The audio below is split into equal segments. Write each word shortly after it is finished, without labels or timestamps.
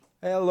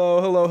Hello,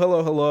 hello,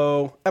 hello,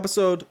 hello.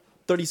 Episode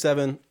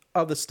 37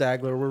 of the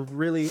Stagler. We're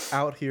really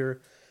out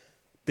here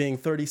being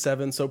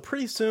 37, so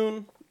pretty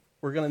soon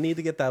we're going to need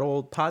to get that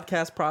old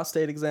podcast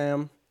prostate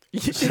exam.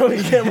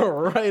 Showing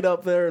camera right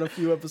up there in a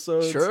few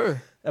episodes.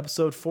 Sure.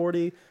 Episode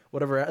 40,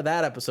 whatever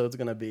that episode's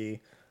going to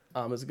be,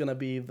 is going to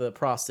be the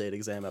prostate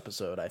exam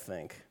episode, I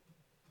think.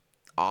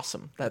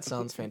 Awesome. That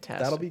sounds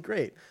fantastic. That'll be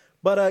great.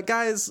 But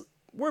guys,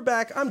 we're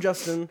back. I'm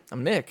Justin.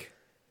 I'm Nick.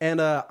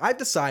 And I've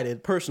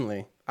decided,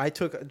 personally, I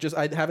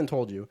haven't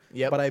told you,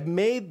 but I've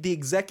made the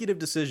executive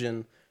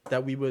decision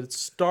that we would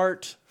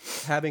start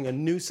having a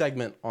new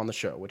segment on the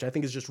show, which I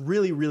think is just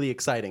really, really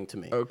exciting to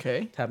me.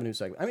 Okay. To have a new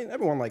segment. I mean,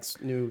 everyone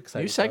likes new,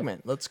 exciting New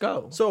segment. Let's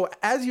go. So,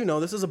 as you know,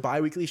 this is a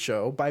bi-weekly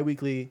show.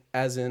 Bi-weekly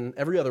as in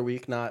every other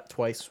week, not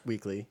twice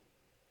weekly.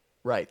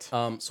 Right.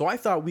 So I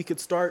thought we could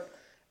start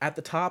at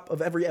the top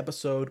of every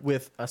episode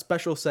with a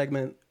special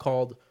segment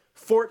called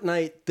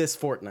Fortnite This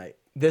Fortnite.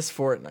 This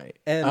Fortnite.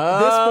 And this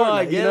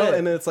Fortnite, you know,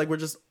 and it's like we're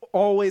just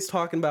always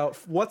talking about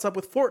what's up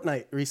with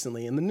Fortnite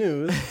recently in the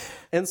news.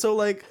 And so,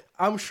 like,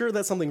 I'm sure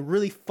that something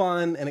really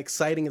fun and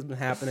exciting has been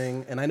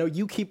happening. And I know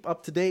you keep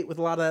up to date with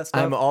a lot of that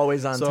stuff. I'm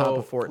always on top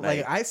of Fortnite.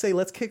 Like, I say,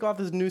 let's kick off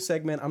this new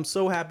segment. I'm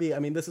so happy. I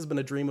mean, this has been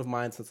a dream of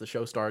mine since the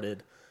show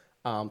started,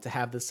 to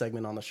have this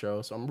segment on the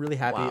show. So I'm really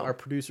happy. Wow. Our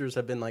producers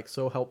have been, like,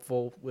 so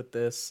helpful with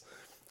this.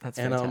 That's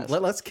and fantastic.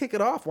 let's kick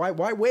it off. Why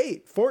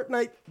wait?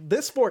 Fortnite,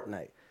 this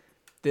Fortnite.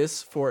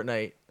 This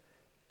Fortnite.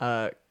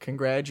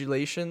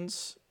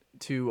 Congratulations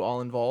to all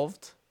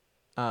involved.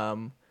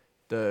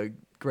 The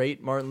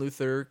great Martin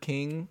Luther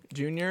King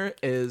Jr.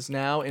 is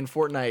now in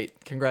Fortnite.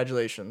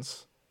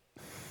 Congratulations.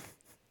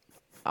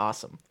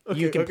 Awesome.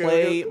 You can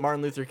play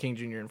Martin Luther King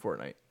Jr. in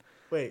Fortnite.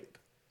 Wait.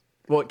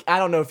 Well, I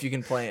don't know if you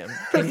can play him.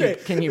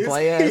 Can you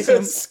play as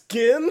him? A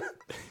skin?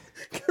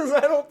 Because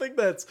I don't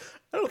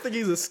think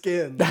he's a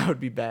skin. That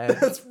would be bad.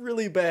 That's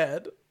really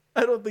bad.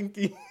 I don't think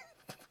he.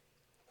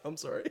 I'm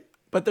sorry.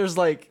 But there's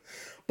like.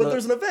 But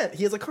there's an event.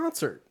 He has a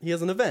concert. He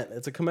has an event.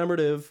 It's a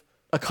commemorative.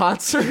 A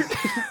concert?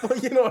 Well,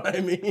 you know what I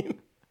mean.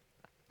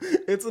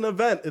 It's an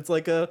event. It's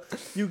like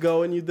you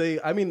go and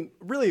I mean,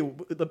 really,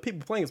 the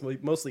people playing is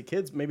mostly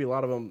kids. Maybe a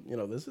lot of them,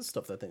 this is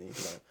stuff that they need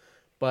to know.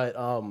 But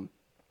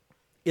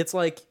it's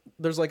like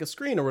there's like a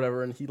screen or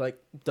whatever, and he like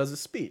does a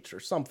speech or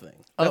something.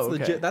 That's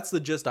okay. That's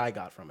the gist I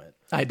got from it.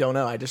 I don't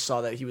know. I just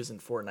saw that he was in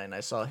Fortnite, and I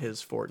saw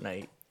his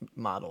Fortnite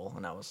model,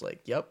 and I was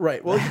like, "Yep."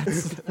 Right. Well,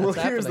 well, here's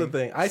happening. the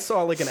thing. I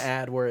saw like an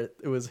ad where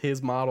it was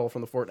his model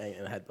from the Fortnite,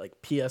 and it had like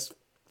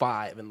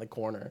PS5 in the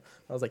corner.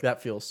 I was like,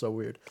 that feels so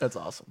weird. That's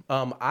awesome.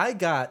 I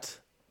got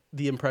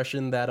the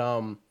impression that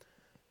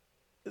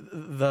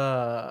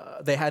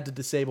they had to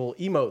disable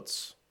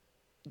emotes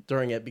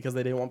during it because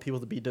they didn't want people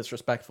to be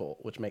disrespectful,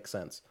 which makes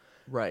sense.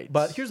 Right.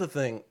 But here's the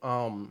thing.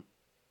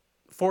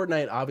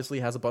 Fortnite obviously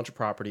has a bunch of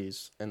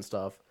properties and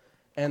stuff.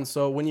 And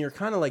so when you're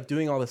kind of like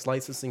doing all this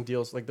licensing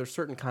deals, like there's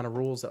certain kind of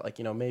rules that like,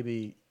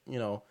 maybe,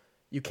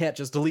 you can't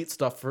just delete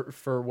stuff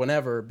for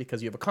whenever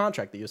because you have a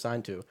contract that you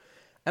signed to.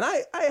 And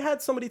I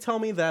had somebody tell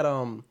me that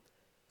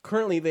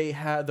currently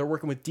they're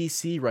working with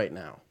DC right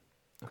now.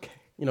 Okay.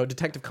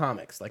 Detective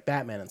Comics, like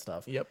Batman and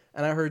stuff. Yep.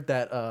 And I heard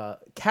that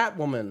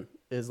Catwoman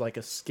is like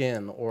a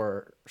skin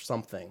or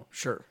something.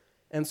 Sure.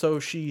 And so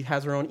she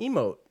has her own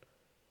emote.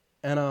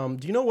 And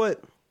do you know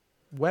what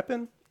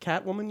weapon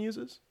Catwoman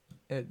uses?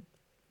 A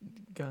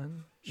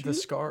gun? The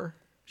scar?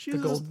 She the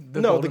uses,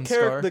 golden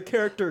scar? the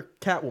character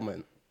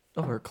Catwoman.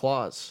 Oh, her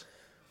claws.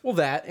 Well,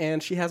 that,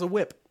 and she has a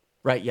whip.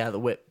 Right, yeah, the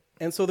whip.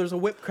 And so there's a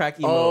whip crack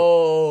emote.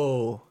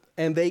 Oh.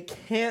 And they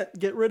can't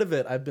get rid of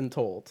it, I've been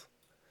told.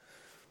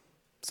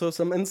 So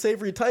some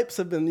unsavory types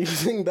have been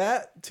using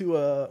that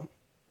to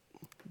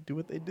do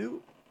what they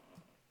do.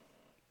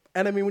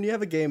 And I mean, when you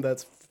have a game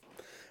that's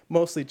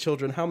mostly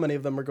children, how many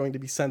of them are going to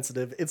be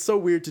sensitive? It's so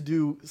weird to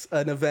do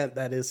an event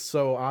that is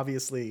so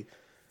obviously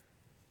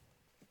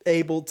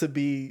able to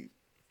be,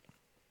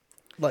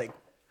 like,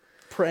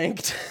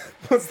 pranked.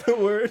 What's the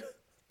word?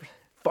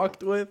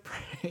 Fucked with?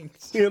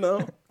 Pranked.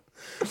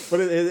 But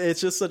it's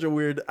just such a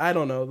weird, I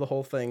don't know, the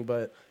whole thing.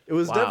 But it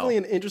was definitely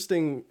an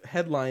interesting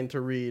headline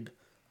to read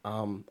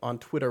on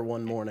Twitter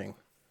one morning.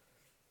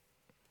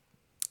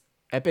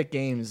 Epic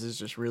Games is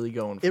just really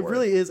going for it. It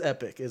really is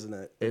epic, isn't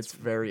it? It's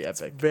very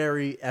epic. It's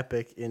very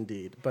epic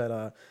indeed.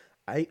 But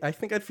I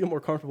think I'd feel more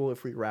comfortable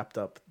if we wrapped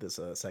up this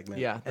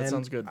segment. Yeah, that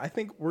sounds good. I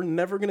think we're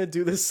never going to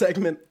do this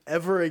segment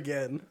ever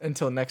again.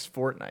 Until next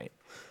fortnight.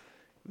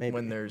 Maybe.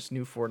 When there's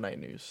new Fortnite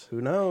news. Who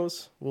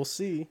knows? We'll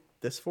see.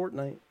 This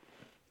fortnight.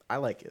 I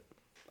like it.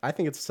 I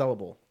think it's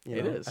sellable.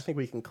 It is. I think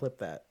we can clip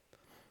that.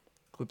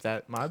 Clip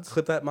that, mods?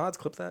 Clip that, mods.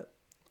 Clip that.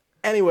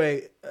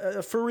 Anyway,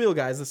 for real,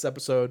 guys, this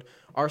episode,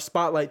 our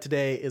spotlight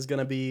today is going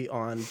to be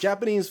on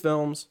Japanese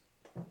films.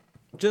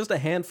 Just a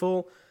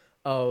handful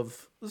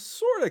of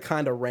sort of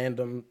kind of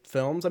random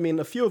films. I mean,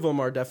 a few of them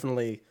are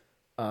definitely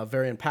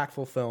very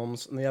impactful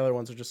films, and the other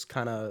ones are just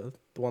kind of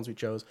the ones we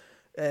chose.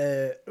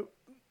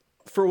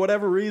 For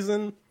whatever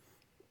reason,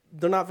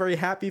 they're not very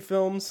happy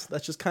films.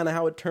 That's just kind of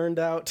how it turned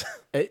out.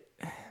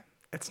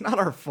 It's not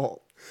our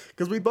fault.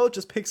 Because we both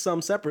just picked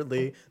some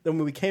separately. Then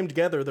when we came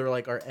together, they're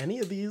like, "Are any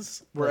of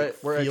these We're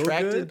feel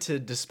attracted good?" to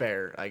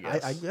despair, I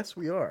guess. I guess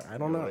we are. I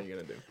don't know. What are you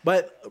gonna do?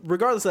 But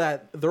regardless of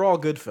that, they're all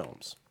good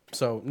films,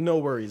 so no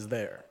worries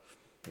there.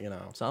 You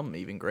know, Some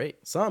even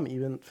great. some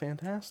even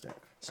fantastic. I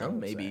Some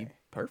would maybe say.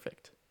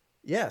 perfect.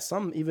 Yeah,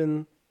 some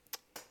even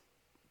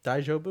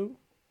daijobu.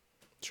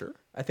 Sure.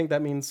 I think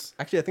that means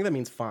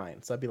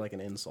fine. So that'd be like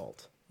an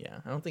insult. Yeah,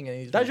 I don't think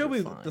any of these movies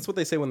are Daijobu. fine. That's what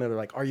they say when they're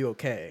like, "Are you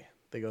okay?"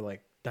 They go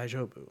like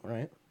daijobu,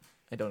 right?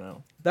 I don't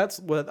know. That's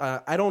what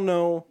I don't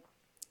know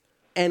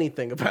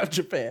anything about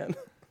Japan,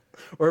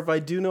 or if I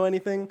do know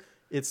anything,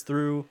 it's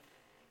through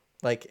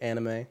like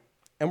anime.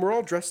 And we're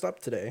all dressed up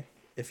today.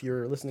 If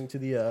you're listening to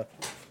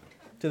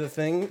the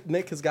thing,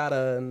 Nick has got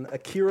an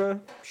Akira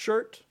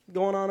shirt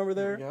going on over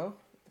there. Go.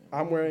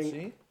 I'm wearing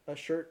See? a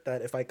shirt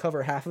that if I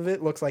cover half of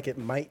it, looks like it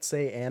might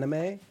say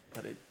anime,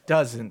 But it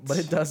doesn't. but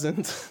it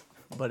doesn't.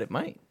 But it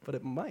might. But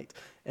it might.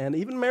 And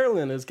even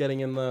Marilyn is getting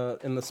in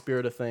the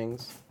spirit of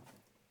things.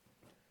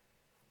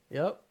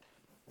 Yep.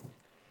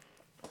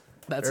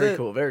 That's Very it.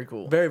 cool. Very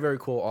cool. Very, very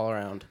cool all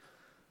around.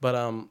 But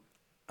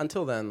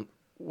until then,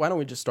 why don't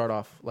we just start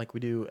off like we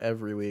do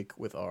every week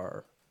with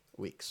our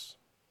weeks?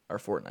 Our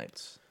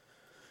fortnights.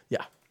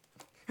 Yeah.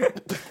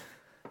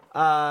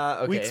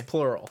 Okay. Weeks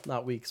plural,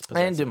 not weeks I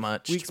possessive. didn't do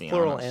much. Weeks to be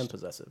plural honest. and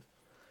possessive.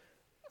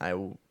 I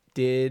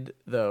did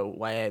though.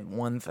 I had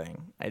one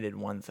thing. I did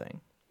one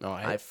thing. No,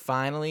 I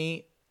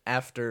finally,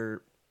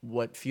 after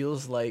what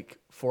feels like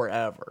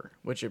forever,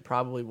 which it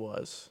probably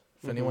was,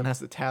 if anyone has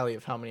the tally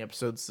of how many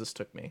episodes this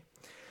took me,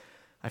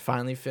 I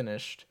finally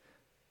finished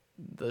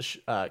the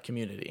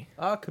Community.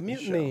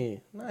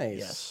 Community. Nice.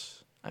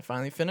 Yes, I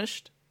finally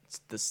finished. It's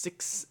the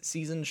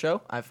 6-season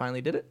show. I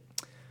finally did it.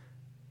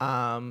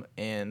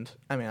 And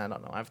I mean, I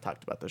don't know. I've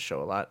talked about this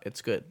show a lot.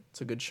 It's good.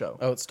 It's a good show.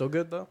 Oh, it's still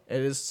good though?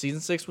 It is. Season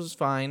 6 was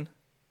fine.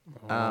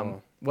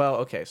 Oh. Well,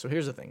 okay. So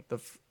here's the thing.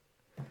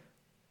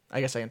 I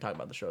guess I can talk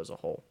about the show as a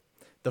whole.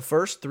 The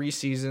first 3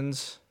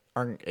 seasons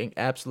are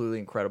absolutely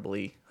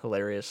incredibly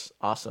hilarious,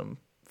 awesome,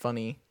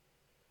 funny,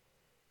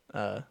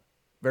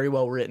 very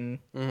well written,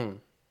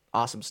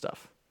 awesome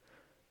stuff.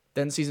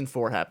 Then season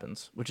 4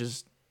 happens, which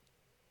is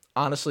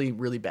honestly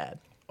really bad.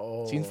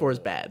 Oh. Season 4 is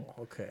bad.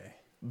 Okay.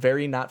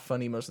 Very not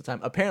funny most of the time.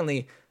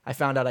 Apparently, I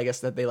found out, I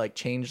guess, that they like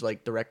changed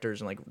like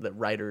directors and like the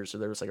writers, or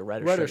there was like a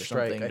writer's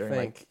strike or something during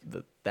like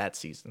that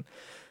season.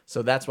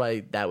 So that's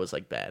why that was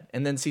like bad.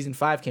 And then season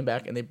 5 came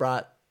back and they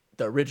brought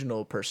the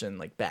original person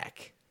like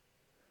back.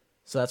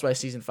 So that's why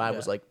season 5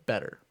 was like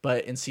better.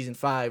 But in season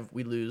 5,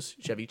 we lose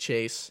Chevy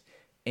Chase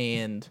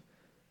and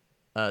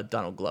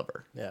Donald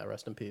Glover. Yeah,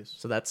 rest in peace.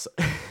 So that's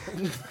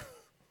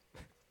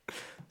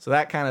so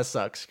that kind of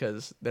sucks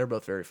because they're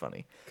both very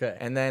funny. Okay.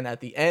 And then at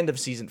the end of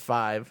season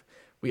 5,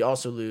 we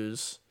also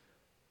lose.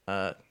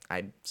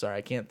 I'm sorry,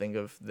 I can't think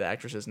of the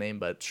actress's name,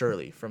 but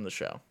Shirley from the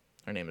show.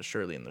 Her name is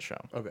Shirley in the show.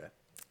 Okay.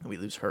 We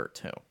lose her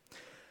too.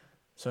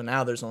 So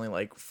now there's only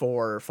like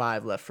 4 or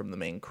 5 left from the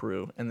main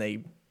crew, and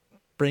they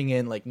bring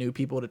in like new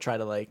people to try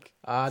to like.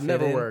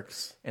 Never in.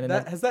 works. And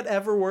Has that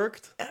ever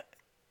worked?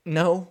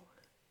 No.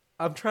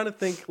 I'm trying to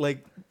think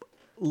like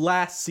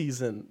last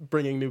season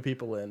bringing new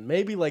people in.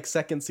 Maybe like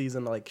second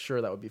season, like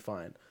sure that would be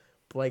fine.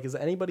 But like, is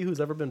anybody who's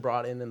ever been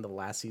brought in the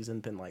last season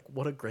been like,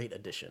 what a great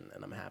addition,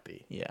 and I'm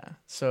happy. Yeah.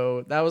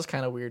 So that was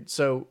kind of weird.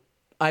 So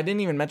I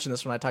didn't even mention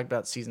this when I talked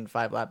about season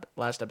 5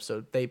 last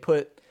episode. They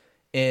put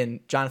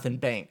in Jonathan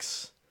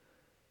Banks,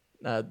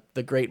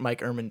 the great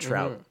Mike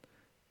Ehrmantraut.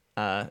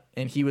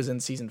 And he was in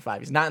season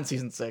 5. He's not in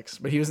season 6,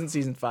 but he was in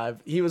season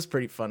 5. He was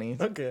pretty funny.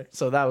 Okay.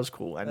 So that was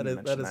cool. I didn't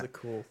mention that is a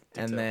cool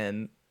detail. And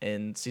then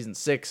in season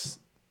 6,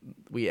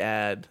 we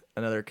add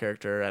another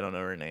character. I don't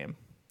know her name.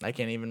 I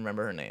can't even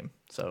remember her name.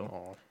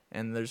 So,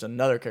 and there's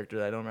another character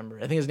that I don't remember.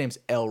 I think his name's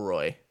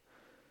Elroy.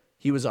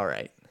 He was all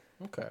right.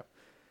 Okay.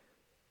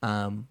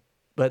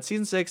 But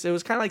season 6, it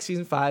was kind of like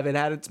season 5. It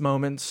had its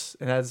moments.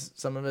 It has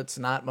some of its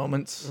not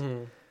moments.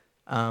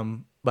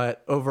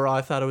 But overall,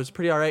 I thought it was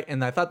pretty all right.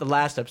 And I thought the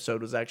last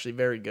episode was actually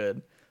very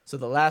good. So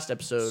the last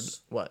episode,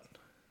 what?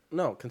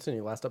 No,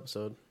 continue. Last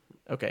episode.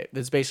 Okay,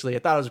 it's basically, I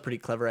thought it was a pretty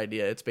clever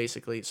idea. It's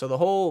basically, so the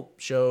whole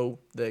show,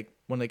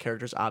 one of the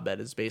characters, Abed,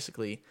 is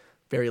basically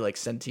very like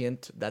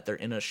sentient, that they're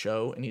in a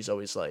show, and he's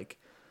always like,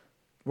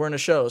 we're in a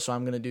show, so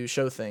I'm going to do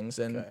show things,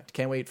 and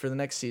can't wait for the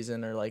next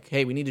season, or like,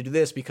 hey, we need to do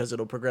this because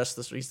it'll progress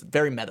this. He's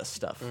very meta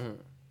stuff.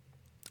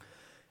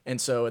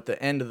 And so at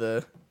the end of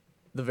the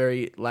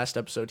very last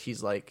episode,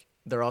 he's like,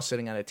 they're all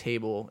sitting at a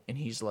table, and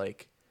he's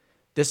like,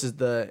 this is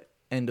the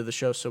end of the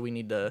show, so we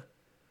need to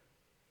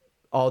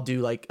all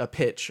do like a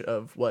pitch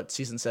of what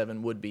season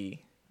 7 would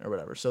be or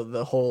whatever. So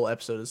the whole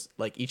episode is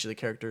like each of the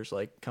characters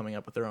like coming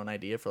up with their own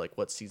idea for like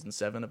what season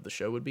 7 of the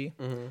show would be.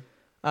 And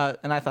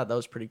I thought that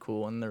was pretty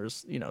cool. And there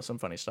was, some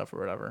funny stuff or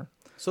whatever.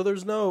 So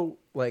there's no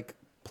like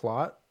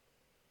plot?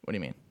 What do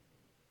you mean?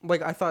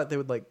 Like I thought they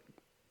would like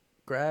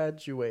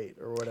graduate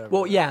or whatever.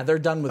 Well, yeah, they're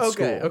done with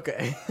school.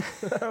 Okay.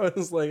 I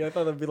was like, I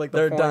thought that'd be like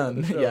they're point of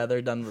done. the show. Yeah,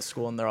 they're done with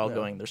school and they're all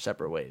going their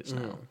separate ways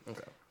now.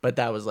 Okay. But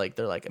that was like,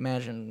 they're like,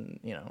 imagine,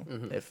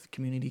 if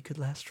community could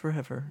last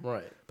forever.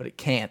 Right. But it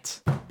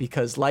can't,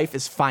 because life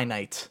is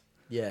finite.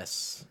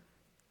 Yes.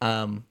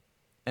 And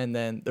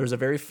then there's a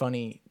very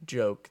funny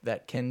joke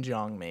that Ken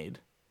Jeong made.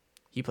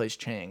 He plays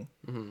Chang.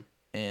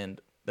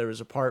 And there was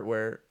a part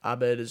where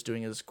Abed is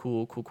doing his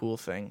cool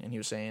thing. And he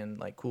was saying,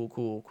 like,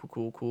 cool.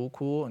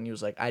 And he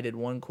was like, I did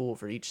one cool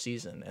for each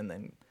season. And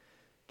then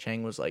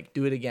Chang was like,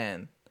 do it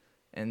again.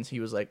 And he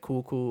was like,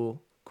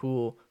 cool.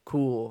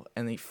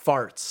 And he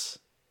farts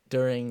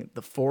during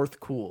the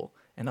fourth cool.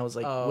 And I was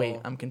like, wait,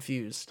 I'm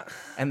confused.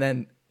 And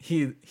then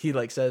he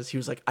like says, he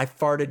was like, I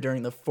farted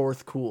during the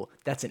fourth cool.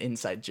 That's an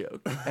inside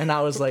joke. And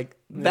I was like,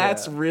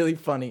 that's really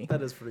funny.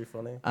 That is pretty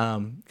funny.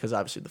 Because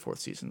obviously the fourth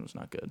season was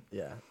not good.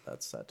 Yeah,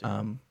 that's sad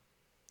too.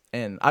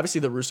 And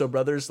obviously the Russo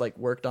brothers like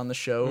worked on the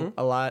show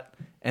a lot.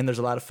 And there's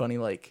a lot of funny,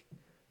 like,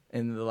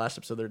 in the last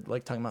episode, they're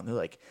like talking about, they're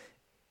like,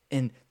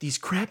 and these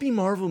crappy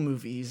Marvel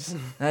movies,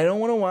 and I don't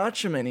want to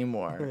watch them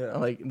anymore. Yeah.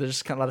 Like, there's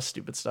just kind of a lot of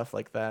stupid stuff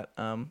like that.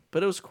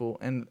 But it was cool,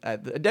 and I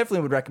definitely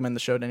would recommend the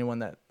show to anyone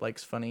that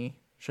likes funny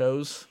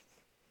shows.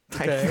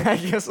 Okay. I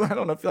guess I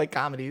don't know if you like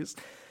comedies.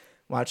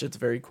 Watch it; it's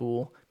very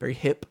cool, very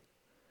hip.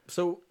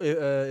 So,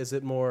 is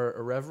it more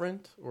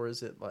irreverent, or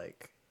is it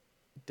like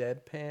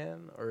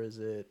deadpan, or is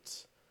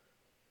it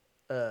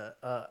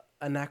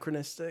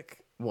anachronistic?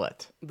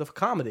 What? The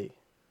comedy.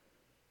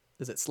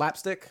 Is it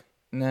slapstick?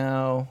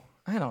 No.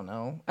 I don't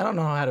know. I don't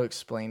know how to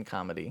explain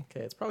comedy.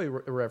 Okay, it's probably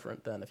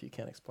irreverent then if you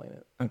can't explain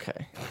it.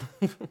 Okay.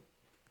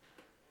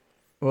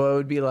 Well, it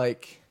would be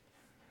like,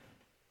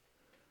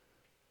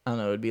 I don't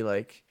know. It would be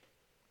like,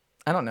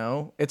 I don't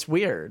know. It's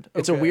weird.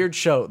 It's a weird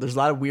show. There's a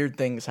lot of weird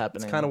things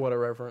happening. It's kind of what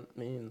irreverent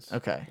means.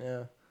 Okay.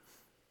 Yeah.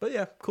 But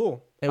yeah,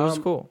 cool. It was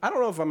cool. I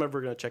don't know if I'm ever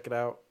going to check it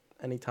out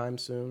anytime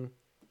soon.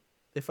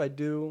 If I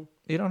do,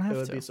 you don't have to.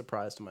 It to. would be a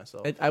surprise to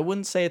myself. I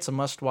wouldn't say it's a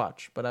must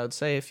watch, but I would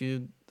say if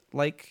you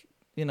like,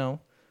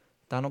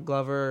 Donald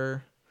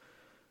Glover.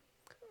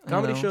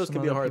 Comedy shows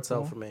can be a hard people,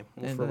 sell for me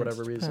for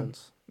whatever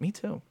reasons. Me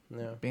too.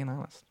 Yeah. Being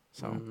honest.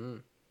 So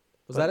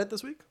Was that it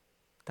this week?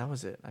 That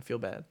was it. I feel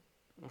bad.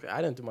 Okay,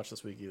 I didn't do much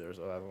this week either,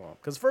 so I don't know.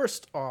 Because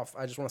first off,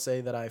 I just want to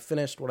say that I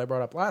finished what I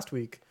brought up last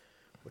week,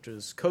 which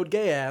is Code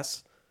Gay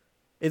Ass.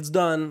 It's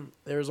done.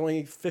 There's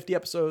only 50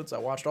 episodes. I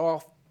watched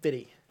all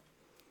 50.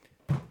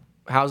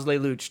 How's Lay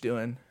Luch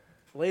doing?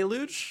 Lay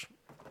Luch,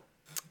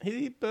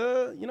 he's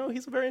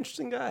a very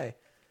interesting guy.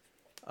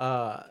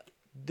 I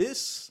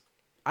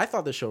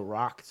thought this show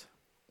rocked.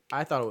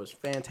 I thought it was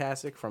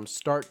fantastic from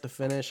start to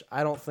finish.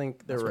 I don't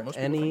think there were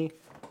any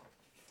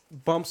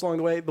bumps along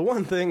the way. The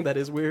one thing that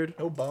is weird.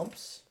 No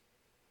bumps?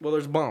 Well,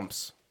 there's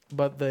bumps,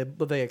 but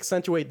they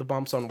accentuate the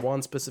bumps on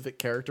one specific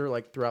character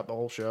like throughout the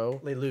whole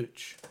show. Lay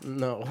Luch.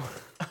 No.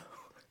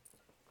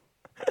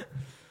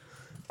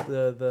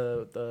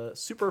 the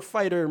super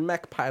fighter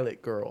mech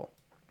pilot girl.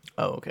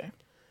 Oh, okay.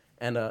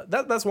 And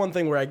that's one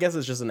thing where I guess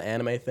it's just an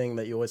anime thing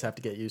that you always have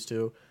to get used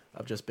to,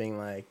 of just being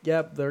like,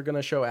 yep, they're going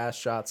to show ass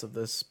shots of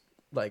this,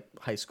 like,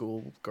 high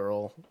school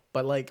girl.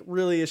 But, like,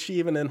 really, is she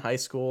even in high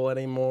school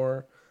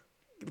anymore?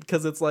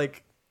 Because it's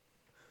like,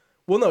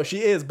 well, no, she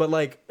is, but,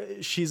 like,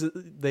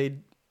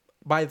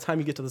 by the time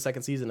you get to the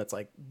second season, it's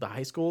like, the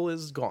high school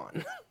is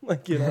gone.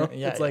 Like,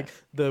 it's like,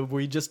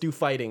 we just do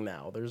fighting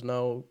now. There's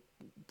no,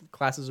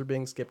 classes are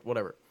being skipped,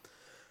 whatever.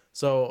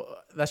 So,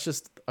 that's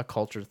just a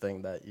culture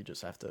thing that you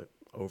just have to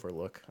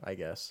overlook, I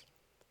guess.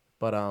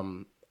 But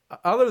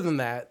other than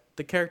that,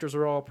 the characters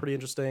are all pretty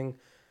interesting.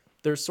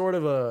 There's sort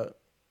of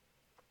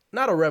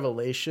not a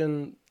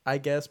revelation, I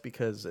guess,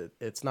 because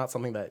it's not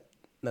something that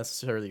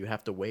necessarily you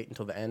have to wait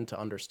until the end to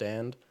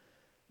understand.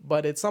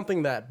 But it's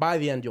something that by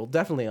the end you'll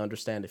definitely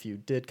understand if you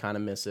did kind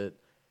of miss it.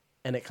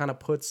 And it kind of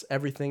puts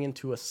everything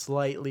into a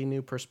slightly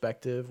new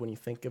perspective when you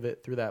think of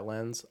it through that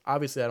lens.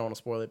 Obviously, I don't want to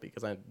spoil it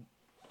because I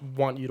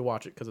want you to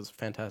watch it because it's a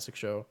fantastic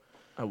show.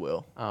 I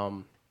will.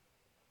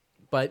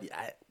 But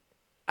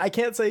I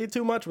can't say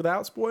too much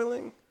without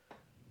spoiling,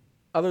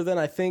 other than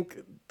I think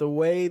the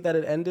way that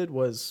it ended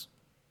was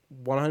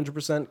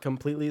 100%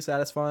 completely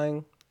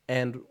satisfying.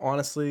 And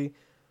honestly,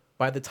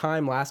 by the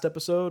time last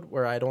episode,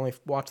 where I'd only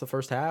watched the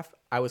first half,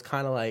 I was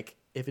kind of like,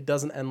 if it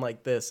doesn't end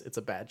like this, it's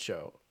a bad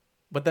show.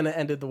 But then it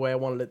ended the way I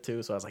wanted it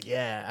to, so I was like,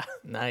 yeah.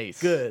 Nice.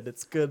 Good.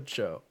 It's a good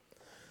show.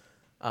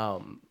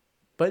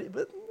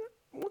 But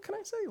what can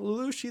I say?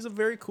 Lulu, she's a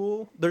very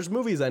cool. There's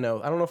movies I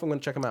know. I don't know if I'm going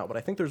to check them out, but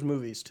I think there's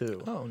movies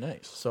too. Oh,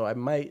 nice. So I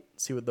might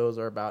see what those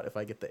are about if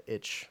I get the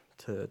itch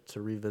to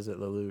revisit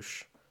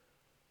Lelouch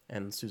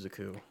and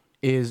Suzaku.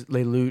 Is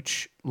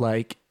Lelouch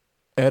like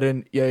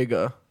Eren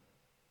Yeager?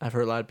 I've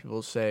heard a lot of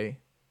people say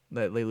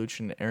that Lelouch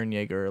and Eren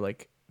Yeager are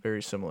like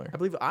very similar. I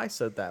believe I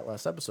said that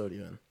last episode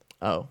even.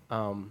 Oh.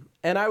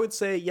 And I would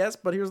say yes,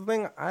 but here's the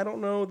thing. I don't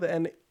know the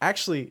end.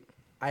 Actually,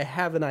 I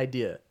have an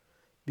idea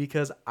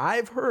because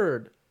I've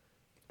heard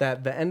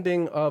that the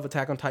ending of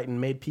Attack on Titan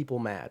made people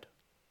mad.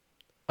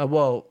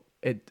 Well,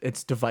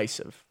 it's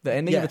divisive. The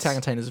ending of Yes. Attack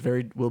on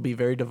Titan will be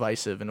very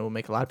divisive, and it will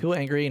make a lot of people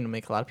angry and it'll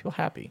make a lot of people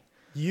happy.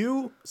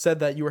 You said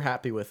that you were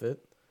happy with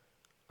it.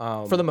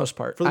 For the most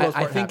part. For the most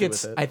part, I think happy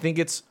it's with it. I think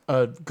it's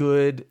a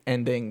good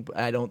ending, but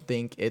I don't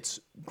think it's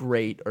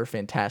great or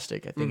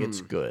fantastic. I think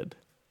it's good.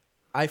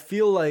 I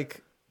feel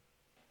like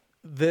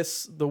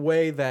the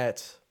way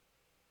that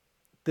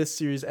this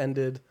series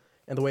ended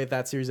and the way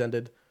that series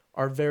ended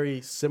are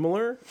very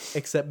similar,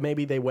 except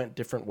maybe they went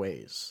different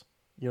ways.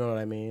 You know what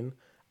I mean?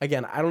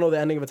 Again, I don't know the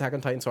ending of Attack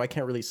on Titan, so I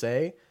can't really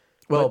say.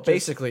 Well, but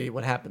basically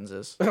what happens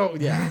is oh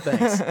yeah,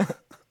 thanks.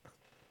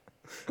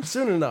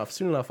 Soon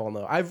enough I'll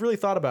know. I've really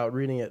thought about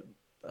reading it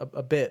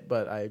a bit,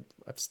 but I've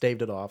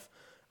staved it off.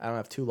 I don't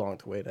have too long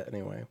to wait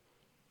anyway,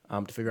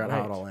 to figure out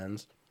how it all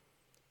ends.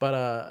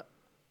 But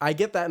I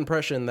get that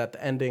impression that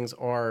the endings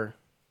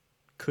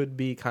could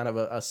be kind of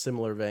a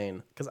similar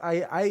vein. Because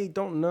I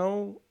don't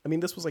know. I mean,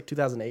 this was like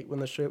 2008 when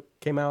the show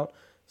came out,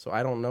 so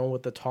I don't know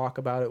what the talk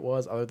about it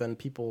was, other than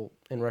people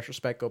in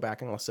retrospect go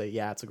back and will say,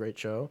 yeah, it's a great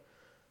show.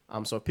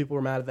 So if people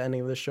were mad at the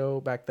ending of the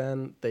show back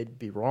then, they'd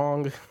be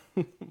wrong.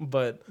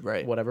 But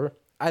whatever.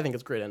 I think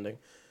it's a great ending.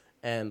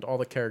 And all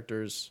the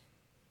characters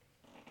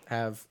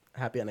have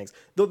happy endings.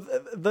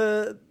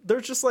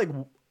 There's just like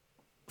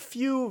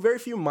very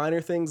few minor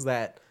things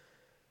that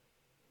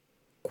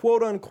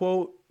quote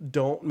unquote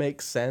don't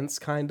make sense,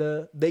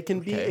 kinda. They can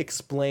be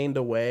explained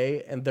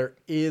away, and there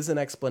is an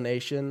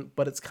explanation,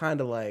 but it's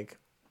kind of like,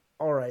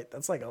 all right,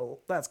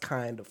 that's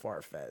kind of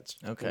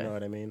far-fetched. Okay. You know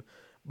what I mean?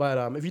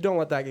 But if you don't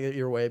let that get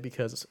your way,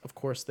 because of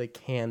course they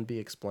can be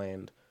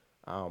explained,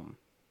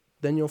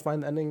 then you'll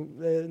find the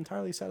ending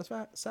entirely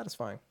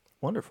satisfying.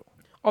 wonderful.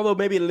 Although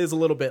maybe it is a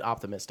little bit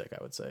optimistic,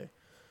 I would say,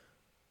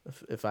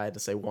 if I had to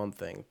say one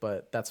thing,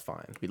 but that's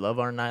fine. We love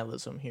our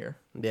nihilism here.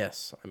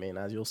 Yes, I mean,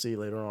 as you'll see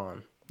later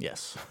on.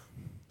 Yes.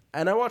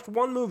 And I watched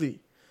one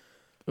movie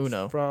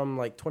Uno. from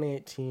like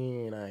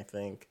 2018, I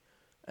think,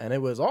 and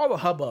it was all the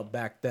hubbub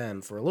back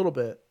then for a little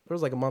bit. There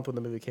was like a month when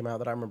the movie came out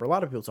that I remember a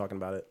lot of people talking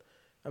about it.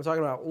 I'm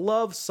talking about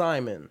Love,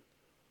 Simon,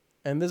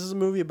 and this is a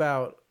movie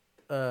about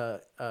a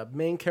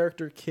main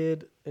character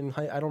kid in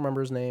I don't remember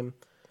his name.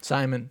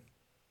 Simon.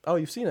 Oh,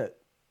 you've seen it?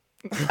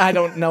 I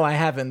don't know. I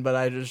haven't, but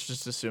I was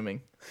just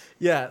assuming.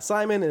 Yeah,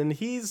 Simon, and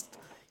he's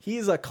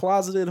a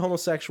closeted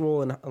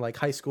homosexual in like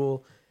high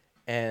school,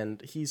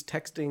 and he's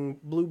texting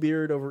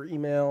Bluebeard over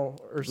email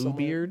or something.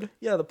 Bluebeard?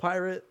 Yeah, the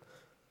pirate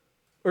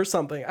or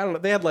something. I don't know.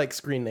 They had like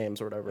screen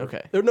names or whatever.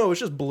 Okay. No, it was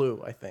just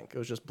Blue. I think it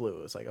was just Blue.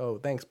 It was like, oh,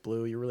 thanks,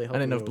 Blue. You really helped. I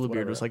didn't know me if with Bluebeard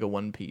whatever. was like a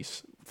One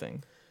Piece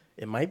thing.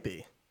 It might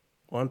be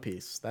One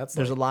Piece.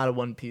 There's a lot of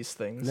One Piece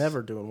things.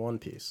 Never doing One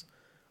Piece.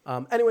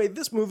 Anyway,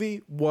 this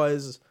movie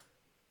was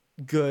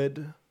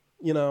good.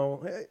 You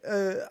know,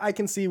 I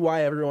can see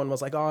why everyone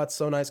was like, oh, it's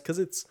so nice, because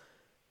it's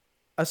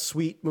a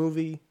sweet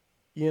movie.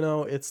 You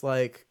know, it's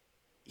like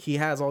he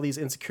has all these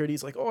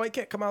insecurities, like, oh, I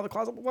can't come out of the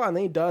closet, blah, blah, and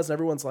then he does, and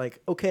everyone's like,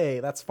 okay,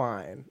 that's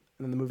fine.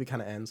 And then the movie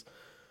kind of ends.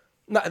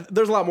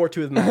 There's a lot more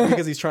to it than that,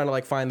 because he's trying to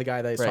like find the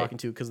guy that he's talking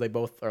to, because they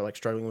both are like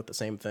struggling with the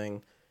same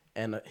thing,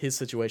 and his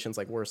situation's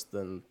like worse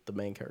than the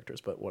main characters,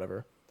 but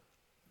whatever.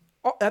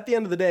 At the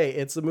end of the day,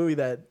 it's a movie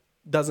that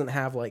doesn't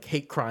have like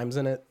hate crimes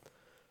in it.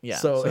 Yeah.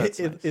 So nice.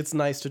 it's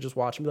nice to just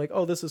watch and be like,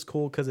 oh, this is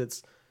cool, because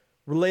it's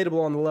relatable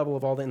on the level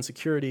of all the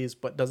insecurities,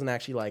 but doesn't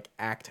actually like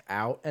act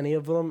out any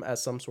of them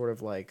as some sort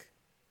of like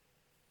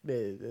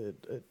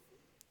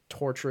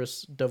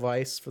torturous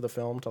device for the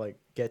film to like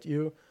get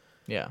you.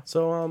 Yeah.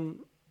 So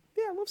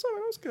yeah, Love, Simon,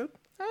 that was good.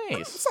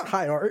 Nice. It's not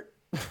high art.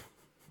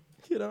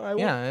 You know,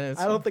 I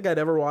don't think I'd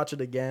ever watch it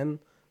again,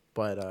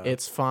 but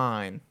It's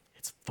fine.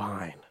 it's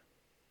fine.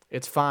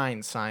 It's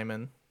fine,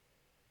 Simon.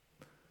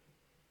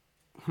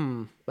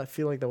 I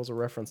feel like that was a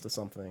reference to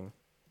something.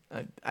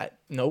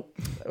 Nope.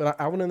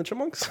 Alvin and the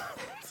Chipmunks.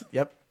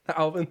 Yep.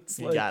 Alvin's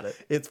You like, got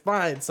it. It's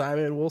fine,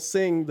 Simon. We'll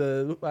sing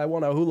the I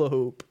Want a Hula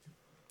Hoop.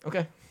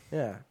 Okay.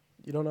 Yeah.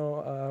 You don't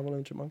know Alvin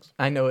and the Chipmunks?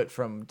 I know it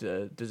from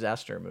the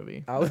Disaster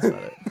movie.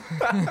 Alvin.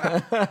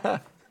 That's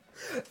about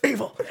it.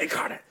 Evil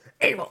incarnate.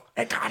 Evil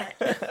incarnate.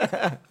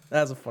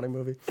 That's a funny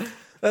movie.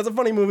 That's a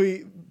funny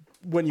movie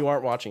when you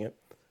aren't watching it.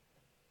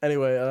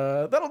 Anyway,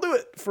 that'll do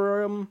it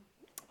for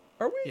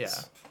our weeks. Yeah.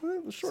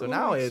 Short So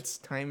now weeks. it's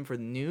time for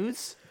the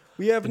news.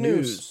 We have The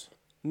news.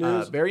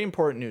 Very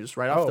important news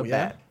right off the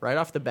bat. Right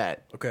off the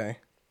bat. Okay.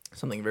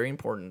 Something very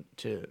important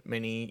to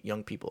many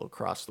young people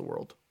across the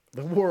world.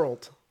 The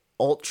world.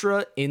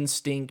 Ultra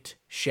Instinct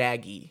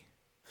Shaggy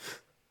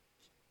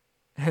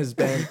has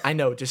been, I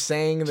know, just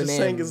saying the Just name.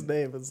 saying his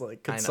name is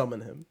like, I could know.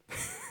 summon him.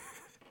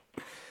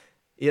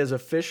 He has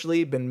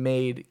officially been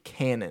made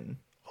canon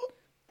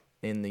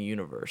in the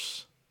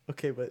universe.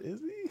 Okay, but is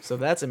he? So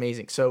that's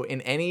amazing. So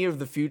in any of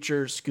the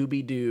future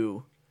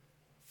Scooby-Doo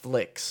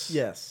flicks,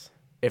 Yes.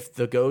 if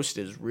the ghost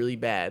is really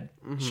bad,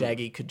 Mm-hmm.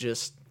 Shaggy could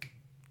just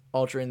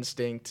Ultra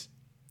Instinct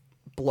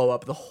blow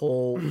up the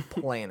whole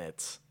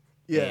planet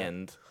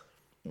and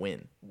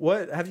win.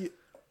 What have you?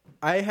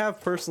 I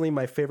have personally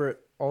my favorite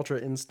Ultra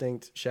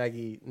Instinct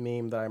Shaggy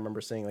meme that I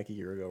remember seeing like a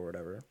year ago or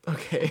whatever,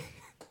 Okay.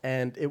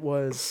 and it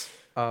was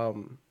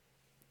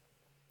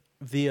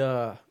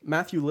the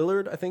Matthew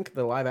Lillard, I think,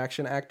 the live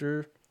action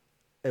actor.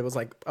 It was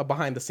like a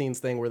behind the scenes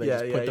thing where they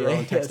just put their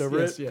own text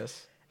over it.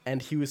 Yes.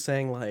 And he was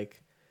saying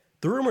like,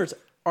 the rumors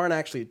aren't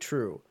actually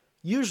true.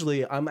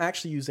 Usually, I'm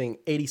actually using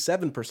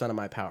 87% of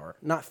my power,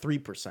 not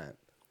 3%. And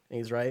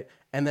he's right.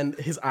 And then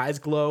his eyes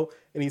glow,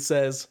 and he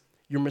says,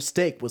 "Your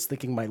mistake was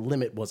thinking my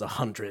limit was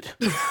 100."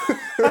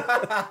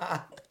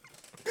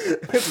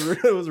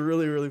 It was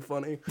really, really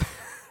funny.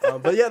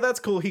 But yeah,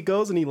 that's cool. He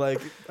goes and he like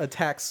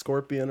attacks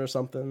Scorpion or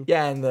something.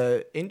 Yeah, and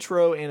the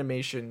intro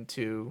animation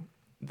to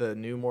the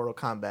new Mortal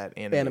Kombat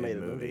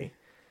animated movie.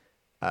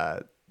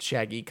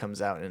 Shaggy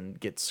comes out and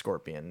gets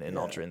Scorpion in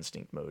Ultra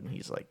Instinct mode, and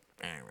he's like,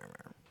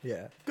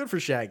 yeah, good for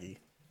Shaggy,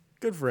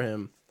 good for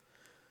him.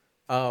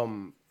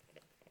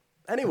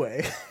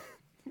 Anyway,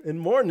 in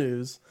more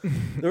news,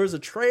 there was a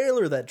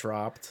trailer that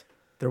dropped.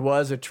 There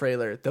was a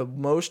trailer, the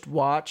most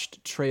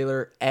watched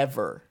trailer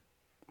ever.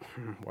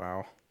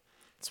 Wow,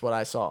 that's what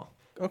I saw.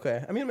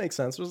 Okay, I mean it makes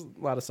sense. There's a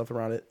lot of stuff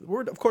around it.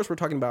 Of course, we're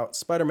talking about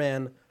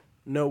Spider-Man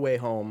No Way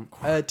Home,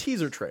 a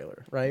teaser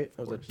trailer, right? It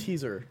was a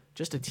teaser.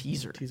 Just a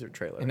teaser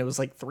Trailer. And it was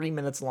like 3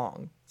 minutes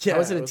long. Yeah,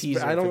 how is it a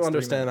teaser? I don't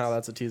understand how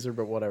that's a teaser,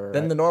 but whatever.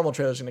 Then right? the normal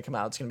trailer is going to come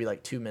out. It's going to be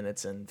like 2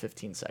 minutes and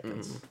 15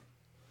 seconds.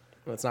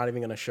 It's not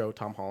even going to show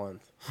Tom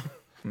Holland.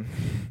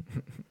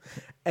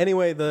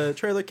 Anyway, the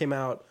trailer came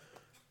out.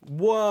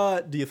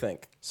 What do you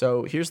think?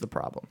 So here's the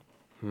problem.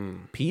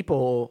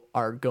 People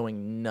are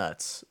going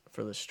nuts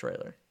for this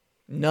trailer.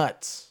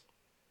 Nuts.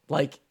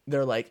 Like,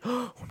 they're like,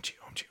 oh, OMG,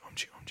 OMG,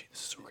 OMG, OMG. This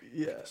is so great.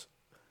 Yes.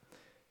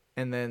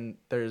 And then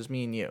there's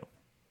me and you.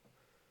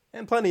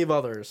 And plenty of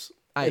others.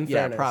 Yeah,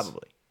 fairness.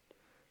 probably.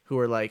 Who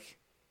are like,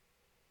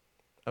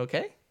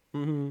 okay.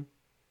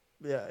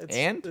 Yeah.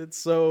 And? It's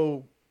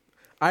so...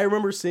 I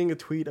remember seeing a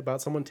tweet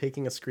about someone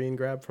taking a screen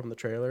grab from the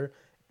trailer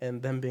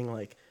and them being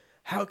like,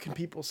 how can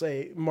people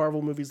say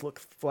Marvel movies look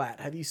flat?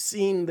 Have you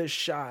seen this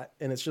shot?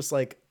 And it's just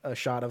like a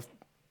shot of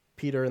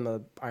Peter in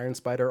the Iron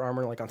Spider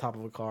armor like on top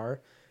of a car.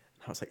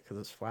 And I was like, because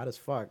it's flat as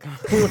fuck.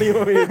 What do you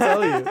want me to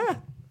tell you?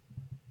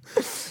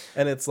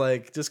 And it's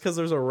like, just because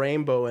there's a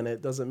rainbow in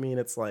it doesn't mean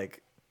it's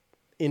like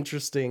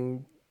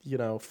interesting,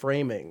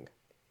 framing.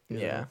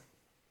 Yeah.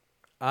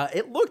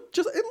 It looked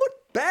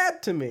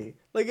bad to me.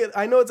 Like,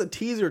 I know it's a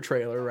teaser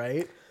trailer,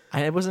 right?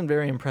 I wasn't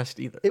very impressed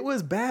either. It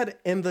was bad,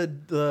 and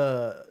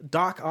the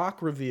Doc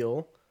Ock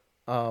reveal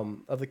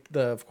of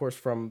of course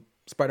from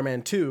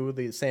Spider-Man 2,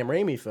 the Sam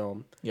Raimi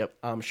film. Yep.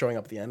 Showing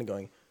up at the end and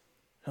going,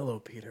 "Hello,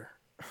 Peter."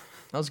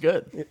 That was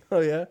good. Oh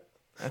yeah,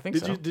 I think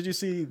so. Did you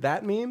see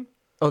that meme?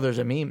 Oh, there's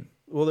a meme.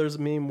 Well, there's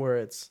a meme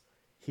where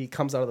he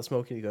comes out of the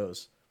smoke and he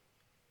goes,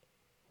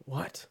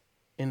 "What?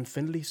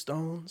 Infinity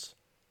Stones?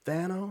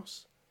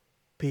 Thanos?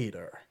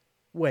 Peter,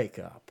 wake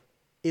up.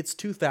 It's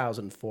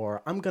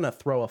 2004. I'm going to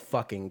throw a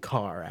fucking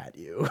car at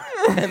you."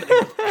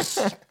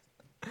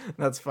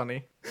 That's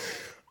funny.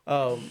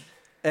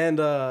 And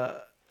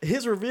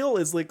his reveal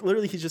is like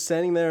literally he's just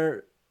standing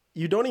there.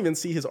 You don't even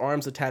see his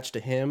arms attached to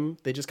him.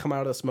 They just come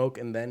out of the smoke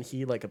and then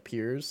he like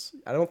appears.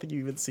 I don't think you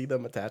even see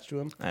them attached to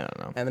him. I don't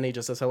know. And then he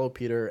just says, "Hello,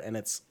 Peter." And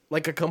it's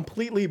like a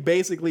completely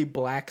basically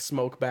black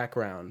smoke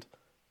background.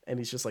 And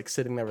he's just like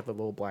sitting there with the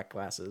little black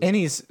glasses. And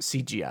he's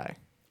CGI.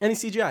 Any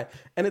CGI.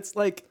 And it's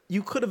like,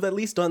 you could have at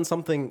least done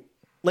something,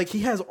 like he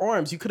has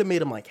arms. You could have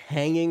made him like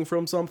hanging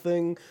from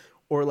something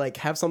or like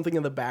have something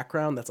in the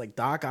background that's like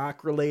Doc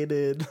Ock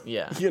related.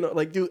 Yeah.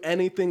 Like do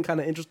anything kind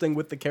of interesting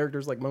with the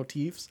characters like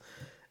motifs.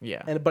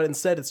 Yeah. But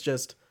instead it's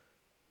just,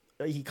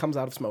 he comes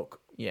out of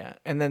smoke. Yeah.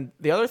 And then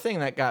the other thing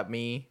that got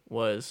me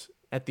was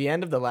at the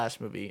end of the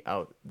last movie,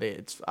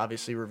 it's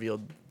obviously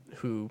revealed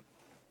who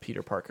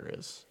Peter Parker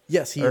is.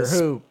 Yes, he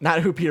is.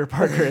 Not who Peter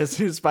Parker is,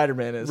 who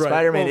Spider-Man is. Right.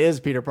 Spider-Man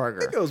is Peter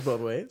Parker. It goes both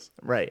ways.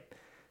 Right.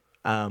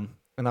 And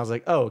I was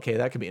like, oh, okay,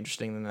 that could be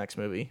interesting in the next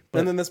movie. But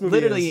and then this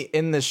movie literally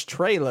in this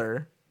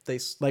trailer, they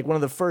like one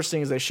of the first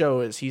things they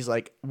show is he's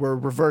like, we're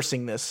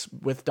reversing this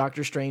with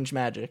Doctor Strange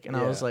magic. And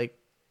I was like,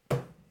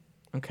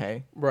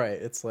 okay. Right.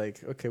 It's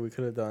like, okay, we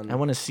could have done. I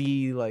want to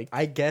see like.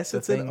 I guess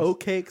it's an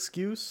okay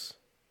excuse.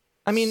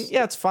 I mean,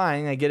 yeah, it's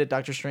fine. I get it.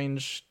 Doctor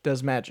Strange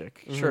does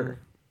magic. Mm-hmm. Sure.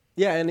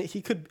 Yeah, and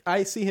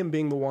I see him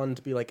being the one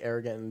to be like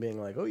arrogant and being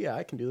like, "Oh yeah,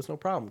 I can do this, no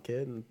problem,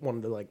 kid," and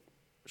wanted to like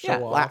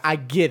show off. I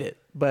get it,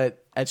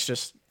 but it's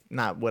just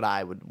not what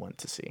I would want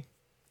to see.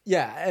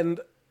 Yeah,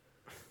 and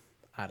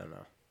I don't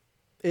know.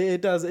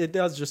 It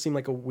does just seem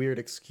like a weird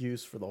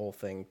excuse for the whole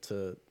thing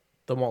to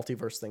the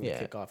multiverse thing to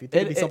kick off. You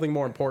think it'd be something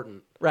more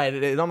important, right?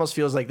 It almost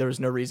feels like there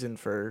was no reason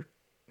for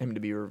him to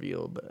be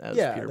revealed as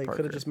Peter Parker. They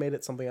could have just made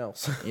it something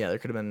else. Yeah, there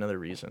could have been another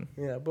reason.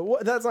 Yeah,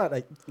 but that's not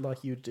a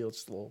huge deal. It's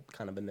just a little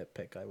kind of a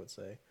nitpick, I would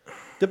say.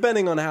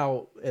 Depending on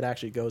how it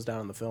actually goes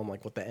down in the film,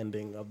 like what the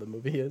ending of the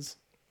movie is.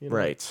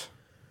 Right.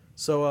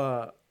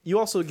 So you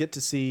also get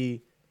to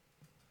see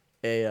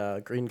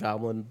a Green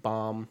Goblin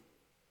bomb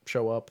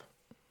show up.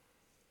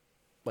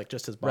 Like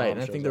just his bomb. Right,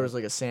 and I think there was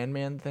like a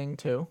Sandman thing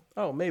too.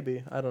 Oh,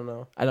 maybe. I don't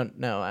know. I don't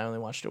know. I only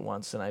watched it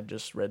once, and I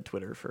just read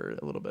Twitter for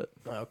a little bit.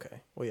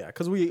 Okay. Well, yeah,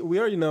 because we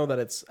already know that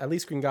it's at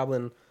least Green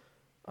Goblin,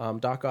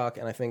 Doc Ock,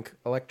 and I think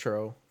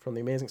Electro from The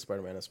Amazing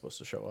Spider-Man is supposed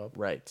to show up.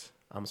 Right.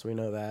 So we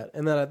know that.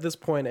 And then at this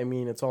point, I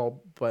mean, it's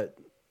all but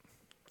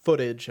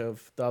footage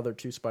of the other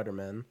two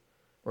Spider-Men.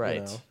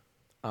 Right.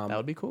 That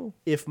would be cool.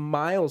 If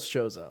Miles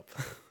shows up,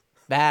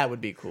 That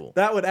would be cool.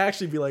 that would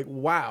actually be like,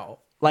 wow.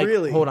 Like,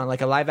 really? hold on,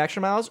 like a live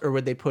action Miles, or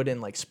would they put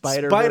in like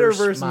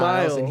Spider-Verse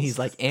Miles and Miles. he's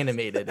like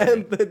animated?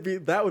 And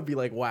that would be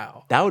like,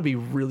 wow. That would be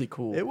really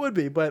cool. It would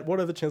be, but what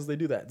are the chances they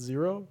do that?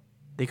 0?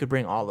 They could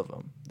bring all of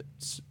them.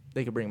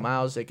 They could bring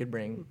Miles. They could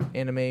bring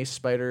Anime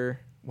Spider.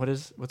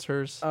 What's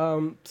hers? I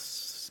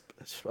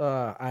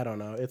don't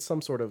know. It's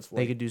some sort of.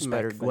 They could do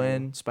Spider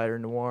Gwen, Spider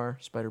Noir,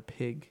 Spider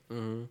Pig.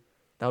 Mm-hmm.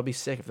 That would be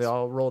sick if they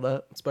all rolled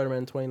up.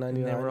 Spider-Man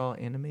 2099. And they were all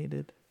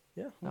animated.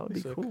 Yeah, that would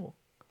be sick. cool.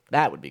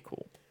 That would be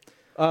cool.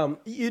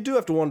 You do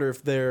have to wonder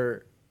if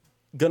they're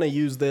gonna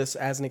use this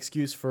as an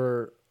excuse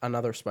for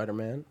another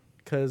Spider-Man,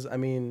 because I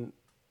mean,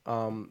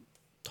 Tom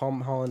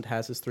Holland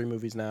has his 3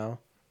 movies now.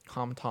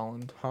 Tom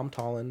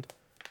Holland.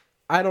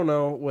 I don't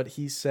know what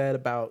he said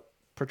about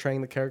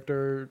portraying the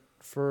character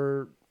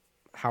for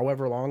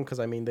however long, because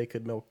I mean they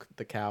could milk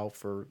the cow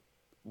for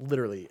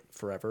literally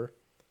forever.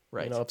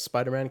 Right. You know, of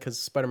Spider-Man, because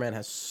Spider-Man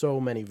has so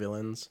many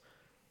villains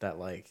that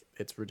like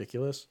it's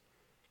ridiculous.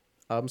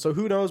 So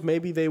who knows?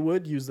 Maybe they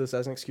would use this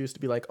as an excuse to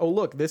be like, "Oh,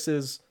 look, this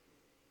is."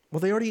 Well,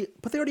 they already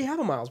have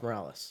a Miles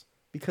Morales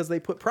because they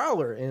put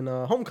Prowler in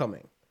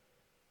Homecoming.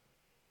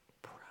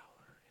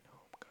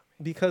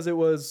 Because it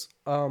was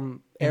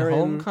Aaron...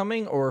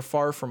 Homecoming or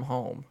Far From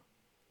Home?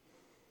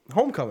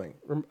 Homecoming.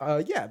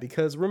 Yeah,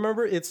 because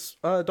remember, it's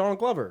Donald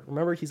Glover.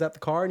 Remember, he's at the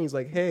car and he's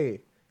like,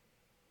 "Hey,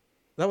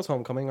 that was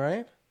Homecoming,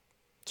 right?"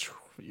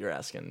 You're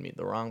asking me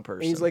the wrong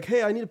person. And he's like,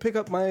 "Hey, I need to pick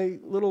up my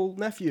little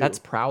nephew." That's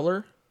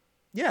Prowler?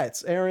 Yeah,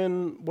 it's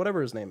Aaron,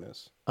 whatever his name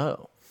is.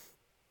 Oh.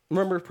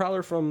 Remember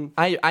Prowler from...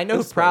 I know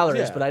who Prowler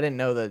is, yeah. but I didn't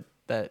know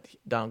that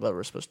Donald Glover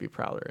was supposed to be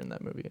Prowler in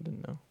that movie. I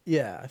didn't know.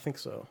 Yeah, I think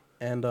so.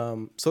 And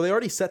so they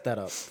already set that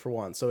up, for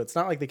one. So it's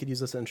not like they could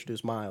use this to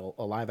introduce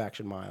a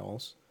live-action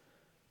Miles.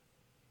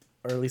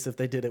 Or at least if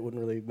they did, it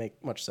wouldn't really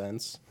make much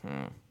sense.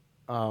 So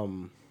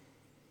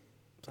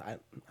I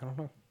don't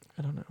know.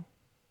 I don't know.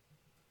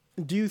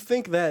 Do you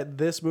think that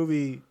this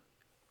movie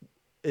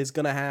is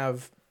going to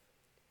have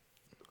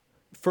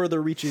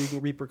further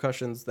reaching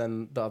repercussions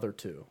than the other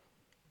two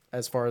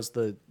as far as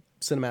the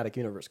cinematic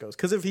universe goes?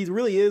 Because if he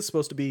really is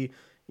supposed to be,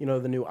 you know,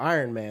 the new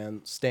Iron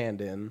Man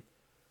stand-in,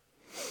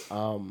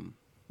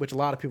 which a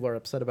lot of people are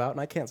upset about,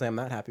 and I can't say I'm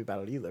that happy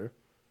about it either.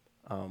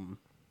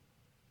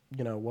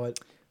 You know what?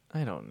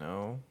 I don't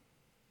know.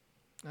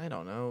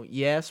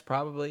 Yes,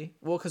 probably.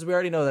 Well, because we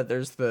already know that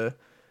there's the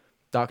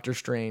Doctor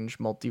Strange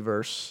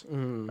multiverse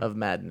of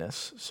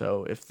madness.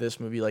 So if this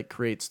movie like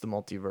creates the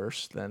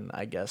multiverse, then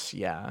I guess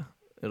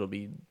it'll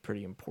be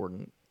pretty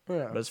important.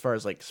 Yeah. But as far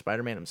as like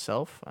Spider-Man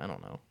himself, I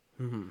don't know.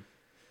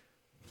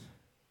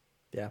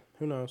 Yeah,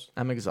 who knows?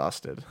 I'm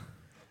exhausted.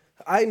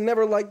 I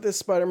never liked this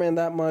Spider-Man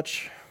that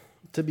much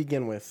to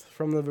begin with,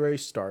 from the very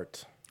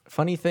start.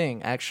 Funny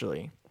thing,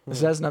 actually, this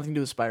has nothing to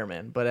do with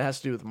Spider-Man, but it has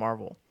to do with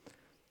Marvel.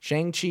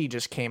 Shang-Chi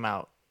just came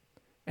out,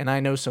 and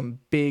I know some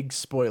big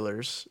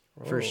spoilers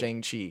for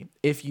Shang-Chi,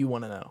 if you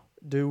want to know.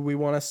 Do we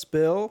want to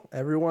spill?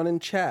 Everyone in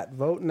chat,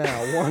 vote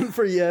now. 1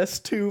 for yes,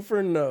 2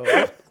 for no.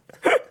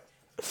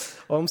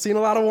 Well, I'm seeing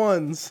a lot of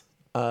ones.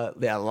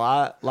 Yeah, a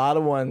lot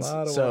of ones.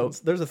 Ones.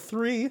 There's a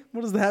 3.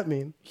 What does that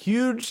mean?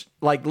 Huge,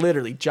 like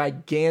literally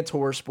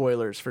gigantor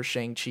spoilers for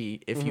Shang-Chi.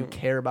 If you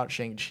care about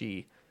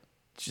Shang-Chi,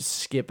 just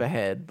skip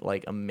ahead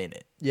like a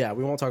minute. Yeah,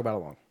 we won't talk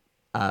about it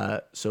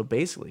long. So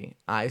basically,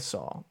 I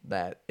saw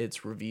that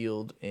it's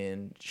revealed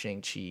in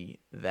Shang-Chi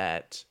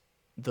that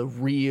the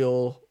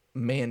real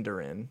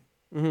Mandarin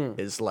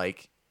is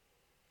like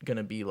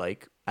gonna be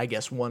like, I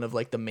guess, one of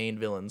like the main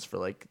villains for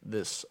like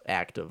this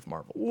act of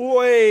Marvel.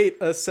 Wait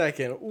a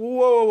second.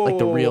 Whoa. Like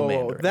the real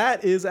Mandarin.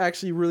 That is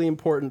actually really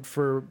important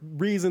for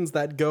reasons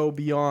that go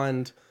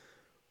beyond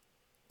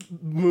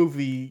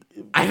movie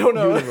I don't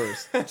know.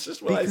 universe. That's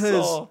just what I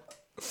saw.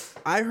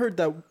 I heard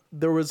that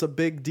there was a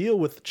big deal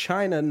with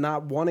China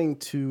not wanting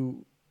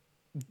to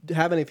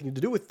have anything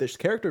to do with this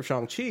character of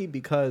Shang-Chi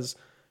because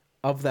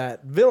of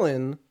that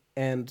villain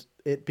and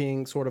it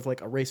being sort of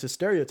like a racist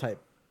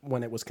stereotype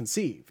when it was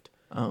conceived.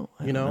 Oh,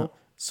 you know?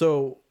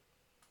 So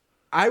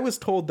I was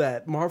told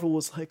that Marvel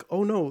was like,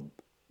 "Oh no,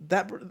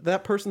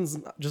 that person's,"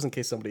 just in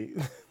case somebody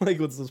like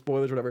with the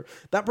spoilers or whatever,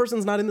 "that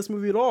person's not in this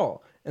movie at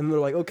all." And they're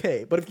like,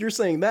 "Okay, but if you're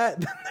saying that,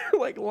 then they're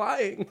like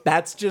lying."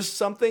 That's just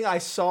something I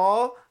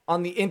saw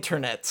on the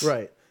internet.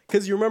 Right.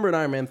 Because you remember in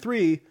Iron Man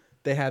 3,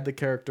 they had the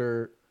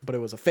character, but it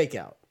was a fake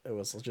out. It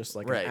was just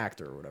like an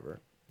actor or whatever.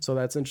 So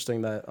that's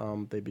interesting that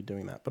they'd be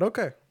doing that. But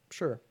okay,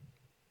 sure.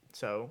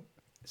 So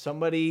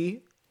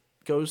somebody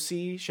go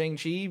see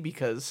Shang-Chi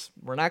because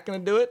we're not going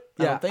to do it.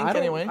 I don't think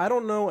anyway. I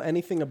don't know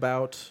anything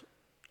about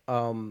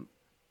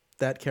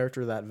that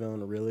character, that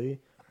villain, really.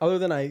 Other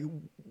than I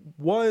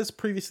was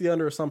previously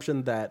under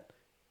assumption that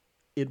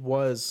it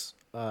was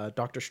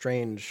Doctor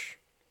Strange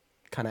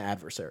kind of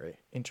adversary.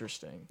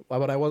 Interesting.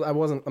 But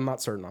I'm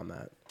not certain on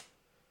that.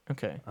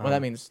 Okay. Well,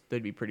 that means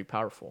they'd be pretty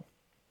powerful.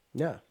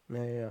 Yeah.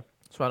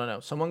 So I don't know.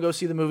 Someone go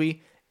see the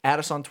movie. Add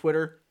us on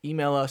Twitter.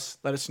 Email us.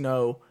 Let us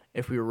know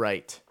if we were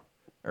right.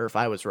 or if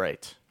I was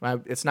right.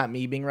 It's not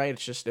me being right.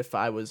 It's just if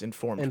I was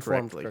informed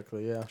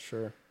correctly. Yeah,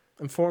 sure.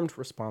 Informed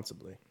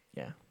responsibly.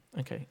 Yeah.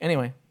 Okay.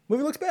 Anyway,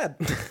 movie looks bad.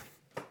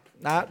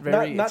 not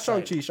very. Not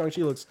Shang-Chi.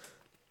 Shang-Chi looks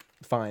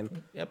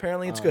fine. Yeah,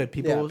 apparently it's good.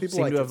 People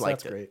seem to have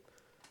liked it. That's great.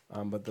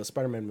 But the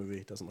Spider-Man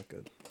movie doesn't look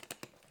good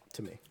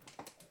to me.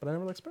 But I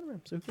never liked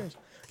Spider-Man, so who cares?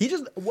 He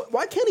just...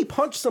 Why can't he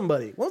punch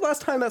somebody? When was the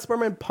last time that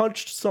Spider-Man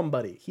punched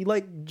somebody? He,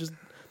 just...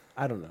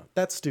 I don't know.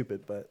 That's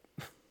stupid, but...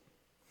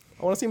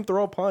 I want to see him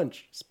throw a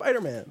punch.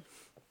 Spider-Man.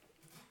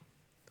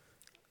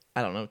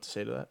 I don't know what to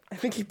say to that. I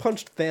think he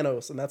punched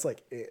Thanos, and that's,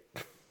 it.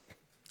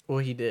 Well,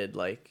 he did,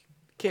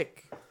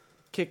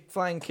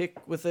 flying kick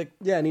with a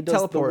Yeah, and he does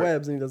teleport. the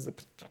webs, and he does the...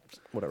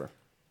 Whatever.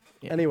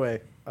 Yeah.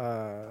 Anyway,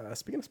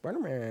 speaking of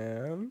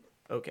Spider-Man...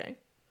 Okay.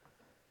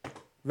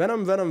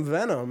 Venom.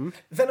 Venom.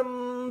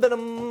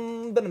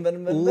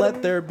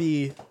 Let there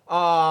be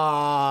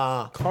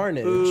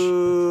carnage.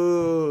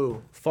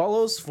 Boo.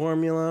 Follows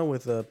formula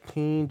with a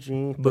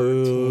PG-13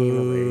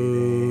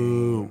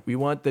 rating. We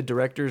want the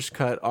director's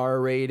cut R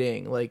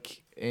rating,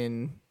 like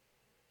in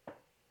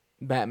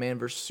Batman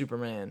vs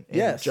Superman and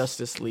Yes.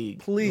 Justice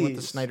League. Please. We want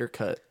the Snyder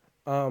cut.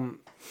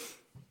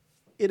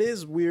 It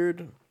is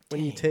weird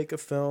when you take a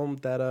film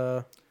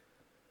that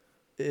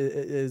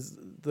is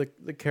the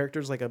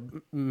character's like a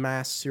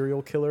mass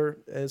serial killer,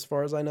 as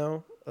far as I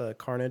know.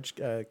 Carnage,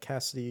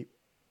 Cassidy,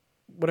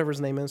 whatever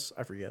his name is,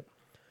 I forget.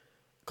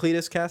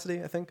 Cletus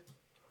Cassidy, I think.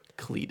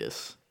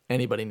 Cletus.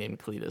 Anybody named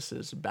Cletus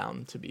is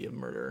bound to be a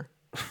murderer.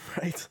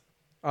 Right.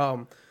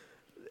 And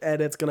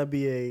it's gonna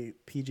be a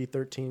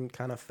PG-13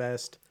 kind of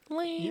fest.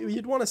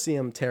 You'd want to see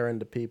him tear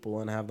into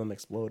people and have them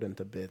explode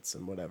into bits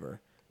and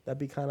whatever. That'd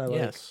be kind of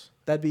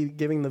that'd be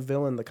giving the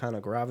villain the kind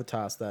of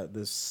gravitas that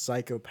this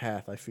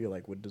psychopath, I feel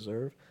like, would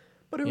deserve.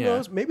 But who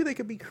knows? Maybe they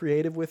could be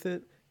creative with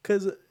it,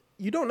 because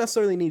you don't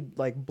necessarily need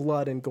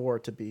blood and gore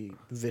to be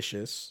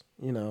vicious.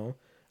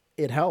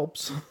 It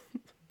helps,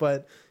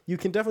 but you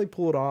can definitely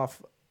pull it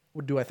off.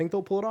 Do I think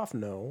they'll pull it off?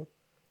 No,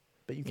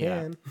 but you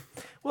can.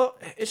 Well,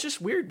 it's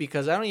just weird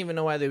because I don't even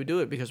know why they would do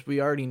it, because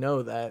we already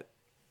know that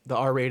the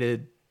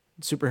R-rated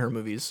superhero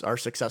movies are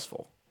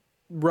successful.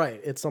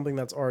 Right, it's something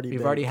that's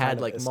we've already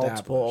had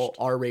multiple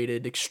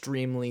R-rated,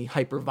 extremely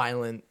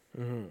hyper-violent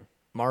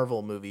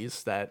Marvel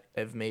movies that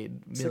have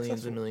made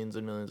millions and millions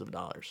and millions of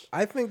dollars.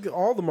 I think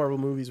all the Marvel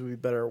movies would be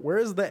better. Where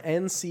is the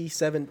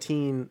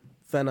NC-17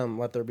 Venom?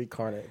 Let there be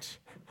carnage.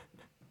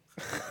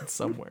 It's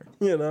somewhere.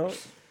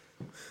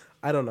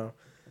 I don't know.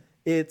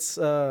 It's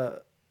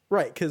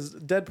right, because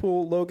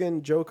Deadpool,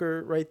 Logan,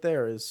 Joker, right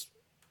there is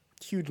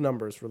huge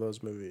numbers for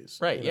those movies.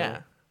 Right.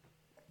 Yeah.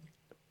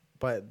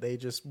 But they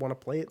just want to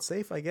play it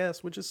safe, I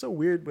guess, which is so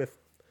weird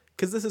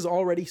because this is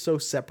already so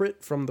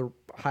separate from the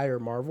higher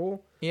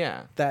Marvel.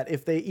 Yeah. That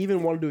if they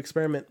even wanted to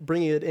experiment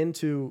bringing it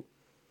into,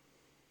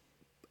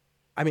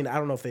 I mean, I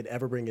don't know if they'd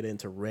ever bring it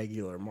into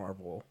regular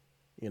Marvel,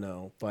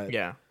 but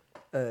yeah.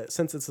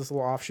 Since it's this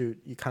little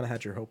offshoot, you kind of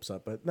had your hopes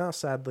up, but now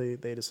sadly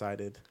they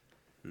decided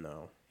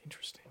no.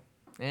 Interesting.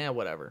 Yeah,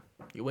 whatever.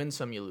 You win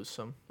some, you lose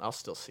some. I'll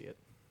still see it.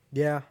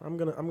 Yeah, I'm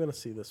gonna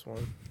see this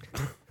one.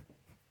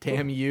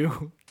 Damn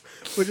you.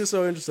 Which is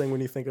so interesting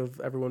when you think of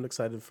everyone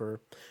excited for...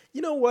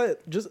 You know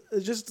what? Just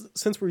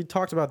since we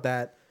talked about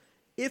that,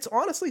 it's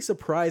honestly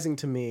surprising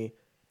to me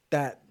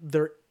that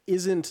there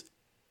isn't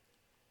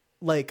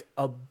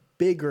a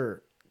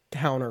bigger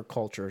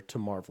counterculture to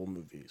Marvel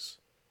movies.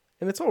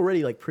 And it's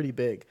already pretty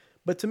big.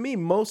 But to me,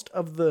 most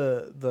of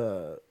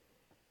the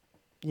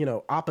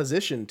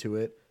opposition to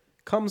it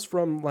comes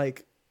from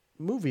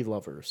movie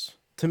lovers.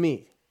 To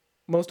me,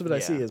 most of it I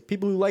see is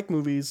people who like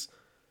movies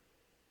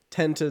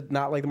tend to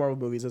not like the Marvel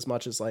movies as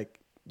much as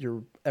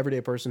your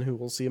everyday person who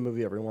will see a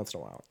movie every once in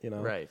a while,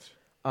 Right.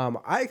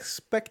 I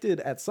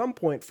expected at some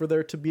point for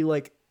there to be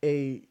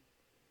a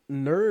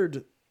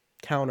nerd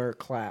counter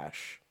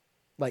clash,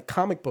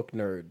 comic book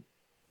nerd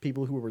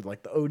people who were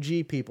the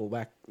OG people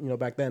back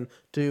then,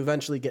 to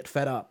eventually get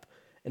fed up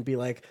and be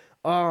like,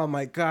 oh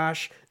my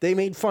gosh, they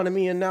made fun of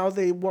me and now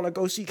they want to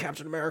go see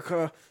Captain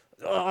America.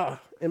 Ugh.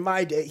 In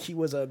my day, he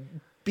was a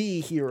B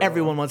hero.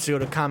 Everyone wants to go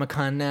to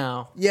Comic-Con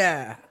now.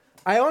 Yeah.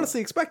 I honestly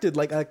expected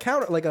a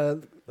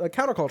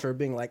counterculture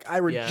being I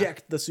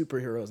reject the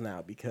superheroes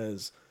now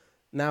because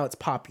now it's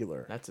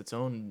popular. That's its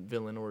own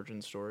villain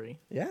origin story.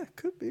 Yeah, it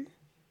could be.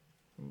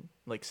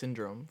 Like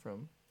Syndrome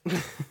from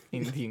The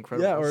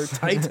Incredibles. Yeah, or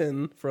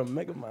Titan from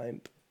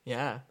Megamind.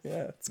 Yeah.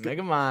 Yeah, it's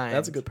Megamind.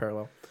 That's a good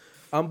parallel.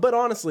 But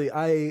honestly,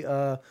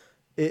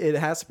 it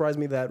has surprised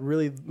me that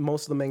really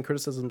most of the main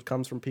criticism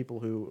comes from people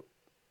who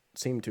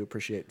seem to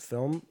appreciate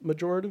film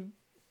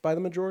by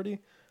the majority.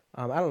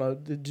 I don't know.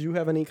 Did you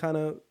have any kind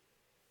of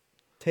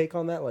take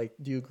on that?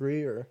 Do you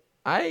agree or?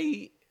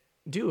 I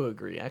do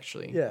agree,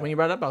 actually. Yeah. When you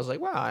brought it up, I was like,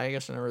 wow, I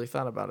guess I never really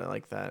thought about it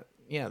like that.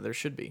 Yeah, there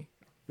should be.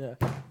 Yeah.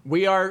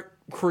 We are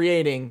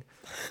creating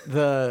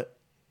the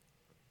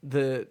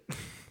I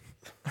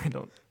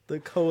don't.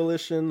 The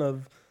coalition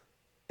of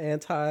I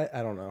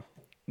don't know.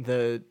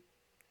 The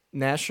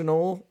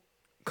National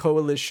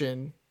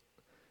Coalition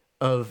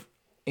of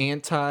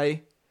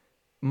Anti-Marvel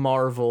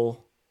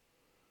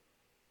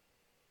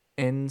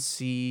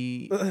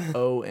NCOM,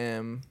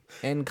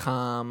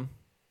 NCOM,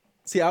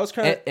 See, I was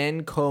trying to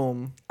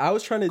NCOM. I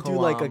was trying to do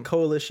like a Coam.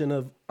 coalition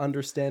of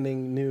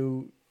understanding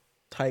new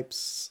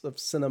types of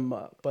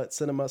cinema, but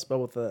cinema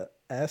spelled with a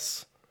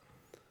S.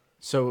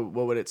 So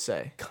what would it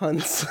say?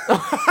 Cunts.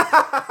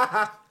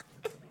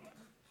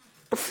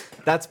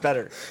 That's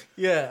better.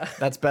 Yeah.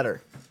 That's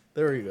better.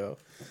 There you go.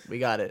 We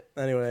got it.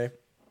 Anyway,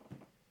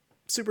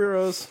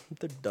 superheroes,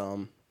 they're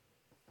dumb.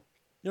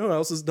 You know what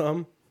else is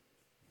dumb?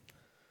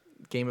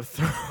 Game of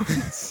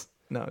Thrones.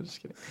 No, I'm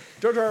just kidding.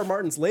 George R. R.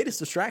 Martin's latest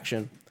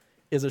distraction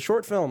is a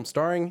short film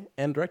starring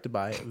and directed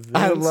by Vincent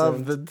I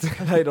love the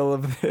title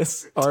of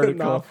this article.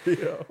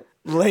 D'Onofrio.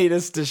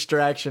 Latest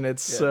distraction.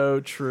 It's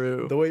so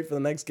true. The wait for the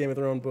next Game of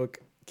Thrones book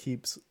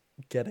keeps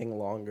getting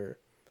longer.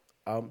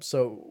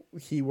 So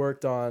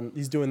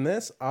he's doing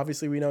this.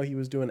 Obviously, we know he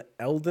was doing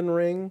Elden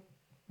Ring.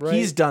 Right?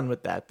 He's done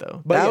with that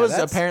though. But that yeah, was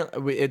that's-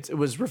 apparently it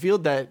was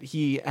revealed that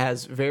he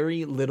has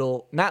very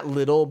little, not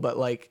little, but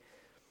like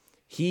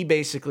he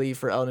basically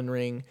for Elden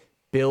Ring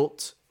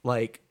built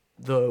the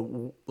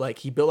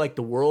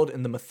world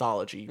and the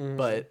mythology,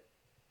 but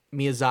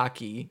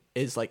Miyazaki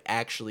is like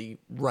actually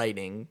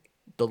writing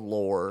the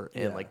lore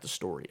and like the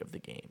story of the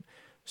game.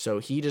 So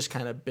he just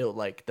kind of built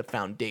like the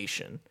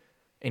foundation,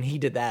 and he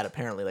did that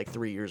apparently like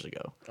 3 years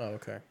ago. Oh,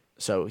 okay.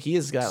 So he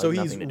has got So like,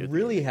 he's nothing to do with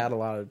really the game. had a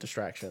lot of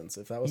distractions.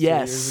 If that was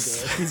Yes. 3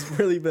 years ago, he's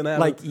really been having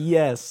Like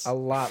yes, a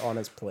lot on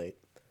his plate.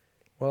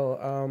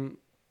 Well,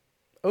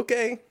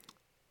 okay.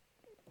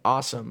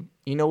 awesome.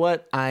 You know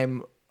what?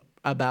 I'm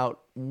about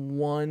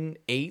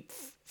 1/8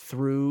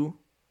 through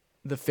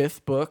the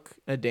 5th book,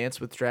 A Dance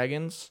with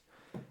Dragons.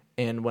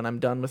 And when I'm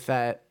done with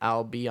that,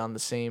 I'll be on the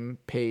same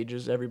page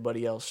as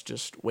everybody else,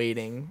 just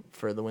waiting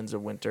for the Winds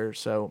of Winter.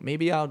 So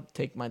maybe I'll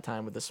take my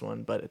time with this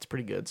one, but it's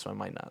pretty good, so I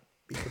might not.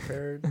 Be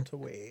prepared to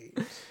wait.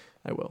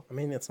 I will. I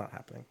mean, it's not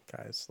happening,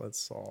 guys.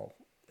 Let's all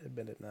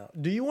admit it now.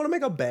 Do you want to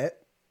make a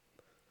bet?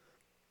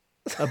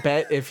 A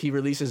bet if he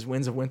releases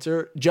Winds of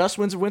Winter, just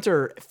Winds of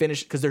Winter, or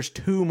finish, because there's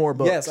 2 more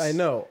books. Yes, I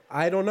know.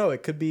 I don't know.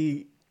 It could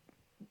be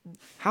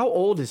How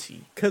old is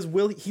he? because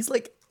he's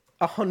like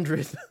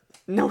 100.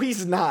 No,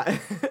 he's not.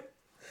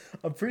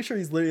 I'm pretty sure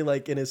he's literally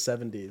like in his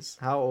 70s.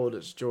 How old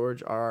is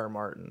George R. R.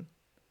 Martin?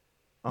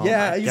 Oh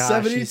Yeah, my he's gosh,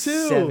 72. He's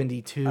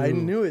 72. I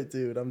knew it,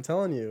 dude. I'm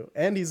telling you.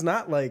 And he's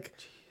not like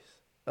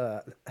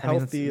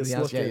healthiest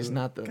looking. Yeah, he's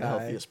not the guy.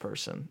 healthiest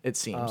person. It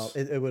seems.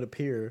 It would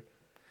appear.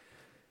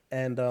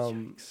 And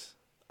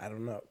I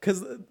don't know,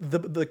 because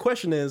the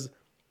question is,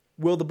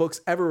 will the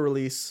books ever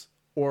release,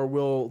 or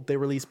will they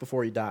release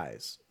before he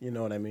dies? You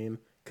know what I mean?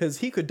 Because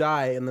he could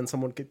die, and then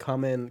someone could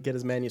come in, get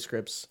his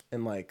manuscripts,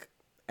 and like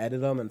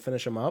edit them and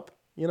finish them up.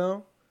 You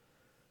know,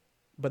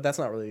 but that's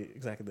not really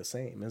exactly the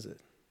same, is it?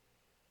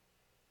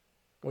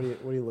 What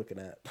are you looking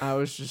at? I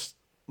was just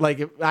like,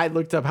 if I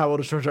looked up how old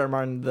is George R. R.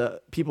 Martin.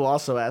 The people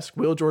also ask,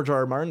 will George R.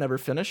 R. Martin ever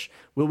finish?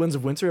 Will Winds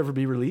of Winter ever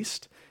be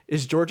released?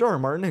 Is George R. R.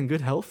 Martin in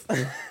good health?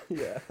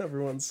 Yeah,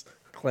 everyone's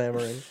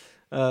clamoring.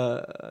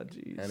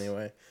 Jeez.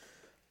 Anyway,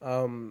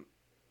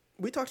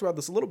 we talked about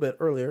this a little bit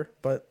earlier,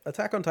 but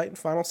Attack on Titan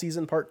final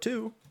season part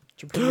 2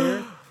 to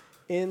premiere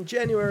in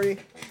January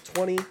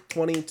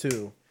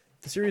 2022.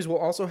 The series will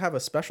also have a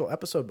special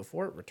episode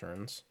before it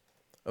returns.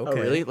 Okay. Oh,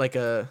 really? Like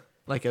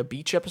a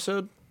beach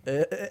episode?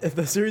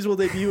 The series will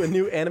debut a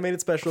new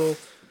animated special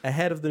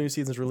ahead of the new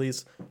season's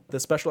release. The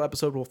special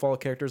episode will follow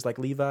characters like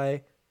Levi,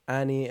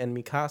 Annie, and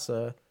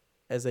Mikasa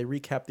as they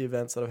recap the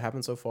events that have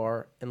happened so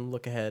far and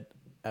look ahead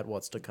at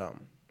what's to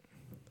come.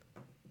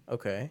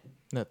 Okay.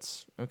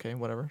 That's okay.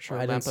 Whatever. Sure,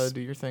 I didn't Lampa,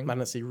 do your thing. I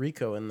didn't see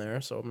Rico in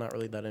there, so I'm not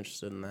really that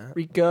interested in that.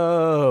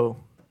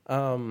 Rico.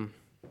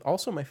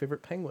 Also, my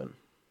favorite penguin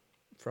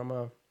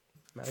from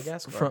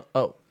Madagascar.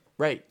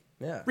 Right.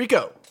 Yeah,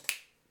 Rico.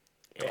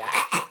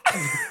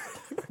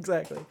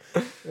 exactly.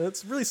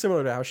 It's really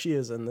similar to how she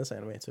is in this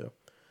anime too.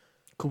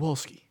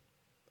 Kowalski.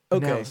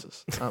 Okay.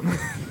 Analysis.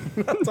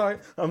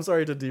 I'm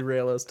sorry to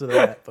derail us to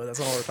that, but that's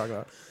not what we're talking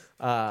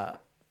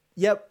about.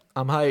 Yep,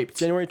 I'm hyped.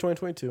 January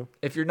 2022.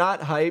 If you're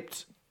not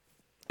hyped,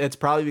 it's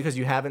probably because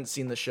you haven't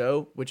seen the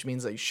show, which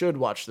means that you should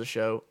watch the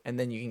show, and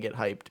then you can get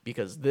hyped,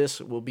 because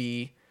this will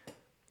be,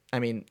 I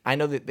mean, I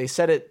know that they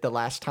said it the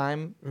last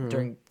time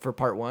for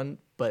part 1,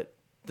 but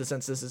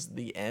since this is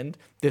the end,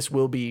 this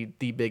will be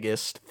the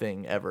biggest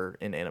thing ever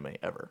in anime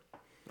ever.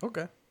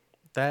 Okay.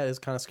 That is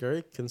kind of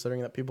scary,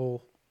 considering that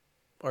people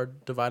are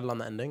divided on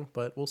the ending,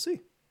 but we'll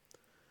see.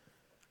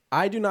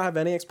 I do not have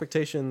any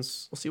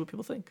expectations We'll see what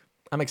people think.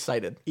 I'm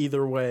excited.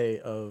 either way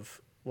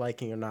of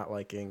liking or not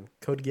liking.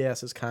 Code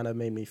Geass has kind of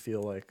made me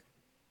feel like,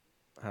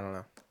 I don't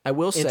know, I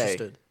will say,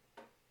 interested.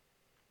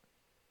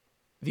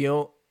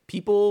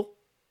 people,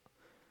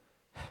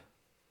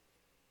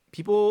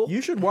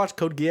 You should watch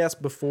Code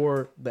Geass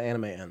before the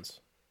anime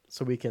ends,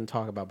 so we can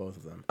talk about both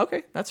of them.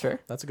 okay, that's fair.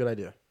 That's a good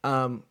idea.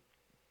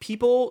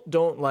 People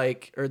don't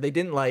like, or they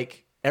didn't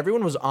like,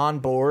 everyone was on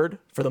board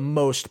for the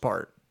most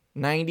part,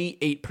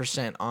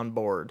 98% on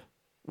board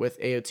with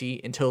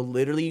AOT until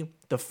literally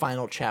the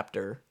final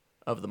chapter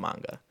of the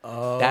manga.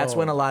 Oh. That's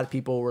when a lot of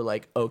people were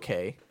like,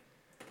 okay,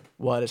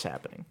 what is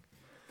happening?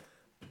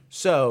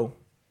 So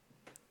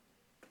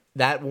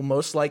that will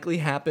most likely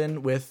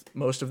happen with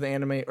most of the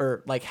anime,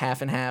 or like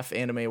half and half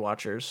anime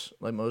watchers.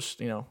 Like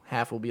most,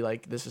 half will be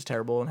like, this is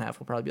terrible, and half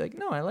will probably be like,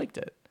 no, I liked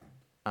it.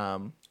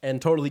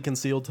 And totally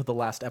concealed to the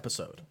last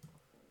episode.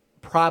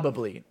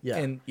 Probably. Yeah.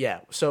 And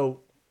yeah,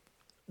 so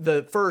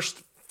the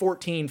first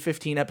 14,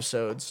 15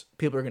 episodes,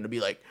 people are going to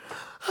be like,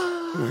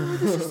 oh,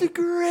 this is the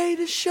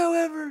greatest show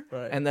ever.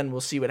 Right. And then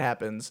we'll see what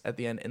happens at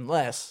the end,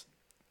 unless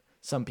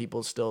some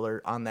people still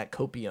are on that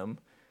copium,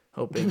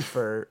 hoping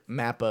for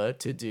Mappa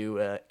to do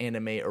an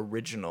anime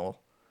original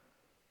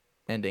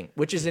ending,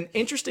 which is an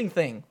interesting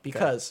thing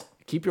because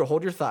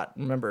hold your thought.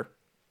 Remember,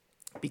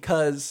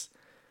 because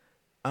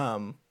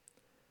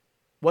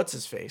what's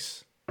his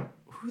face?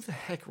 Who the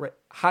heck?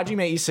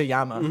 Hajime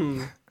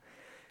Isayama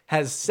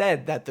has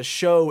said that the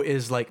show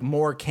is like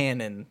more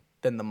canon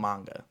than the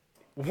manga.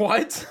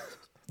 What?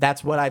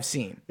 That's what I've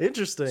seen.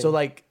 Interesting. So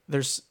like,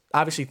 there's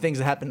obviously things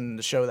that happen in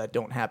the show that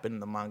don't happen in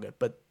the manga,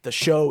 but the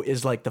show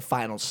is like the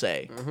final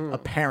say,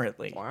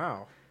 apparently.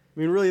 Wow. I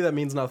mean, really, that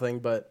means nothing,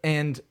 but...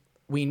 And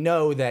we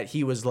know that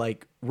he was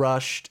like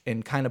rushed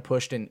and kind of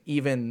pushed, and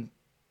even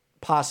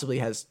possibly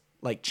has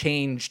like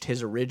changed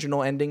his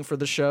original ending for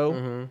the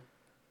show.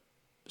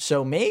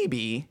 So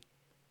maybe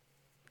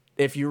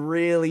if you're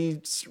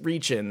really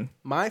reaching,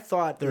 my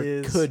thought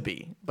there could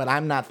be, but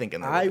I'm not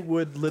thinking that. I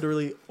would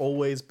literally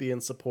always be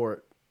in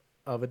support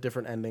of a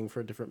different ending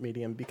for a different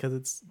medium because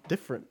it's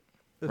different.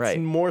 It's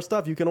more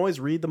stuff. You can always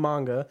read the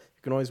manga.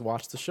 You can always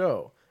watch the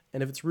show.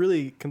 And if it's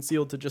really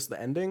concealed to just the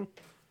ending,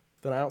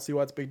 then I don't see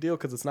why it's a big deal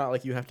because it's not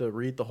like you have to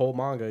read the whole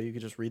manga. You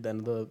could just read the end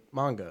of the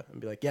manga and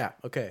be like, yeah,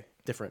 okay,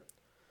 different.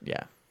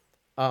 Yeah.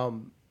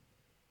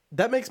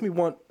 That makes me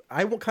want...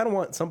 I kind of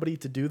want somebody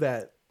to do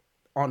that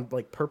on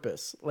like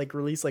purpose, like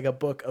release like a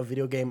book, a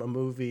video game, a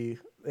movie,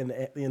 and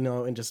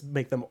and just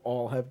make them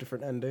all have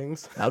different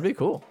endings. That would be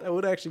cool. That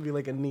would actually be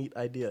like a neat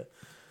idea.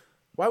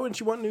 Why wouldn't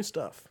you want new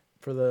stuff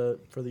for the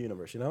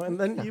universe, And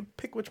then you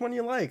pick which one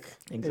you like.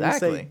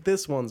 Exactly. And you say,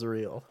 this one's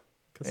real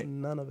because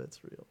none of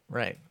it's real.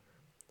 Right.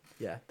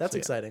 Yeah, that's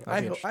exciting.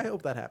 I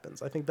hope that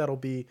happens. I think that'll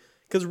be...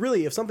 Because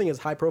really, if something as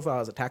high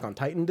profile as Attack on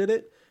Titan did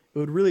it, it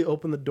would really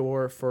open the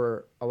door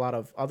for a lot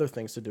of other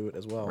things to do it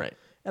as well. Right.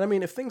 And I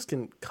mean, if things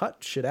can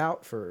cut shit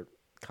out for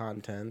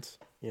content,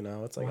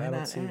 it's like, Why I don't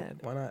not see... add?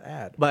 Why not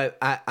add? But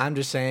I'm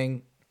just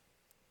saying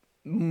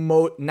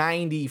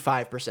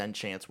 95%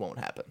 chance won't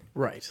happen.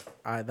 Right.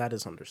 That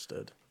is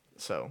understood.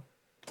 So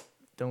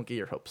don't get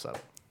your hopes up.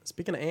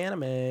 Speaking of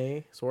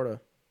anime, sort of.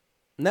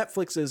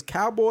 Netflix's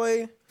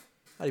Cowboy...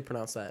 How do you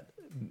pronounce that?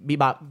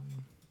 Bebop.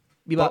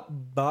 Bebop.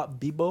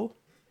 Bebo?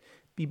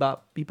 Bebop.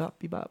 Bebop.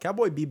 Bebop.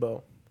 Cowboy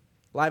Bebo.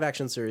 Live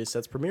action series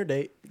sets premiere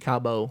date.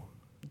 Cowboy.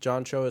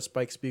 John Cho as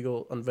Spike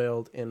Spiegel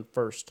unveiled in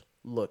first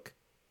look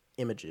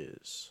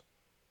images.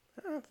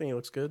 I think it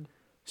looks good.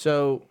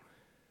 So,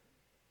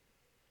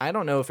 I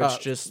don't know if it's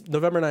just...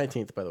 November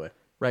 19th, by the way.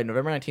 Right,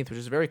 November 19th, which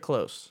is very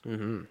close.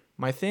 Mm-hmm.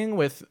 My thing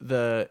with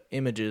the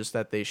images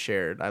that they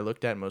shared, I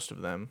looked at most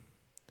of them.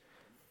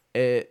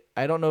 I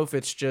don't know if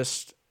it's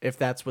just... if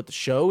that's what the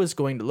show is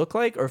going to look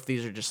like, or if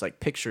these are just like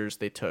pictures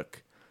they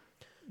took.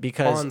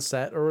 Because on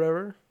set or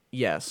whatever?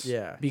 Yes.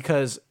 Yeah.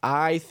 Because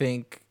I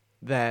think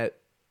that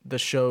the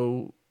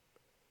show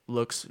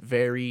looks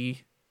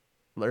very,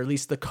 or at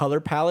least the color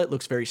palette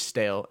looks very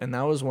stale. And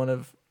that was one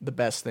of the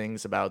best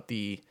things about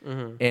the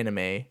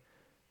anime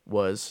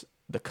was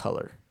the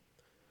color.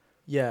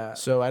 Yeah.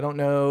 So I don't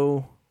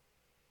know.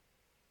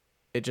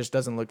 It just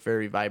doesn't look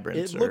very vibrant.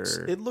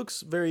 It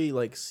looks very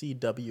like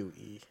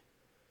CWE.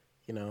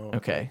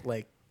 Okay.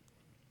 Like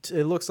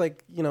it looks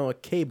like, a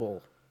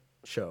cable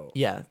show.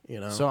 Yeah.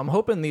 So I'm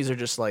hoping these are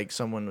just like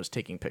someone was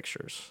taking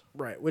pictures.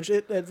 Right. Which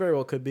it very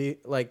well could be.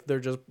 Like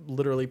they're just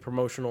literally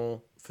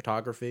promotional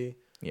photography.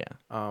 Yeah.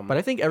 But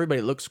I think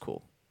everybody looks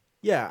cool.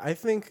 Yeah. I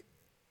think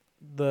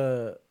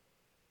the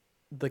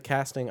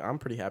casting, I'm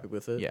pretty happy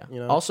with it.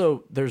 Yeah.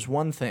 Also, there's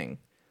one thing.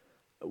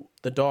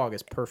 The dog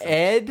is perfect.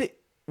 Ed,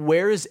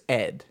 where is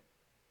Ed?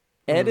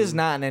 Ed is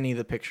not in any of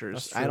the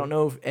pictures. That's I don't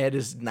know if Ed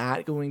is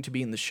not going to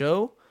be in the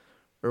show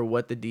or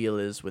what the deal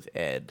is with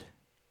Ed.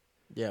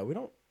 Yeah, we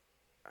don't...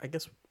 I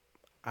guess...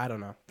 I don't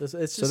know. It's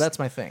just, so that's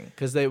my thing.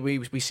 Because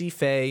we see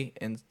Faye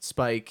and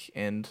Spike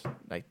and...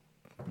 like,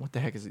 what the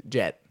heck is it?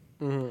 Jet.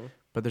 Mm-hmm.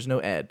 But there's no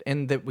Ed.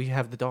 And that we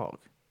have the dog.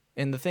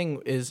 And the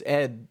thing is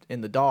Ed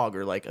and the dog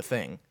are like a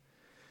thing.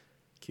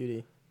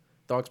 Cutie.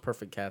 Dog's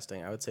perfect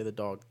casting. I would say the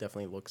dog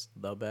definitely looks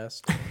the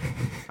best.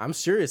 I'm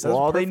serious. Well,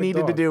 all they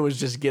needed to do was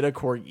just get a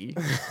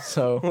corgi.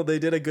 So well, they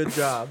did a good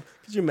job.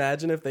 Could you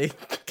imagine if they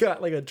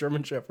got like a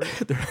German Shepherd?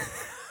 They're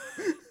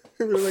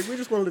like, we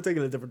just wanted to take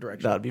it a different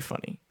direction. That'd be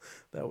funny.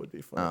 That would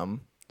be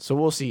fun. So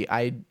we'll see.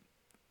 I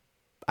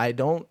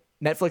don't.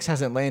 Netflix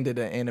hasn't landed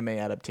an anime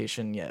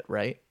adaptation yet,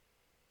 right?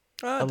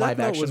 A live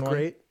action was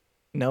great.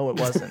 No, it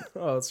wasn't.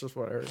 Oh, that's just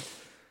what I heard.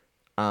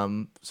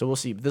 So we'll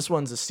see. This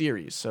one's a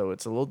series, so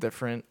it's a little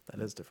different.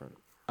 That is different.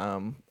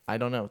 I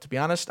don't know. To be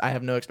honest, I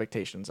have no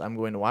expectations. I'm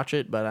going to watch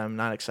it, but I'm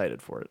not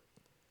excited for it.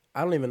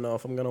 I don't even know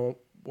if I'm going to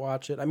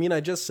watch it. I mean, I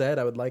just said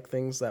I would like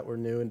things that were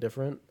new and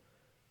different.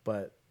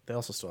 but they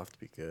also still have to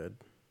be good.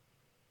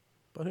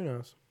 But who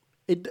knows?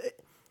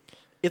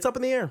 It's up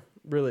in the air,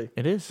 really.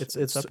 It is.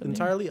 It's up in the air.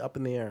 entirely up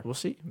in the air. We'll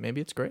see.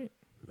 Maybe it's great.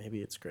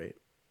 Maybe it's great.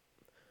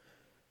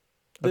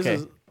 Okay,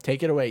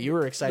 take it away. You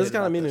were excited. This is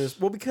kind of about me this.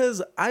 news. Well,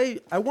 because I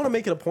want to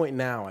make it a point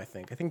now. I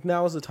think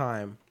now is the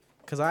time,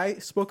 because I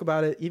spoke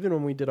about it even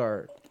when we did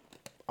our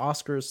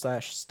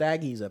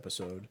Oscars/Staggies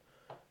episode,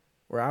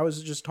 where I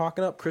was just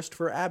talking up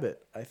Christopher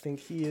Abbott. I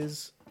think he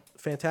is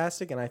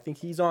fantastic, and I think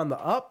he's on the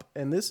up,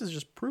 and this is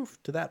just proof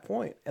to that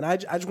point. And I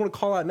just want to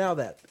call out now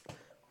that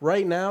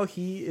right now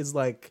he is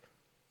like,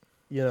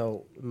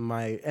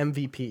 my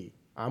MVP.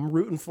 I'm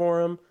rooting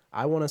for him.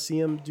 I want to see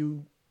him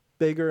do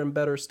bigger and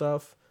better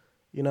stuff.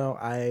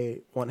 I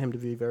want him to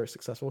be very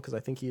successful because I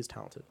think he is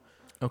talented.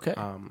 Okay.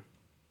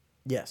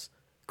 Yes.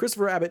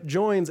 Christopher Abbott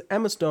joins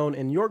Emma Stone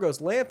in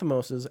Yorgos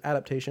Lanthimos'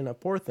 adaptation of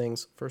Poor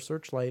Things for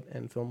Searchlight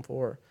and Film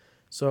 4.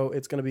 So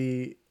it's going to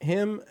be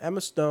him,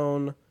 Emma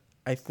Stone,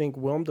 I think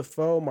Willem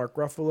Dafoe, Mark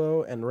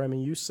Ruffalo, and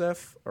Remy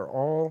Youssef are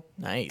all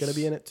Nice. going to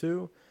be in it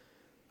too.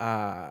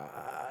 Yeah.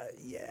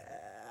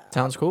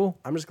 Sounds cool.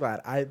 I'm just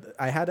glad. I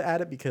had to add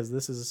it because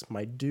this is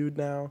my dude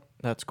now.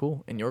 That's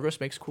cool. And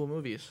Yorgos makes cool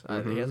movies.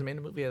 He hasn't made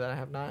a movie that I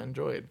have not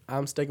enjoyed.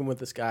 I'm sticking with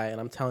this guy,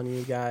 and I'm telling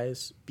you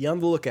guys, be on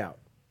the lookout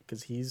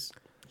because he's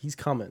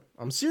coming.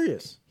 I'm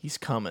serious. He's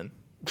coming.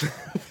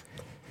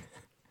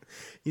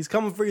 He's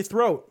coming for your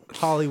throat,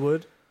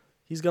 Hollywood.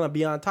 He's going to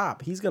be on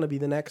top. He's going to be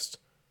the next,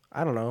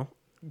 I don't know.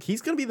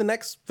 He's going to be the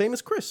next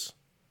famous Chris.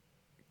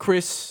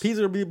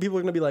 People are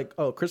going to be like,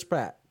 oh, Chris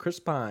Pratt, Chris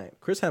Pine,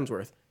 Chris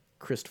Hemsworth,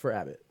 Christopher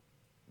Abbott.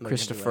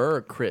 Christopher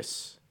or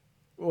Chris?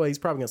 Well, he's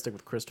probably going to stick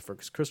with Christopher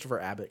because Christopher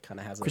Abbott kind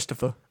of has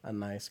a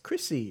nice...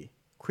 Chrissy.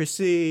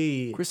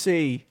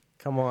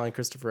 Come on,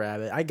 Christopher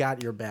Abbott. I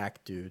got your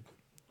back, dude.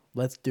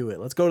 Let's do it.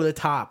 Let's go to the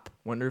top.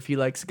 Wonder if he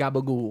likes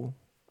gabagool.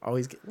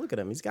 Oh, look at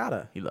him. He's got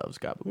to. He loves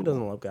gabagool. Who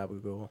doesn't love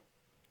gabagool?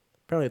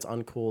 Apparently it's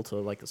uncool to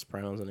like The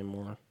Sopranos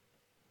anymore.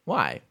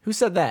 Why? Who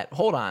said that?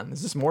 Hold on.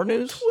 Is this more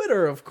news?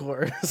 Twitter, of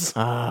course.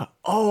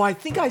 I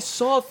think I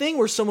saw a thing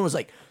where someone was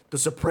like, The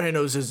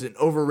Sopranos is an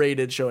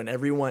overrated show, and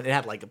it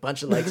had like a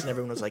bunch of likes, and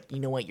everyone was like, you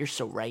know what? You're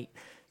so right.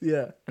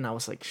 Yeah. And I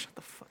was like, shut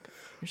the fuck up.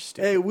 You're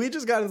stupid. Hey, we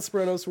just got in The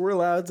Sopranos, so we're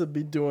allowed to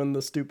be doing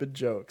the stupid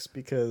jokes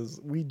because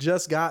we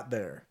just got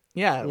there.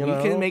 Yeah, You we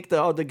know? can make the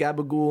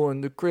gabagool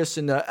and the Chris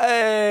and the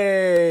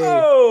hey.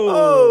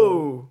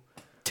 Oh.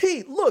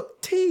 T.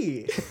 Look,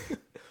 T.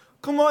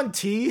 Come on,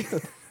 T.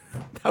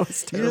 That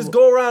was terrible. You just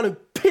go around and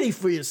pity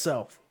for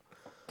yourself.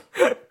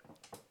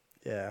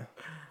 Yeah.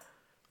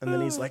 And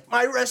then he's like,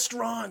 my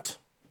restaurant.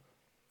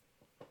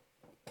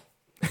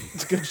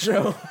 It's a good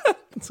show.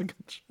 It's a good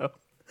show.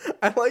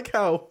 I like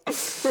how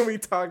when we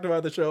talked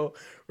about the show,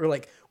 we're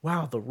like,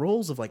 wow, the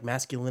roles of like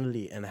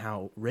masculinity and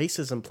how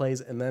racism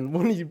plays. And then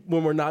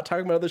when we're not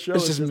talking about the show,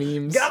 It's just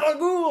memes.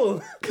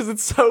 Gabagool. Because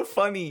it's so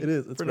funny. It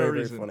is. It's for very, no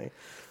very reason. funny.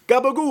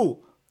 Gabagool.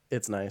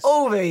 It's nice.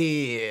 Over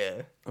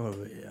here. Oh,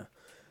 yeah.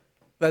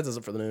 That does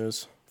it for the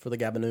news. For the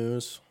Gabba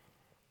news.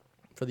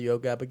 For the Yo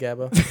Gabba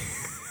Gabba.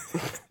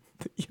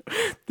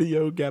 The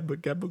Yo Gabba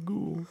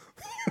Gabagool.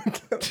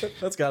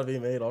 That's got to be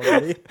made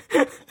already.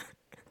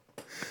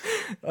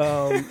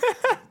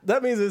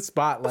 That means it's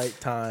Spotlight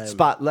time.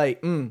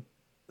 Spotlight.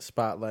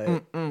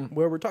 Spotlight.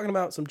 Where we're talking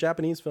about some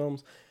Japanese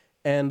films.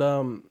 And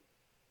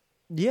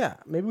yeah,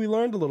 maybe we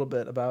learned a little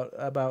bit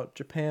about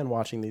Japan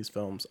watching these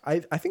films. I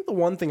think the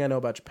one thing I know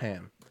about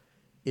Japan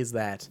is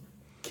that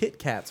Kit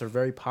Kats are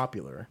very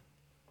popular.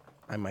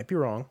 I might be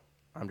wrong.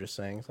 I'm just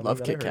saying.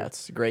 Love Kit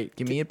Kats. Great.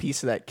 Give me a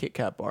piece of that Kit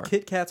Kat bar.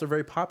 Kit Kats are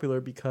very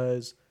popular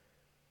because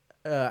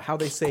how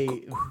they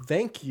say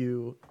thank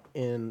you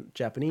in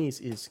Japanese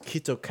is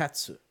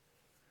kitokatsu.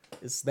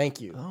 It's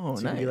thank you. Oh,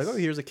 so nice. You can be like, oh,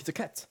 here's a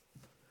kitokat.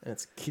 And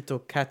it's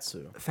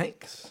kitokatsu.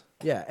 Thanks.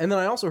 Yeah. And then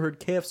I also heard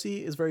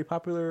KFC is very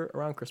popular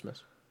around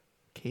Christmas.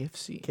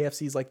 KFC.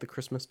 KFC is like the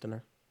Christmas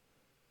dinner.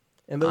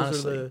 And those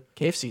Honestly, are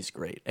KFC's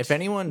great. If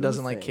anyone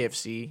doesn't like thing.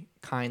 KFC,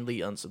 kindly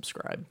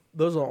unsubscribe.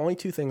 those are the only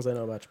two things I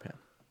know about Japan.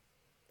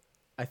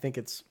 I think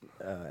it's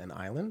an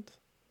island.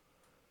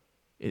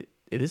 It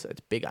is.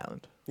 It's Big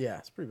Island. Yeah,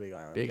 it's a pretty big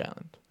island. Big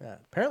Island. Yeah.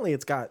 Apparently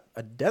it's got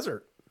a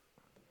desert.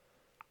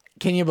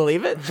 Can you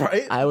believe it?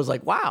 Right? I was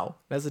like, wow,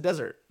 that's a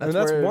desert. And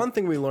that's one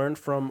thing we learned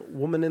from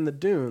Woman in the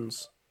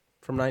Dunes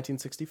from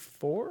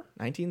 1964.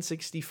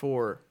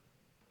 1964.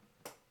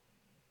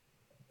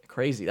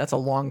 Crazy. That's a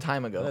long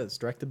time ago. It's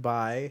directed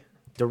by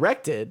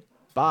Directed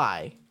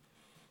by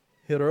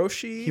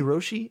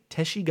Hiroshi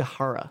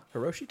Teshigahara.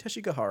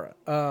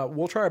 Teshigahara.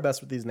 We'll try our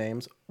best with these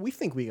names. We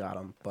think we got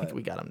them, I but think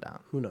we got him down.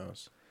 who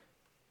knows?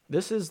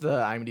 This is the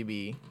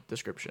IMDb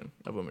description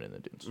of Women in the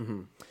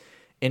Dunes.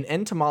 An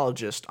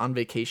entomologist on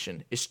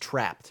vacation is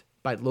trapped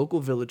by local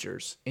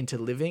villagers into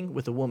living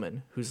with a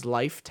woman whose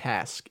life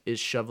task is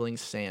shoveling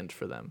sand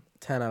for them.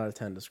 10 out of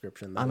 10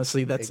 description.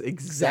 Honestly, that's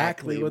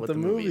exactly what the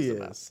movie is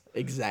about.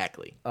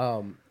 Exactly.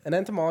 An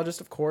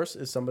entomologist, of course,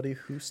 is somebody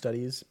who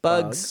studies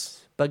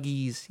Bugs.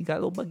 Buggies. You got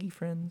little buggy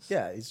friends.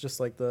 Yeah, he's just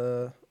like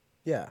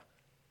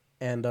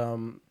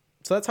And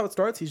So that's how it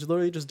starts. He's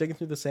literally just digging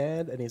through the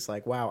sand, and he's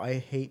like, "Wow, I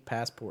hate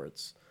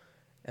passports."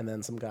 And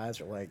then some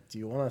guys are like, "Do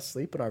you want to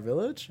sleep in our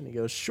village?" And he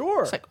goes,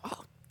 "Sure." It's like,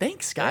 oh,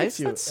 thanks, guys. Thank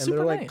you. That's And super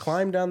they're like, nice.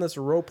 "Climb down this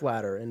rope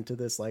ladder into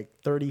this like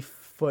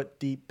 30-foot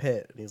deep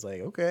pit." And he's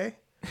like, "Okay."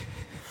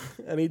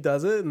 And he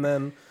does it, and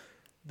then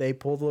they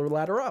pull the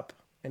ladder up.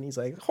 And he's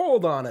like,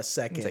 "Hold on a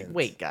second. He's like,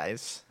 wait,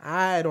 guys.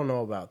 I don't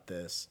know about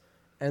this."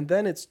 And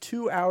then it's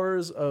 2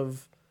 hours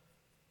of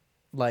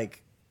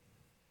like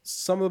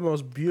some of the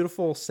most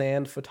beautiful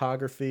sand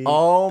photography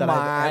Oh that my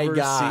I've ever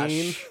gosh.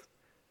 seen.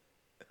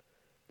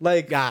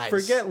 Like, Guys.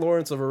 forget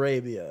Lawrence of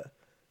Arabia.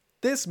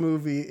 This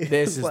movie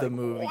This is like, the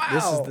movie. wow.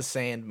 This is the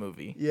sand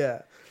movie.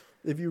 Yeah.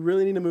 If you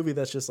really need a movie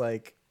that's just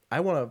like, I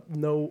want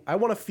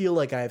to feel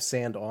like I have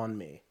sand on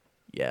me.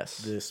 Yes.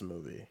 This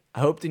movie. I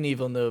hope Denis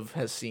Villeneuve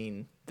has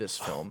seen this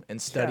film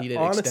and studied it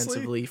honestly-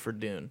 extensively for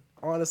Dune.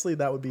 Honestly,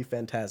 that would be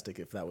fantastic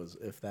if that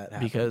happened.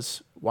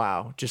 Because,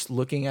 wow, just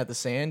looking at the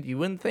sand, you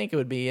wouldn't think it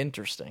would be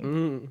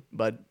interesting.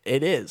 But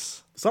it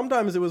is.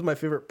 Sometimes it was my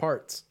favorite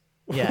parts.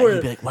 Yeah, where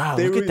you'd be like, wow,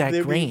 they look were- at that they'd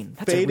be grain.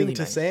 That's a fading really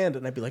to nice. sand,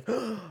 and I'd be like,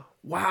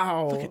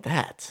 wow. Look at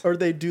that. Or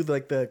they do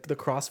like the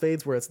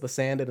crossfades where it's the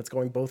sand and it's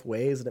going both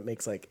ways and it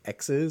makes like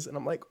X's, and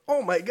I'm like,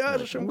 oh my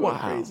gosh, I'm going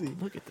Wow, crazy.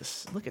 look at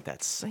this. Look at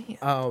that sand.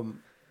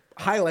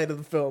 Highlight of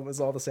the film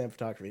is all the sand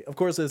photography. Of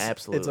course, it's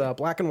Absolutely. a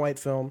black and white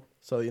film,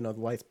 so the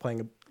light's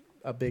playing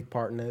a big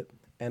part in it,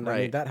 and I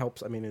mean Right. that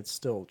helps. I mean, it's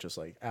still just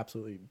like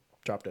absolutely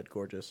drop dead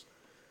gorgeous.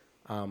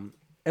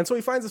 And so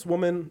he finds this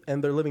woman,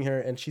 and they're living here,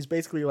 and she's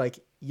basically like,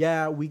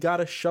 "Yeah, we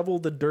gotta shovel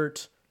the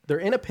dirt. They're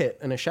in a pit,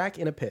 in a shack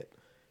in a pit.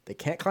 They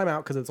can't climb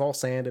out because it's all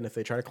sand, and if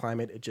they try to climb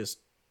it, it just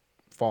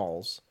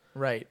falls.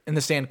 Right. And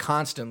the sand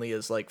constantly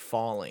is like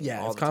falling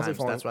Yeah, all it's the time. constantly So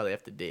falling. that's why they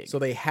have to dig. So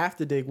they have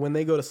to dig. When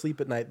they go to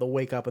sleep at night, they'll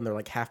wake up and they're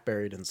like half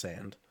buried in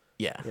sand.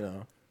 yeah. You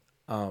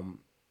know,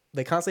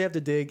 they constantly have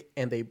to dig,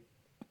 and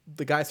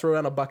the guys throw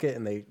down a bucket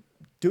and they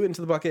do it into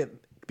the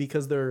bucket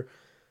because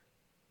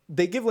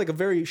they give like a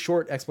very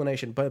short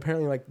explanation, but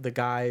apparently like the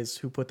guys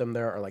who put them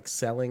there are like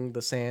selling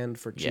the sand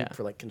for cheap Yeah.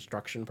 for like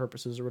construction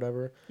purposes or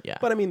whatever. Yeah.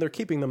 But I mean, they're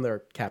keeping them there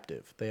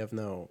captive. They have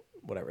no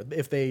whatever.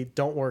 If they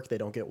don't work, they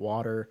don't get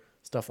water,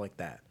 stuff like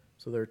that.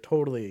 So they're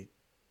totally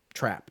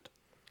trapped.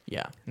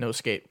 Yeah. No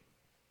escape.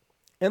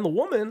 And the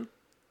woman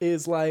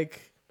is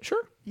like,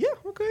 Sure. yeah,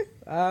 okay.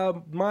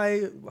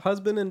 My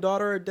husband and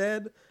daughter are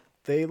dead.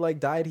 They like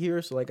died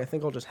here, so like I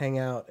think I'll just hang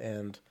out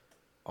and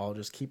I'll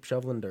just keep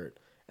shoveling dirt.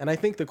 And I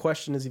think the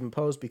question is even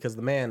posed because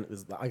the man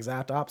is the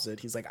exact opposite.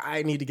 He's like,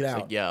 I need to get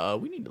out. Like, yeah,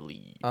 we need to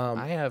leave.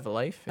 I have a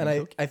life. And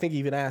I think he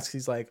even asks,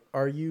 he's like,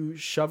 are you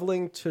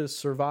shoveling to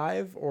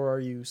survive or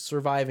are you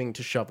surviving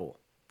to shovel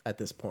at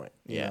this point?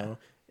 You Yeah. know?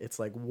 It's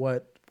like,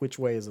 which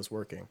way is this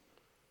working?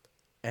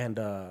 And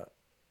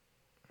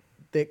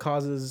it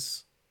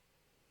causes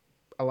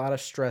a lot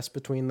of stress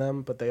between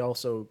them, but they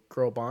also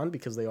grow a bond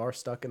because they are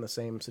stuck in the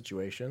same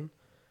situation.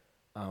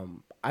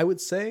 I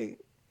would say,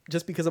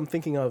 just because I'm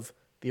thinking of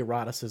the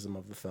eroticism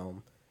of the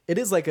film, it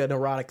is like an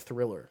erotic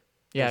thriller.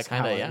 Yeah, is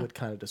kinda, how yeah. I would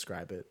kind of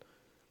describe it.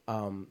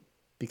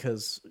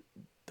 Because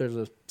there's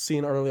a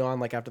scene early on,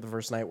 like after the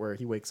first night, where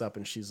he wakes up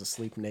and she's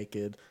asleep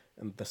naked,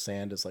 and the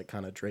sand is like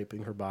kind of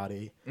draping her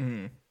body,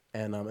 and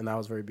that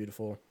was very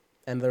beautiful.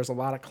 And there's a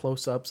lot of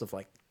close-ups of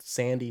like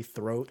sandy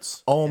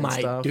throats. Oh and my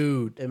stuff.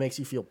 dude. It makes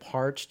you feel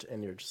parched,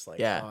 and you're just like,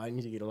 Yeah. oh, I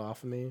need to get it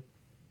off of me.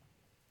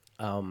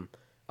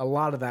 A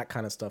lot of that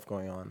kind of stuff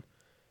going on,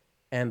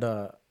 and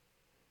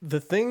the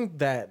thing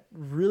that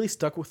really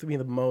stuck with me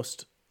the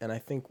most, and I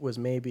think was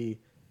maybe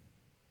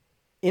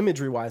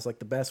imagery-wise like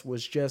the best,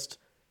 was just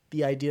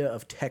the idea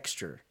of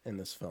texture in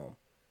this film.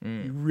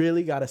 You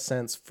really got a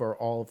sense for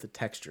all of the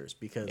textures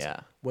because Yeah.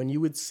 when you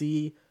would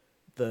see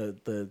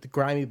the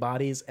grimy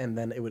bodies and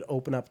then it would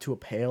open up to a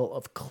pail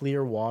of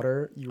clear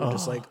water, you were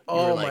just like,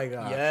 oh my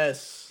god.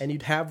 Yes. And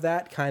you'd have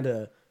that kind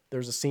of,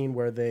 there's a scene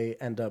where they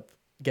end up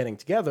getting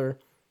together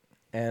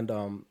and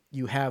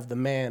you have the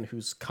man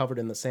who's covered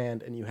in the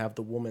sand and you have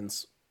the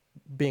woman's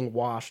being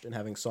washed and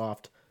having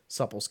soft,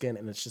 supple skin.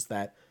 And it's just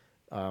that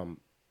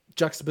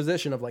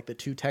juxtaposition of like the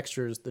two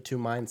textures, the two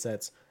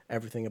mindsets,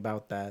 everything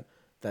about that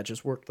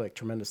just worked like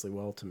tremendously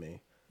well to me.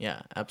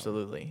 Yeah,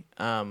 absolutely.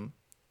 And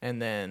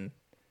then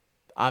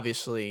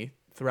obviously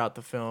throughout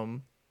the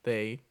film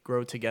they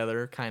grow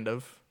together kind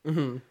of.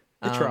 They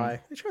try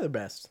their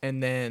best.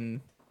 And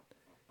then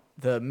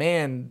the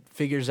man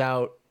figures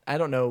out, I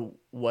don't know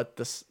what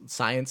the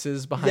science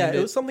is behind Yeah, it.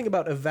 it was something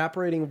about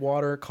evaporating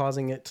water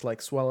causing it to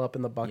like swell up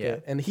in the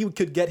bucket, and he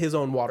could get his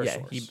own water yeah,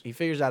 source. he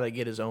figures out how to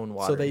get his own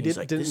water. So they and he's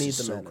didn't like, this need is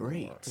the so men great.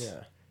 anymore.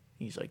 Yeah.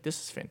 He's like,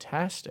 this is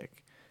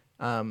fantastic.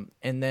 And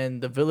then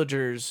the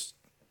villagers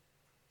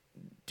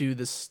do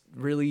this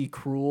really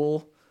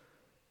cruel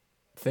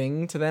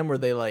thing to them where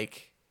they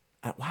like,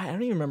 why I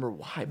don't even remember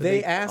why, but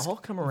They they ask all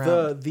come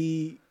around.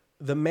 the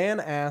man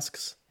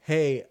asks,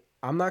 "Hey,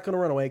 I'm not going to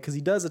run away," because he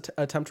does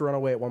attempt to run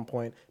away at one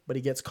point, but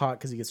he gets caught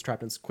because he gets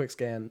trapped in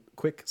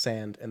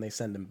quicksand, and they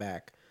send him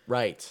back.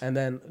 Right. And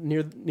then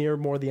near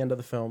more the end of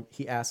the film,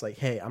 he asks like,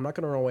 "Hey, I'm not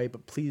going to run away,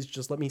 but please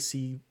just let me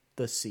see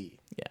the sea.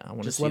 Yeah, I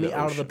want to Just see let me the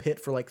out of the ocean. pit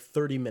for like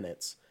 30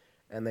 minutes.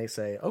 And they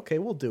say, okay,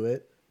 we'll do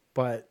it,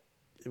 but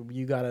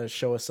you got to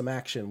show us some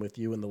action with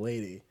you and the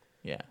lady.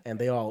 Yeah. And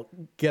they all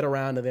get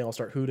around and they all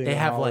start hooting They and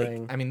have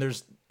hollering. like, I mean,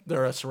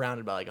 they're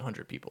surrounded by like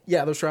 100 people.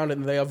 Yeah, they're surrounded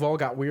and they have all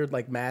got weird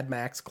like Mad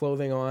Max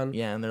clothing on.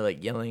 Yeah, and they're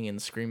like yelling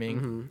and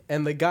screaming.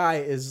 And the guy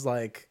is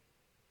like,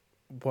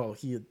 well,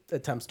 he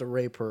attempts to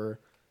rape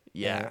her.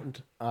 Yeah.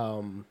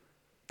 And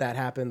that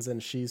happens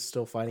and she's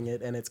still fighting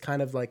it. And it's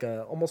kind of like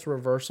a almost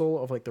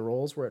reversal of like the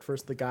roles where at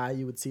first the guy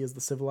you would see as the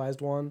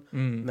civilized one.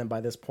 And then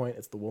by this point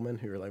it's the woman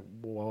who you're like,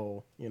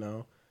 whoa, you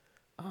know.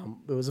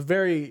 It was a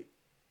very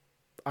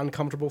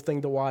uncomfortable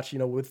thing to watch, you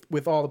know,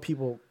 with all the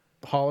people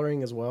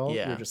hollering as well.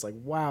 Yeah. You're just like,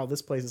 wow,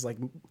 this place is like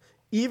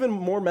even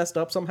more messed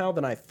up somehow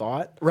than I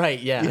thought.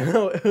 Right, yeah. You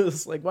know, it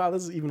was like, wow,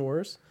 this is even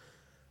worse.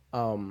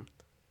 And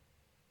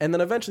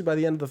then eventually by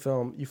the end of the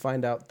film, you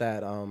find out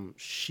that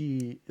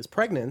she is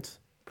pregnant.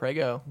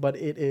 Prego. But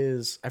it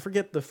is, I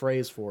forget the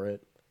phrase for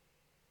it.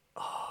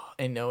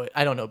 I know it.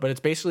 I don't know, but it's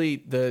basically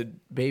the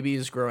baby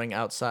is growing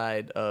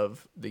outside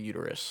of the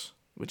uterus,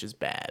 which is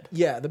bad.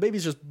 Yeah, the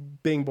baby's just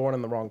being born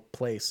in the wrong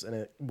place and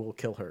it will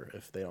kill her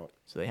if they don't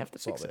So they have to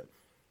solve fix it.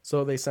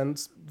 So they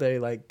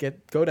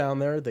go down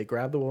there, they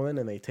grab the woman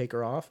and they take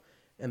her off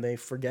and they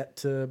forget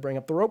to bring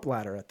up the rope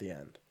ladder at the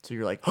end. So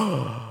you're like,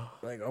 oh,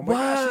 Like, oh my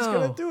gosh, she's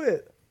going to do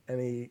it.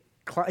 And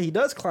he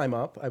does climb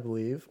up, I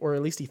believe, or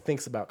at least he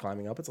thinks about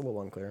climbing up. It's a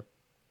little unclear.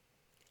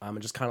 And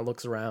just kind of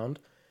looks around,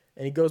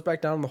 and he goes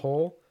back down in the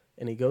hole,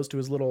 and he goes to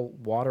his little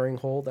watering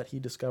hole that he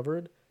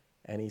discovered,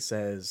 and he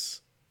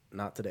says,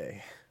 "Not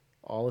today.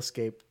 I'll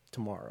escape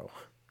tomorrow,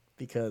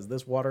 because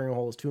this watering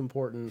hole is too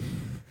important.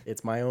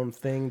 It's my own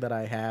thing that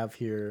I have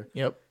here."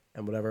 Yep.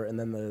 And whatever. And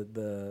then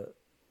the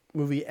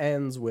movie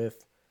ends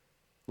with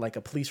like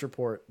a police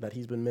report that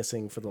he's been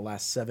missing for the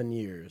last 7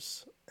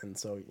 years. And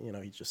so, you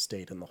know, he just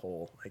stayed in the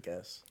hole, I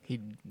guess.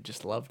 He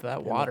just loved that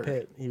In the water.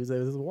 pit. He was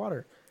in the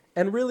water.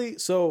 And really,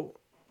 so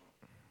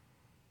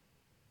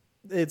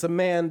it's a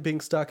man being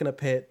stuck in a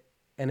pit.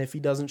 And if he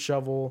doesn't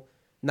shovel,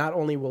 not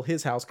only will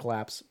his house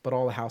collapse, but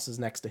all the houses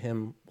next to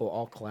him will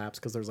all collapse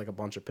because there's like a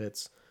bunch of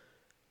pits,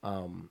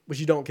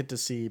 which you don't get to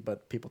see,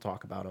 but people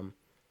talk about them.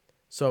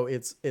 So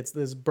it's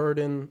this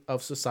burden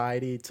of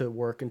society to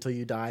work until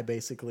you die,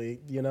 basically,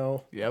 you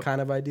know,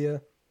 kind of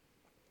idea.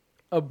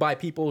 By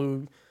people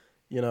who,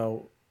 you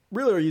know,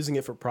 really are using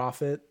it for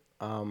profit,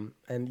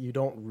 and you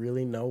don't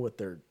really know what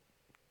their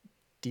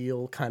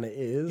deal kind of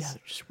is. Yeah,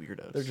 they're just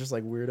weirdos. They're just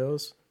like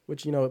weirdos,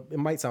 which, you know, it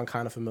might sound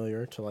kind of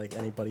familiar to like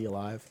anybody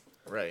alive.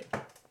 Right.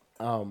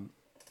 And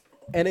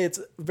it's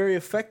very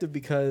effective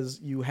because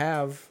you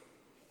have,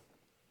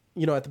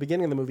 you know, at the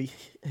beginning of the movie,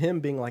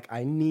 him being like,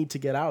 I need to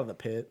get out of the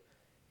pit,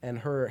 and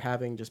her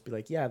having just be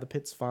like, yeah, the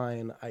pit's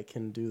fine. I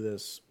can do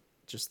this.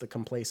 Just the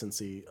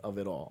complacency of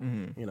it all,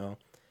 you know?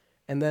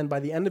 And then by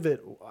the end of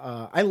it,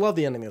 I love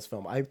the ending of this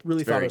film. I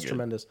really thought it was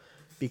tremendous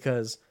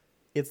because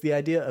it's the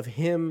idea of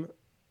him.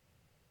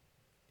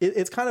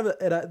 It's kind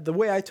of the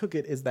way I took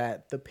it is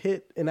that the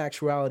pit, in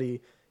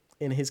actuality,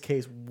 in his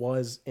case,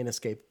 was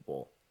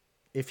inescapable.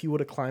 If he would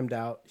have climbed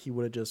out, he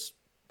would have just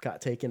got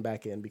taken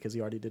back in because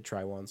he already did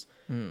try once.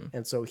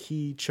 And so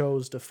he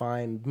chose to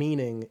find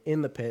meaning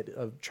in the pit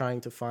of trying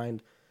to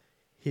find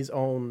his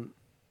own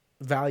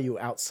value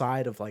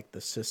outside of like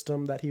the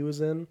system that he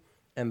was in.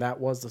 And that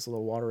was this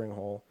little watering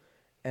hole.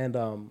 And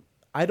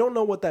I don't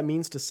know what that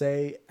means to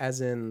say,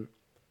 as in,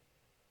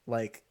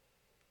 like,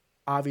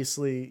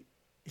 obviously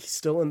he's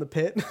still in the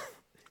pit.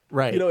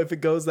 Right. You know, if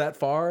it goes that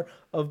far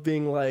of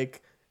being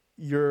like,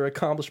 your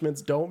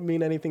accomplishments don't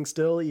mean anything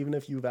still, even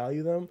if you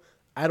value them.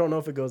 I don't know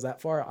if it goes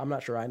that far. I'm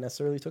not sure I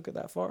necessarily took it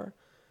that far.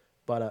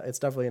 But it's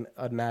definitely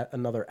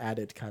another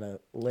added kind of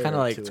layer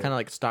to it. It's kind of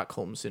like a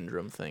Stockholm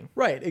syndrome thing.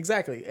 Right,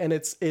 exactly. And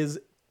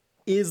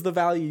is the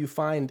value you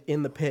find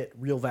in the pit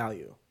real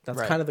value?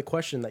 That's kind of the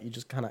question that you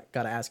just kind of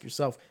got to ask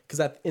yourself.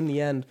 Because in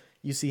the end,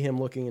 you see him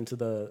looking into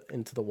the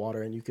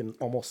water, and you can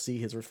almost see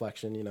his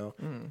reflection. You know,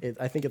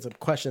 I think it's a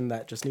question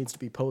that just needs to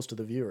be posed to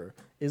the viewer: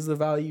 is the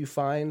value you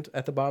find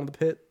at the bottom of the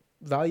pit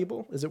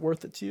valuable? Is it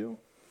worth it to you?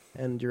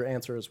 And your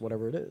answer is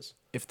whatever it is.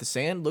 If the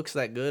sand looks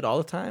that good all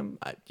the time,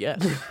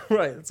 yes.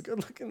 Right, it's good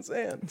looking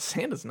sand.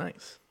 Sand is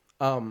nice.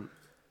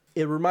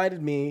 It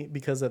reminded me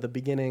because at the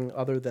beginning,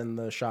 other than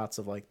the shots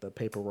of like the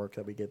paperwork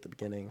that we get at the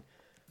beginning,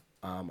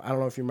 I don't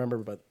know if you remember,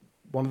 but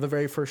one of the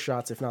very first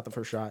shots, if not the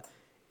first shot,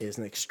 is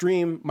an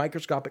extreme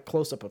microscopic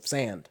close-up of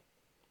sand.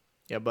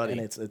 Yeah, buddy.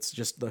 And it's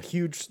just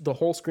the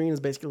whole screen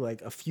is basically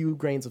like a few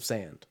grains of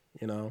sand,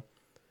 you know?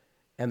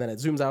 And then it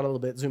zooms out a little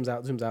bit, zooms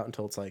out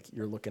until it's like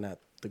you're looking at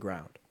the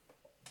ground.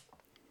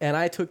 And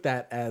I took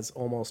that as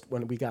almost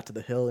when we got to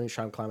the hill and he's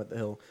trying to climb up the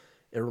hill,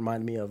 it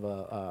reminded me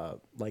of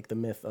like the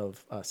myth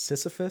of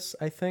Sisyphus,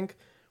 I think,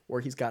 where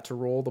he's got to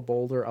roll the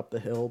boulder up the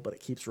hill, but it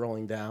keeps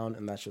rolling down,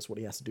 and that's just what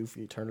he has to do for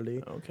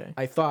eternity. Okay.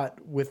 I thought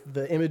with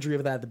the imagery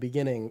of that at the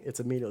beginning, it's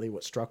immediately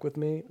what struck with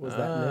me was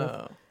that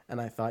myth. And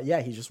I thought,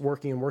 yeah, he's just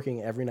working and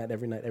working every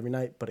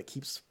night, but it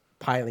keeps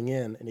piling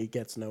in, and he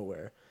gets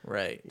nowhere.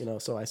 Right. You know,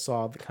 so I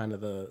saw the kind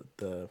of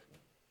the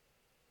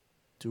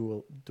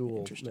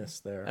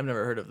dualness there. I've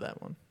never heard of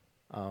that one.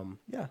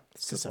 Yeah,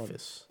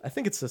 Sisyphus. I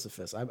think it's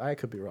Sisyphus. I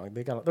could be wrong.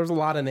 There's a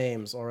lot of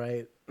names. All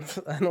right,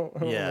 I don't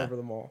remember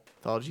them all.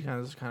 Mythology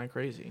is kind of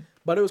crazy.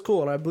 But it was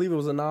cool, and I believe it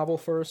was a novel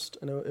first,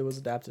 and it was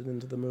adapted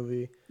into the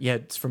movie. Yeah,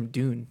 it's from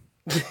Dune.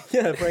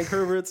 Yeah, Frank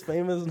Herbert's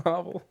famous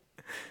novel.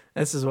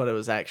 This is what it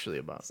was actually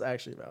about. It's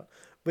actually about.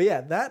 But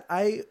yeah, that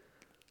I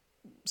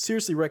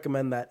seriously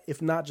recommend that,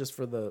 if not just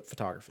for the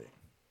photography.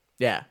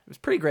 Yeah, it was a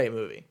pretty great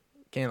movie.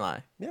 Can't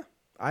lie. Yeah,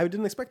 I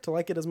didn't expect to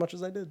like it as much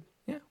as I did.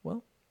 Yeah,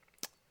 well,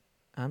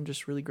 I'm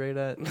just really great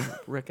at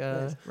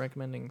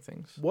recommending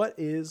things. What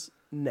is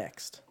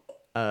next?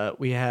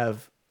 We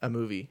have a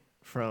movie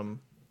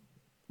from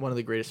one of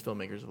the greatest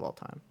filmmakers of all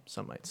time,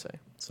 some might say.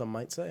 Some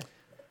might say.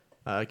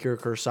 Akira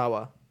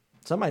Kurosawa.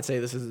 Some might say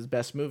this is his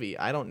best movie.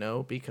 I don't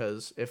know,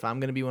 because if I'm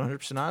going to be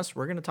 100% honest,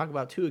 we're going to talk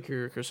about 2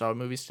 Akira Kurosawa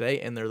movies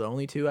today, and they're the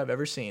only 2 I've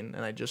ever seen,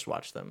 and I just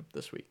watched them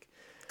this week.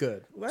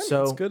 Good. Well,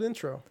 So- it's a good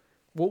intro.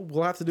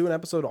 We'll have to do an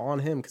episode on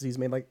him because he's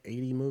made like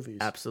 80 movies.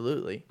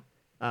 Absolutely.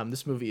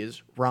 This movie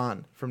is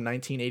Ran from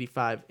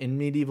 1985. In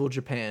medieval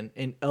Japan,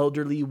 an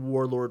elderly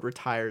warlord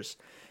retires,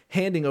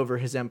 handing over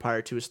his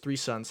empire to his 3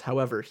 sons.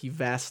 However, he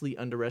vastly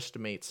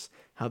underestimates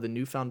how the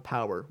newfound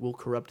power will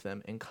corrupt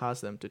them and cause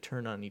them to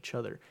turn on each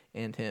other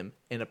and him.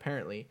 And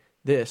apparently,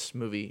 this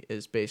movie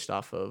is based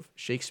off of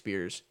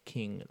Shakespeare's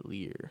King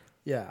Lear.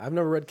 Yeah, I've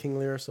never read King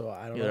Lear, so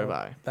I don't Neither know.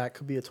 have I. That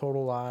could be a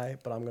total lie,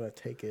 but I'm going to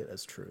take it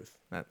as truth.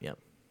 Yep.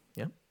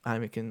 I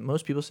mean,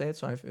 most people say it,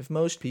 so if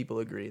most people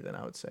agree, then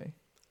I would say.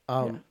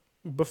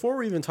 Before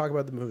we even talk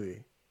about the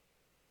movie,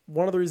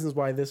 one of the reasons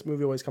why this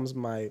movie always comes to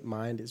my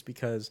mind is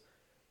because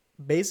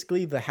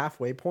basically the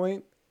halfway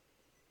point,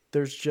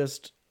 there's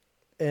just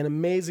an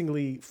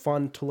amazingly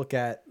fun to look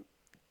at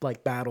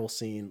like battle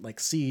scene, like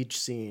siege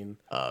scene.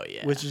 Oh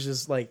yeah. Which is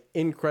just like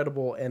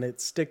incredible, and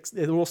it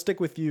will stick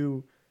with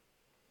you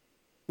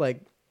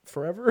like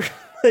forever.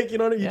 Like, you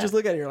know what I mean? You just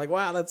look at it and you're like,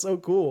 wow, that's so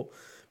cool.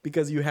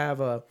 Because you have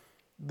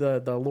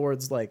the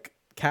Lord's like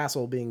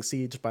castle being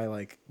sieged by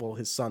like, well,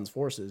 his son's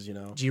forces, you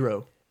know.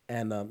 Jiro.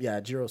 And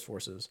Jiro's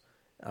forces.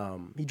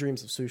 He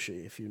dreams of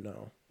sushi, if you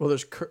know. Well,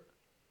 there's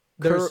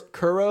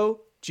Kuro,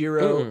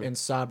 Jiro, and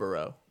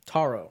Saburo.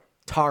 Taro.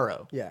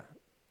 Yeah.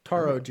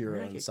 Taro, Jiro, Where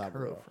did I and get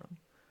Saburo. Kuro from?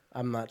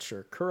 I'm not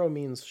sure. Kuro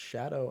means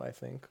shadow, I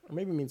think. Or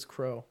maybe it means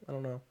crow. I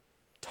don't know.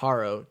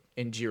 Taro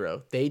and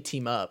Jiro, they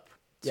team up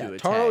to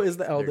attack Taro is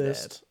the their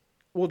eldest.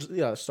 Well,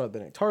 start the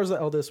beginning. Taro's the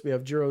eldest. We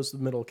have Jiro's the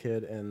middle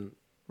kid, and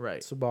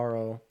Right.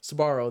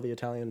 Sbarro, the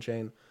Italian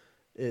chain,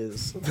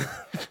 is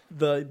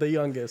the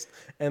youngest.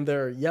 And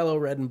they're yellow,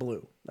 red, and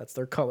blue. That's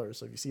their colors.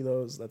 So if you see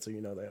those, that's who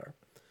you know they are.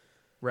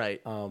 Right.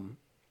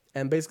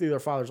 And basically their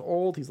father's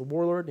old. He's a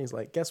warlord. And he's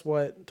like, guess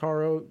what,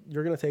 Taro,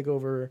 you're going to take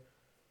over,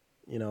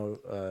 you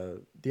know,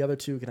 the other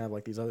 2 can have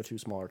like these other 2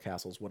 smaller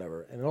castles,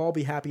 whatever. And it'll all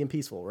be happy and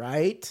peaceful,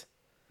 right?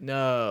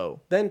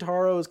 No. Then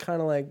Taro is kind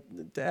of like,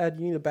 Dad,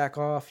 you need to back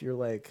off. You're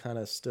like kind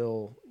of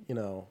still, you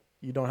know,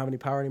 you don't have any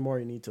power anymore.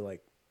 You need to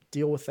like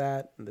deal with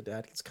that. And the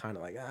dad gets kind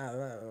of like,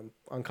 I'm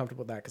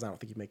uncomfortable with that because I don't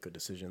think you make good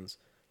decisions.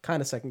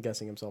 Kind of second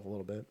guessing himself a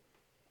little bit.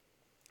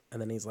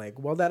 And then he's like,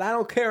 well, Dad, I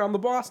don't care. I'm the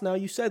boss now.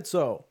 You said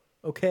so.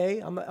 Okay?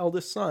 I'm the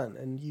eldest son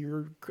and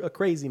you're a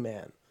crazy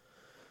man.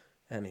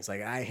 And he's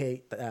like, I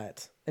hate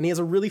that. And he has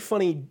a really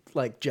funny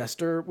like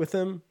gesture with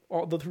him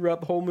throughout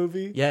the whole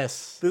movie.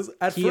 Yes.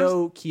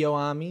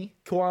 Kiyoami.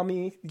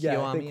 Kiyoami. Yeah,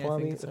 I I think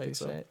Kiyoami. that's how you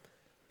say it.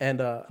 And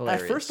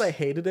at first I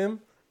hated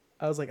him.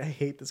 I was like, I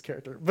hate this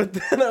character. But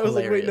then I was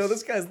like, wait, no,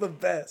 this guy's the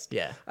best.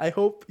 Yeah. I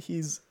hope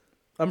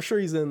I'm sure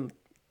he's in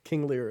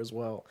King Lear as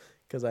well.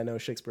 Because I know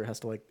Shakespeare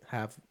has to like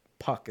have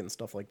Puck and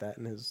stuff like that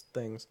in his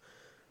things.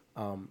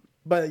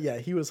 But yeah,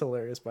 he was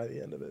hilarious by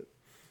the end of it.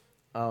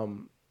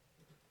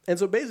 And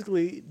so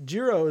basically,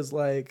 Jiro is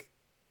like,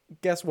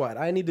 guess what?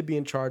 I need to be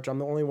in charge. I'm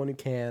the only one who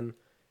can.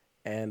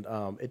 And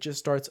it just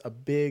starts a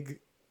big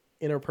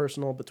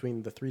interpersonal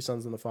between the 3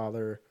 sons and the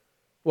father.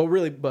 Well,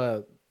 really,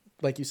 but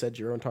like you said,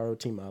 Jiro and Taro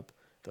team up.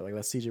 They're like,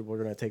 let's see, we're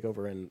going to take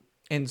over and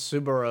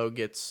Subaru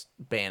gets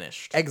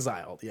banished.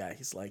 Exiled. Yeah,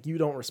 he's like, you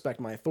don't respect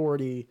my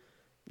authority.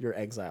 You're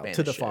exiled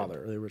to the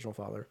father, the original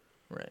father.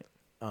 Right.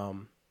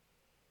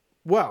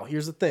 Well,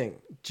 here's the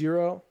thing.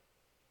 Jiro,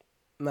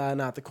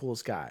 not the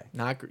coolest guy.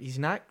 He's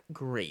not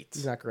great.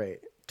 He's not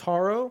great.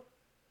 Taro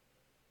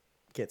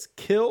gets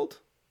killed.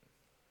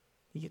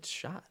 He gets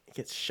shot. He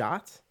gets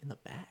shot in the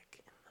back.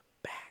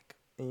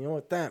 And you know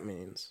what that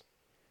means.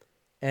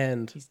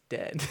 And he's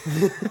dead.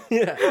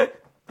 Yeah.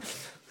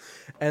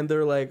 And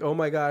they're like, oh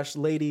my gosh,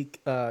 Lady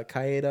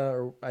Kaeda,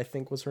 or I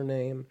think was her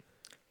name.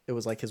 It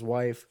was like his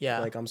wife. Yeah.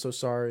 Like, I'm so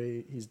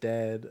sorry. He's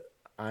dead.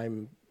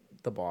 I'm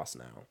the boss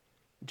now.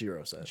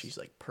 Jiro says. She's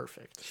like,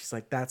 perfect. She's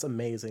like, that's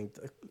amazing.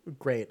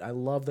 Great. I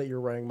love that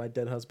you're wearing my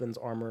dead husband's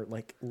armor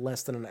like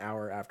less than an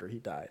hour after he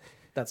died.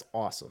 That's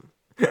awesome.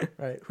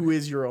 Right? Who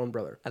is your own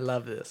brother? I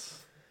love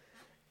this.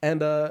 And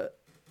the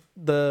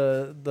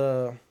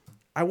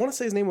I want to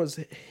say his name was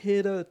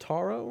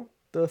Hidataro,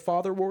 the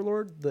father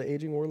warlord, the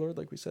aging warlord,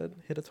 like we said,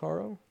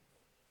 Hidataro.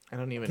 I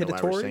don't even know why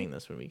we're Hidetori? saying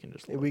this when we can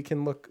just look. We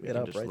can look We it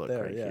can up just right look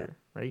there. right Yeah. here.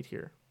 Right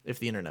here. If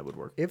the internet would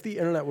work. If the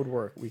internet would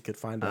work, we could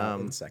find out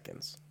in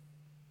seconds.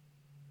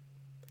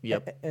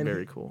 Yep. And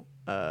very cool.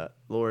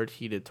 Lord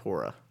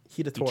Hidetora.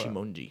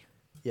 Ichimonji.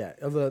 Yeah,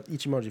 of the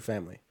Ichimonji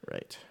family.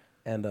 Right.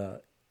 And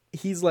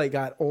he's like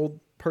got old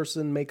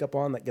person makeup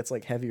on that gets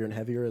like heavier and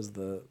heavier as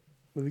the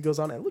movie goes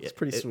on. It looks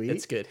pretty sweet.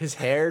 It's good. His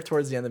hair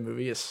towards the end of the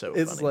movie is so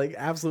It's funny. like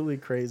absolutely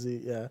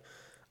crazy. Yeah.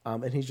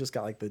 And he's just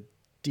got like the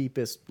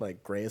deepest,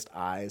 like grayest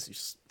eyes. He's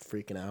just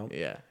freaking out.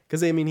 Yeah.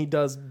 Because I mean, he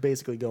does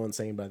basically go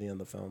insane by the end of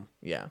the film.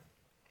 Yeah.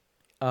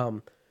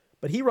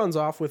 But he runs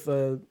off with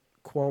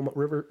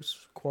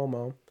Rivers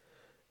Cuomo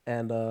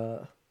and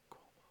the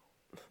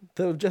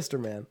Jester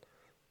Man.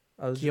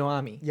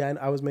 Kiyoami. Yeah, and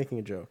I was making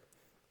a joke.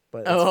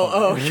 But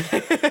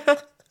Okay.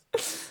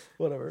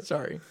 whatever.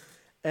 Sorry.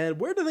 And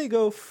where do they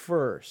go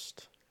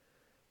first?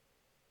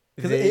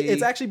 Because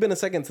it's actually been a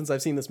second since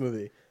I've seen this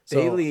movie. So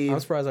They leave. I'm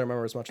surprised I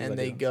remember as much as I do. And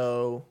they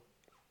go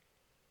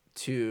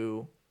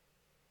to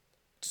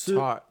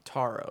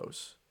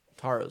Taro's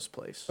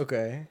place.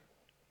 Okay.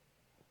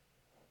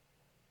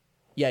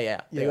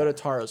 Yeah. They go to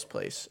Taro's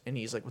place, and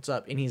he's like, "What's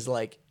up?" And he's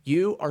like,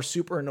 "You are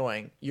super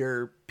annoying.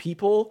 Your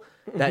people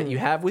that you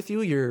have with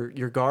you,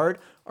 your guard,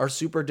 are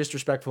super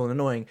disrespectful and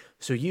annoying.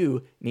 So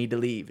you need to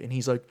leave." And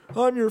he's like,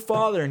 "I'm your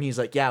father." And he's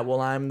like, "Yeah, well,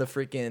 I'm the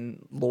freaking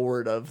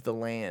lord of the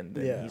land."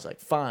 And he's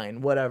like,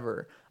 "Fine,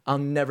 whatever.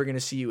 I'm never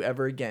gonna see you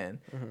ever again."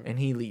 And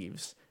he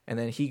leaves, and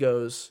then he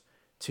goes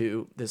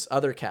to this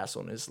other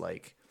castle and is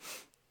like,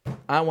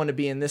 "I want to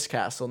be in this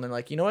castle." And they're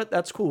like, "You know what?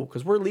 That's cool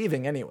because we're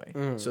leaving anyway."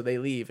 So they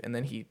leave, and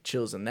then he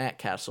chills in that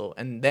castle,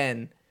 and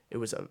then it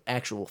was an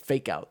actual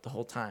fake out the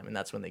whole time, and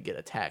that's when they get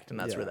attacked, and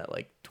that's where that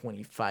like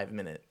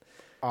 25-minute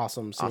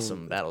awesome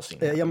battle scene.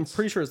 Yeah, I'm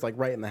pretty sure it's like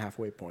right in the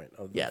halfway point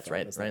of the it's film,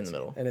 right in the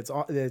middle, and it's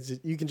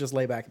you can just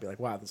lay back and be like,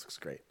 "Wow, this looks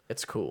great."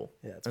 It's cool.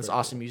 Yeah, it's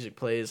awesome. Music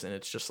plays, and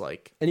it's just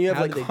like, and you have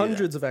how like did they do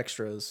hundreds of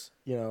extras,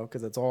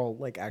 because it's all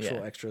like actual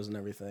Yeah. extras and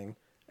everything.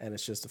 And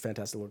it's just a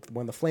fantastic look.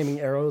 When the flaming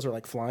arrows are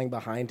like flying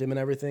behind him and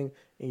everything,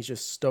 and he's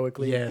just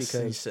stoically that? Yes,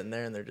 because he's sitting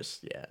there, and they're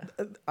just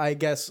I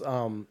guess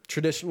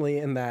traditionally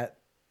in that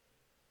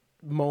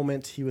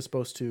moment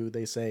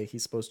they say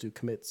he's supposed to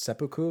commit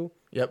seppuku.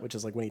 Yep. Which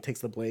is like when he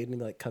takes the blade and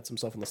he like cuts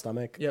himself in the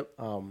stomach. Yep.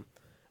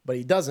 But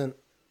he doesn't.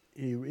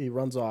 He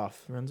runs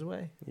off. He runs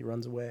away,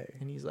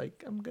 and and he's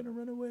like, "I'm gonna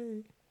run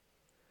away."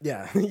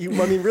 yeah. I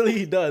mean, really,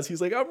 he does. He's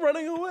like, "I'm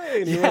running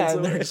away," and he runs Yeah, and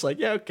away. they're just like,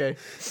 "Yeah, okay."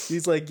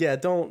 He's like, "Yeah,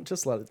 don't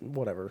just let it.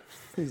 Whatever."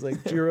 He's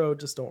like, "Jiro,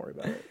 just don't worry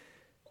about it."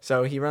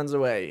 So he runs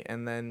away,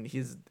 and then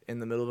he's in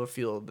the middle of a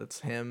field.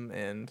 It's him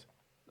and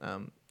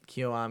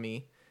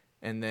Kiyoami,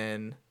 and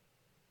then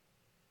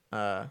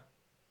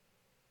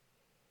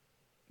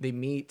they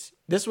meet.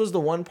 This was the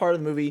one part of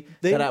the movie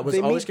that I was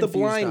always confused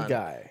on. They meet the blind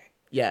guy.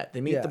 Yeah,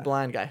 they meet the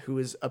blind guy who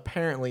is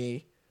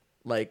apparently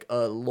like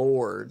a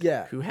lord.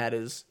 Yeah. Who had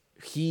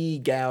he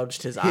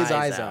gouged his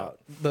eyes out.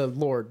 The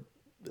Lord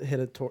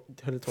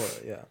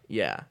Hidetora, yeah.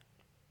 Yeah.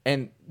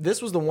 And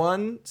this was the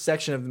one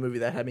section of the movie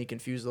that had me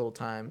confused the whole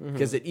time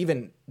because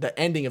even the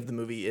ending of the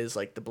movie is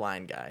like the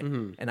blind guy,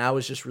 and I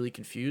was just really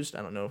confused.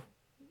 I don't know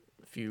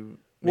if you.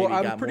 Maybe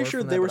I'm got pretty more sure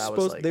from they that, were but I was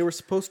supposed like, they were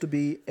supposed to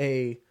be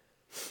a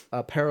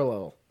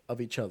parallel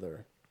of each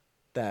other.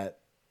 That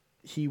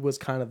he was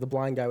kind of the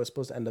blind guy was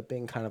supposed to end up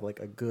being kind of like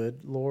a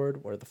good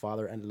lord, where the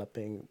father ended up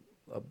being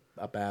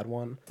a bad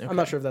one. Okay. I'm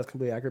not sure if that's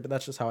completely accurate, but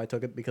that's just how I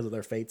took it because of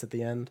their fates at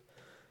the end.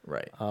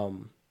 Right.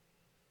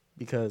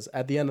 Because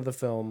at the end of the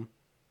film,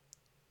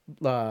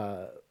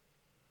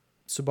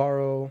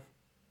 Saburo.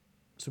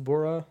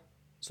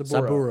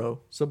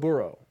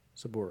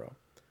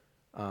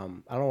 I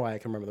don't know why I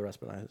can remember the rest,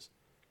 but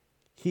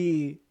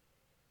he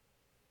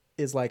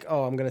is like,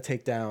 "Oh, I'm gonna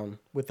take down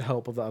with the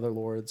help of the other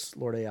lords,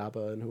 Lord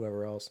Ayaba and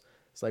whoever else."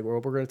 It's like, we're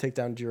gonna take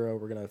down Jiro.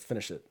 We're gonna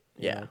finish it.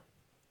 Yeah.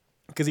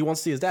 Because he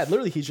wants to see his dad.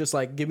 Literally, he's just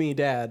like, "Give me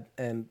dad,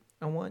 and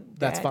I want.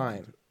 that's Dad.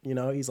 fine."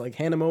 He's like,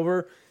 "Hand him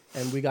over,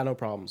 and we got no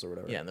problems or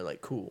whatever." Yeah, and they're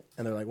like, "Cool."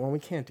 And they're like, "Well, we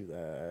can't do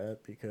that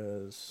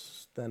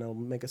because then it'll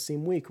make us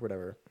seem weak or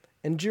whatever."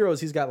 And Jiro's,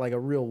 he's got like a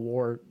real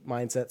war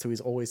mindset, so he's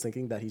always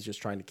thinking that he's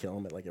just trying to kill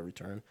him at like every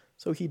turn.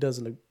 So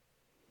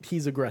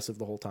he's aggressive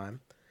the whole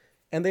time.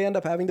 And they end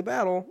up having to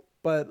battle,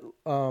 but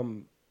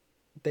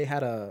they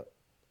had a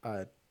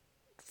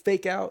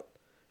fake out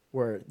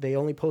where they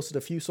only posted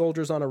a few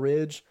soldiers on a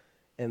ridge,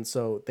 and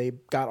so they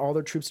got all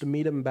their troops to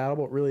meet him in battle,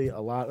 but really a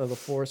lot of the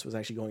force was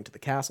actually going to the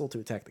castle to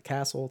attack the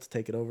castle, to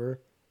take it over.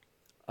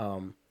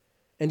 And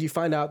you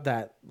find out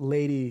that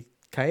Lady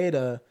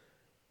Kaeda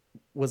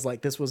was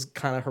like, this was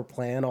kind of her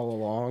plan all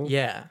along.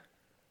 Yeah.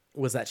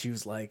 Was that she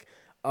was like,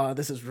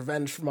 this is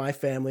revenge for my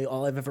family.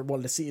 All I've ever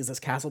wanted to see is this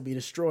castle be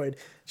destroyed.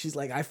 She's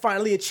like, I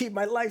finally achieved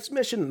my life's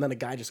mission. And then a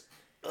guy just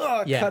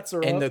cuts her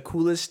up. And the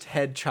coolest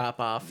head chop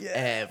off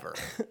ever.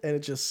 And it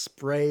just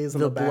sprays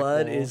on the back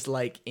blood wall. is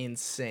like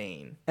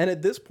insane. And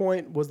at this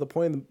point was the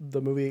point in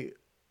the movie.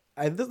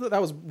 That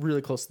was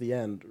really close to the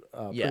end.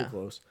 Pretty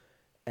close.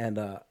 And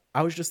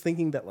I was just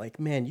thinking that, like,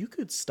 man, you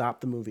could stop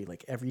the movie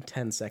like every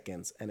 10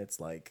 seconds and it's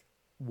like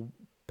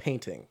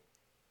painting.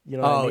 You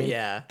know what I Oh, mean?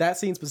 yeah. That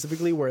scene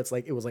specifically where it's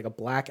like it was like a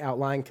black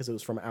outline because it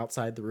was from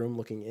outside the room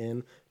looking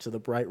in to the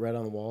bright red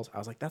on the walls. I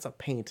was like, that's a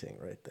painting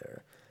right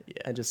there. Yeah.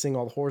 And just seeing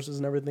all the horses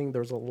and everything,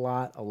 there's a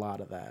lot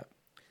of that.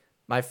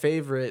 My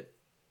favorite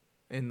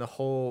in the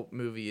whole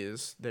movie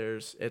is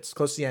it's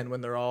close to the end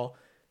when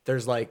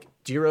there's like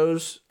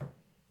Jiro's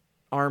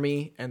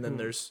army and then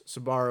there's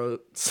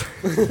Subaru's.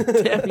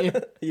 Damn you.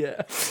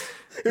 Yeah.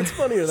 It's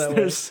funnier that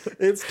way.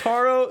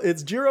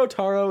 It's Jiro,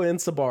 Taro, and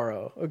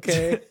Subaru,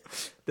 okay?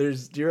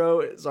 There's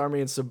Jiro's army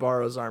and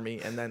Subaru's army,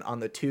 and then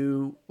on the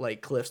two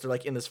like cliffs, they're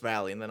like in this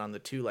valley, and then on the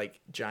two like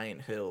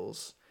giant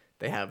hills,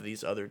 they have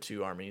these other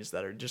two armies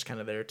that are just kind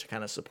of there to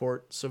kind of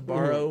support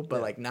Subaru,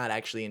 but like not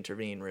actually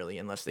intervene really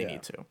unless they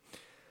need to.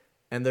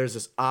 And there's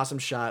this awesome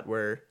shot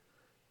where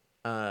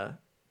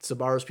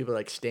Subaru's people are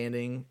like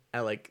standing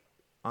at like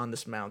on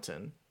this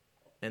mountain,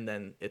 and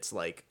then it's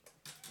like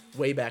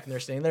way back and they're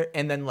standing there,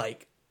 and then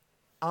like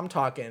I'm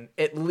talking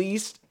at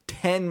least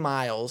 10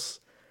 miles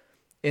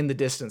in the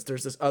distance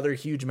there's this other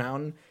huge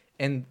mountain,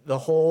 and the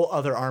whole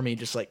other army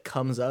just like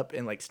comes up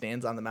and like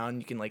stands on the mountain.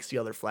 You can like see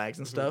other flags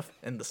and stuff,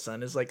 and the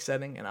sun is like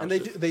setting, and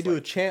they do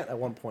a chant at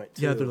one point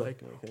too. Yeah, they're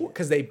like,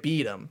 because they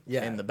beat them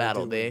Yeah, in the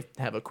battle, they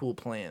have a cool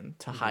plan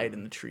to hide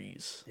in the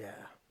trees. Yeah.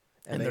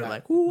 And they're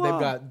like, they've "Hoo-ah,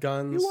 got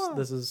guns. hoo-ah."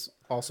 This is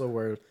also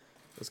where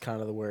it's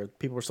kind of where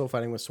people were still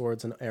fighting with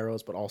swords and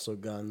arrows, but also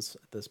guns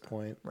at this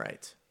point.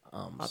 Right.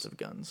 Lots of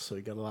guns. So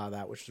you got a lot of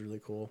that, which is really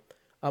cool.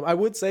 I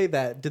would say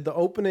that did the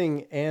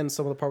opening and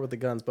some of the part with the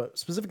guns, but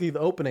specifically the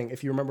opening,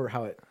 if you remember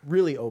how it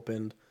really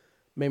opened,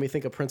 made me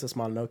think of Princess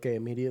Mononoke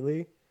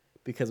immediately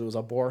because it was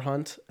a boar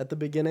hunt at the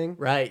beginning.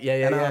 Right.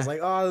 Yeah. And I was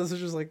like, oh, this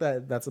is just like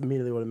that. That's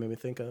immediately what it made me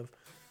think of.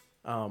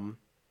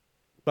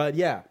 But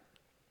yeah,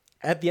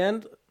 at the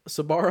end,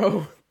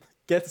 Subaru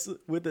gets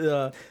with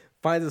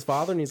finds his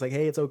father and he's like,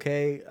 hey, it's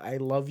okay. I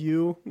love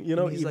you. You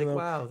know, And he's even like, though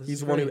wow, this he's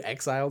is the one who great.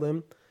 exiled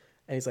him.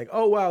 And he's like,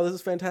 oh, wow, this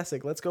is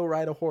fantastic. Let's go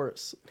ride a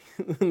horse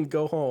and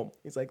go home.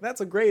 He's like,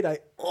 that's a great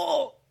idea.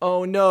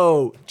 Oh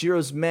no!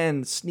 Jiro's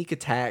men sneak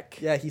attack.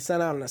 Yeah, he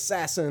sent out an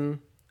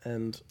assassin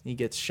and He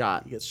gets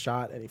shot. he gets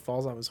shot and he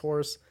falls off his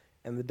horse.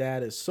 And the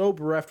dad is so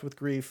bereft with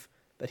grief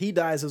that he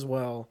dies as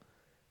well.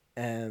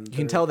 And You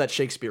can tell that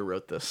Shakespeare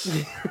wrote this.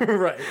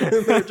 right.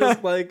 And they're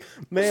just like,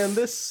 man,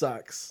 this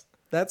sucks.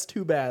 That's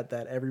too bad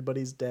that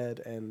everybody's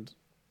dead and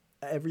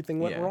everything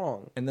went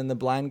wrong. And then the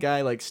blind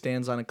guy like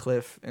stands on a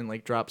cliff and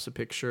like drops a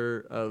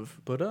picture of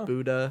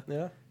Buddha.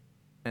 Yeah.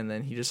 And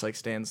then he just like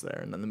stands there,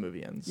 and then the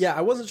movie ends. Yeah,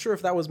 I wasn't sure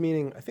if that was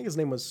meaning. I think his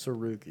name was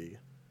Sarugi.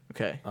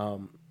 Okay.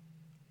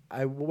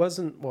 I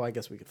wasn't. Well, I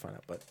guess we could find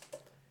out, but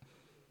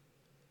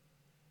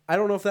I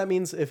don't know if that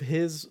means if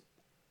his,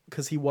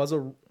 because he was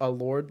a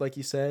lord, like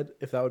you said,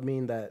 if that would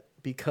mean that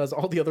because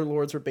all the other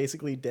lords were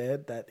basically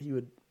dead, that he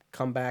would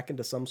come back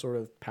into some sort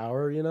of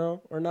power, you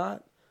know, or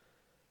not.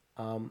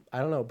 I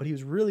don't know, but he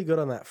was really good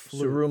on that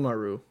flute.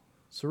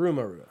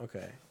 Surumaru.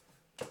 Okay.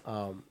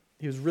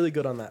 He was really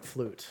good on that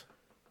flute.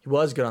 He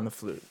was good on the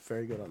flute.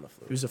 Very good on the He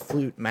flute. was a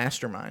flute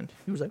mastermind.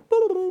 He was like,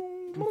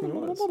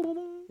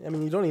 I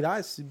mean, you don't need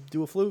eyes to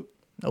do a flute.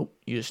 nope,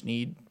 you just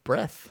need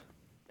breath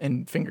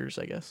and fingers,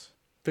 I guess.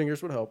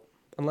 Fingers would help,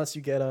 unless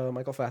you get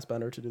Michael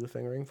Fassbender to do the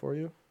fingering for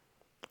you.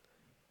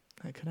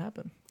 That could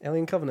happen.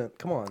 Alien Covenant,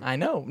 come on. I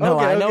know. No,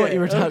 Okay, I know what okay, you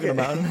were talking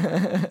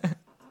okay.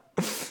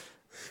 about.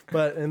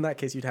 But in that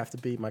case, you'd have to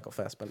be Michael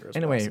Fassbender as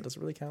Anyway. well. So does it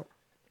really count?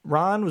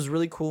 Ron was a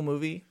really cool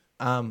movie.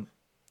 The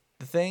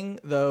thing,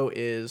 though,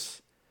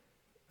 is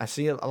I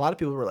see a lot of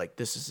people were like,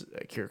 this is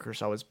Akira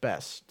Kurosawa's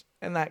best.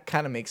 And that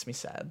kind of makes me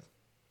sad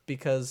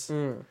because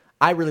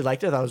I really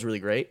liked it. I thought it was really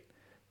great.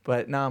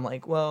 But now I'm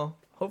like, well,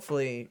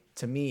 hopefully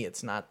to me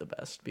it's not the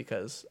best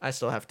because I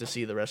still have to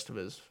see the rest of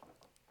his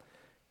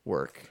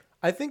work.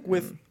 I think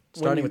with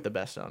Starting with the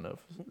best, I don't know.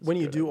 when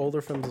you do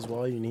older films as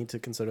well, you need to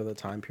consider the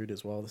time period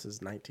as well. This is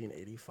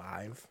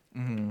 1985.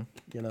 Mm-hmm.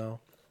 You know,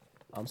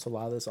 so a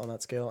lot of this on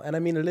that scale, and I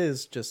mean, it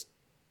is just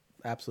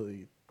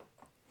absolutely,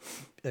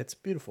 it's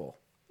beautiful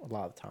a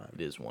lot of the time.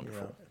 It is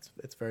wonderful. You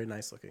know, it's very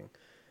nice looking,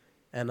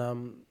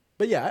 and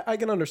but yeah, I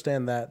can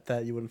understand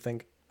that you wouldn't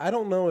think. I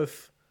don't know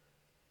if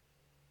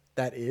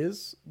that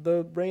is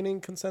the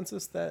reigning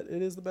consensus that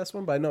it is the best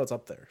one, but I know it's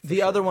up there.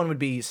 The other one would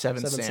be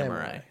Seven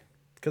Samurai.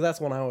 Because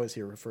that's one I always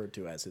hear referred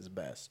to as his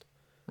best.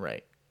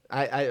 Right.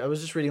 I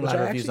was just reading a Which lot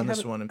of I reviews on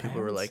actually this one, and people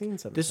were haven't like, seen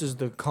Seven this is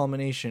the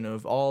culmination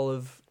of all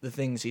of the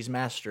things he's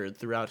mastered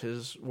throughout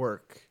his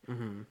work.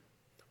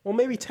 Well,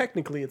 maybe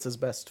technically it's his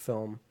best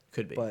film.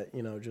 Could be. But,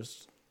 you know,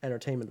 just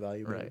entertainment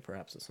value, maybe Right.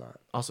 perhaps it's not.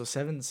 Also,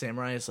 Seven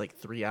Samurai is like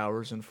 3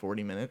 hours and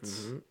 40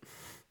 minutes.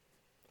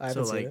 I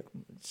haven't So, seen like, it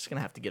just going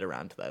to have to get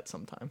around to that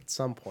sometime. at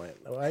some point.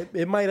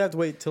 It might have to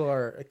wait till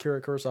our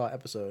Akira Kurosawa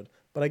episode.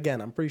 But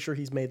again, I'm pretty sure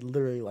he's made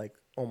literally like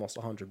almost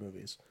 100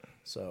 movies.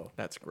 So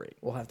That's great.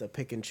 we'll have to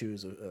pick and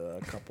choose a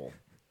couple.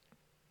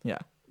 Yeah.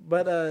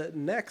 But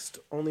next,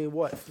 only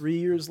 3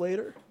 years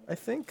later, I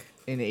think?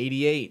 In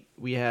 88,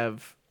 we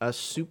have a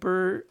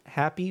super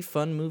happy,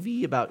 fun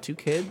movie about two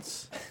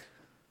kids.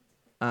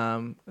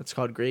 It's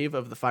called Grave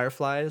of the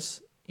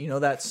Fireflies. You know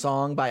that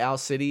song by Owl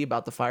City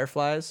about the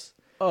fireflies?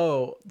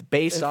 Oh,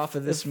 based off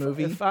of this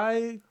movie. If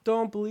I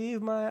don't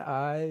believe my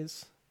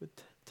eyes, with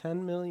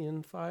 10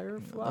 million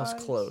fireflies.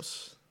 That's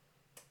close.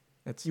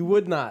 You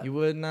would not. You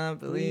would not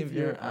believe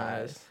your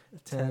eyes.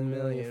 10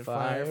 million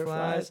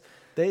fireflies.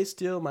 They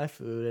steal my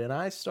food and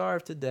I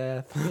starve to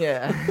death.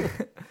 Yeah.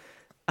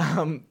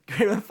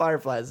 Great with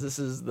Fireflies. This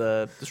is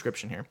the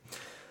description here.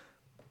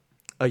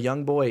 A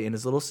young boy and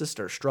his little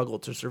sister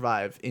struggled to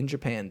survive in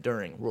Japan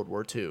during World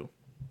War II.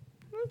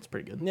 That's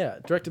pretty good. Yeah,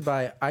 directed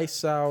by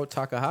Isao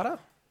Takahata,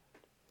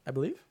 I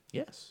believe.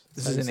 Yes.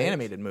 This is an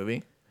animated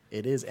movie.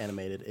 It is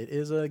animated. It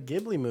is a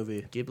Ghibli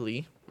movie.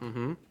 Ghibli.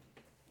 Mm-hmm.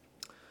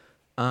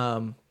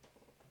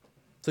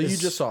 So you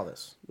just saw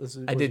this.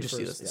 I did just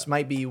see this. Yeah. This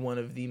might be one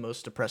of the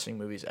most depressing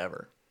movies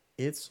ever.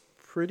 It's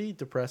pretty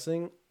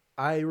depressing.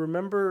 I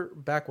remember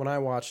back when I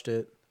watched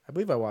it, I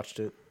believe I watched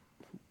it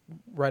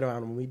right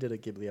around when we did a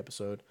Ghibli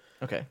episode.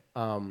 Okay.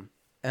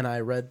 And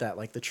I read that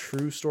like the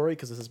true story,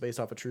 because this is based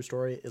off a true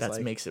story, is that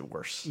like makes it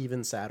worse.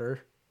 Even sadder.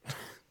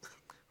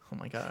 Oh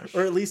my gosh.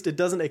 Or at least it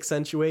doesn't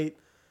accentuate.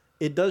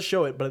 It does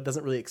show it, but it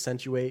doesn't really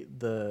accentuate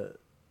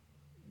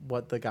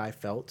what the guy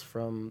felt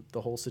from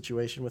the whole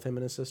situation with him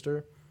and his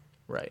sister.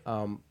 Right.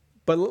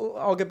 But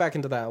I'll get back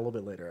into that a little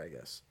bit later, I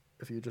guess,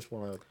 if you just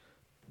want to.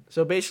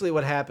 So basically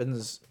what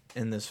happens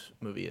in this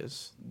movie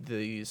is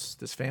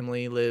this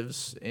family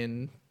lives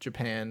in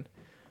Japan.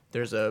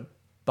 There's a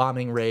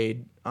bombing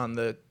raid on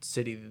the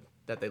city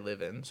that they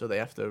live in, so they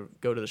have to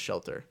go to the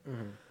shelter.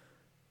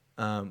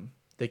 Mm-hmm.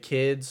 The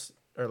kids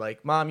are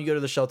like, Mom, you go to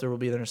the shelter, we'll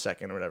be there in a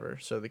second or whatever.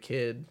 So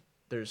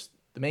there's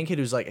the main kid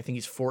who's like, I think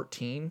he's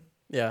 14.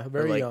 Yeah,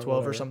 very or like young, 12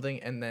 whatever. or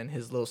something, and then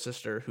his little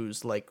sister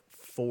who's like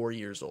 4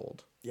 years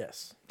old.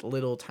 Yes.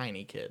 Little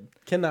tiny kid.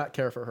 Cannot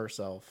care for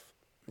herself,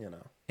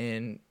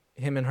 And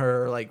him and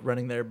her are like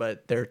running there,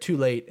 but they're too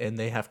late and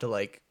they have to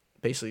like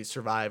basically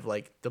survive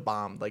like the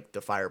bomb, like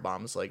the fire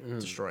bombs, like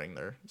destroying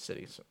their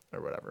cities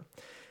or whatever.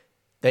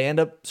 They end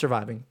up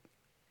surviving.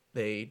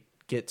 They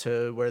get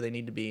to where they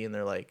need to be and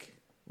they're like,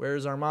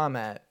 where's our mom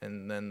at?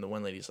 And then the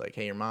one lady's like,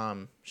 hey, your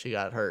mom, she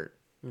got hurt.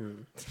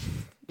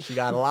 She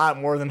got a lot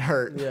more than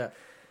hurt. Yeah.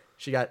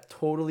 She got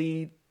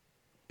totally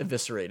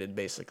eviscerated,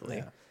 basically.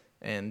 Yeah.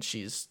 And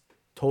she's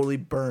totally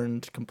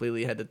burned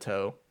completely head to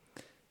toe.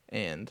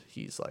 And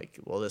he's like,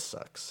 well, this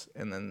sucks.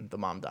 And then the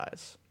mom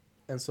dies.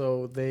 And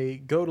so they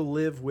go to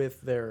live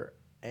with their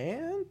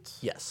aunt?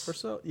 Yes. Or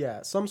so?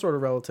 Yeah, some sort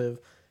of relative.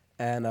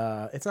 And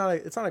it's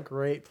not a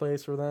great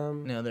place for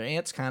them. No, their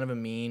aunt's kind of a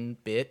mean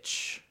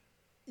bitch.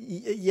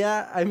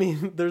 Yeah, I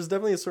mean, there's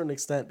definitely a certain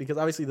extent, because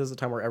obviously there's a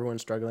time where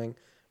everyone's struggling,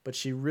 but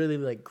she really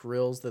like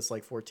grills this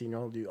like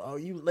 14-year-old dude. Oh,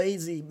 you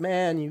lazy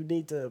man! You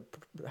need to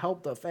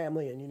help the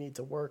family and you need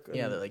to work.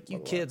 Yeah, they're like, you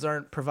kids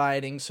aren't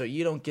providing, so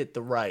you don't get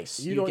the rice.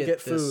 You don't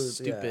get this food.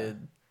 Stupid.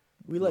 Yeah.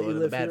 We let you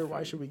live here. Food.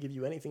 Why should we give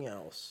you anything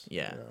else?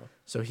 Yeah.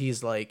 So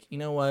he's like, you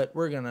know what?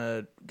 We're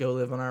gonna go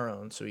live on our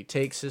own. So he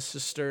takes his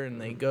sister and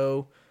they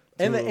go.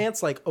 And the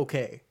aunt's like,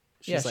 okay.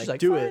 She's like,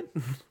 do fine. it.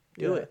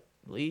 Do it.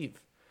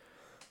 Leave.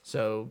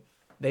 So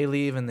they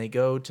leave and they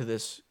go to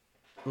this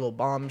little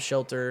bomb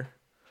shelter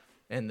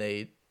and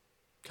they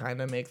kind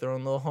of make their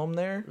own little home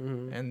there.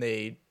 Mm-hmm. And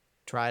they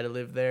try to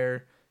live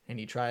there. And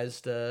he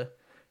tries to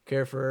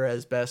care for her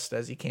as best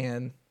as he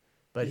can.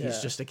 But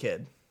he's just a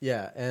kid.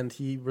 Yeah. And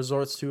he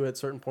resorts to, at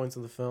certain points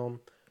of the film,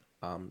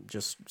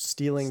 just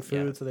stealing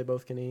food so they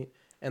both can eat.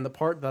 And the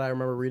part that I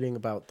remember reading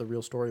about the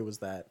real story was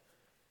that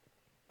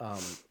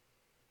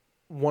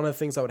one of the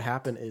things that would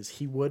happen is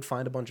he would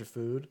find a bunch of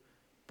food,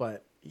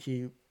 but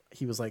he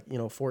was like,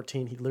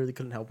 14, he literally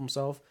couldn't help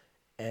himself,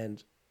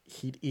 and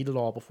he'd eat it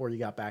all before he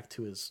got back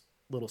to his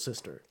little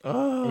sister.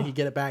 And he'd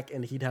get it back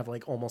and he'd have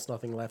like almost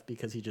nothing left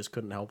because he just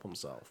couldn't help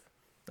himself.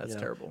 That's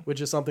terrible.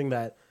 Which is something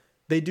that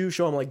they do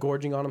show him like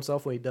gorging on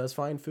himself when he does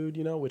find food,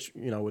 which,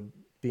 would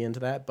be into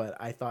that. But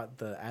I thought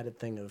the added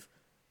thing of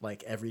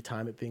like every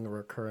time it being a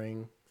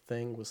recurring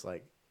thing was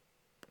like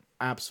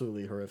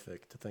absolutely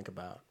horrific to think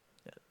about.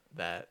 Yeah,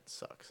 that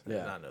sucks. I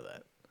did not know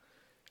that.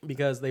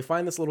 Because they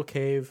find this little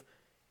cave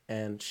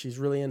and she's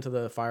really into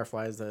the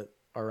fireflies that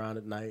are around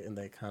at night and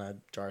they kind of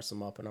jar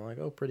some up and I'm like,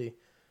 oh, pretty.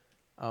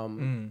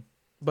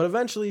 But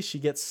eventually she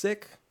gets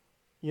sick,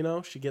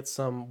 she gets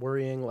some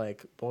worrying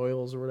like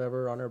boils or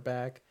whatever on her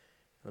back.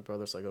 And the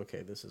brother's like,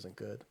 okay, this isn't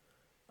good.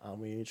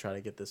 We need to try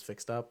to get this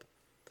fixed up.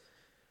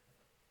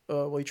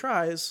 Well, he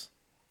tries.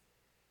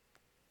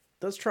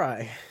 Does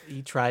try.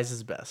 He tries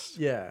his best.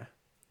 Yeah.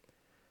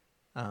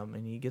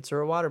 And he gets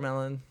her a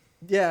watermelon.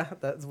 Yeah,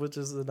 which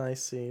is a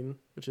nice scene,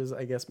 which is,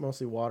 I guess,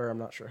 mostly water. I'm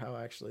not sure how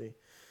actually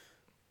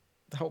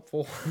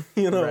helpful,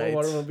 Right.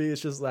 water will be.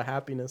 It's just a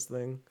happiness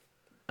thing.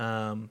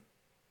 And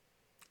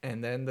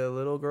then the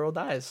little girl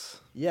dies.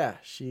 Yeah,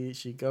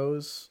 she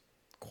goes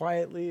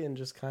quietly and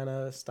just kind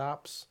of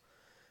stops.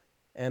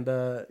 And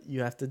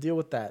you have to deal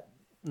with that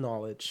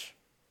knowledge.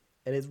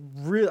 And it's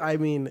real. I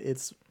mean,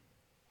 it's,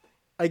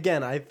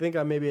 again, I think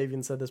I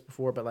even said this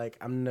before, but like,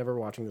 I'm never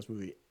watching this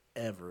movie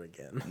ever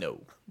again.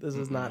 No. This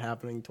is not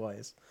happening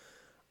twice.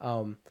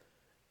 And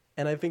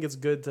I think it's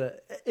good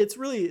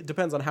it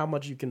depends on how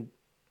much you can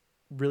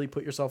really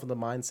put yourself in the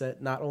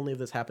mindset, not only of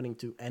this happening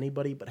to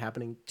anybody, but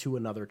happening to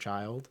another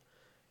child.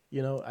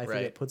 You know, I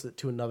think it puts it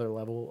to another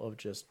level of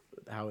just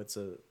how it's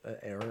a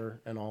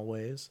error in all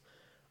ways.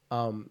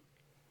 And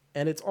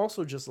it's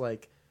also just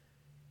like,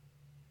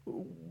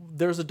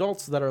 there's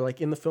adults that are like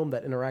in the film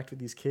that interact with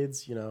these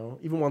kids, you know,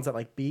 even ones that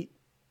like beat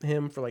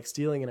him for like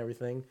stealing and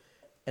everything.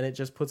 And it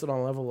just puts it on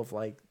a level of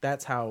like,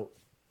 that's how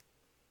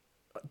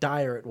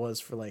dire it was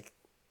for like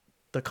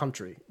the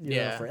country, you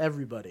know, for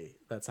everybody.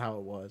 That's how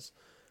it was.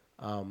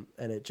 And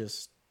it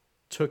just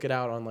took it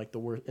out on like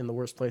in the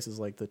worst places,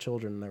 like the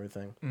children and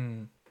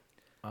everything.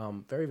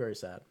 Very, very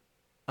sad.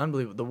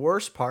 Unbelievable. The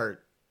worst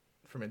part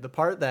for me, the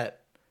part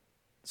that,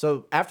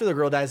 so after the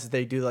girl dies,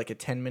 they do like a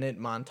 10-minute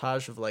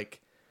montage of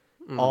like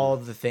all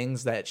of the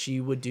things that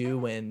she would do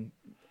when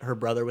her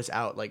brother was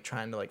out, like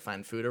trying to like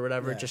find food or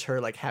whatever. Just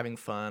her like having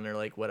fun or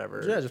like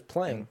whatever. Yeah, just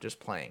playing.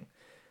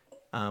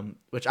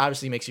 Which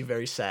obviously makes you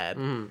very sad.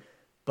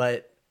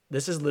 But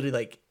this is literally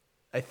like,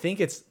 I think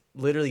it's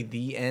literally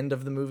the end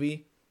of the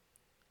movie,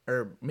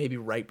 or maybe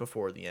right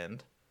before the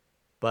end.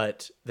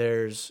 But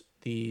there's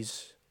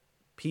these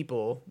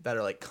people that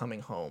are like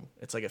coming home.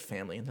 It's like a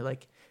family, and they're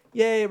like,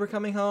 yay, we're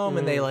coming home.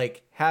 And they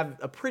like have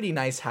a pretty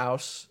nice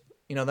house.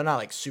 You know, they're not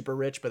like super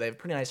rich, but they have a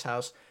pretty nice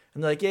house.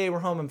 And they're like, yay, we're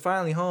home. I'm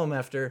finally home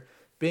after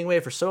being away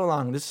for so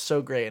long. This is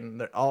so great. And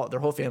their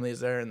whole family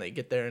is there, and they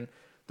get there, and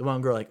the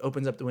one girl like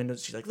opens up the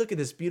windows. She's like, look at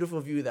this beautiful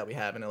view that we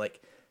have. And it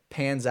like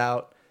pans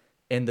out,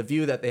 and the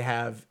view that they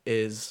have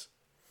is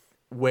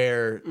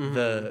where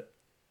the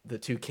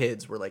two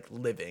kids were like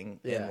living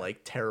in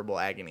like terrible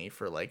agony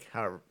for like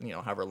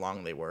however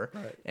long they were.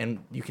 Right.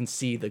 And you can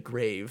see the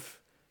grave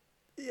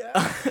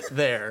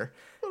there.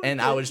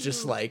 And I was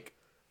just like,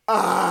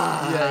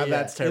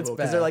 that's terrible.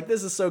 Because they're like,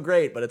 this is so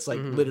great, but it's like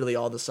literally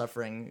all the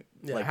suffering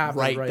like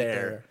right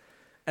there.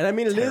 And I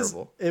mean,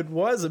 it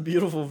was a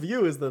beautiful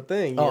view is the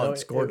thing. You know?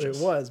 It's gorgeous.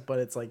 It was, but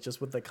it's like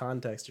just with the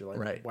context, you're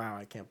like, wow,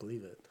 I can't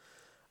believe it.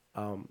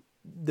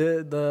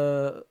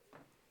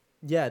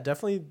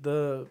 Definitely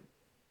the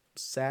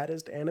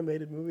saddest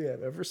animated movie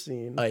I've ever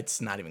seen.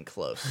 It's not even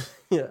close.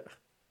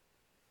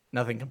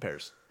 Nothing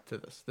compares to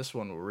this. This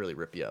one will really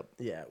rip you up.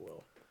 Yeah, it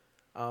will.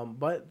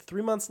 But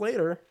 3 months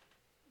later,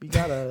 we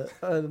got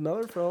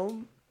another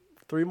film.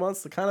 3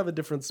 months, kind of a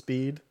different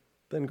speed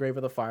than Grave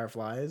of the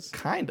Fireflies.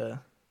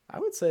 Kinda. I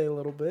would say a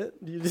little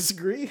bit. Do you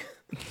disagree?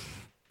 I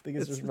think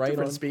it's just right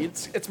on speed.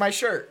 It's my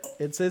shirt.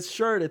 It's his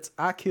shirt. It's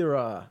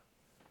Akira.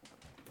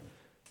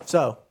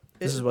 So,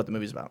 this is what the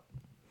movie's about.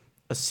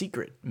 A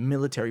secret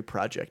military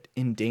project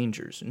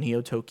endangers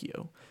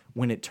Neo-Tokyo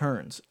when it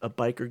turns a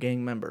biker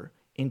gang member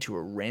into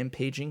a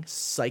rampaging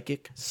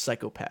psychic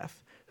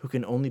psychopath who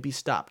can only be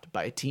stopped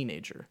by a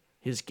teenager,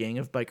 his gang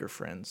of biker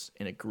friends,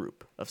 and a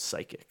group of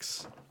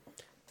psychics.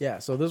 Yeah,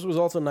 so this was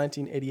also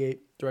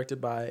 1988, directed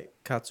by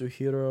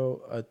Katsuhiro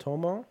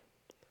Otomo.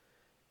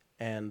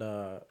 And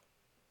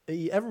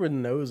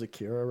everyone knows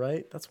Akira,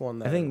 right? That's one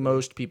that I think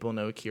most people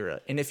know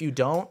Akira. And if you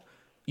don't,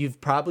 you've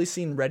probably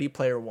seen Ready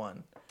Player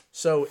One.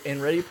 So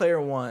in Ready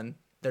Player One,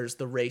 there's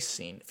the race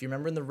scene. If you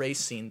remember in the race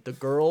scene, the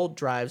girl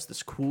drives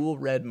this cool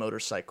red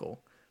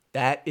motorcycle.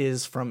 That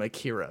is from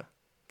Akira.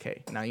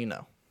 Okay, now you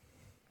know.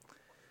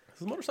 Does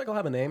the motorcycle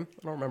have a name?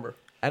 I don't remember.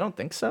 I don't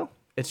think so.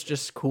 It's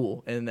just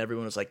cool. And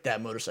everyone was like,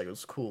 that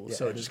motorcycle's cool. Yeah,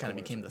 so it just kind of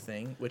became the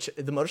thing. Which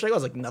the motorcycle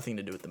has like nothing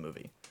to do with the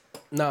movie.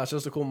 No, it's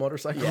just a cool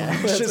motorcycle. Yeah,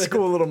 it's just a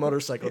cool little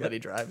motorcycle that he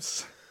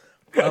drives.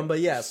 But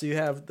yeah, so you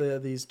have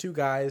these two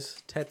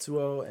guys,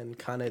 Tetsuo and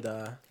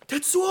Kaneda.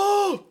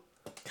 Tetsuo!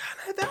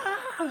 Kaneda!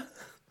 A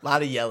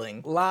lot of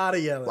yelling. A lot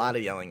of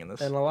yelling in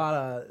this. And a lot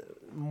of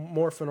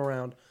morphing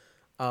around.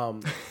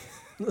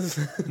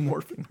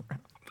 Morphing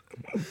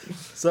around.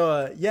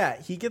 So,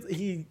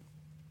 he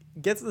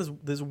gets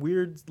this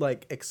weird,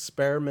 like,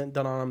 experiment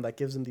done on him that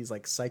gives him these,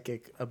 like,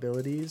 psychic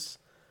abilities.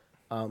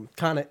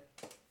 Tetsuo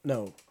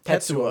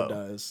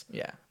does.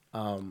 Yeah.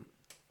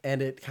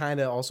 And it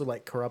kind of also,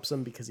 like, corrupts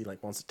him because he,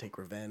 like, wants to take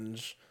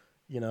revenge,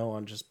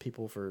 on just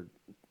people for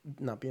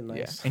not being nice.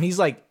 Yeah. And he's,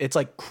 like, it's,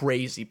 like,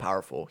 crazy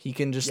powerful. He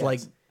can just,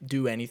 like,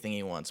 do anything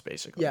he wants,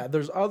 basically. Yeah,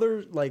 there's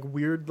other, like,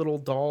 weird little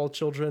doll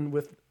children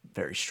with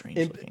very strange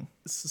looking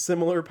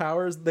similar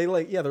powers. They're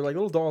like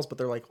little dolls, but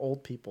they're, like,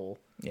 old people.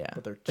 Yeah.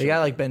 But they got,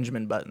 like,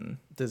 Benjamin Button.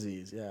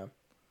 Disease, yeah.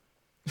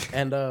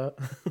 And, I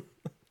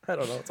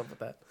don't know what's up with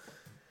that.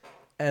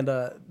 And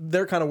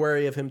they're kind of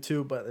wary of him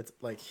too, but it's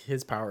like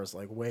his power is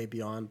like way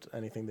beyond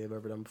anything they've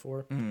ever done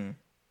before. Mm.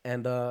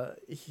 And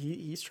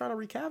he's trying to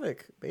wreak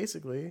havoc,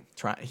 basically.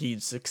 He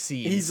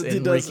succeeds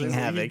in wreaking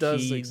havoc.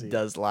 He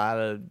does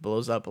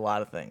blows up a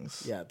lot of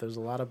things. Yeah, there's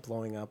a lot of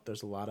blowing up.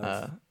 There's a lot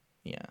of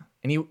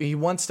and he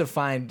wants to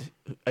find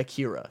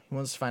Akira. He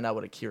wants to find out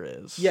what Akira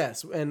is.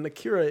 Yes, and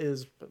Akira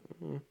is.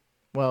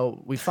 Well,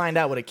 we find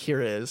out what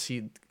Akira is.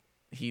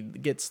 He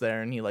gets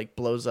there and he like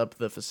blows up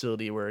the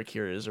facility where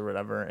Akira is or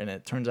whatever, and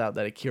it turns out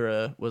that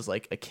Akira was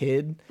like a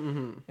kid,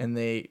 and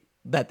they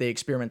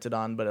experimented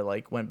on, but it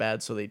like went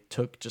bad, so they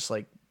took just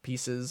like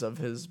pieces of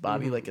his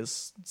body, like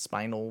his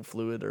spinal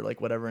fluid or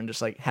like whatever, and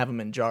just like have them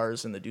in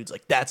jars. And the dude's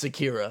like, "That's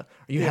Akira.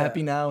 Are you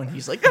happy now?" And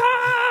he's like,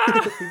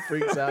 "Ah!" He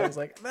freaks out. He's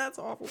like, "That's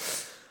awful."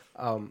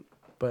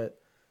 But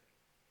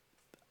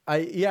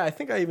I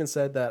think I even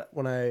said that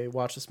when I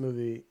watched this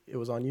movie, it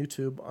was on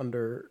YouTube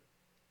under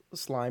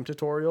slime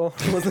tutorial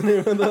was the name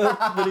of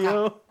the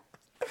video.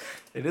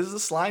 It is a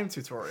slime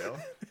tutorial.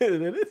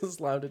 It is a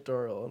slime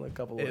tutorial in a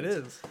couple of ways. It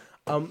is.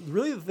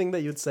 Really, the thing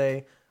that you'd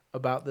say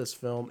about this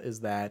film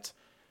is that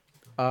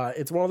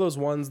it's one of those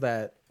ones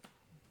that,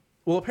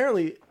 well,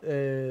 apparently,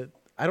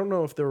 I don't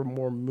know if there were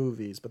more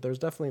movies, but there's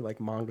definitely like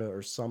manga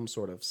or some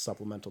sort of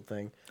supplemental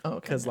thing. Oh, okay.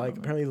 Because like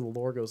apparently the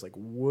lore goes like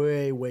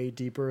way, way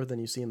deeper than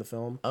you see in the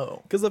film.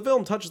 Oh. Because the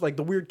film touches like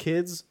the weird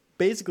kids.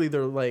 Basically,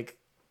 they're like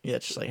Yeah,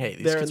 it's just like, hey,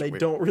 these there, and kids they are weird.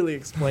 don't really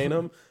explain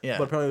them. Yeah.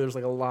 But apparently there's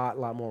like a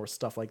lot more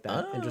stuff like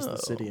that in just the Oh.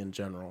 city in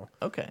general.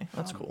 Okay,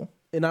 that's cool.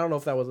 And I don't know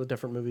if that was a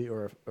different movie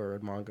or a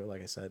manga,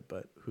 like I said,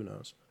 but who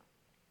knows?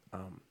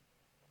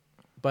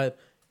 But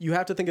you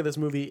have to think of this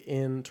movie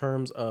in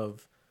terms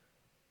of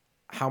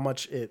how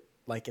much it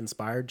like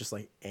inspired, just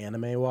like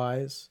anime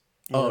wise.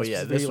 Oh,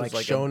 yeah, this like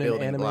was like a shonen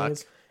building animes. block.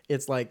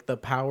 It's like the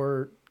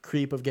power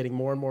creep of getting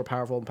more and more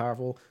powerful and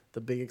powerful.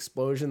 The big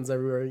explosions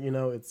everywhere. You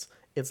know, it's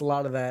a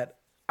lot of that.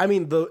 I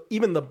mean,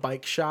 even the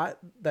bike shot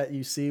that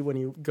you see when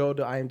you go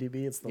to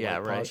IMDb, it's the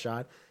like, pause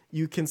shot.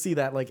 You can see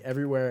that like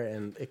everywhere,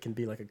 and it can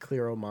be like a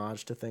clear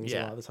homage to things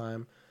a lot of the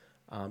time.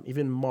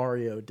 Even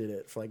Mario did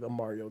it for like a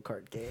Mario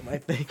Kart game, I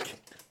think.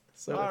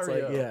 So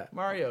Mario. it's like,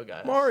 Mario,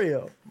 guys.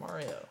 Mario.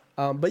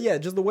 But Yeah,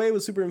 just the way it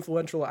was super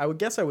influential. I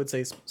would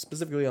say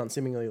specifically on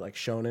seemingly like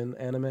shonen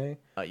anime,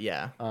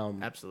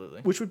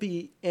 absolutely. which would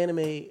be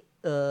anime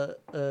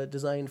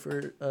designed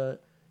for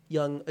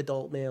young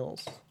adult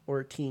males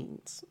or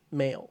teens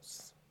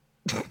males,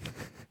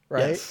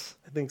 right? Yes.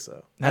 I think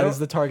so. That is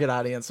the target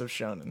audience of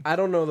shonen. I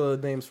don't know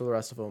the names for the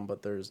rest of them,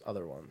 but there's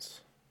other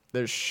ones,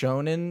 There's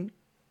shonen,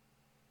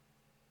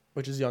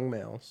 which is young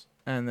males.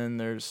 and then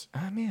there's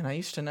I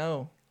used to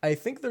know. I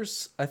think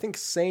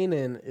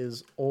seinen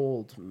is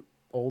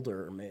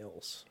older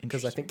males,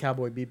 because I think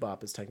Cowboy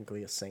Bebop is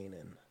technically a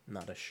seinen,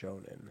 not a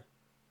shonen.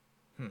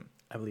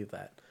 I believe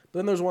that. But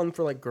then there's one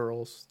for like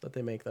girls that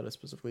they make that is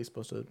specifically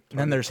supposed to. And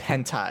then there's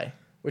hentai,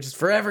 which is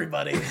for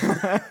everybody.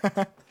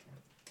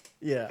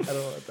 Yeah, I don't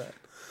know about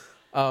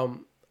that.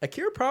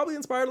 Akira probably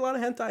inspired a lot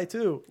of hentai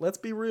too. Let's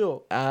be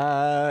real.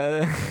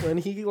 When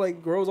he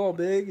like grows all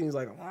big and he's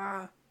like,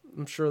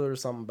 I'm sure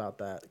there's something about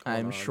that.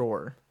 I'm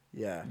sure.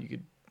 Yeah. You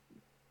could.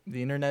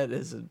 The internet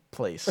is a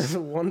place. It's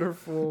a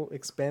wonderful,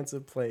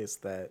 expansive place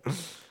that,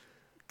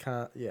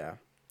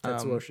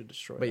 that's what should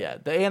destroy. But yeah,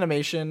 the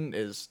animation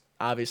is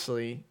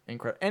obviously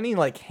incredible. Any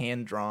like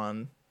hand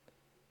drawn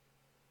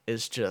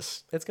is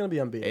just. It's gonna be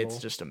unbeatable. It's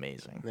just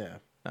amazing.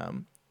 Yeah.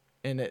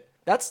 And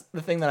that's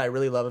the thing that I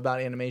really love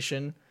about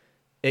animation.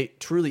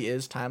 It truly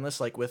is timeless.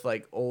 Like with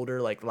like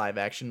older like live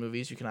action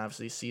movies, you can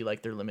obviously see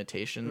like their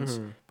limitations.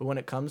 But when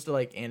it comes to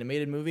like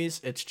animated movies,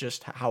 it's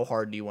just how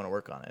hard do you want to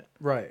work on it?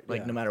 Right.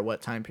 Like no matter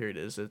what time period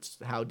it is, it's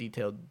how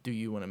detailed do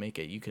you want to make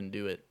it? You can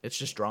do it. It's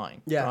just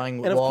drawing. Yeah.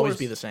 Drawing And will always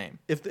be the same.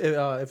 If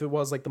it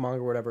was like the manga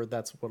or whatever,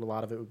 that's what a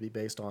lot of it would be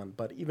based on.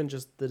 But even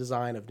just the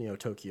design of Neo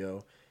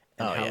Tokyo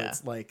and how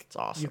it's like, it's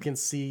awesome. You can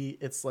see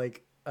it's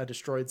like a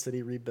destroyed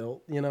city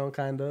rebuilt,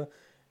 kind of.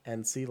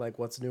 And see like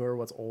what's newer,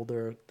 what's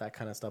older, that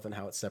kind of stuff, and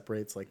how it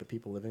separates like the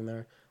people living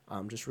there.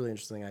 Just really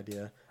interesting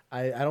idea.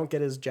 I don't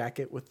get his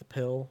jacket with the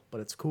pill, but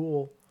it's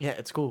cool. Yeah,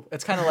 it's cool.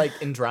 It's kind of like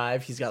in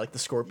Drive, he's got like the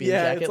scorpion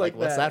jacket. It's Like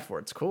what's that. that for?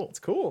 It's cool. It's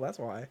cool. That's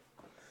why.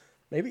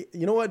 Maybe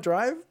you know what?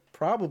 Drive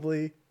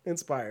probably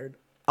inspired.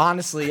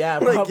 Honestly, yeah,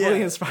 Like,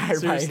 probably inspired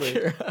seriously. by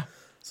Akira.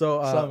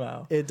 So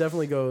Somehow. it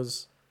definitely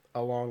goes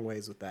a long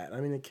ways with that. I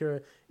mean,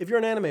 Akira. If you're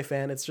an anime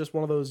fan, it's just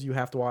one of those you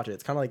have to watch it.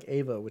 It's kind of like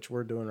Ava, which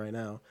we're doing right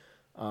now.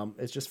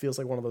 It just feels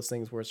like one of those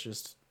things where it's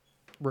just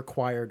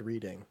required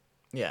reading.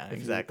 Yeah,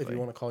 exactly. If you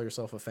want to call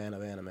yourself a fan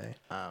of anime,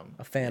 a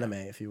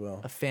fanime, if you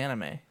will. A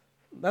fanime.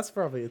 That's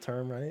probably a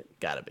term, right?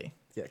 Gotta be.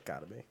 Yeah,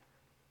 gotta be.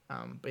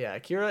 But yeah,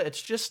 Akira,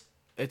 it's just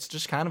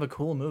kind of a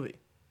cool movie.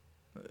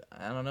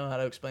 I don't know how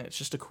to explain it. It's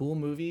just a cool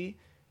movie.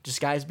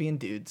 Just guys being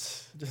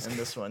dudes in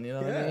this one, you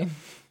know what I mean?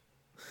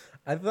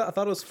 I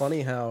thought it was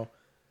funny how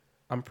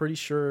I'm pretty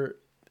sure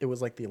it was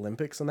like the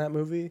Olympics in that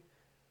movie,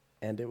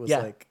 and it was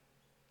like,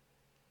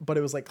 but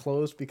it was like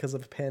closed because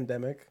of a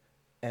pandemic,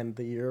 and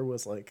the year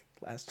was like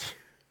last year.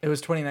 It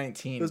was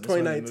 2019. It was That's when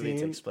 2019. the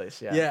movie takes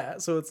place. Yeah. Yeah,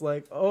 so it's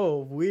like, oh,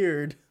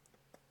 weird.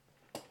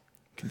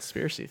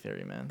 Conspiracy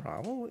theory, man.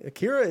 Probably.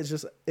 Akira is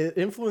just, it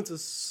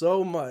influences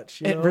so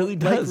much. It really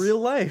does. Like real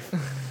life.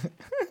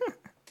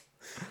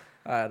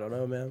 I don't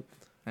know, man.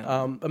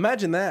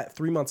 Imagine that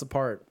 3 months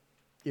apart.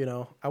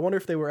 I wonder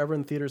if they were ever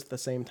in theaters at the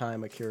same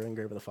time, Akira and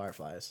Grave of the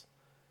Fireflies.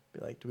 Be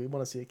like, do we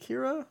want to see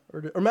Akira?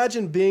 Or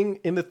imagine being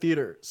in the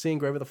theater, seeing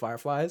Grave of the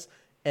Fireflies,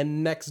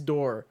 and next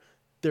door,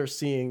 they're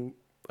seeing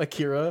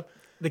Akira.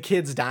 The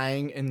kid's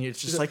dying, and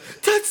it's just like,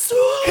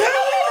 Tetsuya!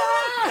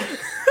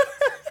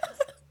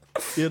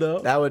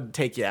 That would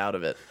take you out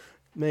of it.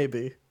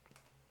 Maybe.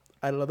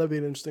 I don't know. That'd be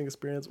an interesting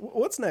experience.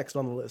 What's next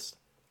on the list?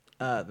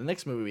 The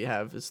next movie we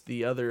have is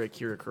the other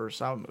Akira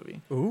Kurosawa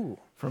movie. Ooh.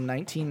 From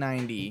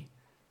 1990.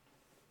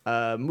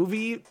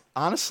 Movie,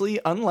 honestly,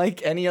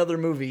 unlike any other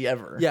movie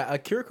ever. Yeah,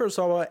 Akira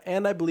Kurosawa,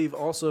 and I believe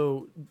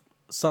also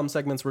some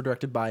segments were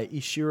directed by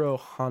Ishiro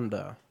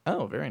Honda.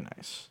 Oh, very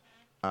nice.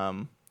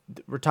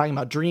 We're talking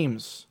about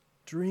Dreamz.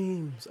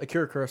 Dreamz.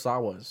 Akira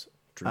Kurosawa's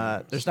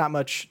Dreamz. There's not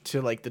much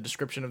to like the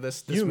description of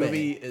this. This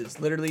movie is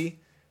literally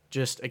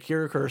just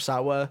Akira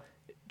Kurosawa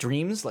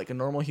dreams like a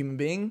normal human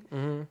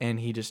being, and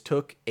he just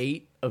took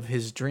 8 of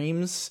his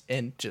dreams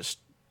and just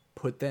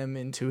put them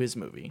into his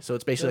movie. So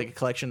it's basically like a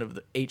collection of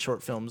the 8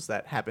 short films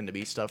that happen to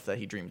be stuff that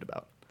he dreamed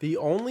about. The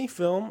only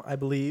film, I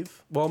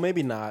believe, well,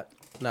 maybe not,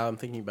 now I'm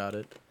thinking about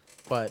it,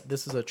 but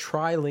this is a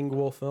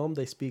trilingual film.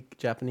 They speak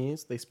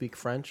Japanese, they speak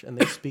French, and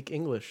they speak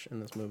English in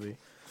this movie.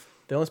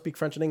 They only speak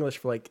French and English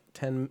for like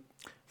 10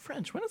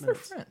 French? When is there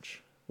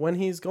French? When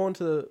he's going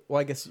to, well,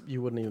 I guess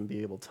you wouldn't even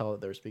be able to tell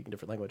that they're speaking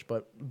different language,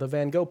 but the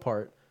Van Gogh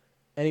part,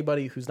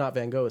 anybody who's not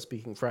Van Gogh is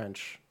speaking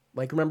French.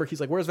 Like, remember, he's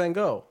like, where's Van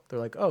Gogh? They're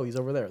like, oh, he's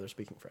over there. They're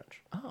speaking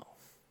French. Oh.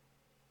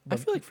 I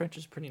feel like French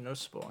is pretty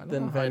noticeable.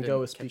 Then Van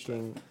Gogh is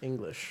speaking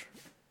English.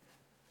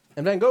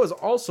 And Van Gogh is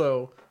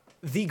also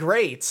the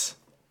great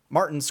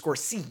Martin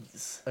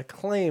Scorsese.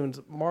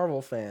 Acclaimed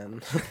Marvel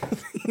fan.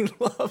 He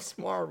loves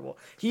Marvel.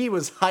 He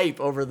was hype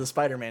over the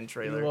Spider-Man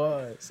trailer. He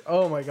was.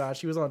 Oh my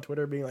gosh. He was on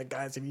Twitter being like,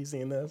 guys, have you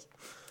seen this?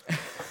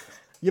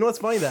 You know what's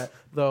funny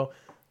though?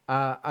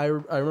 I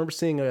remember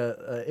seeing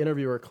a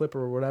interview or a clip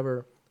or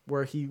whatever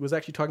where he was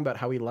actually talking about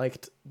how he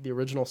liked the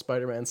original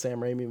Spider-Man Sam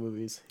Raimi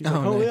movies. He's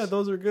like, nice. Yeah,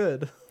 those are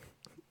good.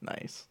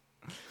 Nice.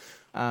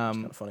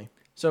 Kind of funny.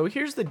 So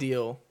here's the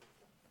deal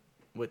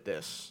with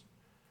this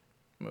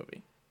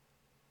movie.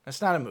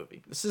 It's not a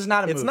movie. This is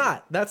not a movie. It's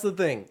not. That's the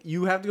thing.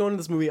 You have to go into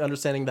this movie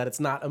understanding that it's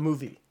not a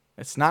movie.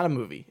 It's not a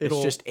movie.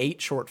 It's just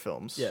 8 short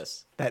films.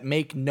 Yes. That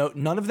make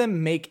none of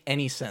them make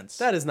any sense.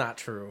 That is not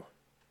true.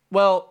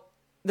 Well,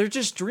 they're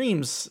just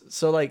dreams.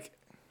 So like,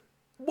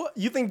 what,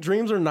 you think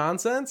dreams are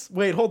nonsense?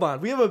 Wait, hold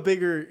on. We have a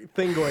bigger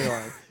thing going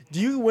on.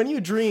 When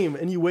you dream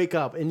and you wake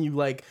up and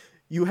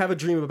you have a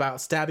dream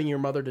about stabbing your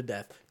mother to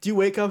death, do you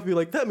wake up and be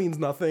like, that means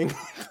nothing?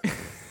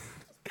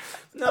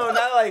 No,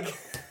 not like.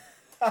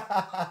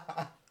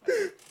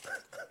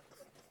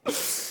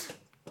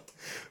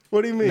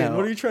 What do you mean? No.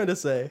 What are you trying to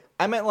say?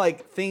 I meant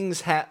like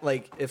things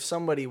like if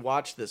somebody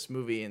watched this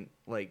movie and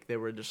like they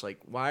were just like,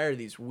 why are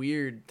these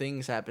weird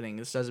things happening?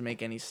 This doesn't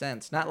make any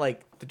sense. Not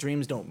like the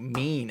dreams don't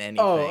mean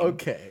anything. Oh,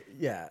 okay.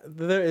 Yeah.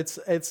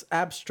 It's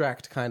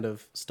abstract kind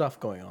of stuff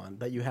going on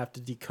that you have to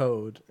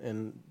decode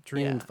in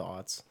dream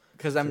thoughts.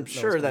 Because I'm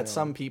sure that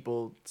some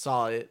people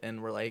saw it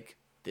and were like,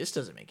 this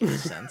doesn't make any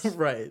sense.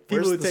 Right.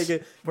 People would take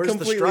it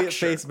completely at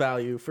face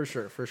value, for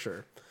sure.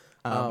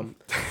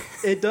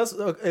 It does.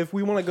 If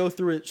we want to go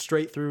through it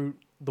straight through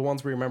the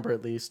ones we remember,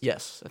 at least.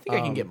 Yes, I think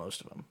I can get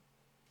most of them.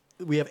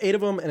 We have 8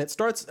 of them, and it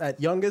starts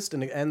at youngest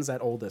and it ends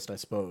at oldest, I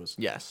suppose.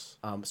 Yes.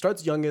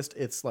 Starts youngest.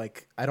 It's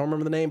like, I don't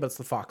remember the name, but it's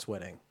the Fox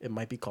Wedding. It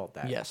might be called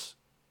that. Yes.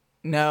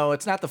 No,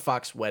 it's not the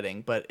Fox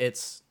Wedding, but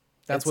that's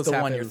what's the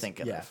one you're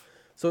thinking of.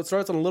 So it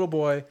starts on a little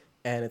boy,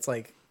 and it's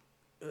like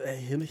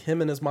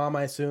him and his mom,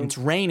 I assume. It's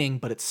raining,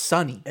 but it's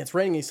sunny. It's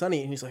raining, it's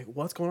sunny, and he's like,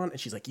 what's going on? And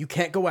she's like, you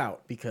can't go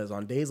out because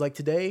on days like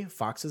today,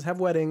 foxes have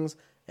weddings,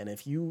 and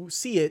if you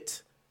see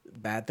it,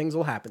 bad things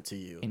will happen to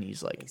you. And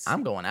he's like,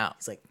 I'm going out.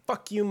 He's like,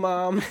 fuck you,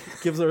 mom.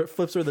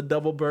 Flips her the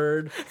double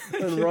bird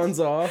and runs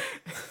off.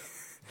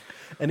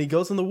 And he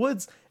goes in the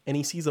woods, and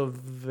he sees a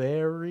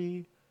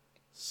very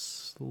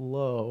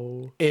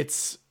slow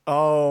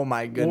oh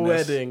my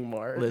goodness, wedding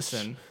march.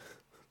 Listen,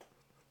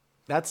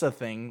 that's a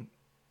thing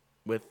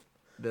with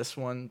this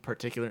one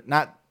particular,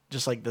 not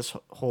just like this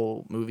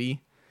whole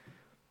movie.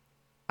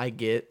 I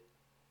get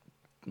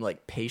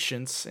like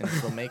patience in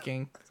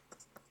filmmaking,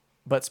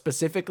 but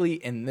specifically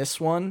in this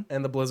one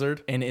and the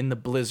Blizzard in the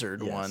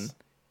Blizzard one,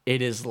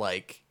 it is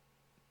like,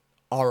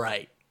 all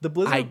right, the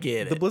Blizzard, I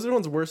get it. The Blizzard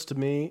one's worse to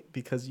me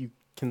because you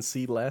can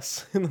see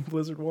less in the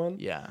Blizzard one.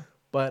 Yeah.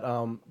 But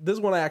this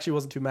one I actually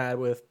wasn't too mad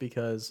with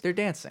because they're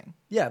dancing.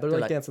 Yeah, they're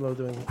like dancing. They're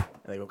doing. And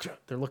they go.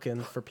 They're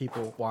looking for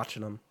people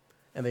watching them,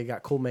 and they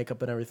got cool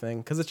makeup and everything.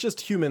 Because it's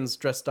just humans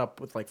dressed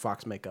up with like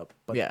fox makeup,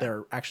 but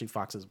they're actually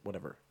foxes.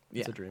 Whatever.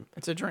 It's a dream.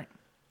 It's a dream.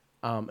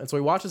 And so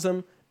he watches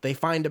them. They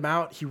find him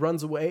out. He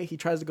runs away. He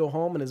tries to go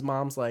home, and his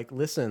mom's like,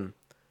 "Listen,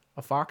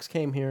 a fox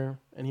came here,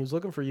 and he was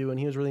looking for you, and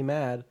he was really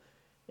mad,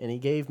 and he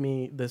gave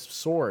me this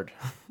sword,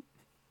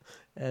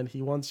 and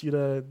he wants you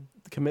to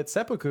commit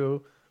seppuku."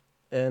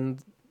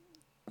 And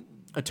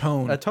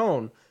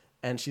atone,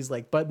 and she's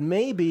like, but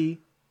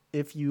maybe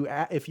if you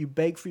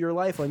beg for your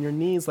life on your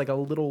knees like a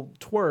little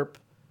twerp,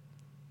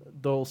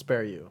 they'll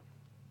spare you.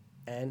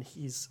 And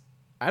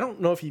I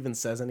don't know if he even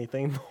says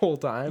anything the whole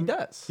time.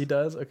 He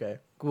does. Okay.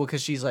 Well,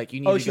 because she's like, you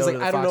need to go to the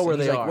foxes. I don't know where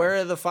they are. Where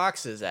are the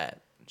foxes at?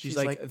 She's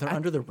like, they're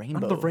under the rainbow.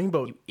 Under the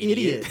rainbow, you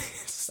idiot.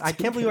 I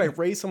can't believe I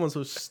raised someone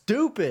so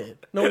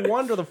stupid. No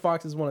wonder the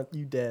foxes want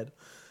you dead.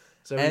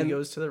 So And he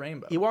goes to the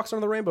rainbow. He walks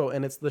on the rainbow,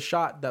 and it's the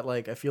shot that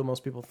like I feel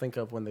most people think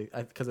of when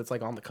because it's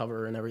like on the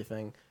cover and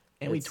everything.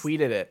 And we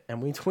tweeted it.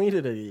 And we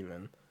tweeted it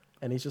even.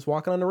 And he's just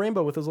walking on the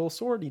rainbow with his little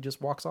sword. He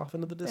just walks off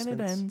into the distance.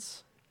 And it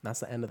ends. That's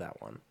the end of that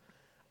one.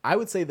 I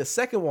would say the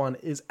second one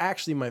is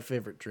actually my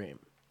favorite dream.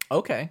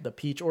 Okay. The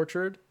Peach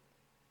Orchard,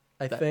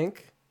 I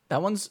think.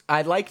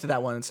 I liked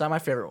that one. It's not my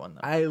favorite one,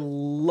 though. I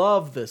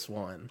love this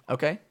one.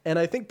 Okay. And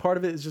I think part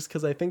of it is just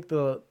because I think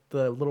the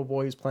little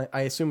boy who's playing,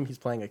 I assume he's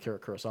playing Akira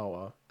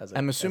Kurosawa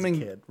I'm assuming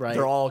as a kid, right?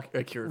 They're all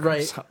Akira Kurosawa.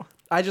 Right.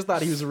 I just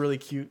thought he was a really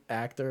cute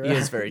actor. He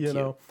is very cute.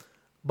 Know?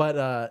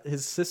 But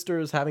his sister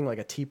is having like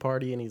a tea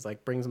party, and he's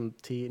like brings him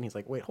tea, and he's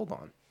like, "Wait, hold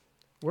on,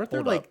 weren't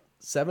there like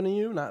 7 of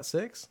you, not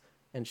 6?"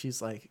 And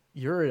she's like,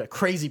 "You're a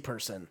crazy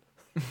person."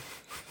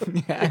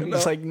 Yeah, and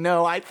he's like,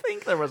 "No, I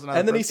think there was another."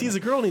 And then he person." sees a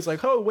girl, and he's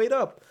like, "Oh, wait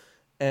up!"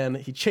 And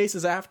he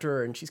chases after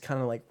her, and she's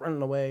kind of like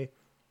running away,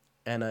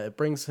 and it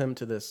brings him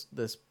to this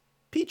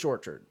peach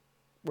orchard,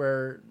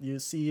 where you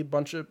see a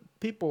bunch of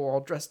people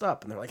all dressed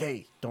up, and they're like,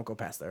 "Hey, don't go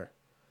past there."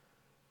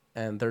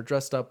 And they're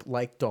dressed up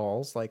like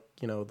dolls, like,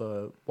 you know,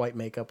 the white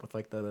makeup with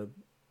like the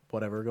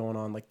whatever going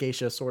on, like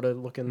geisha sort of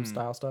looking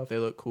style stuff. They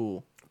look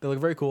cool. They look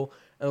very cool.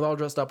 And they're all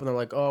dressed up, and they're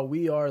like, "Oh,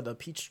 we are the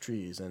peach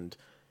trees, and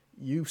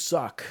you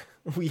suck.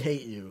 We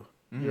hate you.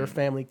 Your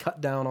family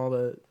cut down all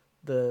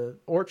the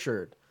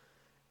orchard."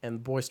 And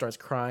the boy starts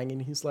crying,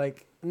 and he's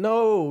like,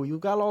 "No, you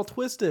got all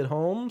twisted,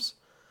 Holmes."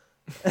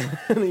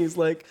 And he's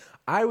like,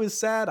 "I was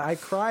sad. I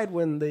cried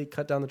when they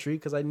cut down the tree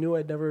because I knew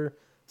I'd never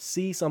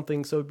see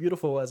something so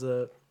beautiful as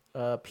a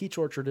peach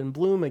orchard in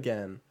bloom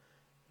again."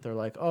 They're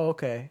like, "Oh,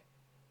 okay."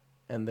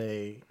 And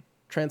they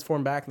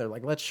transform back, and they're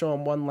like, "Let's show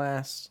them one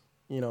last,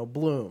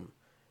 bloom."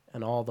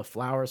 And all the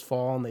flowers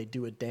fall, and they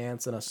do a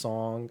dance and a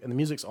song, and the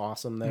music's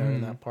awesome there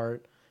in that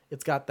part.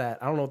 It's got that,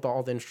 I don't know what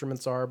all the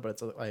instruments are, but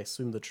it's I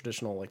assume the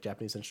traditional like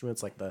Japanese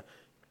instruments, like the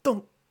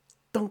dunk,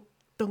 dunk,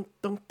 dunk,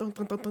 dunk, dunk,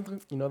 dunk, dunk,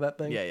 dunk. You know that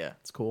thing? Yeah.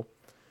 It's cool.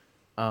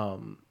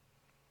 And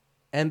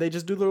they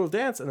just do a little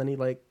dance, and then he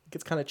like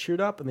gets kind of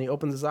cheered up, and then he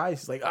opens his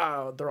eyes. He's like,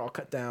 "Oh, they're all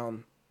cut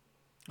down.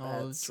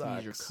 Oh, the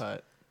trees are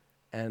cut."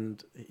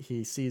 And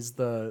he sees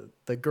the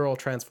girl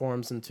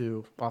transforms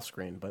into off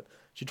screen, but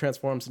she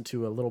transforms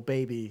into a little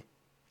baby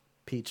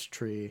peach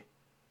tree,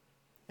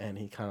 and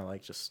he kind of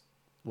like just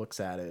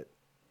looks at it,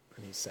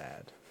 and he's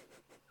sad.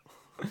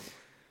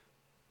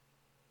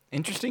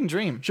 Interesting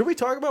dream. Should we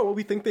talk about what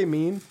we think they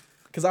mean?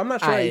 Because I'm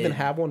not sure I even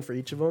have one for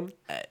each of them.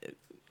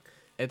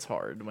 It's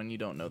hard when you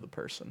don't know the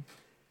person.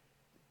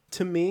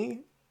 To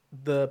me,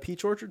 the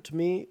peach orchard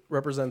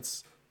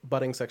represents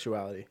budding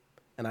sexuality,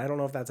 and I don't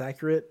know if that's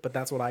accurate, but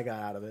that's what I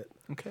got out of it.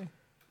 Okay.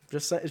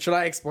 Should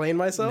I explain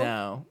myself?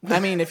 No. I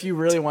mean, if you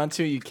really want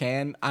to, you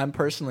can. I'm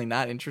personally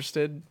not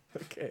interested.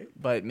 Okay.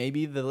 But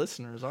maybe the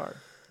listeners are.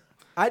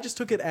 I just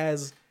took it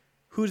as,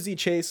 who does he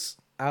chase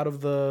out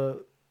of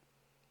the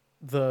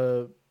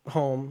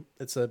home?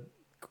 It's a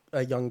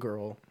young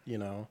girl,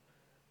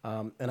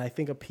 and I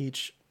think a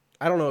peach,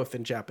 I don't know if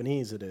in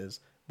Japanese it is,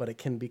 but it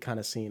can be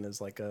kind of seen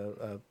as like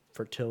a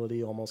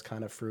fertility almost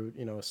kind of fruit,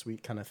 a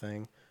sweet kind of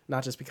thing.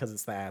 Not just because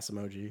it's the ass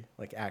emoji,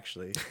 like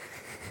actually.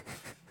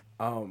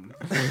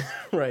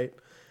 Right.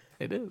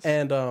 It is.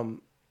 And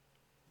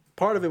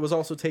part of it was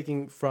also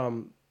taking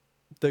from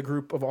the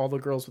group of all the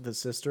girls with his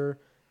sister,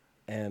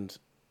 and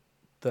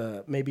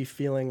the maybe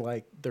feeling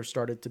like there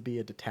started to be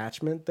a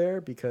detachment there,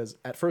 because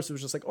at first it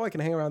was just like, "Oh, I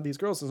can hang around these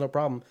girls, there's no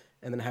problem,"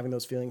 and then having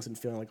those feelings and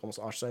feeling like almost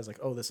ostracized, like,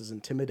 "Oh, this is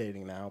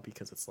intimidating now,"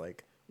 because it's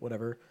like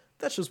whatever.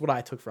 That's just what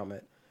I took from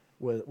it,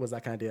 was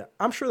that kind of idea.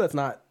 I'm sure that's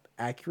not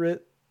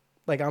accurate.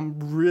 Like, I'm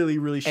really,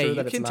 really sure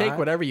that it's not. You can take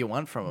whatever you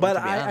want from them. But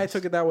I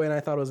took it that way, and I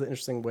thought it was an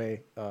interesting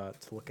way to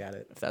look at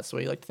it. If that's the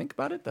way you like to think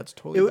about it, that's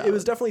totally valid. It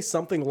was definitely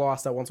something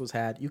lost that once was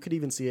had. You could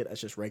even see it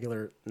as just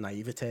regular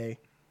naivete,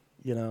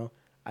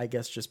 I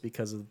guess just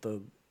because of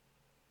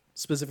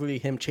specifically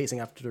him chasing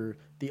after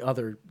the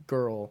other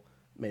girl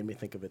made me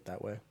think of it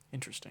that way.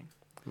 Interesting.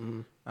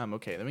 Mm-hmm.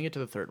 Okay, let me get to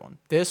the third one.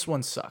 This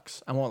one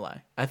sucks. I won't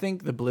lie. I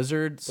think the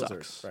Blizzard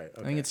sucks. Right,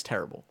 okay. I think it's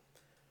terrible.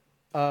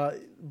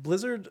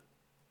 Blizzard...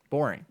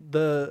 Boring.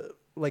 The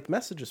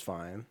message is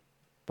fine,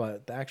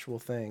 but the actual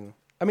thing,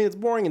 I mean, it's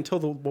boring until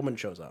the woman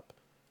shows up,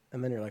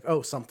 and then you're like,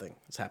 "Oh, something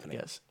is happening."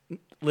 Yes,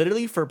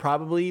 literally for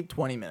probably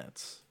 20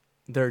 minutes,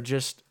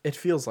 it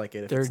feels like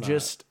it. They're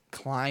just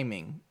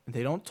climbing.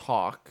 They don't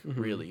talk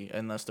really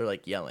unless they're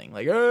like yelling,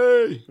 like,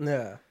 "Hey!"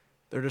 Yeah,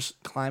 they're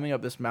just climbing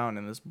up this mountain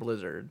in this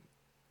blizzard,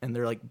 and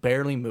they're like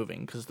barely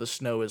moving because the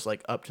snow is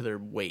like up to their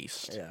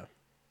waist. Yeah,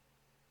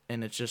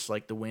 and it's just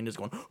like the wind is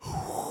going.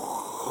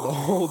 The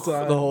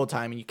whole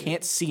time, and you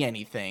can't see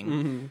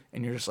anything,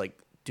 and you're just like,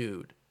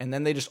 dude. And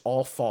then they just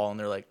all fall, and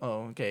they're like,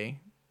 "Oh, okay,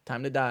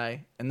 time to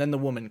die." And then the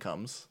woman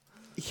comes.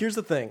 Here's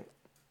the thing.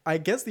 I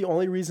guess the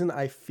only reason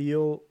I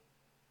feel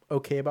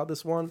okay about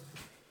this one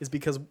is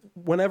because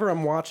whenever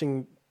I'm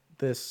watching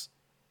this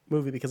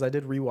movie, because I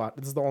did rewatch,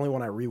 this is the only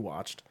one I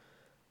rewatched,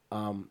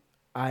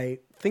 I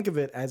think of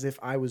it as if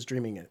I was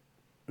dreaming it.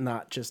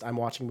 Not just I'm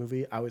watching a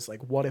movie. I was like,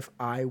 what if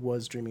I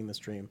was dreaming this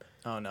dream?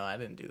 Oh, no, I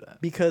didn't do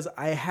that. Because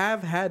I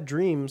have had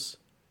dreams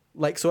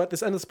like, so at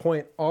this end of this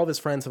point, all of his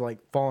friends have like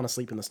fallen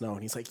asleep in the snow,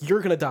 and he's like,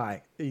 "You're gonna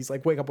die." He's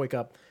like, "Wake up, wake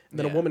up!" And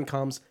then a woman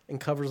comes and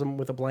covers him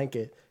with a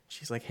blanket.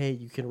 She's like, "Hey,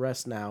 you can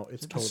rest now.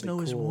 It's totally snow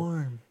cool." is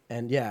warm.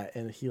 And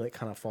and he like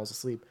kind of falls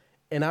asleep.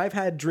 And I've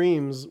had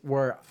dreams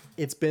where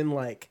it's been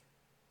like,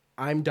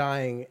 I'm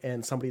dying,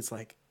 and somebody's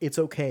like, "It's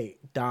okay,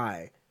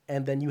 die,"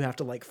 and then you have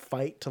to like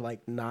fight to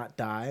like not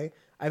die.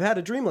 I've had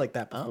a dream like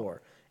that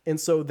before, and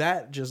so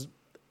that just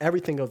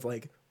everything of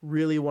like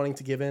really wanting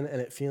to give in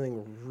and it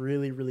feeling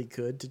really, really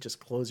good to just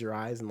close your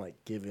eyes and like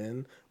give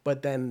in,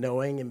 but then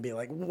knowing and be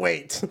like,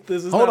 wait,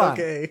 this is Hold not on.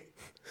 okay.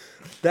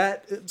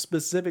 That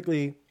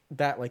specifically,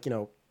 that like,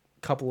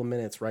 couple of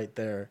minutes right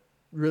there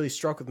really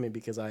struck with me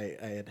because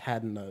I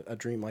had a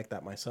dream like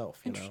that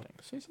myself. Interesting.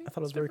 I See, thought it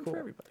was very cool. for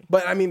everybody.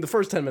 But I mean, the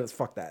first 10 minutes,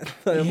 fuck that.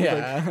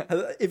 Yeah.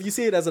 Like, if you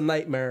see it as a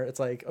nightmare,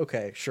 it's like,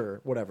 okay, sure,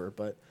 whatever.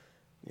 But,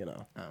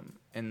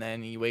 And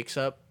then he wakes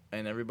up,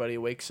 and everybody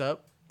wakes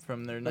up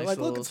from their nice like,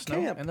 "Look, little it's snow,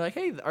 camp." and they're like,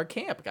 "Hey, our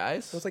camp,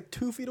 guys." it was like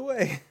 2 feet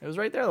away. It was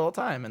right there the whole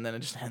time, and then it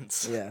just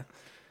ends. Yeah.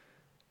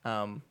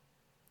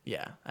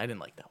 Yeah, I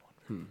didn't like that one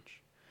very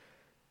much.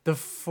 The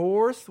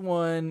fourth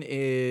one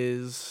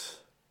is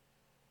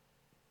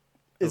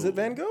Is it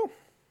Van Gogh?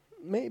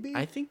 Maybe?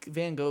 I think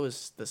Van Gogh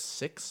is the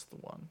sixth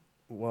one,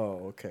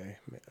 Whoa, okay.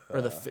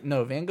 or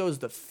no, Van Gogh is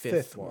the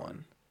fifth one.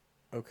 one.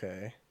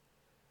 Okay.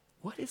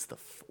 What is the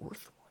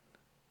fourth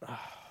one?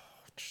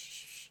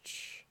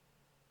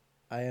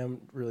 I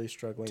am really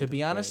struggling. To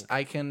be honest, think.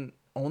 I can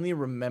only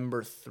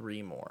remember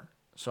 3 more,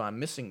 so I'm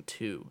missing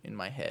 2 in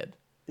my head.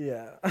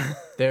 Yeah.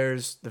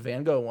 There's the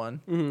Van Gogh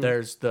one.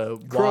 There's the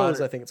Crows,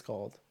 water. I think it's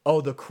called.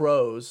 Oh, the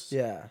Crows.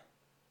 Yeah.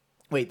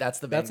 Wait, that's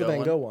the Van That's Gogh the Van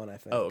one? Gogh one, I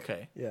think. Oh,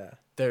 okay. Yeah.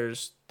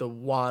 There's the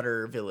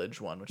Water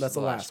Village one, which That's is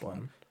the the last last one.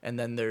 one. And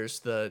then there's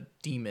the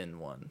Demon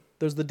one.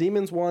 There's the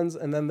demons ones,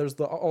 and then there's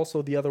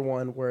also the other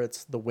one where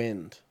it's the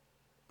wind.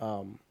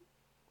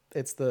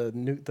 It's the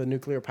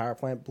nuclear power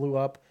plant blew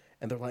up,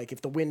 and they're like,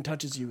 if the wind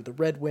touches you, the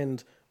red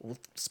wind will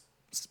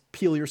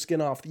peel your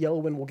skin off. The yellow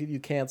wind will give you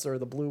cancer.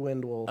 The blue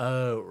wind will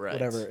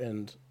whatever.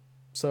 And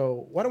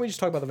so why don't we just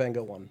talk about the Van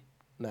Gogh one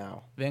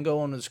now? Van Gogh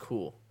one was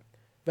cool.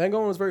 Van Gogh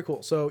one was very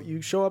cool. So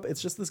you show up,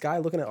 it's just this guy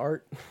looking at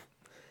art,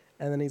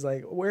 and then he's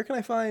like, "Where can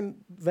I find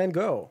Van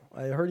Gogh?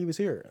 I heard he was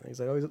here." And he's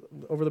like, "Oh, he's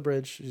over the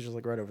bridge." He's just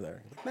like right over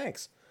there. He's like,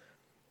 "Thanks."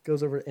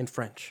 Goes over in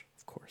French,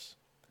 of course.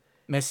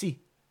 Messi.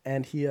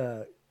 And he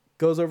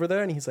goes over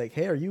there and he's like,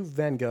 "Hey, are you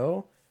Van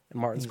Gogh?" And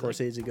Martin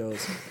Scorsese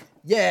goes,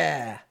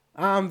 "Yeah,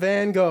 I'm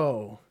Van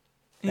Gogh."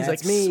 He's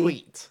That's like, me.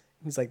 "Sweet."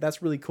 He's like,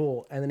 "That's really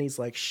cool." And then he's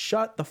like,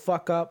 "Shut the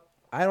fuck up.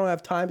 I don't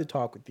have time to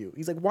talk with you."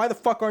 He's like, "Why the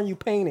fuck aren't you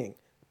painting?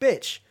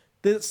 Bitch,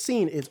 this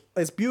scene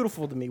is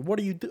beautiful to me. What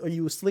are you Are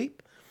you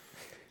asleep?"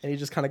 And he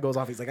just kind of goes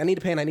off. He's like, I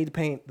need to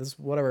paint. This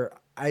whatever.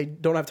 I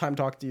don't have time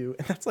to talk to you."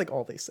 And that's like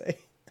all they say.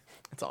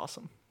 It's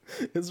awesome.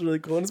 It's really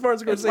cool. And it's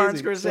Martin Scorsese. It's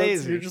Martin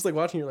Scorsese. So you're just like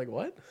watching, you're like,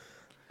 what?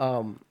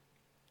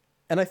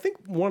 And I think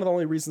one of the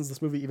only reasons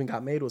this movie even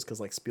got made was because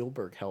like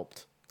Spielberg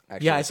helped.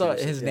 Actually, Yeah, I saw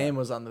produce it. his name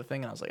was on the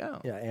thing, and I was like,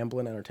 oh. Yeah,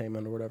 Amblin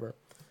Entertainment or whatever.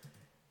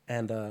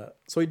 And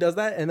so he does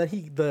that, and then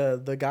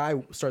the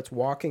guy starts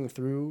walking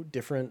through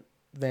different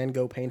Van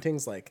Gogh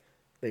paintings, like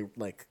they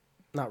like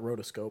not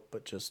rotoscope,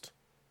 but just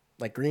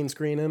like green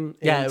screen him.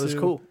 Yeah, it was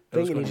cool.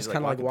 And he just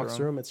kind of like walks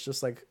through them. It's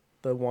just like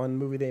the one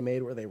movie they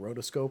made where they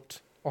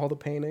rotoscoped all the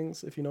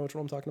paintings. If you know which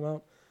one I'm talking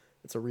about,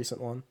 it's a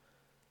recent one.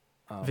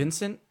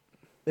 Vincent?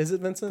 Is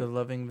it Vincent? The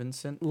Loving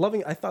Vincent?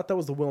 Loving. I thought that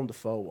was the Willem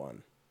Dafoe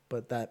one,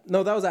 but that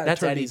was at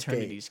That's at Eternity's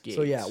Eternity's Gate. Gate.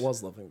 So yeah, it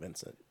was Loving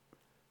Vincent.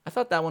 I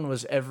thought that one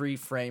was every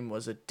frame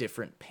was a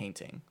different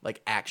painting.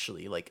 Like,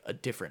 actually, like a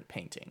different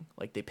painting.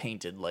 Like, they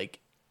painted like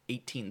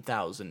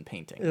 18,000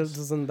 paintings.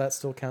 Doesn't that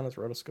still count as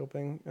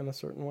rotoscoping in a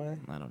certain way?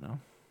 I don't know.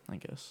 I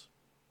guess.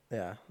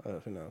 Yeah,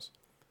 who knows?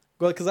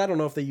 Well, because I don't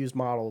know if they used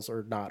models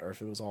or not, or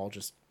if it was all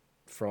just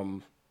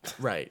from.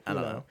 Right. I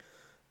don't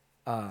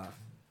know.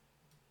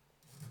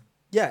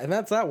 Yeah, and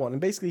that's that one. And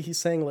basically, he's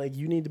saying like,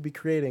 you need to be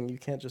creating. You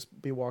can't just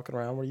be walking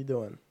around. What are you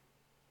doing?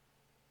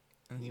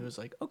 And he was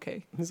like,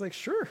 okay. He's like,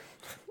 sure.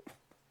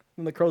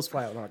 And the crows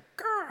fly out. And I'm like,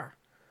 grr.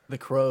 The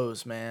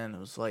crows, man. It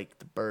was like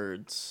the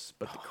birds,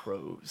 but the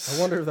crows.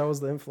 I wonder if that was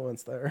the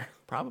influence there.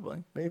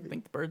 Probably. Maybe. I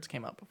think the birds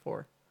came out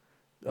before.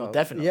 Well, Oh,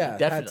 definitely. yeah, it had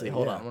Definitely. to,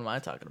 Hold yeah. on. What am I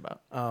talking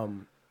about?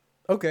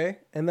 Okay,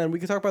 and then we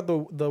can talk about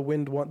the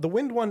wind one. The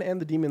wind one and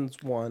the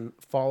demons one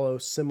follow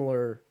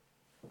similar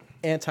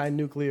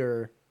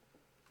anti-nuclear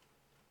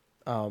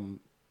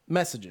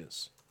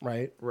messages,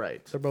 right?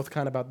 Right. They're both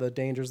kind of about the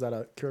dangers that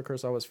Akira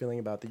Kurosawa was feeling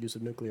about the use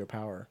of nuclear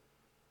power.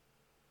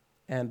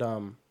 And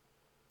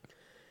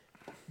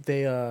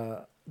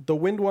the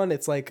wind one,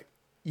 it's like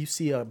you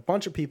see a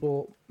bunch of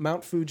people.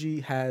 Mount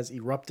Fuji has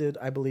erupted,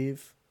 I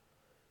believe,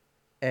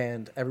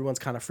 and everyone's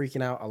kind of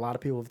freaking out. A lot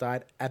of people have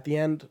died. At the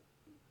end,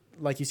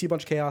 like you see a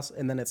bunch of chaos,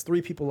 and then it's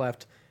 3 people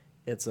left.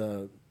 It's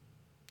 2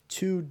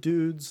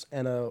 dudes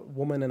and a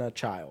woman and a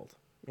child,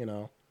 you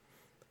know.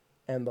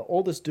 And the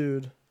oldest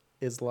dude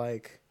is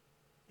like,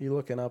 you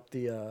looking up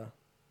the,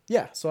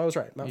 yeah. So I was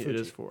right. Mount Fuji. It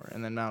is 4,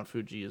 and then Mount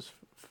Fuji is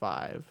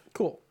 5.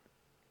 Cool.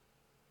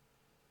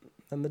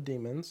 then the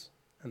demons,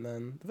 and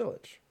then the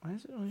village. Why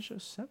does it only show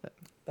 7?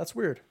 That's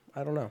weird.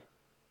 I don't know.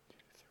 2,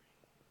 3,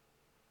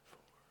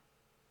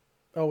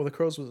 4. Oh, the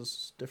crows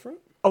was different?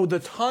 Oh, the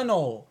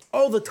tunnel.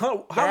 Oh, the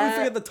tunnel. How did we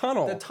forget the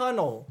tunnel? The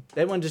tunnel.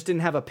 That one just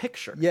didn't have a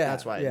picture. Yeah,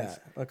 that's why. Yeah,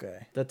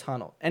 okay. The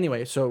tunnel.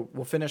 Anyway, so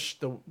we'll finish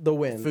the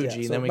wind. Fuji, yeah.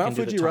 and so then we Mount can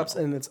do Fuji the tunnel. erupts,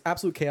 and it's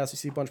absolute chaos. You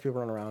see a bunch of people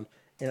run around,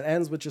 and it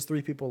ends with just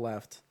 3 people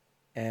left,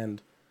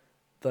 and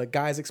the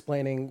guy's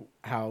explaining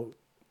how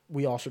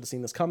we all should have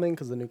seen this coming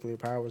because the nuclear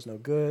power was no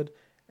good.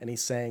 And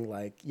he's saying,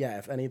 like, yeah,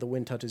 if any of the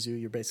wind touches you,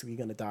 you're basically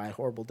going to die a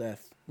horrible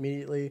death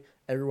immediately.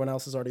 Everyone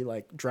else has already,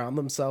 like, drowned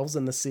themselves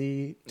in the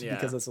sea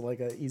because it's, like,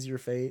 an easier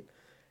fate.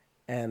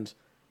 And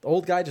the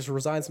old guy just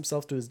resigns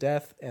himself to his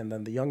death. And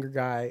then the younger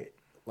guy,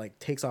 like,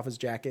 takes off his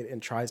jacket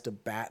and tries to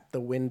bat the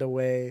wind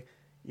away,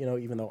 you know,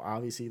 even though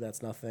obviously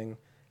that's nothing.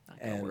 Not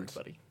gonna work,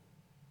 buddy.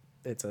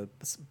 It's a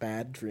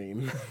bad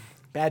dream.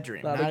 Bad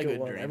dream. Not a good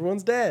one. dream.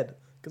 Everyone's dead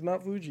because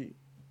Mount Fuji.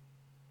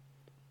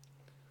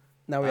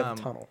 Now we have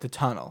the tunnel. The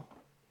tunnel.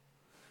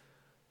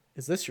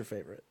 Is this your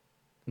favorite?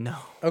 No.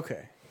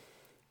 Okay.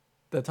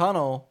 The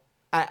tunnel.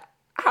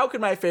 How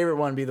could my favorite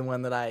one be the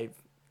one that I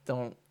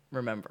don't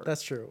remember?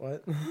 That's true.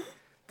 What?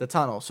 The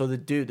tunnel. So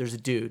there's a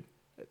dude,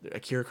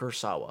 Akira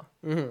Kurosawa.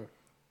 Mm-hmm.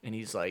 And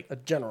he's like, a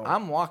general.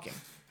 I'm walking.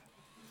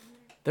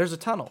 There's a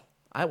tunnel.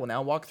 I will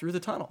now walk through the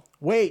tunnel.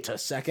 Wait a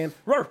second.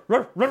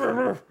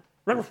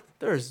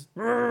 There's...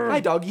 Hi,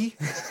 doggy.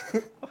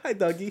 Oh, hi,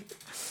 Dougie.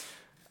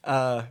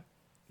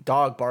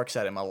 Dog barks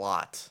at him a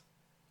lot.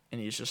 And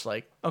he's just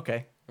like,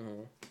 okay.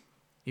 Mm-hmm.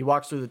 He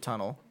walks through the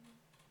tunnel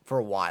for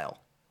a while.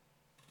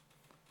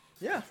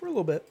 Yeah, for a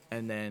little bit.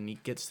 And then he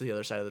gets to the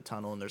other side of the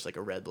tunnel, and there's like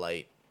a red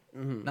light.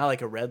 Mm-hmm. Not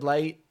like a red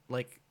light,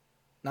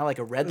 not like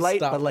a red light,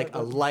 but like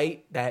a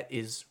light that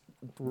is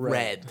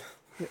red.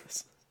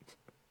 Yes.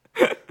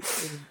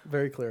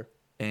 Very clear.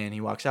 And he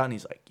walks out, and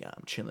he's like, yeah,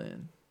 I'm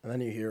chilling. And then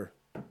you hear,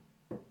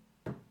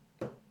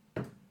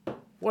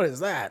 what is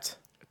that?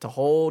 It's a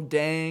whole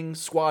dang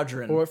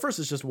squadron. Well, at first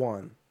it's just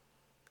one.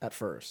 At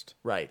first.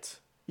 Right.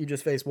 You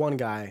just face one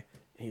guy.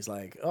 And he's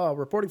like, oh,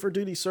 reporting for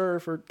duty, sir,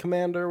 for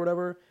commander,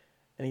 whatever.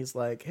 And he's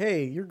like,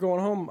 hey, you're going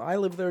home. I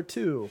live there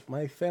too.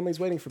 My family's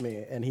waiting for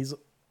me. And he's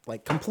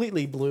like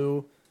completely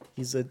blue.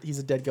 He's a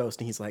dead ghost.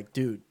 And he's like,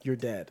 dude, you're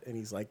dead. And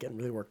he's like getting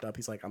really worked up.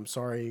 He's like, I'm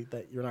sorry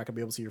that you're not going to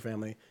be able to see your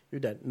family.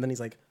 You're dead. And then he's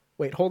like,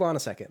 wait, hold on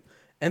a second.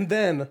 And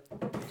then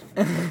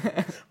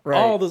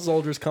all the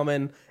soldiers come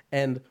in.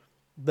 And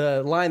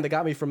the line that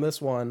got me from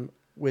this one,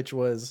 which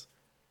was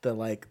the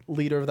like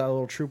leader of that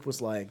little troop,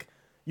 was like,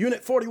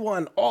 Unit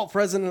 41, all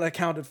present and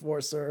accounted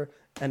for, sir.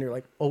 And you're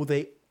like, oh,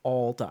 they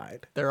all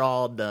died. They're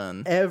all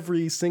done.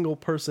 Every single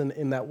person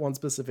in that one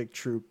specific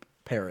troop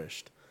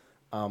perished.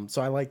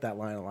 So I like that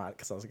line a lot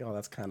because I was like, oh,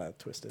 that's kind of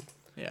twisted.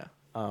 Yeah.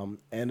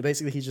 And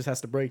basically he just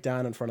has to break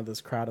down in front of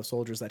this crowd of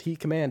soldiers that he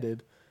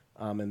commanded,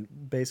 and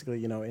basically,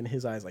 you know, in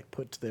his eyes, like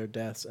put to their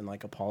deaths and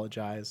like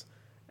apologize.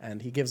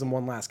 And he gives them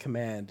one last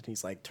command, and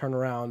he's like, turn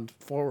around,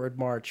 forward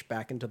march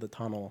back into the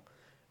tunnel.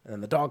 And then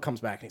the dog comes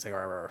back, and he's like,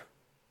 "Rrr, rrr."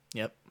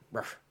 Yep.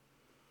 Rrr.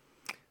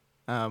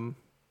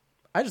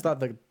 I just thought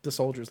the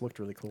soldiers looked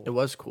really cool. It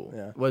was cool.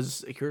 Yeah.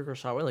 Was Akira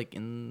Kurosawa like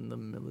in the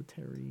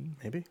military?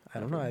 Maybe. I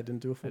don't know. I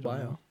didn't do a full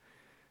bio.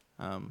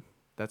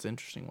 That's an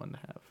interesting one to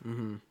have.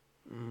 Mm-hmm.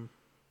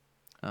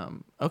 Mm-hmm.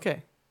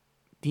 Okay.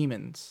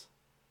 Demons.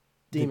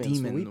 Demons. The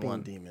demon Weeping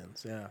one.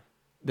 demons. Yeah.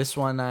 This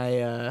one,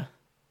 I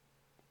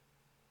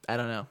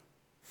don't know.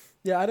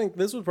 Yeah, I think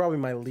this was probably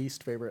my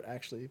least favorite,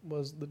 actually,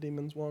 was the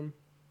demons one.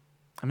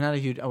 I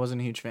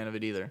wasn't a huge fan of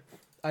it either.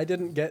 I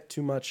didn't get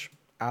too much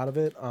out of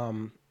it.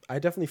 I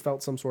definitely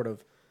felt some sort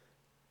of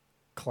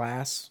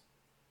class,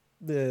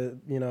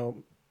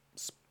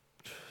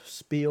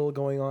 spiel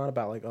going on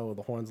about like, oh,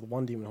 the horns, the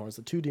 1 demon horns,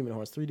 the 2 demon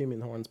horns, 3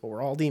 demon horns, but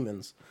we're all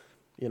demons,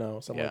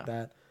 something like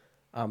that.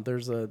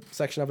 There's a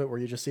section of it where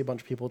you just see a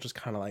bunch of people just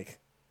kind of like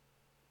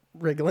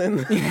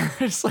wriggling. Yeah,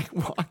 just like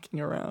walking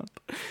around.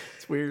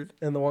 It's weird.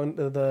 And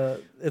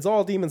it's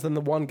all demons, and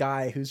the one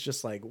guy who's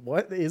just like,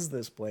 what is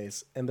this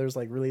place? And there's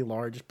like really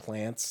large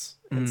plants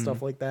and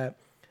stuff like that.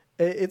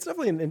 It's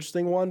definitely an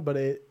interesting one, but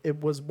it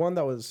was one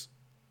that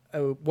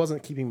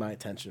wasn't keeping my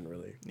attention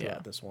really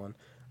throughout this one.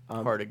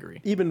 Hard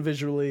agree. Even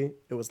visually,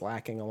 it was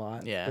lacking a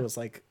lot. Yeah. It was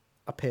like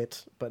a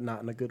pit, but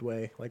not in a good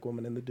way, like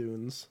Woman in the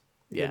Dunes.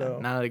 Yeah,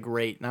 not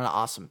an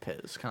awesome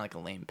pit. It's kind of like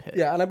a lame pit.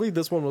 Yeah, and I believe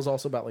this one was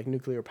also about like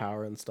nuclear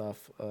power and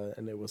stuff,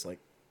 and it was like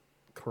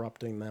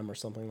corrupting them or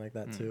something like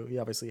that too. He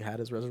obviously had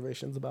his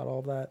reservations about all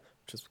of that,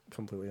 which is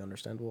completely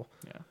understandable.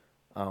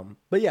 Yeah.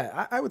 But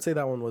yeah, I would say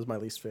that one was my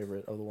least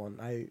favorite of the one.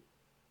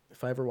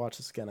 If I ever watch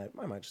this again,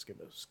 I might just give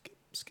it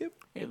a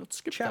skip. Yeah, let's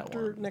skip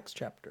chapter, that one. next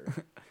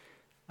chapter.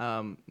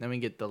 Then we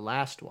get the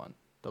last one,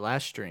 the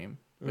last stream,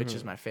 which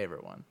is my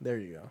favorite one. There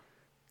you go.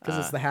 Because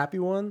it's the happy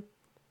one?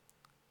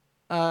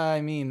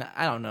 I mean,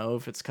 I don't know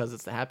if it's because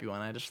it's the happy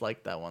one. I just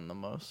liked that one the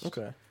most.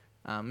 Okay.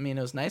 I mean,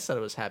 it was nice that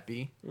it was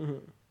happy.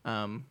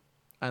 Mm-hmm.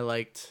 I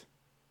liked...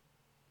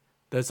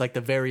 There's like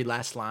the very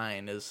last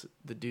line is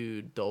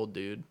the old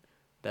dude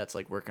that's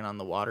like working on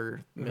the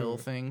water mill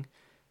thing.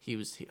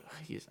 he's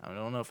I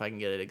don't know if I can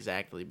get it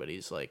exactly, but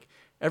he's like,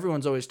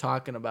 everyone's always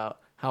talking about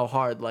how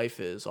hard life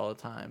is all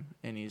the time,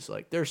 and he's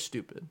like, they're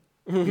stupid.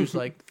 He was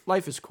like,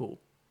 life is cool.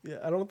 Yeah,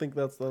 I don't think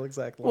that's the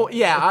exact line. Well,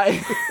 yeah,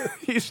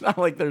 he's not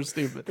like they're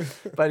stupid,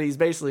 but he's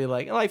basically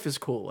like, life is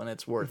cool and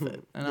it's worth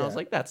it. And I was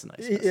like, that's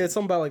nice. Yeah, it's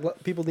something about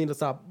like people need to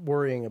stop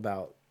worrying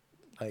about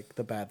like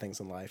the bad things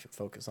in life and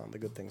focus on the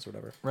good things or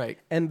whatever. Right.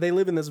 And they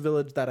live in this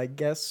village that I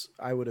guess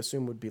I would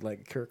assume would be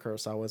like Akira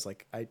Kurosawa's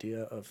like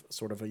idea of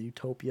sort of a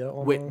utopia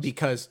almost.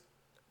 Because,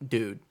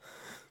 dude,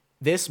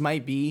 this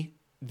might be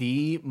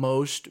the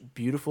most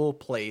beautiful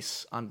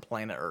place on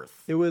planet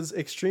Earth. It was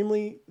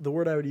extremely, the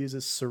word I would use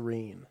is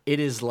serene.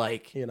 It is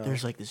like, You know.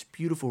 there's like this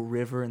beautiful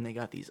river, and they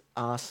got these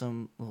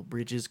awesome little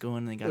bridges going.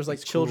 And they got There's like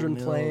these children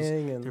cool mills.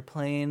 playing and They're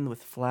playing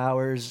with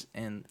flowers,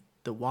 and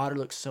the water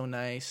looks so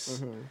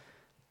nice.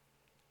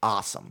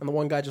 Awesome. And the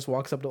one guy just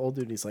walks up to old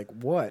dude and he's like,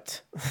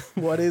 "What?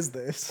 What is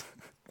this?"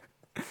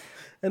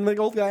 And the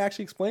old guy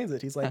actually explains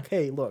it. He's like,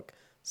 "Hey, look,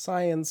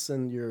 science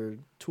and your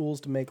tools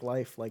to make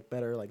life like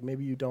better, like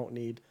maybe you don't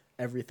need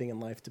everything in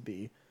life to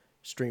be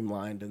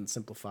streamlined and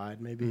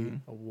simplified. Maybe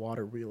a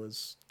water wheel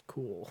is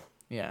cool."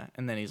 Yeah,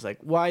 and then he's like,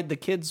 why'd the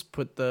kids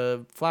put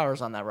the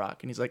flowers on that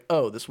rock? And he's like,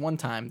 oh, this one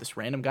time, this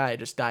random guy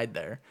just died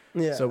there.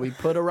 Yeah. So we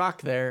put a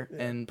rock there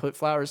and put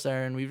flowers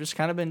there, and we've just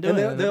kind of been doing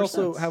And it they ever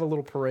also since. have a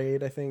little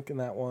parade, I think, in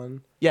that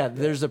one. Yeah,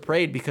 there's a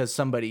parade because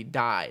somebody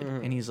died.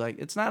 And he's like,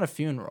 it's not a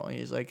funeral.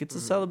 He's like, it's a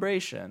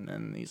celebration.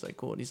 And he's like,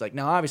 cool. And he's like,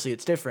 now, obviously,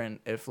 it's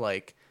different if,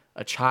 like,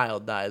 a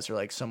child dies or,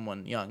 like,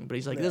 someone young. But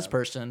he's like, this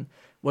person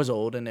was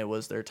old, and it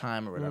was their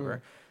time or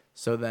whatever.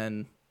 So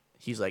then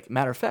he's like,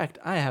 matter of fact,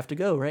 I have to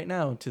go right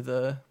now to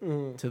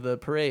the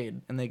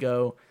parade. And they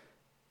go,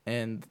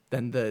 and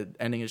then the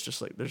ending is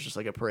just like, there's just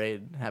like a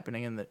parade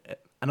happening. And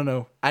I don't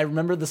know. I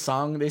remember the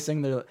song they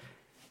sing.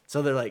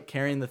 So they're like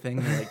carrying the thing,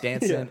 and they're like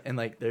dancing. And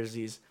like, there's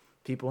these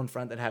people in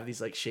front that have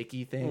these like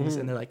shaky things.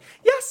 And they're like,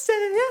 yes, sir,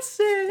 yes,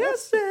 sir,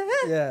 yes, sir.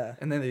 Yeah.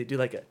 And then they do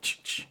like a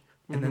ch-ch.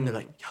 And then they're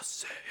like, yes,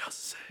 sir, yes,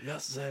 sir,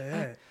 Yes,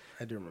 yeah.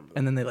 I do remember.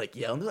 and then they like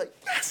yell, and they're like,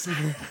 yes.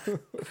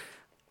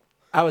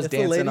 I was It's the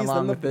dancing ladies along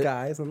and the with it.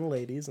 guys and the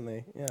ladies, and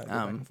they go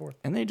back and forth.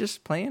 And they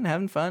just playing,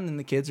 having fun, and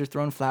the kids are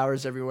throwing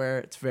flowers everywhere.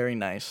 It's very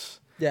nice.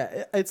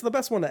 Yeah, it's the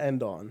best one to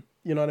end on.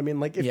 You know what I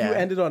mean? Like if you Yeah.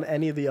 ended on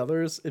any of the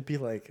others, it'd be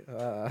like,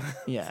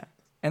 Yeah.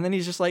 And then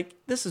he's just like,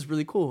 this is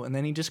really cool. And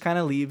then he just kind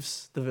of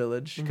leaves the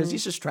village because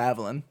he's just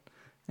traveling.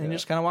 And he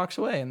just kind of walks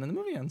away, and then the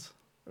movie ends.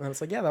 and it's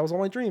like, yeah, that was all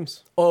my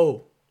dreams.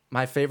 Oh,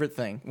 my favorite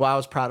thing. Well, I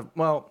was proud of.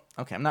 Well,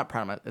 okay, I'm not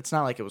proud of it. It's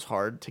not like it was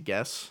hard to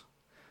guess.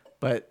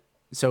 But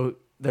so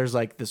there's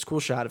like this cool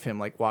shot of him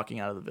like walking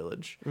out of the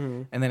village.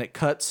 And then it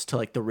cuts to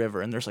like the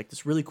river, and there's like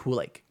this really cool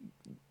like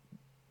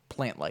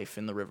plant life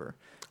in the river.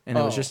 And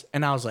it was just,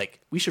 and I was like,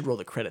 we should roll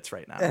the credits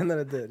right now. And then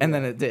it did. And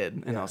then it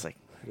did. And I was like,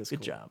 is good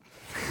cool. job.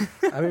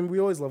 I mean, we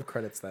always love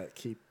credits that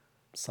keep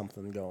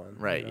something going.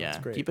 Right, You know, yeah. it's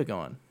great. Keep it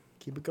going.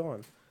 Keep it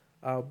going.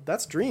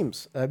 That's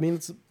Dreams. I mean,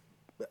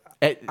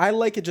 It- I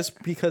like it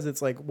just because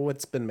it's like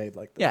what's been made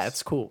like this. yeah,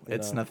 it's cool. you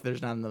It's know? not,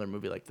 there's not another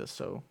movie like this,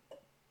 so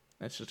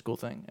it's just a cool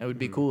thing. It would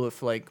be cool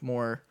if like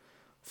more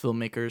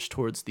filmmakers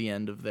towards the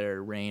end of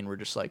their reign were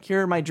just like,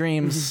 here are my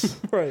dreams.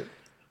 right.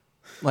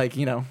 Like,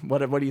 you know,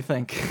 what do you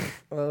think?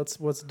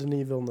 What's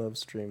Denis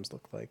Villeneuve's dreams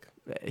look like?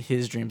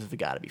 His dreams have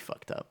got to be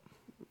fucked up,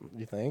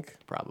 You think?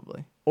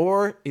 probably.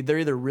 Or they're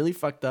either really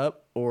fucked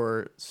up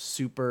or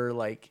super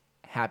like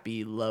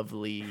happiness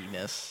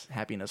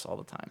all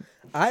the time.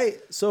 Why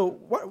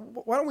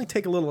don't we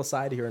take a little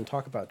aside here and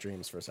talk about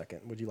dreams for a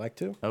second? Would you like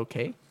to?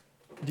 Okay.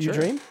 Do you Sure.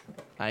 dream?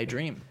 I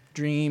dream.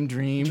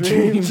 Dream.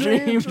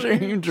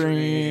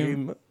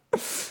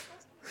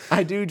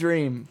 I do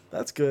dream.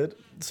 That's good.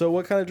 So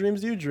what kind of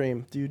dreams do you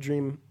dream? Do you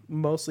dream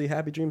mostly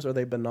happy dreams? Are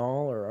they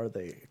banal or are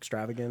they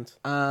extravagant?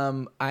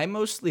 I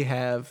mostly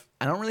have,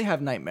 I don't really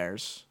have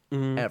nightmares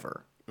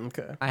ever.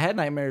 Okay. I had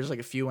nightmares like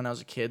a few when I was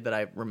a kid that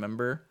I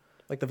remember.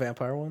 Like the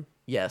vampire one?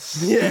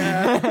 Yes.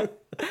 Yeah.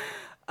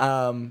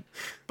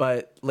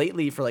 But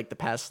lately for like the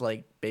past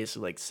like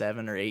basically like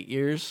 7 or 8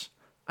 years,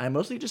 I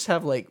mostly just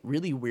have like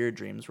really weird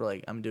dreams where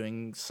like I'm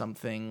doing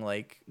something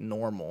like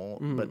normal,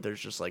 but there's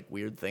just like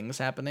weird things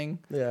happening.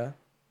 Yeah.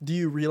 Do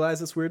you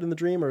realize it's weird in the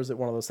dream, or is it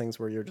one of those things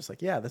where you're just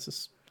like, yeah, this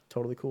is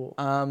totally cool?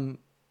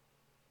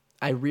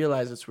 I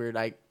realize it's weird.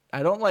 I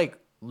don't like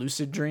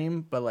lucid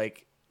dream, but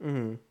like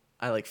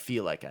I like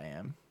feel like I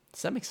am.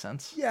 Does that make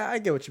sense? Yeah, I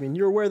get what you mean.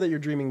 You're aware that you're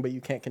dreaming, but you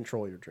can't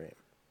control your dream.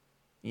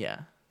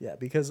 Yeah. Yeah,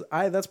 because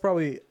I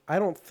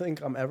don't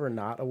think I'm ever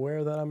not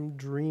aware that I'm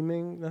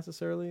dreaming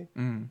necessarily.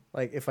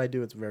 Like if I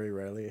do, it's very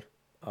rarely.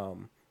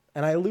 And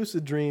I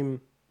lucid dream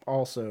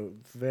also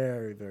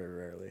very, very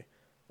rarely.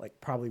 Like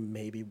probably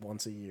maybe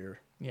once a year.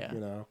 Yeah. You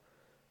know?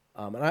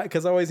 And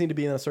because I always need to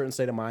be in a certain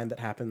state of mind that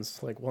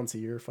happens like once a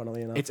year,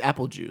 funnily enough. It's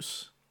apple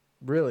juice.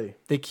 Really?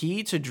 The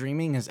key to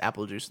dreaming is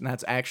apple juice, and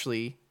that's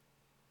actually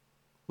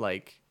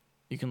like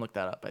you can look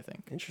that up, I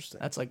think. Interesting.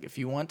 That's like if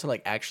you want to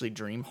like actually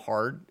dream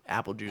hard,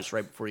 apple juice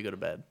right before you go to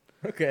bed.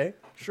 Okay,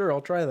 sure,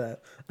 I'll try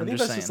that. I think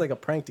just that's just saying. like a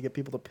prank to get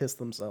people to piss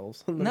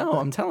themselves. No,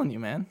 I'm telling you,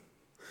 man.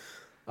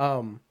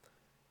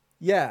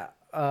 Yeah.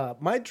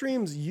 My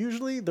dreams,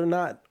 usually, they're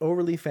not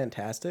overly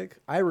fantastic.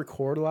 I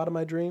record a lot of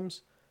my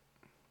dreams.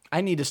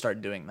 I need to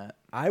start doing that.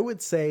 I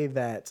would say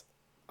that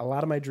a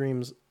lot of my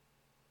dreams,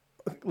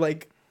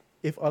 like,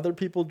 if other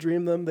people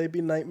dream them, they'd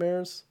be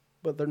nightmares,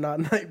 but they're not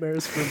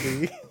nightmares for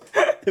me,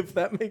 if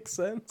that makes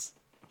sense.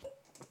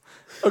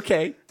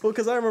 Okay. Well,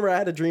 because I remember I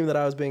had a dream that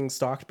I was being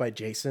stalked by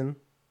Jason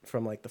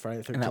from, like, the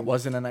Friday the 13th. And that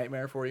wasn't a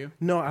nightmare for you?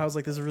 No, I was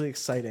like, this is really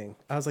exciting.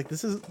 I was like,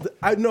 this is...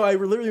 I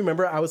literally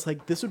remember I was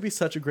like, this would be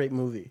such a great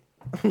movie.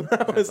 I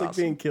was like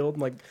awesome. being killed.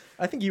 And, like,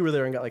 I think you were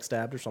there and got, like,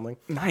 stabbed or something.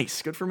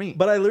 Nice. Good for me.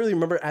 But I literally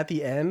remember at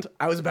the end,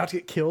 I was about to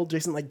get killed.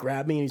 Jason, like,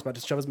 grabbed me and he's about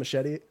to shove his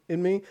machete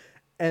in me.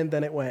 And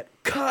then it went,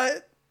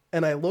 cut!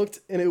 And I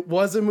looked, and it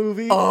was a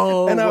movie.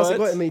 Oh, and I was like,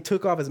 what? what? And he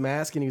took off his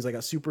mask, and he was like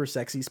a super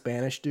sexy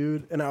Spanish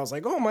dude. And I was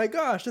like, oh my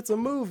gosh, it's a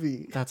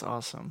movie. That's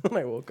awesome. And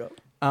I woke up.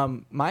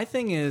 My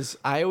thing is,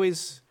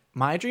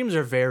 my dreams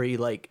are very,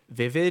 like,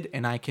 vivid,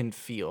 and I can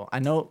feel.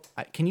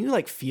 Can you,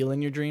 like, feel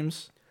in your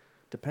dreams?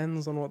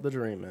 Depends on what the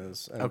dream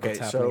is and Okay, what's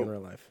happening so in real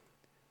life.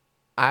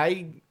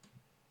 I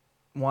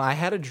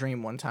had a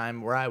dream one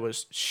time where I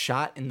was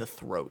shot in the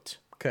throat,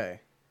 Okay.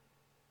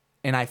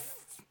 and I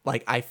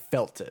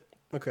felt it.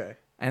 Okay.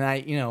 And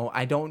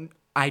I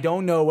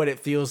don't know what it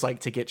feels like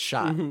to get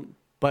shot.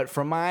 But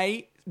from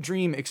my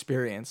dream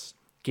experience,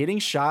 getting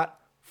shot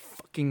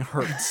fucking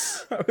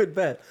hurts. I would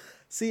bet.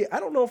 See,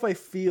 I don't know if I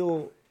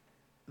feel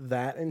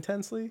that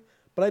intensely,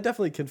 but I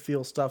definitely can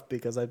feel stuff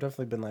because I've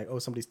definitely been like, oh,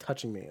 somebody's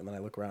touching me. And then I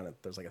look around and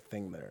there's like a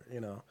thing there,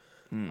 you know?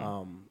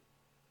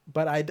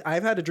 But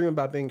I've had a dream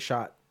about being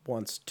shot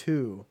once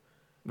too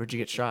Where'd you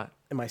get shot?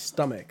 in my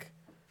stomach.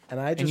 And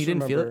I just you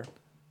didn't feel remember... it?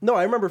 No,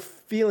 I remember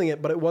feeling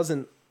it, but it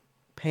wasn't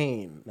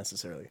pain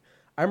necessarily.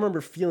 I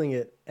remember feeling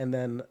it, and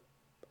then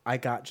I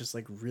got just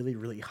like really,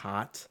 really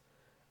hot.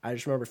 I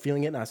just remember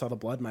feeling it, and I saw the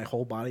blood, and my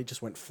whole body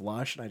just went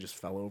flush, and I just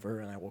fell over,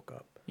 and I woke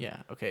up. Yeah,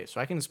 okay. So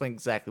I can explain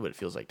exactly what it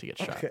feels like to get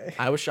shot. Okay.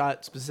 I was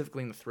shot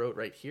specifically in the throat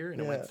right here, and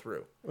it went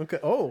through. Okay.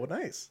 Oh,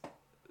 nice.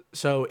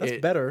 So That's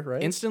better,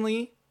 right?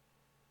 Instantly,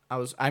 I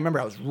remember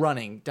I was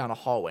running down a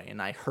hallway,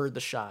 and I heard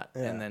the shot,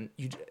 Yeah. and then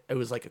it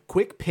was like a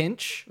quick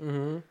pinch,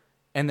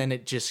 and then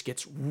it just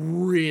gets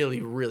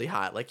really, really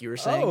hot, like you were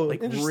saying, Oh,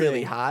 like interesting.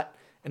 really hot,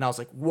 and I was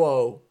like,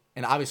 whoa.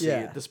 And obviously, Yeah.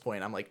 at this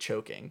point, I'm like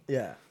choking.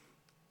 Yeah.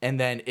 And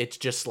then it's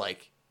just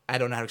like, I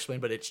don't know how to explain,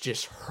 but it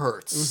just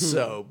hurts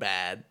so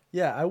bad.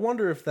 Yeah, I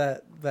wonder if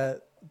that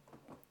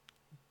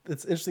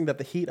it's interesting that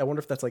the heat, I wonder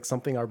if that's like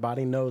something our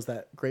body knows,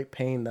 that great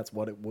pain, that's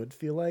what it would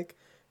feel like.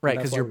 Right, And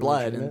that's because why your we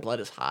blood, dream and it. blood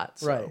is hot.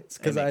 So Right.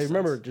 Because I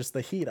remember sense. just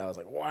the heat. I was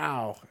like,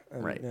 wow.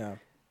 And, Right. Yeah.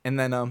 And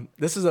then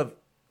this is a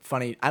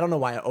funny, I don't know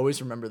why I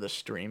always remember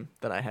this dream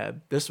that I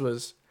had. This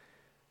was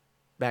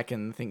back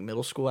in, I think,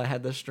 middle school. I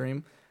had this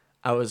dream.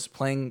 I was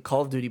playing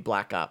Call of Duty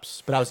Black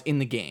Ops, but I was in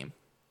the game.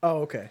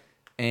 Oh, okay.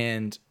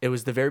 And it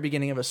was the very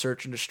beginning of a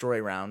search and destroy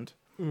round.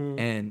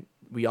 And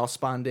we all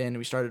spawned in, and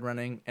we started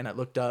running, and I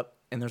looked up,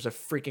 and there's a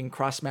freaking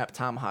cross-map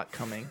tomahawk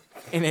coming.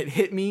 And it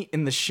hit me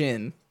in the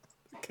shin.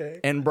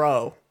 Okay. And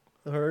bro,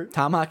 It hurt?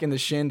 tomahawk in the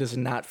shin does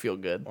not feel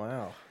good.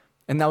 Wow.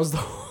 And that was the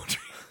whole dream.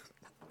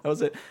 That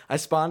was it. I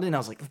spawned in, I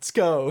was like, let's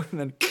go. And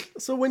then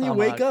So when you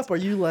wake tomahawked. up, are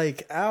you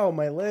like, ow,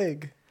 my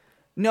leg?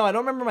 No, I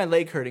don't remember my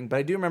leg hurting, but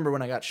I do remember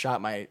when I got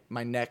shot, my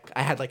neck,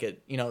 I had like a,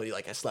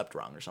 like I slept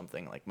wrong or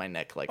something, like my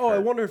neck like Oh, I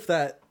hurt. wonder if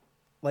that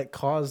like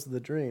caused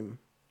the dream.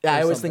 Yeah, or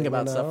I always think something,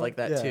 about you stuff know? like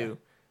that Yeah. too.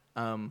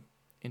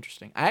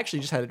 Interesting. I actually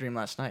just had a dream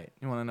last night.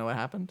 You want to know what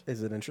happened?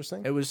 Is it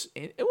interesting? It was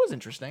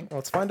interesting.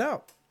 Let's find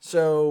out.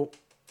 So,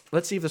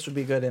 let's see if this would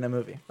be good in a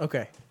movie.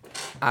 Okay.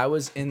 I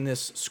was in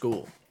this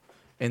school,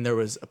 and there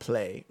was a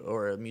play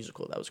or a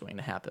musical that was going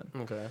to happen.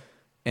 Okay.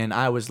 And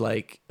I was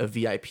like a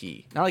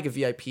VIP. Not like a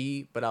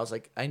VIP, but I was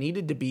like, I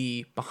needed to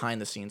be behind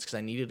the scenes because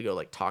I needed to go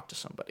like talk to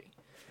somebody.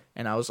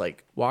 And I was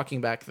like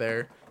walking back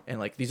there, and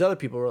like these other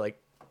people were like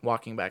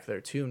walking back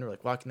there too. And they're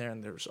like walking there,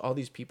 and there was all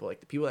these people, like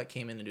the people that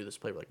came in to do this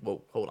play were like,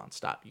 whoa, hold on,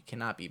 stop. You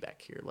cannot be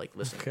back here. Like,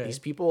 listen, Okay. these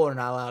people are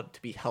not allowed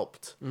to be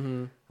helped.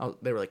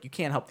 They were like, you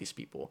can't help these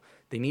people.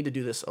 They need to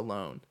do this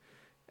alone.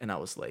 And I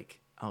was like,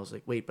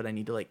 wait, but I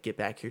need to like get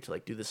back here to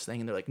like do this thing.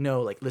 And they're like,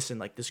 no, like, listen,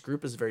 like this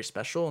group is very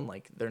special, and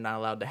like they're not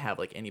allowed to have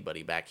like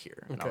anybody back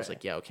here. And I was Okay.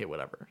 like, yeah, okay,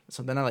 whatever.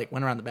 So then I like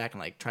went around the back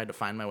and like tried to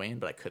find my way in,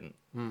 but I couldn't.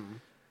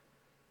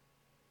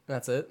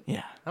 That's it?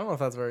 Yeah. I don't know if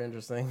that's very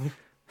interesting.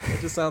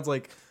 It just sounds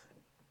like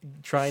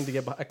trying to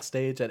get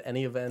backstage at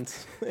any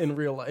event in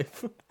real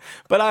life.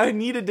 But I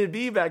needed to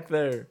be back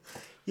there.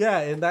 Yeah,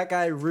 and that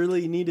guy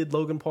really needed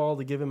Logan Paul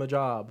to give him a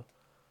job.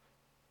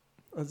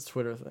 That's a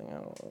Twitter thing. I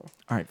don't know.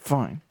 All right,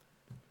 fine.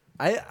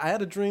 I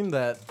had a dream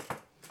that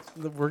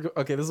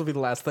okay. This will be the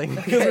last thing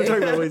because we're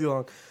talking about way too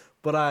long.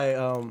 But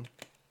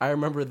I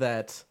remember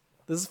that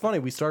this is funny.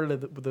 We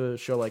started with a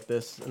show like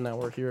this, and now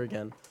we're here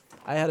again.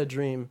 I had a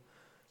dream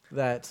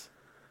that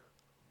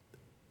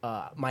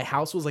my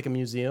house was like a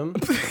museum.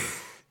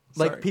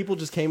 Like Sorry. people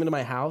just came into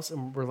my house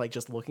and were like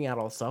just looking at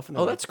all the stuff. And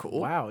they're that's like, cool.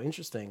 Wow,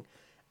 interesting.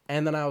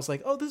 And then I was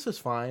like, oh, this is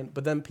fine.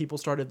 But then people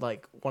started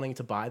like wanting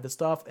to buy the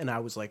stuff, and I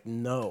was like,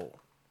 no.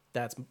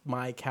 that's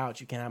my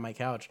couch. You can't have my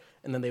couch.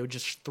 And then they would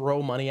just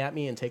throw money at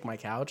me and take my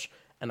couch.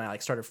 And I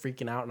like started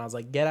freaking out and I was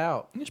like, get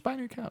out. You just buy a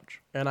new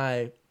couch.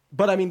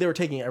 But I mean, they were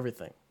taking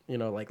everything, you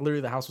know, like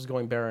literally the house was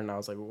going barren. And I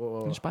was like,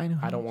 whoa, Just buy a new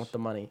house. I don't want the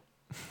money.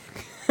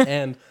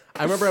 And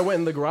I remember I went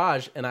in the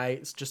garage and I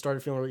just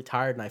started feeling really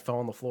tired and I fell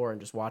on the floor and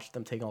just watched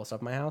them taking all the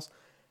stuff in my house.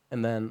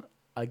 And then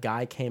a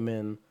guy came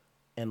in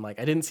and like,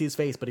 I didn't see his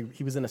face, but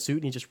he was in a suit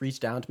and he just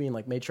reached down to me and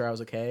like made sure I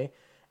was okay.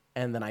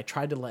 And then I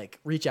tried to like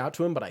reach out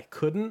to him, but I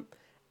couldn't.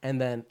 And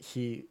then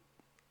he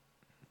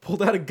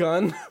pulled out a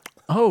gun.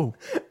 Oh.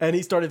 And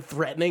he started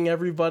threatening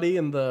everybody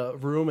in the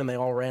room and they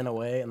all ran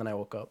away. And then I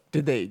woke up.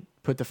 Did they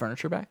put the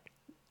furniture back?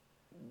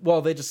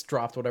 Well, they just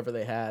dropped whatever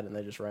they had and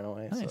they just ran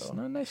away. Nice. So.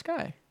 No, nice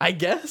guy. I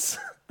guess.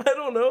 I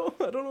don't know.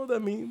 I don't know what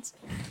that means.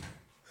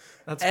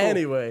 That's cool.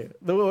 Anyway,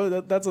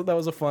 that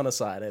was a fun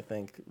aside, I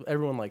think.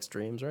 Everyone likes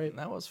Dreamz, right?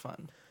 That was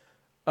fun.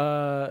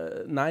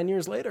 9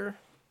 years later.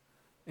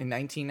 In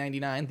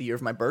 1999, the year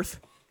of my birth.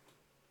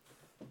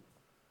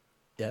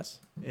 Yes.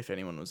 If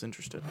anyone was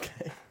interested.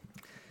 Okay.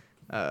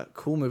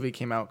 Cool movie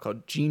came out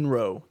called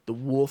Jinro, The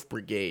Wolf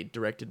Brigade,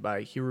 directed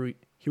by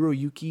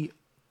Hiroyuki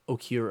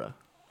Akira.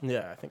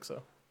 Yeah, I think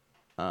so.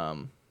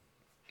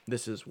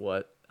 This is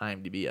what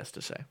IMDb has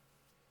to say.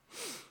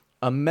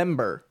 A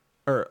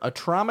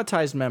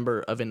traumatized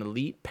member of an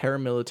elite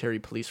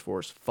paramilitary police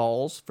force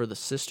falls for the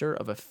sister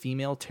of a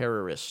female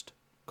terrorist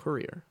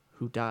courier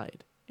who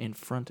died in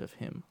front of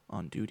him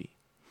on duty.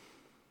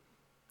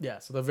 Yeah,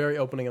 so the very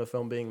opening of the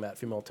film being that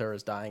female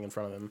terrorist dying in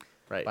front of him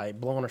by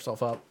blowing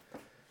herself up.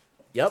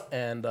 Yep.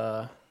 And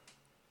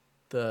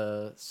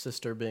the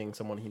sister being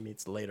someone he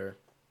meets later.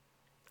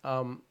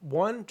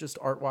 One, just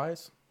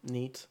art-wise,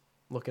 neat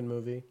looking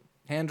movie.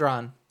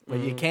 Hand-drawn,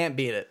 but you can't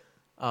beat it.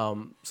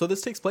 So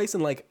this takes place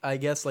in like, I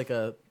guess like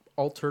a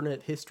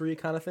alternate history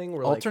kind of thing.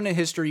 Where alternate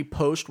history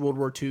post World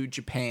War II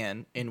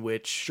Japan, in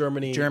which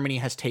Germany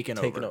has taken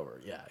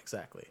over. Yeah,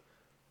 exactly.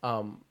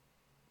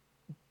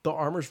 The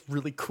armor's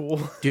really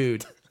cool.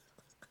 Dude,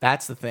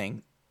 that's the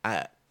thing.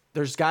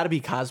 There's got to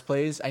be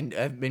cosplays.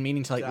 I've been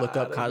meaning to like look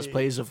up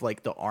cosplays of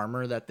like the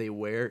armor that they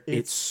wear.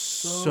 It's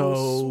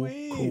so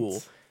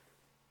cool.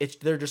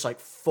 They're just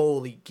like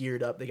fully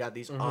geared up. They got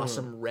these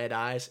awesome red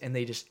eyes, and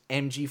they just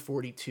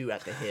MG42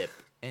 at the hip,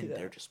 and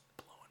they're just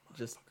blowing.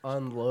 Just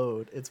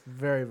unload. It's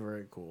very,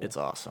 very cool. It's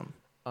awesome.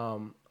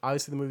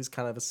 Obviously the movie's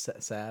kind of a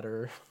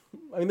sadder.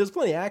 I mean, there's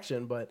plenty of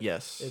action, but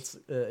yes, it's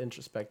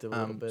introspective a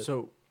little bit.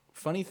 So,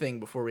 funny thing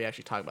before we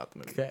actually talk about the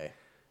movie. Okay.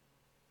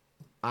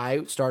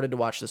 I started to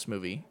watch this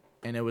movie,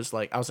 and it was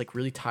like I was like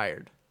really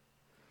tired.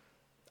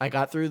 I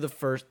got through the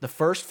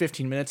first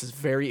 15 minutes is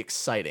very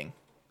exciting.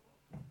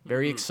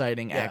 Very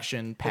exciting,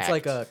 action-packed. It's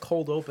like a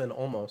cold open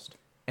almost.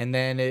 And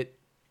then it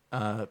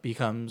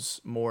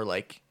becomes more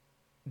like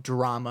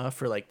drama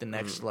for like the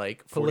next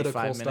like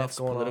 45 minutes.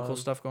 Political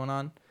stuff going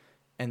on.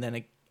 And then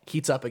it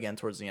heats up again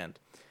towards the end.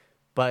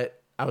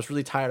 But I was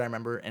really tired, I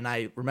remember. And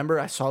I remember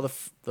I saw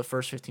the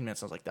first 15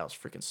 minutes. I was like, that was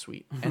freaking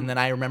sweet. And then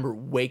I remember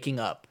waking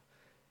up.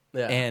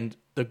 Yeah. And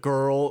the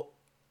girl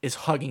is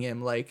hugging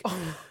him like,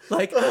 oh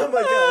my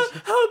gosh,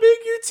 how big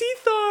your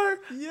teeth are.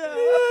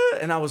 Yeah.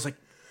 And I was like,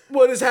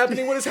 what is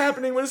happening? What is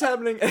happening? What is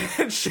happening?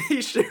 And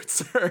she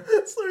shoots her.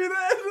 That's literally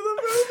the end of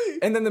the movie.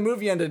 And then the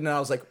movie ended, and I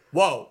was like,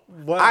 whoa,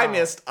 wow. I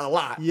missed a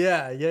lot.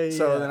 Yeah.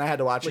 So then I had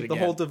to watch it again.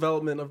 The whole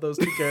development of those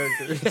two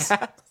characters.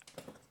 Yeah.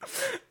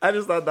 I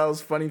just thought that was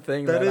a funny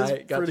thing that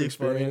I got to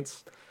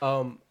experience.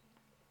 Funny.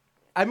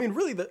 I mean,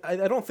 really,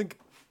 I don't think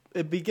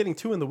it'd be getting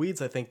too in the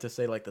weeds, I think, to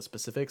say like the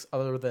specifics,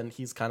 other than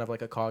he's kind of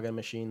like a cog in a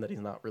machine that he's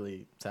not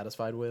really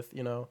satisfied with,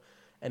 you know?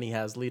 And he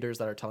has leaders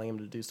that are telling him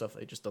to do stuff that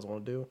he just doesn't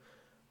want to do.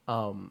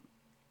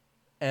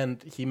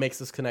 And he makes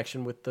this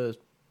connection with the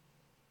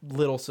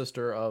little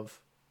sister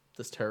of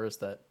this terrorist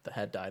that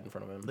had died in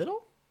front of him.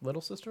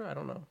 Little sister? I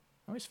don't know.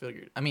 I always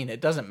figured. I mean, it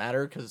doesn't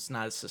matter because it's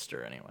not his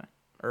sister anyway,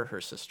 or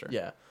her sister.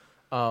 Yeah.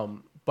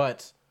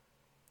 But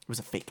it was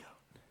a fake out.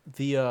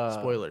 The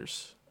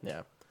spoilers.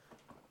 Yeah.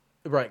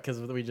 Right, because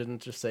we didn't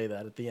just say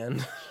that at the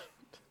end.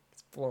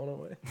 It's blown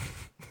away.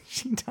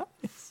 She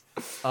dies.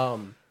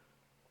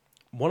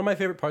 One of my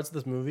favorite parts of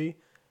this movie,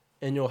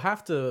 and you'll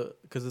have to,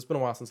 because it's been a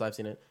while since I've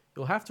seen it,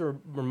 you'll have to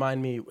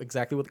remind me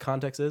exactly what the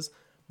context is,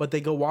 but they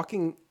go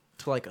walking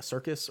to like a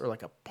circus or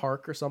like a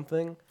park or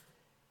something,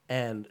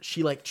 and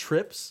she like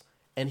trips,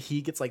 and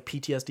he gets like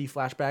PTSD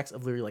flashbacks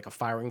of literally like a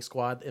firing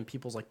squad and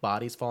people's like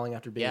bodies falling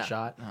after being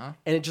shot. Uh-huh.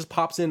 And it just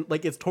pops in,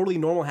 like it's totally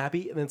normal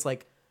happy, and it's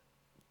like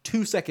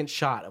 2-second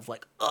shot of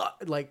like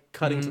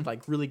cutting to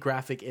like really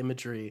graphic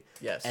imagery.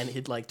 Yes. And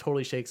it like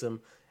totally shakes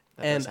him.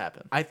 That does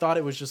happen. I thought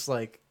it was just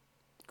like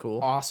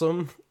cool.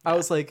 Awesome. Yeah. I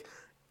was like,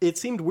 it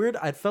seemed weird.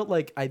 I felt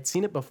like I'd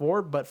seen it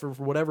before, but for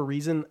whatever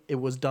reason, it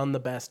was done the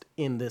best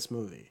in this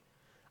movie.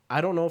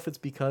 I don't know if it's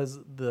because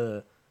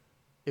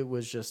it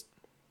was just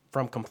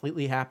from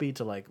completely happy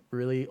to like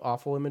really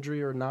awful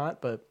imagery or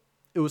not, but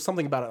it was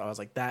something about it. I was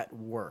like, that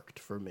worked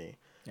for me.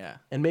 Yeah.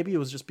 And maybe it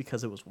was just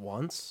because it was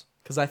once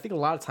Because I think a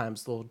lot of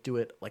times they'll do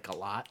it like a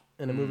lot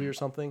in a movie or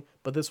something,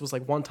 but this was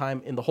like one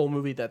time in the whole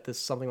movie that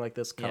something like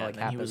this kind of like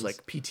happens. He was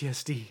like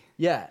PTSD.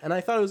 Yeah, and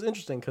I thought it was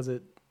interesting because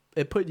it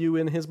put you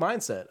in his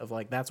mindset of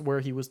like that's where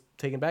he was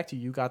taken back to.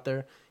 You got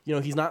there,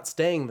 he's not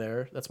staying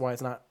there. That's why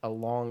it's not a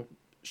long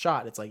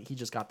shot. It's like he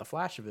just got the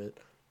flash of it.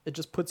 It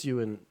just puts you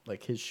in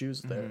like his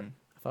shoes there.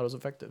 I thought it was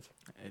effective.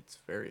 It's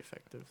very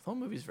effective. The whole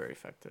movie's very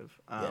effective.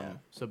 Yeah.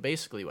 So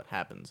basically, what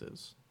happens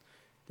is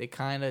they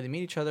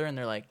meet each other and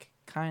they're like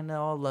kind of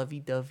all lovey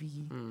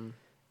dovey, and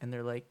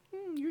they're like,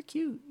 "You're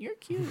cute, you're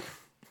cute."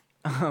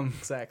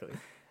 Exactly.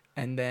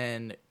 And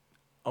then,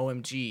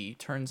 OMG,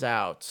 turns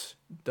out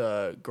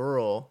the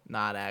girl,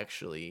 not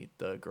actually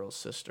the girl's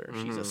sister.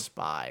 She's a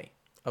spy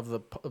Of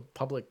the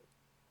public,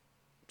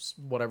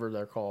 whatever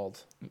they're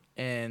called.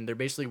 And they're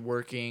basically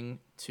working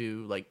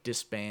to like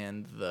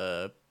disband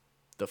the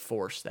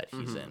force that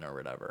he's in or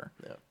whatever.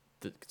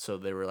 Yeah. So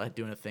they were like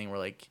doing a thing where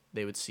like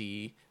they would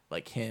see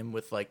like him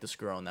with like this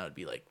girl and that would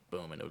be like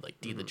boom and it would like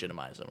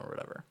delegitimize him or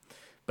whatever.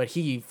 But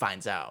he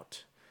finds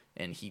out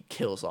and he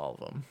kills all of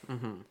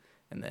them.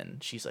 And then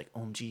she's like,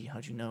 "OMG,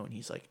 how'd you know?" And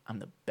he's like, "I'm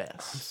the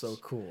best." So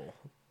cool.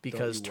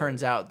 Because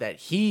turns out that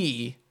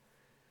he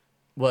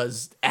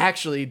was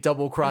actually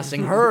double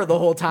crossing her the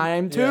whole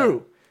time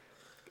too.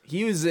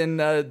 He was in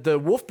the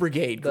Wolf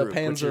Brigade group,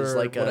 which is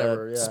like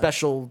a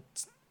special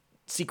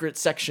secret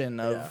section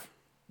of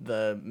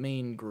the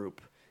main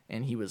group.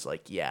 And he was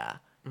like, "Yeah,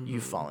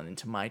 you've fallen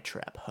into my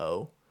trap,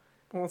 ho."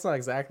 Well, that's not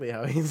exactly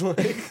how he's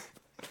like.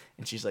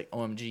 And she's like,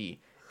 "OMG."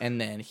 And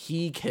then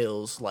he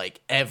kills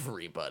like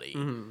everybody.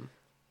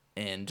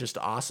 And just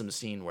an awesome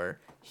scene where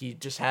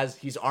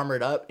he's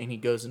armored up and he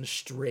goes into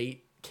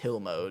straight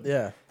kill mode.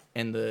 Yeah.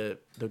 And the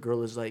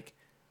girl is like,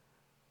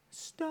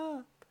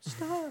 stop.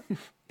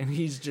 And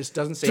he's just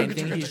doesn't say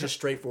anything. He's just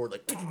straightforward,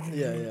 like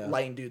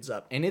lighting dudes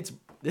up. And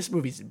this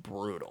movie's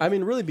brutal. I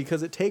mean, really,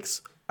 because it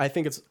takes, I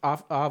think it's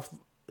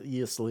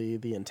obviously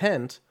the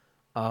intent,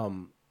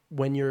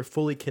 when you're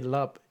fully kitted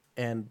up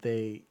and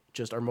they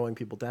just are mowing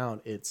people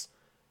down, it's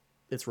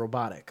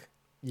robotic.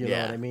 You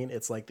know what I mean?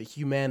 It's like the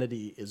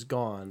humanity is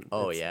gone.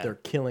 They're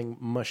killing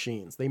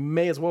machines. They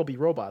may as well be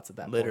robots at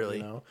that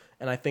point,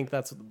 And I think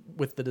that's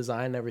with the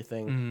design and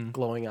everything,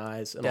 glowing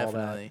eyes and all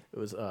that. It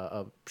was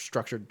a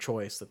structured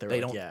choice that they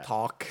don't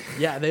talk.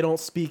 Yeah, they don't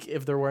speak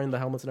if they're wearing the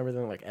helmets and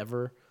everything, like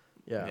ever.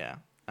 Yeah.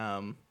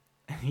 And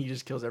he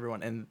just kills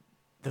everyone. And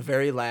the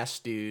very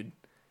last dude,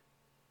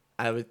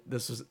 I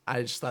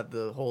just thought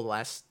the whole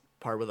last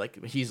part with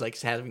like he's like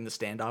having the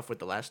standoff with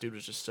the last dude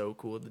was just so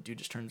cool. The dude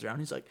just turns around,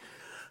 he's like,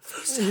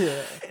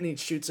 and he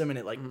shoots him and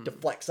it like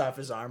deflects off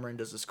his armor and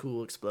does this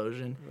cool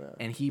explosion.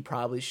 And he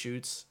probably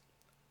shoots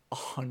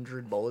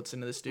 100 bullets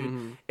into this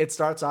dude. It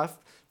starts off,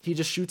 he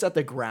just shoots at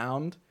the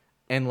ground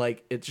and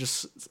like it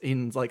just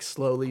like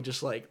slowly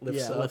just like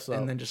lifts up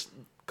and then just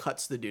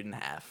cuts the dude in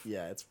half.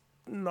 Yeah, it's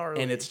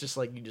gnarly. And it's just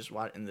like you just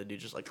watch and the dude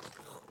just like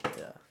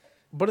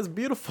but it's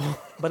beautiful.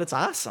 But it's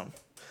awesome.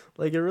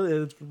 Like it really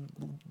is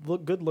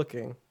good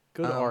looking.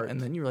 Good art. And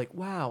then you're like,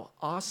 wow,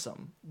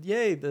 awesome.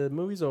 Yay, the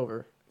movie's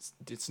over.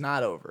 It's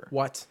not over.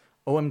 What?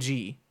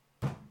 OMG.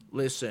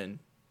 Listen.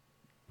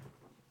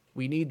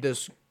 We need to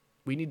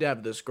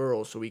have this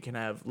girl so we can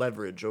have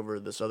leverage over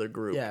this other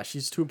group. Yeah,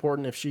 she's too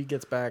important. If she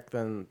gets back,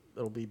 then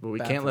it'll be But we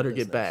can't let her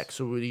get back.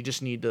 So we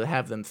just need to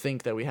have them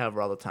think that we have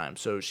her all the time.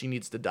 So she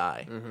needs to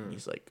die. And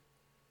he's like,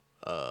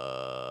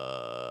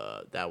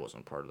 that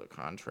wasn't part of the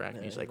contract.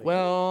 And he's like,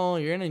 well,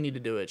 you're going to need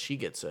to do it. She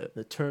gets it.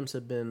 The terms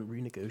have been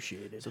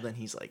renegotiated. So then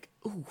he's like,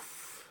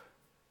 oof.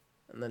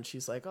 And then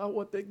she's like, oh,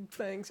 what big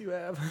fangs you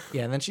have.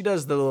 Yeah, and then she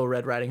does the little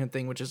Red Riding Hood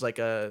thing, which is like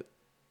a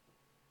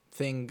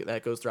thing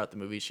that goes throughout the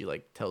movie. She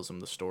like tells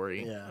him the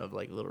story of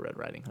like Little Red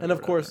Riding Hood. And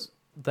of course,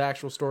 the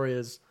actual story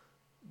is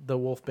the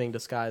wolf being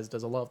disguised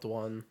as a loved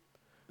one.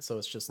 So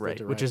it's just right,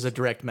 which is a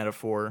direct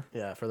metaphor.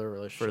 Yeah, for their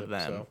relationship. For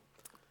them,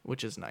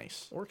 which is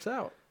nice. Works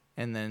out.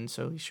 And then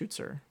so he shoots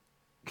her.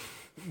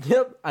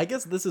 Yep. I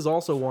guess this is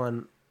also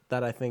one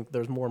that I think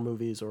there's more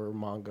movies or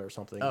manga or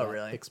something that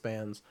really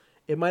expands.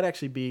 It might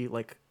actually be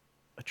like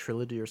a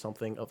trilogy or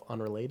something of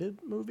unrelated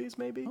movies,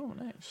 maybe. Oh,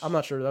 nice. I'm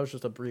not sure. That was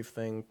just a brief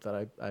thing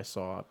that I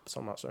saw,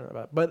 so I'm not certain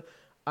about. But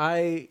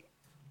I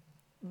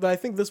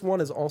think this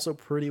one is also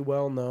pretty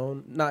well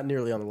known. Not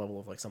nearly on the level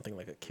of like something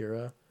like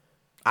Akira.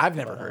 I've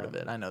never heard of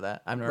it. I know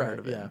that. I've never heard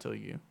of it until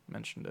you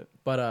mentioned it.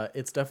 But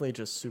it's definitely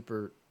just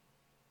super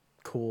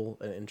cool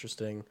and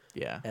interesting.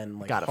 Yeah. And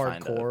like Gotta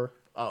hardcore.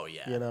 Oh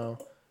yeah. You know.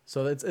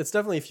 So it's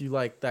definitely, if you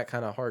like that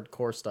kind of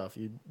hardcore stuff,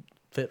 you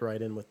fit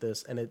right in with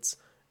this. And it's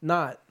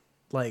not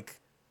like,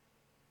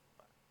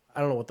 I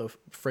don't know what the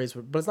phrase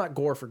would, but it's not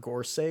gore for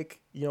gore's sake.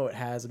 You know, it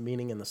has a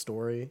meaning in the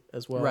story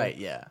as well. Right,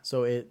 yeah.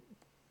 So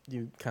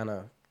you kind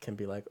of can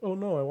be like, oh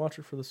no, I watch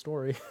it for the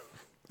story.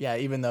 Yeah,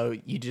 even though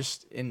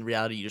in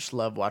reality, you just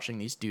love watching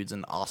these dudes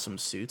in awesome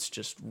suits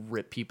just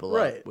rip people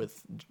up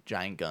with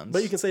giant guns.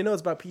 But you can say, no,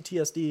 it's about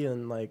PTSD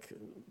and like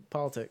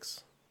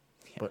politics.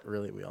 Yeah. But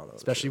really, we all know.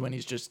 Especially when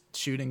he's just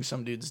shooting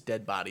some dude's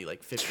dead body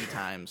like 50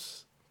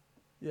 times.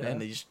 Yeah.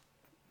 And he's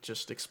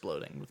just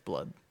exploding with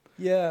blood.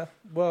 Yeah,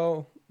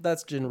 well,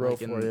 that's Jinro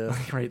for you.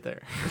 Like right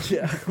there.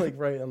 Yeah, like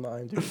right on the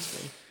IMDb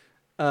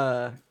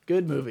screen.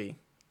 Good movie.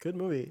 Good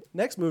movie.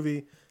 Next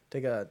movie,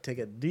 take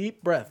a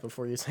deep breath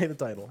before you say the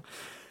title.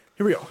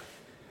 Here we go.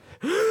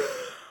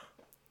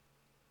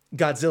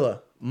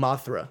 Godzilla,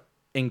 Mothra,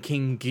 and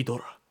King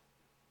Ghidorah.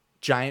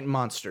 Giant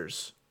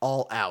monsters,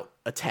 all out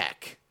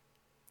attack.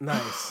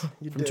 Nice.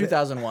 You From did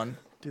 2001.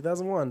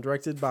 2001,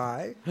 directed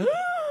by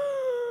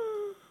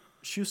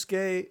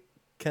Shusuke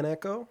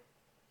Kaneko.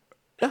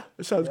 Yeah,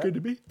 it sounds Yeah. good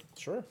to me.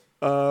 Sure.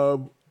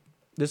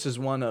 This is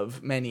one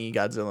of many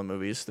Godzilla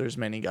movies. There's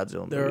many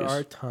Godzilla There movies. are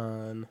a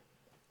ton.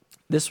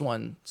 This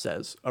one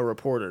says, a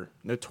reporter,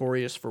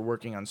 notorious for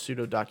working on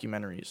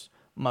pseudo-documentaries,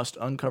 must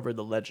uncover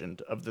the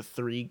legend of the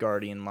 3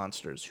 guardian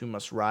monsters who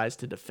must rise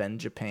to defend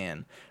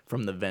Japan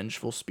from the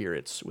vengeful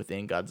spirits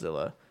within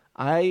Godzilla.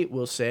 I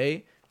will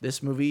say,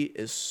 this movie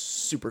is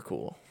super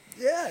cool.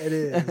 Yeah, it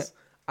is.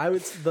 I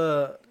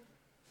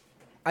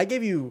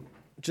gave you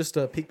just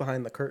a peek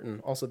behind the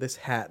curtain. Also, this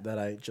hat that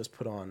I just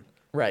put on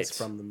Right. is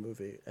from the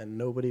movie, and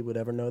nobody would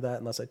ever know that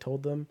unless I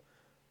told them.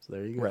 So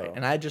there you go. Right,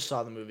 and I just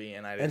saw the movie,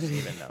 and I didn't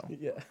even know.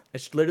 Yeah.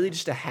 It's literally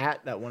just a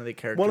hat that one of the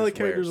characters wears.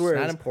 It's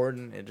not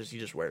important. He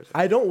just wears it.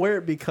 I don't wear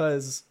it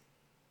because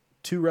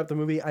to rep the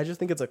movie. I just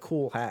think it's a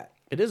cool hat.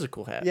 It is a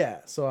cool hat.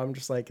 Yeah, so I'm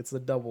just like, it's a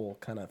double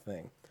kind of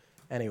thing.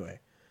 Anyway,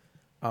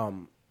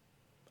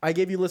 I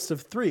gave you a list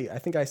of 3. I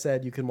think I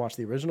said you can watch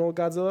the original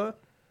Godzilla,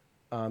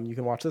 you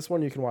can watch this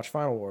one, you can watch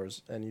Final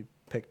Wars, and you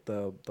picked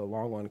the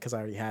long one because I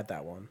already had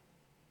that one,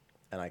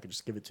 and I could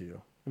just give it to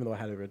you, even though I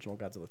had the original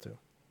Godzilla too.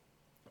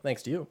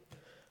 Thanks to you.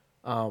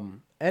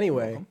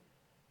 Anyway,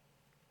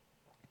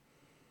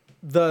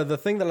 the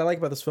thing that I like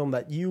about this film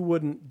that you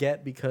wouldn't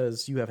get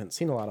because you haven't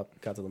seen a lot of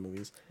Godzilla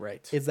movies,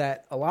 Right. is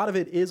that a lot of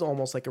it is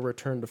almost like a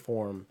return to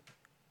form,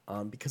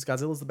 because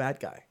Godzilla's the bad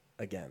guy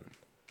again.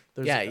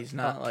 He's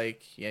not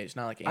like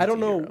I don't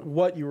know anti-hero.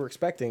 what you were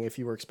expecting. If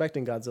you were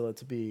expecting Godzilla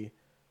to be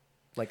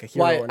like a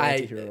hero or an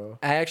anti-hero.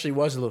 I actually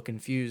was a little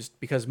confused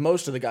because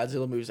most of the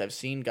Godzilla movies I've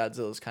seen,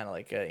 Godzilla's kind of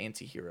like an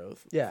anti-hero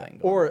thing.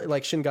 Or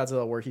like Shin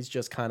Godzilla, where he's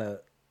just kind of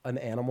an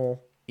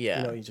animal.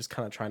 Yeah. You know, he's just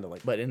kind of trying to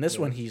like. But in this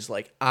one, he's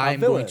like, I'm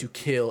villain. going to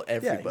kill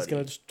everybody. Yeah, he's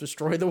going to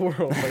destroy the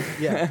world. Like,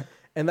 yeah.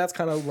 And that's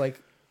kind of like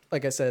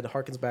I said,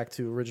 harkens back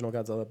to original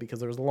Godzilla because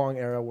there was a long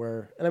era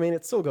where, and I mean,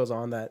 it still goes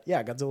on that,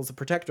 yeah, Godzilla's the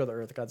protector of the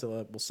Earth.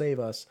 Godzilla will save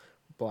us,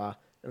 blah.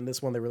 And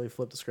this one, they really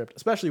flipped the script,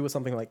 especially with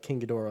something like King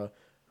Ghidorah,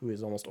 who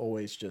is almost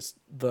always just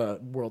the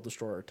world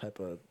destroyer type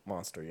of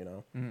monster, you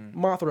know?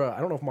 Mothra, I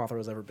don't know if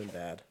Mothra's ever been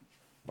bad.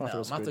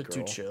 Mothra's a good Mothra too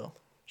girl. chill.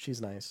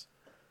 She's nice.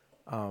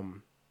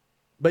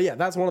 But yeah,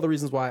 that's one of the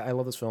reasons why I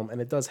love this film,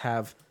 and it does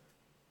have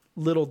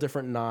little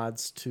different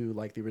nods to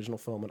like the original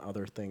film and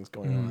other things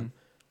going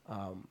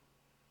on.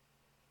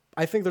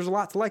 I think there's a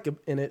lot to like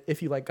in it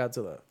if you like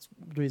Godzilla. It's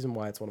the reason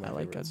why it's one of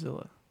my favorites.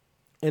 Godzilla.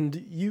 And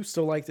you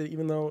still liked it,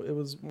 even though it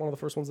was one of the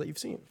first ones that you've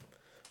seen,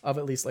 of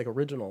at least like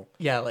original.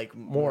 Yeah, like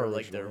more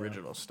like the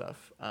original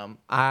stuff.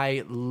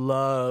 I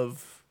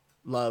love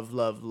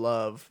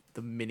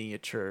the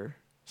miniature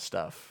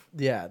stuff.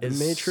 Yeah, the It's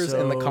miniatures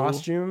and the so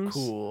costumes.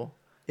 Cool.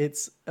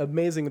 It's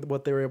amazing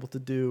what they were able to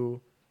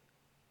do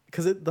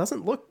because it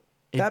doesn't look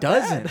that It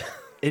doesn't. bad.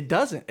 It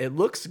doesn't. It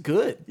looks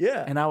good.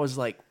 Yeah. And I was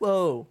like,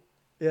 whoa.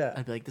 Yeah.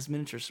 I'd be like, this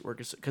miniature work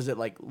is because it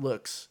like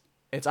looks.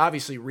 It's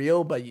obviously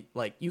real, but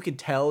like you can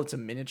tell it's a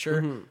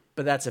miniature.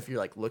 But that's if you're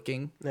like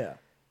looking. Yeah.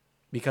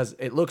 Because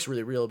it looks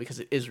really real because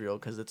it is real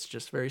because it's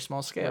just very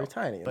small scale. Very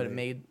tiny. But it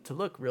made to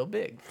look real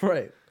big.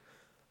 Right.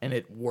 And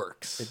it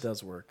works. It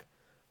does work.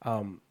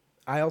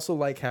 I also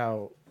like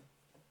how,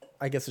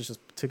 I guess it's just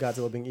to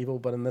Godzilla being evil,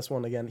 but in this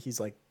one, again, he's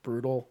like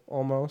brutal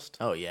almost.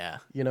 Oh, yeah.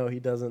 You know, he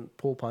doesn't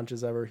pull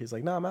punches ever. He's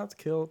like, no, I'm out to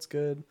kill. It's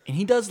good. And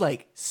he does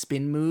like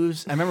spin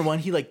moves. I remember one,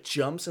 he like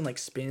jumps and like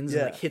spins and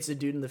Yeah. like hits a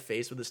dude in the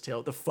face with his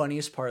tail. The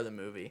funniest part of the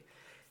movie.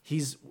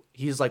 He's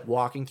like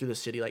walking through the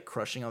city, like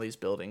crushing all these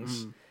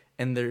buildings.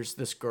 And there's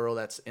this girl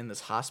that's in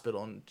this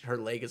hospital and her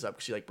leg is up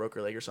because she like broke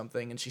her leg or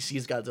something. And she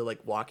sees Godzilla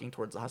like walking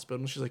towards the hospital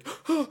and she's like,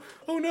 oh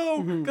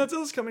no,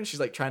 Godzilla's coming. She's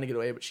like trying to get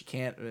away, but she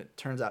can't. And it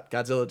turns out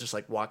Godzilla just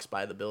like walks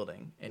by the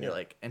building and you're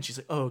like, and she's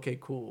like, oh, okay,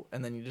 cool.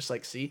 And then you just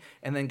like see,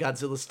 and then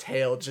Godzilla's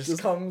tail just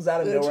comes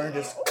out of nowhere and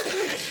just,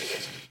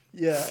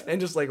 Yeah.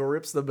 and just like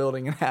rips the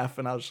building in half.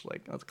 And I was just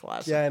like, that's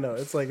classic. Yeah, I know.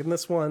 It's like in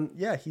this one,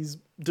 yeah, he's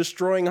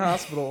destroying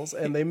hospitals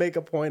and they make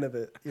a point of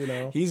it, you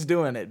know? He's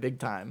doing it big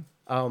time.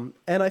 And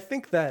I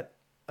think that,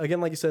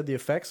 again, like you said, the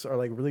effects are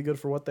like really good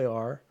for what they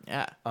are.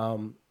 Yeah.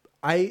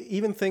 I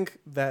even think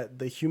that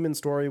the human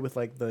story with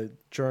like the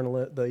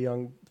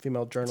young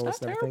female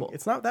journalist and everything, terrible.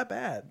 it's not that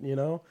bad, you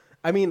know?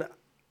 I mean,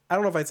 I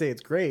don't know if I'd say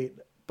it's great,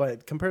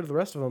 but compared to the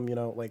rest of them, you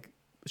know, like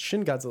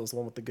Shin Godzilla is the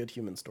one with the good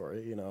human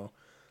story, you know?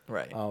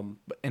 Right.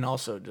 And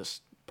also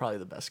just probably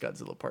the best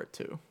Godzilla part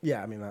too.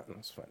 Yeah, I mean,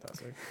 that's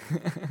fantastic.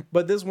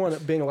 But this one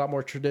being a lot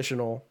more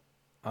traditional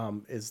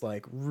is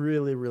like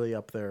really, really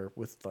up there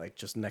with like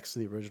just next to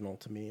the original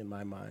to me in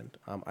my mind.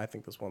 I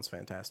think this one's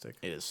fantastic.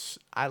 It is.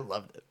 I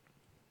loved it.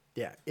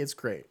 Yeah, it's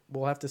great.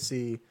 We'll have to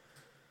see.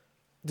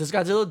 Does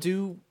Godzilla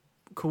do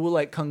cool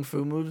like kung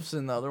fu moves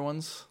in the other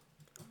ones?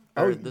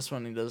 Oh, Or this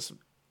one he does.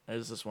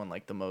 Is this one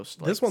like the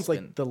most? Like, this one's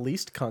spin? like the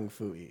least kung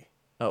fu-y.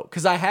 Oh,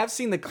 because I have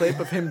seen the clip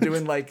of him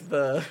doing like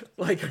the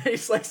like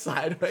he's like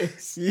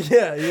sideways.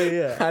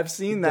 Yeah. I've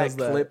seen He that does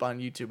that. clip on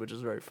YouTube, which is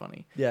very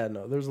funny. Yeah,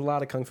 no, there's a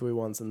lot of kung fu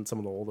ones and some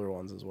of the older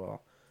ones as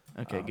well.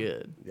 Okay,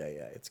 good. Yeah,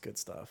 it's good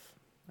stuff.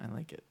 I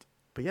like it.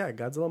 But yeah,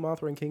 Godzilla,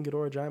 Mothra, and King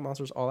Ghidorah, giant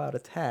monsters, all out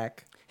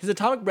attack. His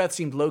atomic breath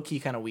seemed low key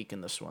kind of weak in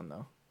this one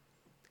though.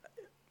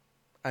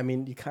 I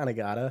mean, you kind of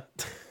gotta.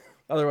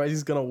 Otherwise,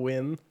 he's gonna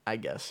win. I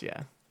guess,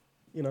 yeah.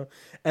 You know,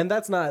 and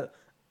that's not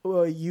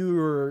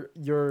your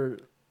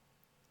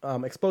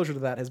exposure to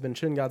that has been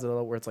Shin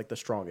Godzilla, where it's like the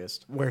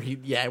strongest. Where he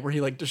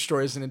like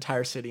destroys an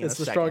entire city. It's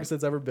the strongest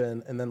it's ever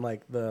been, and then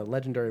like the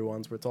legendary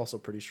ones, where it's also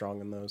pretty strong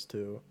in those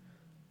too.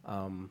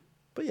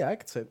 But yeah, you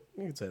could say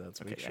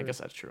that's Okay, sure. I guess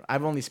that's true.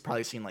 I've only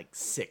probably seen like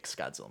 6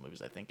 Godzilla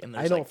movies, I think, and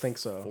there's I don't like think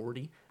so.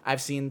 40.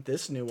 I've seen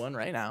this new one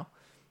right now.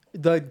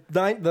 The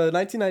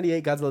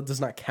 1998 Godzilla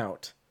does not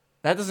count.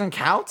 That doesn't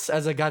count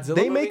as a Godzilla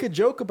They movie? make a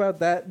joke about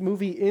that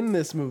movie in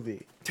this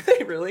movie. Do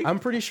they really? I'm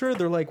pretty sure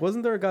they're like,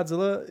 wasn't there a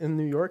Godzilla in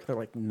New York? They're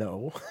like,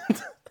 no.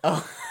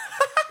 Oh,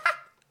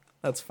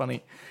 that's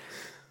funny.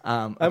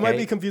 Okay. I might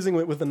be confusing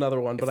it with another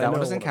one, but If I that know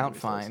one doesn't what count,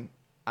 movie it is. fine.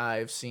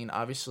 I've seen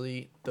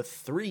obviously the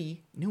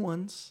 3 new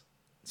ones,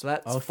 so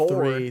that's Oh, 4.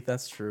 3.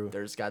 That's true.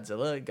 There's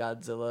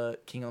Godzilla,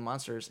 King of the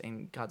Monsters,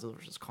 and Godzilla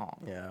vs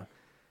Kong. Yeah.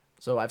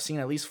 So I've seen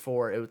at least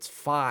 4. It's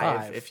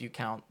 5 5. if you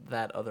count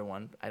that other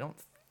one. I don't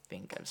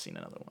think I've seen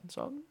another one.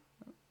 So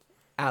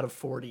out of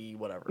 40,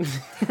 whatever.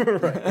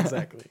 Right.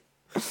 Exactly.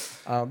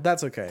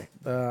 That's okay.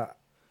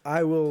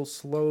 I will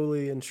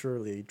slowly and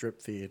surely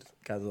drip feed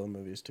Godzilla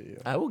movies to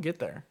you. I will get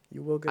there.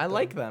 You will get. I them.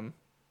 like them.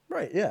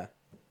 Right. Yeah.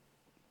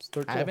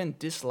 I haven't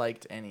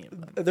disliked any of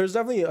them. There's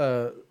definitely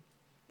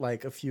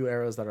like a few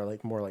eras that are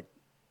like more like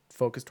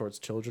focused towards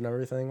children and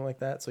everything like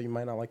that. So you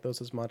might not like those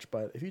as much.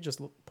 But if you just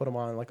put them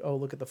on, like, oh,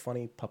 look at the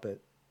funny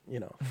puppet, you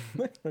know,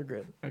 they're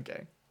good.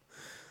 Okay.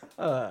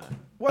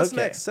 What's Okay.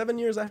 next? 7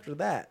 years after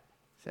that.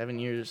 7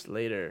 years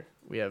later,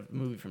 we have a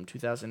movie from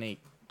 2008,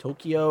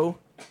 Tokyo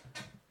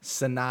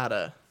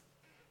Sonata.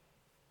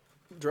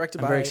 Directed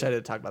I'm by very excited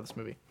to talk about this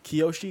movie.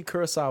 Kiyoshi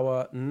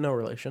Kurosawa. No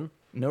relation.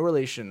 No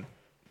relation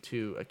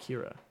to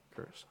Akira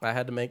Kurosawa. I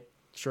had to make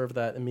sure of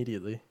that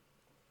immediately.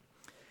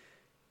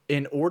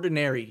 An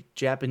ordinary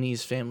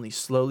Japanese family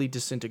slowly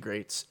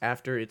disintegrates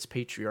after its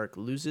patriarch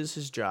loses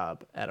his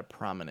job at a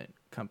prominent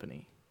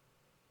company.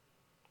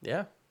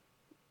 Yeah.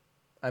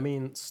 I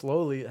mean,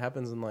 slowly it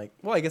happens in like,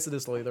 well, I guess it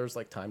is slowly. There's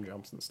like time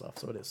jumps and stuff,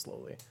 so it is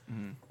slowly.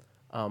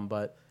 Mm-hmm.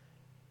 But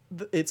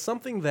it's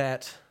something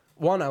that,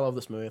 one, I love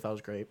this movie. I thought it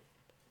was great.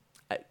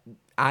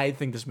 I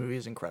think this movie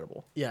is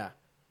incredible. Yeah.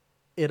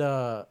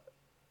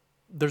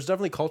 There's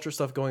definitely culture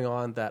stuff going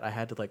on that I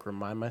had to like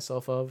remind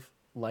myself of,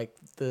 like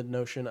the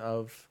notion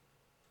of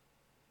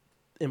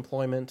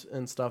employment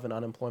and stuff and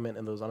unemployment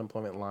and those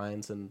unemployment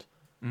lines and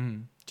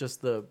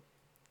just the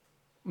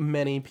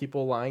many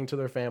people lying to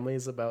their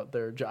families about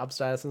their job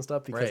status and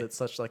stuff because Right. it's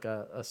such like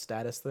a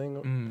status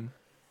thing.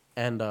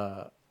 And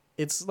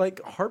it's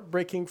like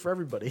heartbreaking for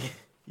everybody,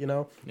 you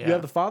know? Yeah. You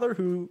have the father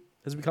who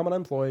has become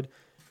unemployed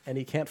and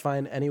he can't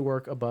find any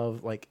work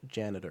above like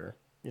janitor,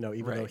 you know,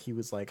 even though Right. he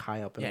was like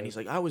high up in Yeah, and he's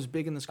like, I was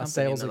big in this company.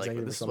 sales and they're like,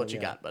 executive or this is what you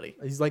something, yeah. got, buddy.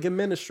 He's like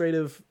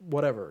administrative,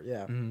 whatever.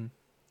 Yeah.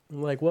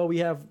 Like, well, we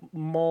have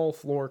mall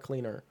floor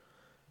cleaner.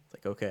 It's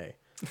like, okay.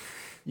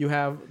 You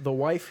have the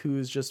wife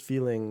who's just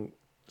feeling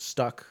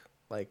stuck.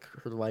 Like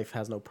her life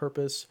has no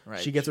purpose. Right.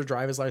 She gets her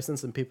driver's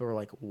license and people are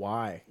like,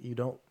 why?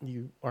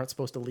 You aren't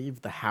supposed to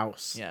leave the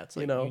house. Yeah, it's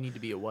like, you know? you need to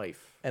be a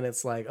wife. And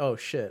it's like, oh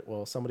shit.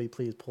 Well, somebody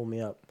please pull me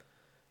up.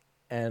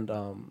 And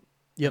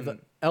you have the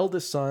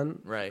eldest son,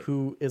 Right.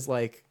 who is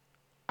like,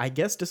 I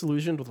guess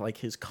disillusioned with like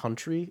his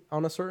country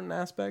on a certain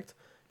aspect,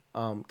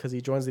 because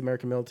he joins the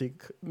American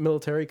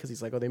military because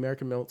he's like, oh, the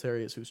American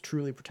military is who's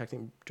truly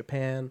protecting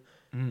Japan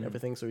and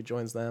everything. So he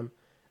joins them.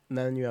 And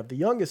then you have the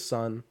youngest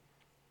son,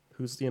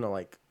 who's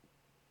like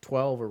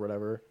 12 or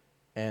whatever,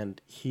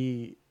 and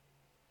he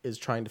is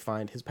trying to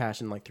find his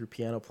passion like through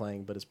piano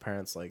playing, but his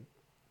parents like.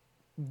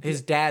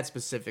 His dad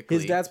specifically.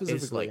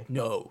 Is like,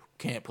 no,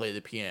 can't play the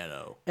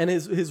piano. And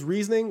his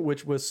reasoning,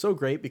 which was so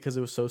great because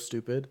it was so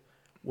stupid,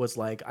 was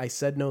like, I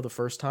said no the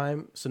first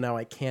time, so now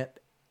I can't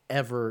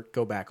ever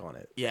go back on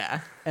it.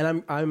 Yeah.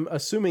 And I'm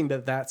assuming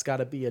that that's got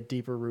to be a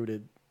deeper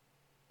rooted,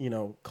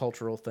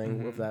 cultural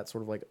thing of that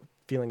sort of like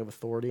feeling of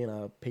authority and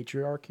a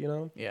patriarch,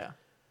 Yeah.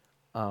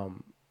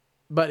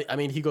 But I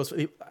mean,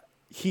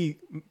 he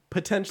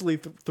potentially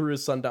threw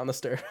his son down the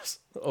stairs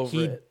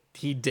over it.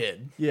 He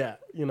did. Yeah,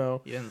 He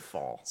didn't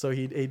fall. So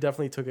he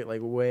definitely took it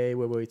like way,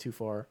 way, way too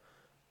far.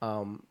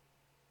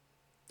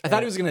 I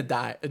thought he was gonna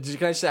die.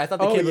 Can I say? I thought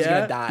the kid was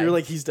gonna die. You're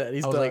like, he's dead.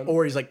 He's I was done. like,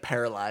 or he's like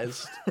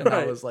paralyzed. And I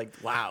Right. was like,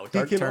 wow, He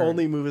dark can turn.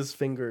 only move his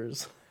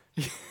fingers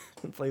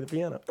and play the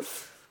piano.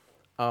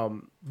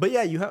 But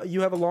yeah,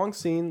 you have a long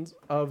scenes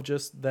of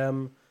just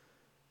them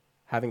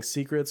having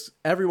secrets.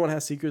 Everyone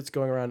has secrets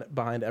going around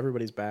behind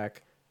everybody's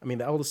back. I mean,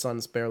 the eldest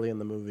son's barely in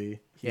the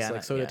movie. He's Yeah,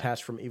 like so yeah.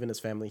 detached from even his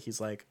family. He's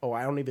like, oh,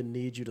 I don't even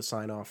need you to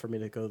sign off for me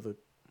to go to the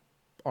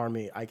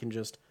army. I can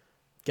just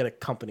get a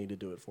company to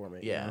do it for me.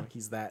 Yeah. You know?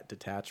 He's that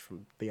detached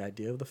from the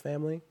idea of the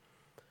family.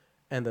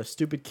 And the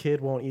stupid kid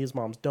won't eat his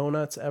mom's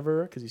donuts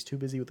ever because he's too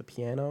busy with the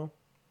piano.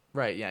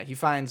 Right, yeah. He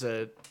finds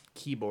a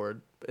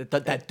keyboard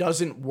that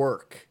doesn't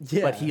work.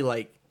 Yeah. But he,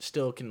 like,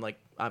 still can, like,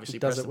 obviously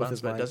does press it the with buttons,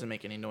 his but it mind. doesn't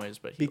make any noise.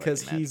 But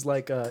Because like, he's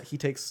like, he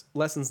takes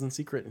lessons in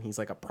secret and he's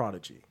like a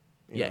prodigy.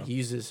 Yeah, know? he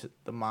uses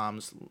the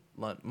mom's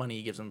money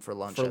he gives him for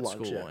lunch at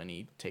school, yeah. and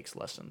he takes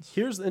lessons.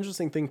 Here's the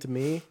interesting thing to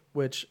me,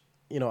 which,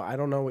 you know, I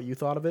don't know what you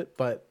thought of it,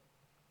 but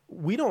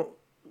we don't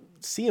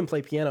see him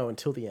play piano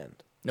until the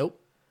end. Nope.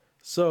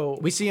 So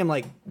We see him,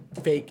 like,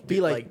 fake, Be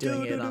like,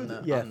 doing "Do, it do, on do,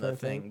 the, do." Yeah, on the that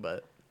thing. thing,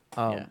 but,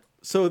 Um,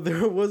 So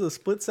there was a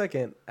split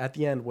second at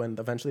the end when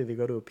eventually they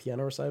go to a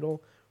piano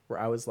recital where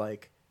I was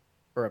like,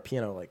 or a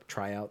piano like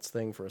tryouts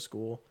thing for a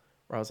school,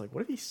 where I was like,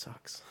 what if he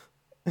sucks?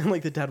 And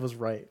like the dad was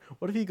right.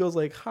 What if he goes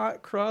like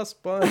hot cross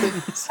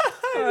buns,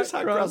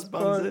 Hot cross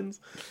buns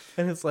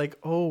and it's like,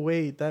 oh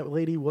wait, that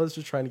lady was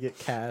just trying to get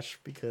cash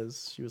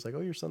because she was like,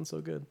 oh, your son's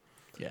so good.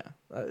 yeah.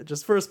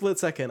 Just for a split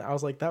second, I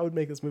was like, that would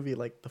make this movie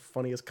like the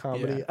funniest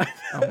comedy Yeah.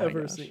 I've Oh my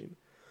ever gosh. seen.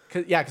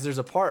 Because there's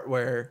a part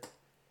where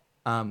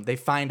they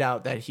find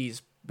out that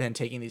he's been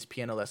taking these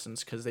piano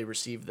lessons because they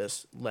received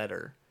this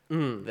letter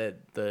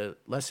that the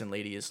lesson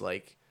lady is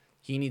like,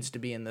 he needs to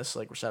be in this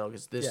like recital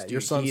because this Yeah, dude,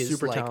 your son's he is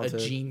super like talented.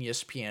 a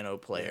genius piano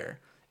player.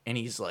 And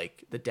he's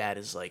like, the dad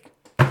is like,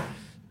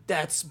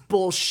 that's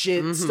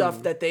bullshit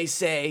stuff that they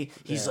say.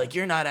 He's Yeah. like,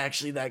 you're not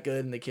actually that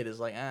good. And the kid is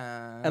like,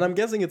 ah. And I'm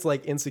guessing it's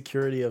like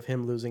insecurity of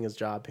him losing his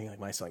job, being like,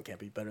 my son can't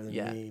be better than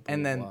Yeah. me. Blah,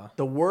 And blah, then blah.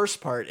 the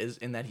worst part is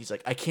in that he's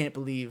like, I can't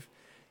believe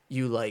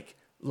you like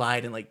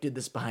lied and like did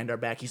this behind our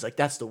back. He's like,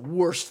 that's the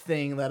worst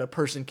thing that a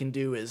person can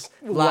do is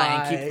lie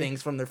and keep Lie.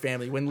 things from their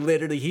family, when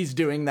literally he's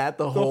doing that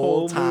the whole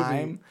whole movie.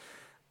 time.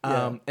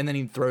 Yeah. And then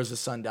he throws his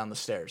son down the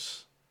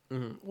stairs.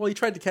 Well, he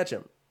tried to catch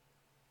him.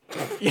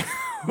 Yeah.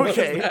 What does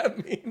Okay.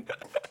 that mean?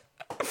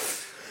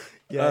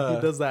 Yeah,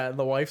 he does that, and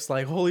the wife's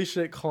like, "Holy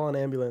shit, call an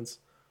ambulance!"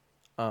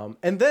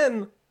 And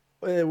then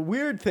a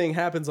weird thing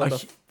happens on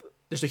the.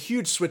 There's a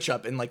huge switch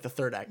up in like the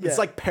third act. Yeah. It's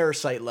like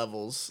Parasite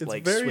levels. It's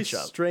like very switch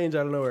up. strange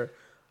out of nowhere.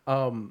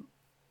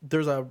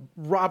 There's a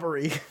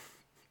robbery.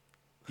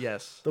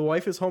 Yes. The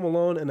wife is home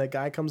alone, and a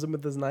guy comes in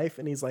with his knife,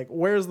 and he's like,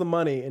 "Where's the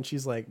money?" And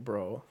she's like,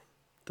 "Bro,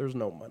 there's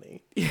no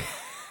money." Yeah.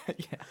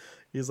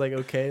 He's like,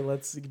 "Okay,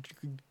 let's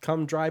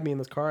come drive me in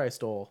this car I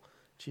stole."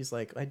 She's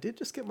like, "I did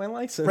just get my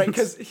license." Right,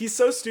 because he's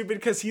so stupid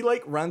because he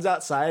like runs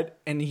outside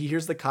and he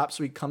hears the cops,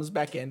 so he comes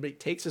back in, but he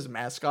takes his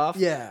mask off.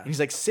 Yeah. And he's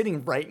like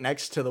sitting right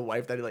next to the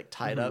wife that he like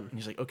tied up. And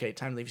he's like, okay,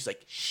 time to leave. He's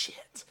like,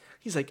 shit.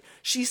 He's like,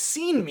 she's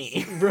seen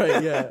me.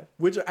 Right, yeah.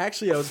 Which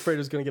actually I was afraid it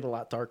was going to get a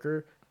lot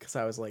darker because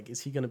I was like, is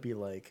he going to be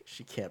like,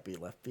 she can't be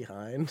left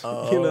behind?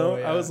 Oh, you know?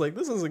 yeah. I was like,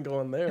 this isn't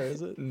going there,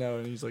 is it? No,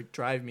 and he's like,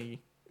 drive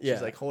me. Yeah.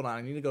 She's like, hold on,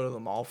 I need to go to the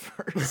mall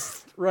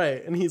first.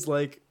 Right. And he's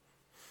like,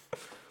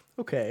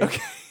 okay.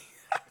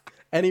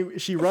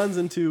 And she runs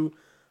into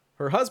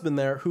her husband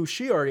there, who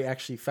she already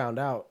actually found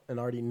out and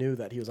already knew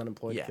that he was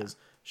unemployed Yeah. because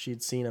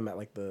she'd seen him at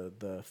like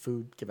the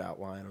food give out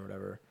line or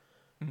whatever.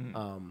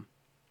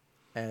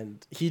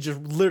 And he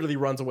just literally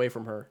runs away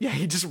from her. Yeah,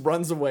 he just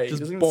runs away. Just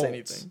he doesn't bolts.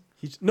 even say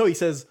anything. He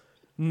says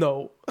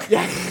no.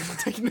 Yeah,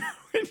 like, no,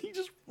 and he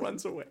just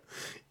runs away.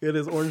 He had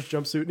his orange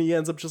jumpsuit, and he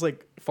ends up just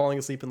like falling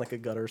asleep in like a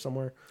gutter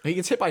somewhere. He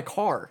gets hit by a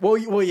car. Well,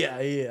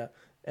 yeah.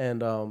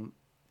 And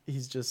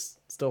he's just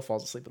still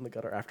falls asleep in the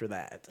gutter after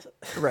that.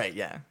 Right,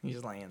 yeah.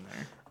 He's laying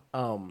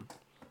there.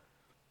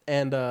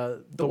 And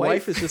the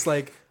wife is just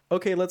like,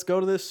 okay, let's go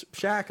to this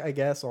shack, I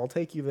guess. I'll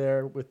take you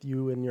there with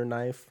you and your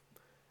knife.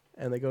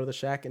 And they go to the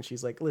shack, and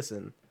she's like,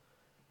 listen,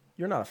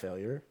 you're not a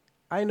failure.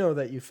 I know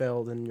that you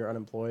failed and you're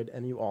unemployed,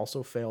 and you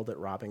also failed at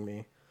robbing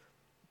me.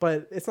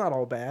 But it's not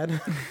all bad.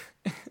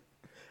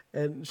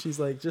 And she's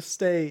like, just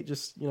stay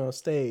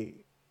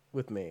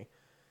with me.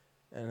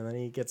 And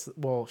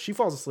then she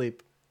falls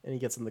asleep, and he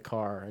gets in the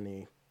car,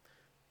 and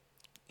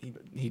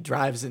He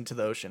drives into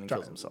the ocean and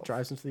kills himself.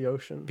 drives into the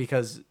ocean.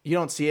 Because you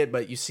don't see it,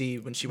 but you see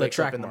when she The wakes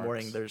up track in the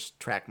morning, marks. the's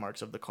track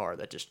marks of the car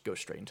that just go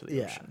straight into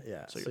the ocean.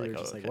 Yeah. So So you're you're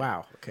like, just oh, like, okay.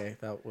 wow, okay,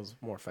 that was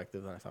more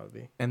effective than I thought it would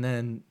be. And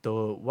then the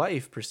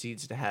wife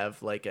proceeds to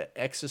have like an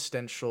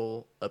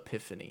existential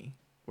epiphany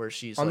where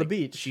she's On the like,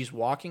 beach. She's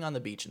walking on the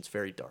beach and it's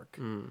very dark.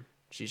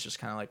 She's just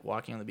kind of like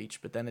walking on the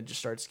beach, but then it just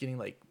starts getting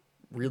like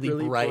really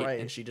bright,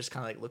 and she just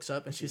kind of like looks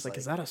up and She's like, like,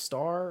 is that a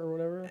star or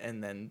whatever?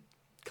 and then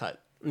cut.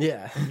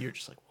 Yeah. You're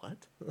just like,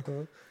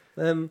 what?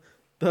 Then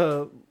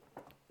the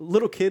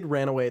little kid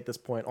ran away at this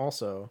point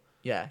also.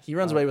 Yeah, he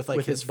runs away with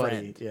like his buddy.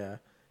 friend. Yeah.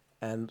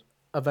 And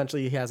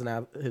eventually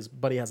his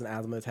buddy has an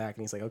asthma attack,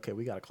 and he's like, okay,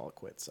 we got to call it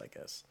quits, I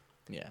guess.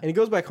 Yeah. And he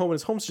goes back home, and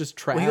his home's just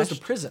trashed. Well, he goes to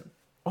prison.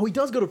 Oh, he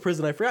does go to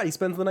prison. I forgot. He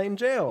spends the night in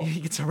jail.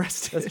 He gets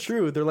arrested. That's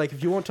true. They're like,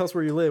 if you won't tell us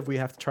where you live, we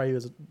have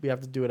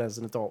to do it as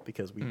an adult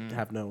because we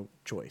have no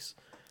choice.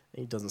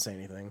 And he doesn't say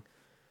anything.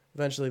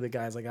 Eventually, the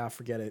guy's like,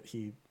 forget it.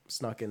 He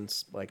snuck in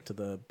like to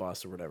the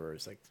bus or whatever.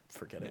 He's like,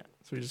 forget it.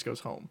 So he just goes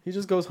home. He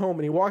just goes home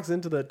and he walks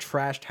into the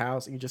trashed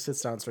house and he just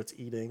sits down and starts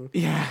eating.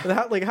 Yeah.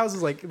 The house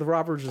is like, the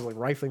robber's just like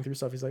rifling through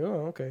stuff. He's like,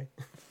 oh, okay.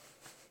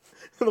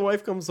 And the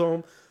wife comes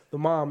home, the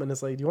mom, and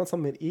it's like, do you want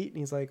something to eat? And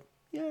he's like,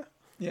 yeah.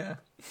 Yeah.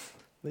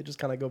 They just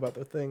kind of go about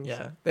their things.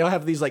 Yeah. They all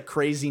have these like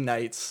crazy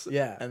nights.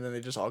 Yeah. And then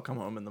they just all come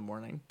home in the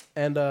morning.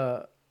 And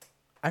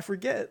I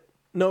forget.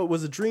 No, it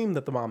was a dream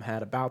that the mom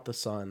had about the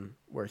son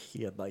where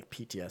he had like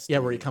PTSD. Yeah,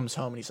 where he comes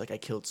home and he's like, I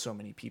killed so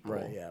many people.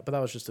 Right, yeah. But that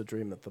was just a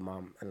dream that the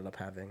mom ended up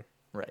having.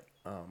 Right.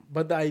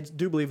 But I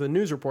do believe the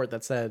news report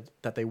that said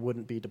that they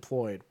wouldn't be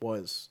deployed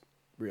was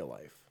real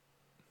life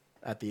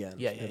at the end.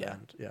 Yeah.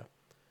 Yeah.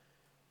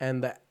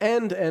 And the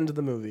end of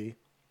the movie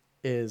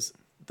is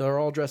they're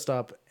all dressed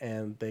up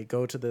and they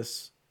go to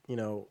this,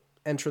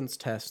 entrance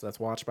test that's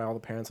watched by all the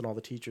parents and all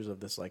the teachers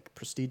of this like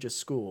prestigious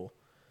school.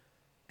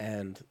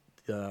 And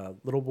the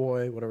little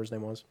boy, whatever his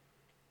name was,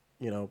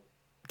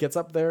 gets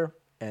up there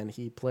and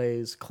he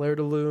plays Claire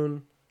de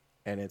Lune,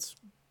 and it's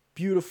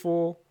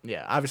beautiful.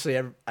 Yeah, obviously,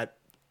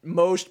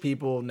 most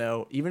people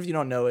know, even if you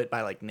don't know it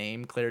by like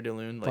name, Claire de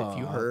Lune. Like if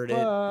you heard it,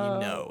 you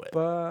know it.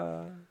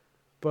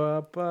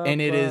 And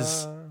it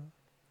is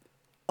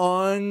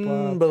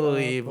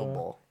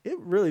unbelievable. It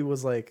really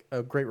was like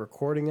a great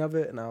recording of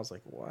it, and I was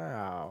like,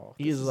 wow,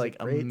 He is like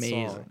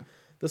amazing. Song.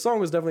 The song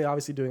was definitely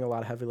obviously doing a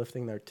lot of heavy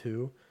lifting there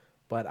too,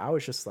 but I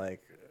was just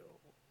like,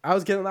 I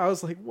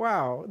was like,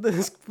 wow,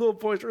 this little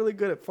boy's really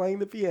good at playing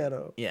the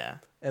piano. Yeah.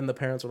 And the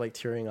parents were like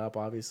tearing up,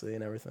 obviously,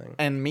 and everything.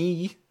 And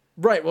me.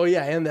 Right. Well,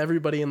 yeah. And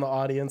everybody in the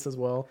audience as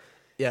well.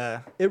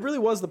 Yeah. It really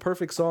was the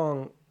perfect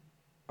song.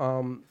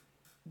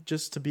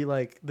 Just to be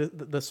like,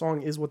 the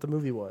song is what the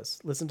movie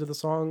was. Listen to the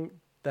song.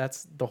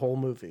 That's the whole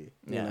movie,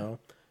 you know?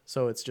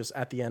 So it's just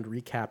at the end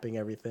recapping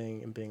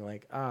everything and being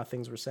like,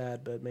 things were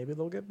sad, but maybe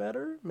they'll get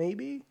better.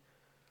 Maybe.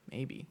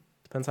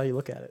 Depends how you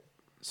look at it.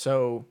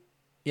 So,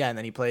 yeah. And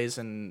then he plays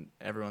and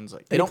everyone's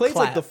like, He plays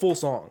like the full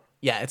song.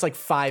 Yeah, it's like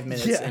 5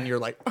 minutes, and you're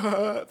like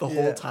the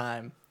whole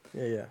time.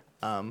 Yeah.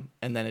 And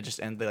then it just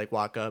ends. They like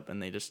walk up,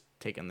 and they just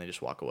take him. They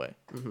just walk away.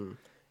 Mm-hmm.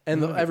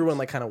 And everyone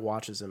like kind of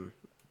watches him.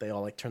 They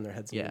all like turn their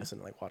heads and listen,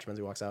 and like watch him as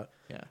he walks out.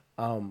 Yeah.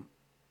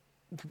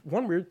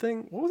 One weird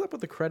thing. What was up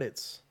with the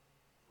credits?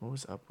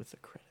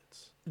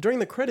 During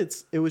the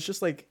credits, it was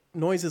just like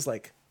noises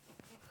like.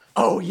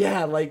 Oh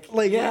yeah, like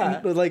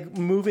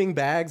moving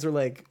bags or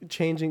like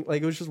changing,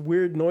 like it was just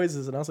weird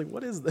noises, and I was like,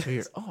 "What is this?"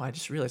 Weird. Oh, I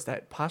just realized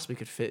that possibly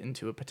could fit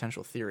into a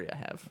potential theory I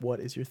have. What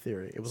is your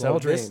theory? It was all a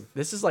dream.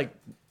 This is like,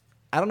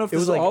 I don't know if it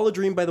was like, all a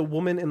dream by the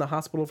woman in the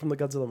hospital from the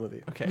Godzilla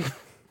movie. Okay,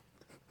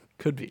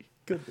 could be.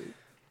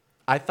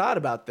 I thought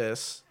about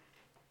this.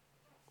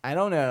 I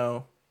don't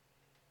know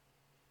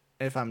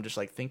if I'm just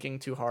like thinking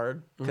too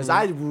hard because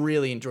I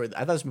really enjoyed. I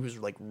thought this movie was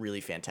like really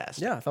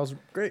fantastic. Yeah, I thought it was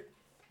great.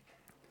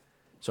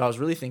 So I was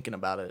really thinking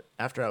about it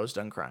after I was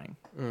done crying.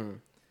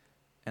 And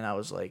I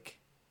was like,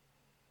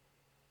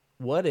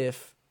 what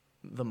if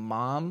the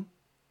mom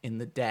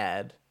and the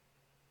dad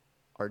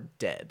are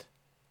dead?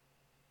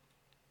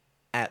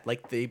 At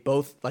they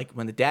both,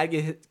 when the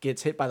dad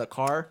gets hit by the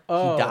car, he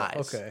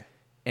dies. Okay.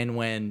 And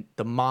when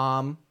the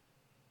mom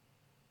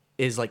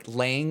is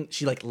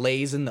she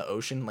lays in the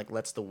ocean,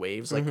 lets the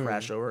waves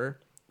crash over her,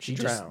 she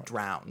just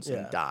drowns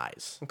and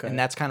dies. Okay. And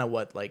that's kind of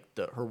what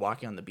her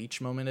walking on the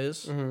beach moment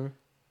is.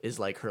 Is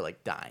her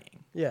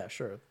dying. Yeah,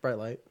 sure. Bright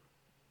light.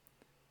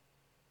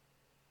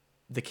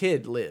 The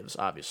kid lives,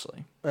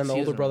 obviously. And the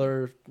older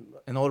brother.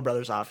 And the older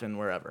brother's often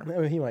wherever. I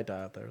mean, he might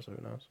die out there, so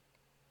who knows?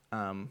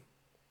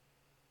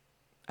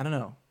 I don't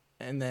know.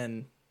 And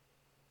then,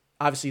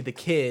 obviously, the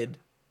kid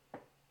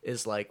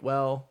is like,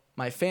 well,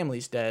 my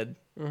family's dead.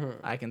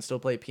 I can still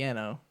play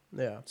piano.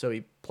 Yeah. So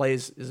he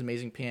plays his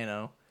amazing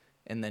piano,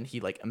 and then he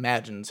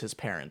imagines his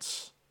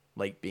parents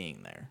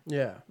being there.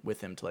 Yeah.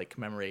 With him to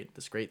commemorate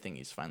this great thing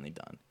he's finally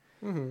done.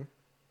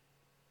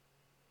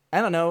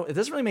 I don't know. It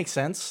doesn't really make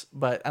sense,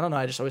 but I don't know.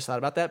 I just always thought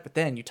about that. But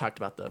then you talked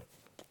about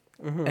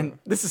and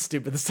this is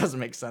stupid. This doesn't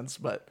make sense,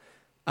 but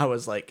I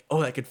was like,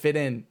 oh, that could fit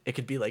in. It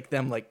could be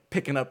them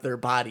picking up their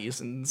bodies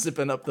and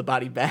zipping up the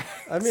body bags.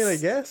 I mean, I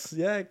guess,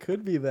 yeah, it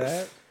could be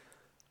that.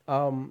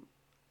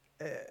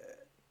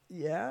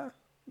 Yeah.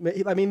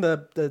 I mean,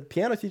 the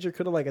piano teacher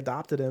could have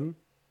adopted him.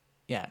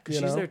 Yeah, because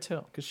she's there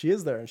too. Because she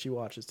is there and she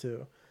watches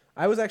too.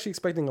 I was actually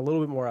expecting a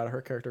little bit more out of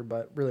her character,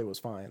 but really it was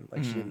fine.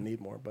 She didn't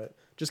need more. But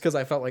just because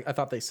I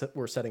thought they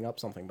were setting up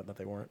something, but that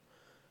they weren't.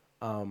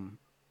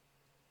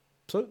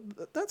 So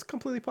that's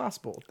completely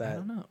possible. That I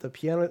don't know. The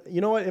piano. You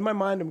know what? In my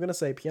mind, I'm gonna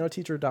say piano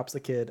teacher adopts the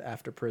kid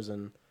after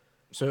prison.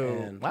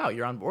 So wow,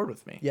 you're on board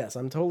with me. Yes,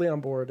 I'm totally on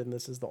board, and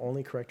this is the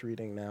only correct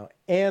reading now.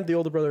 And the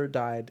older brother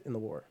died in the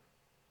war.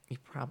 He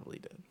probably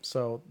did.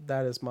 So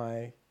that's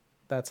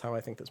how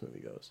I think this movie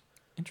goes.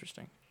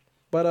 Interesting.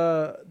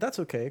 But that's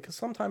okay, because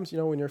sometimes,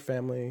 when your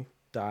family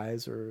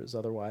dies or is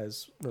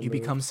otherwise removed, you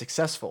become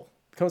successful.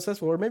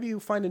 Or maybe you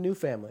find a new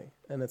family,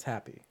 and it's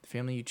happy. The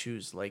family you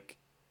choose, like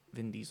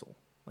Vin Diesel,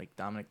 like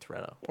Dominic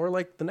Toretto. Or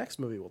like the next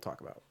movie we'll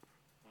talk about.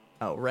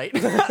 Oh, right.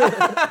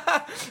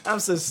 I'm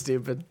so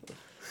stupid.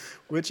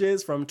 which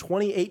is from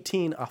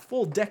 2018, a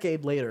full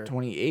decade later.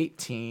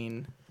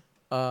 2018.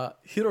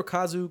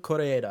 Hirokazu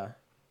Koreeda,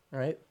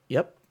 right?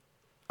 Yep.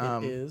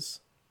 It is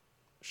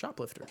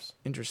Shoplifters.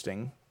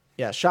 Interesting.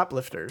 Yeah,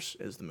 Shoplifters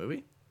is the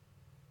movie.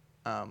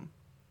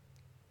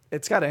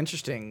 It's got an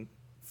interesting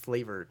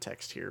flavor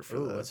text here for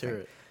the let's thing. hear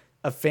it.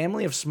 A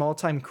family of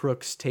small-time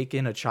crooks take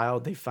in a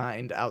child they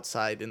find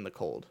outside in the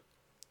cold.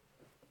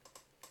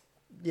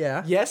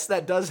 Yeah. Yes,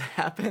 that does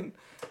happen.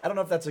 I don't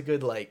know if that's a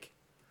good, like...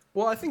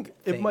 Well, I think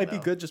it thing, might be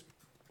though. good just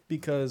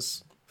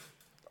because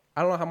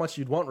I don't know how much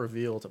you'd want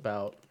revealed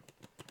about.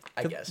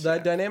 I guess. The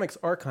dynamics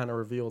are kind of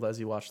revealed as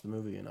you watch the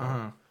movie, you know.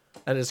 Uh-huh.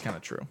 That is kind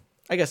of true.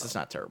 I guess it's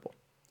not terrible.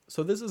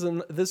 So this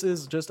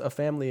is just a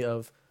family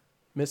of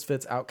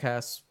misfits,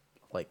 outcasts,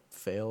 like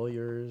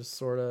failures,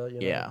 sort of. You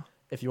know, Yeah.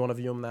 If you want to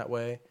view them that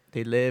way.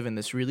 They live in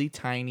this really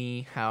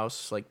tiny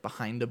house, like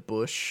behind a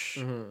bush.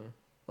 Mm-hmm.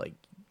 Like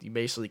you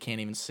basically can't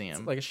even see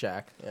them. It's like a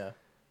shack. Yeah.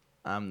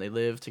 They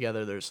live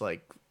together. There's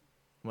like,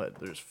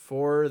 there's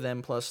 4 of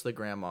them plus the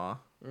grandma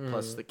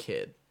plus the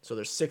kid. So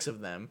there's 6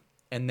 of them,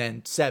 and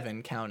then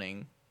 7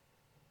 counting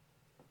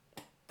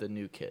the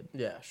new kid.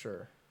 Yeah.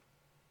 Sure.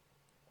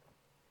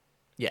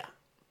 Yeah.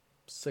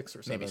 6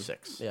 or 7. Maybe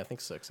 6. Yeah, I think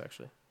 6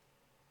 actually.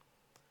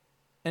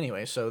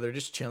 Anyway, so they're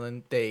just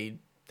chilling. They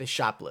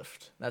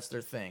shoplift. That's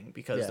their thing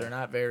because they don't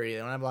have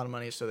a lot of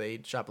money, so they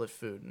shoplift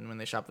food. And when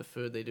they shoplift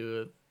food, they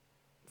do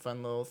a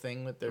fun little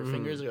thing with their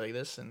fingers like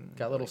this and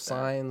Got little like that.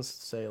 signs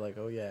say like,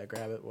 "Oh yeah,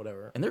 grab it,"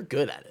 whatever. And they're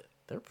good at it.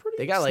 They're pretty.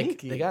 They got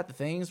sneaky. they got the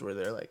things where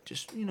they're like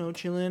just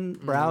chilling,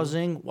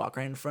 browsing, walk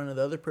right in front of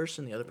the other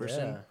person. The other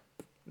person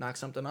knocks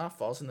something off,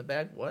 falls in the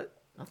bag. What?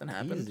 Nothing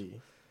happened.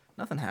 Easy.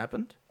 Nothing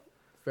happened.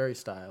 Very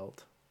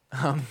styled.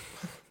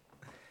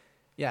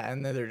 Yeah,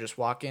 and then they're just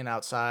walking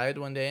outside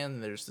one day,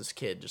 and there's this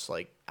kid just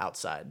like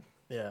outside.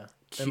 Yeah.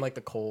 And like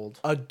the cold.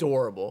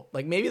 Adorable.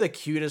 Like maybe the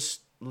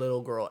cutest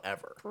little girl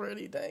ever.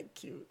 Pretty dang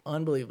cute.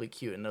 Unbelievably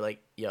cute. And they're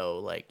like, yo,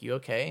 like, you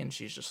okay? And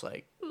she's just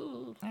like,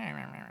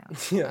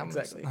 Yeah,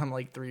 exactly. I'm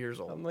like 3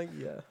 years old. I'm like,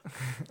 yeah.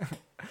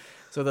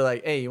 So they're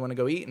like, hey, you want to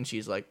go eat? And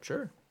she's like,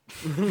 sure.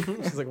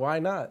 She's like, why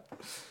not?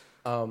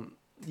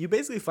 You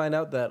basically find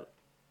out that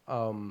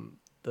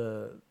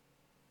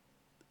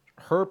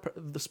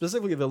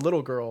specifically the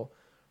little girl,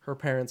 her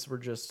parents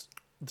were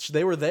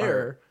they were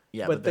there,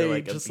 but they're, they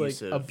like, just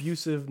abusive. like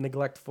abusive,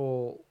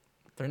 neglectful,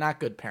 They're not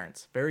good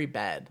parents. Very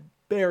bad.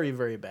 very,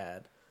 very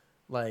bad.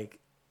 Like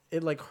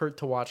it like hurt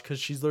to watch because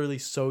she's literally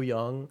so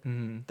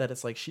young that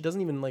it's like she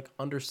doesn't even like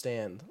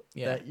understand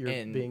that you're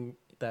being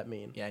that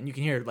mean. Yeah, and you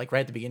can hear like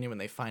right at the beginning when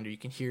they find her, you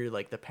can hear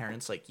like the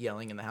parents like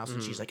yelling in the house,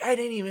 and she's like, I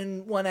didn't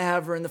even want to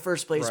have her in the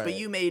first place, but Right.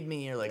 you made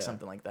me, or like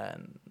something like that.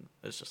 And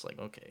it's just like,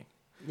 okay.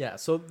 Yeah,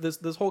 so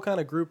this whole kind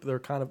of group,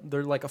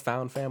 they're like a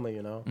found family,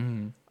 you know,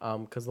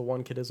 because the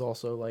one kid is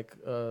also like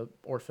a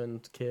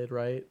orphaned kid,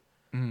 right?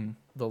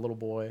 The little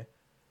boy,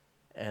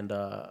 and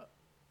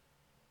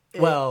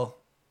Well,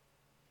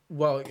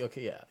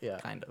 okay, yeah,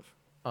 kind of.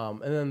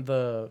 and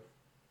then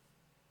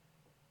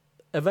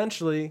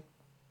eventually,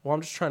 well,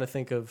 I'm just trying to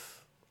think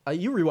of.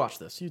 You rewatch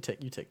this. You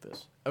take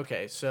this.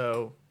 Okay,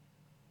 so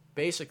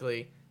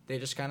basically they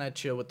just kind of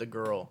chill with the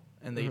girl,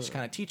 and they just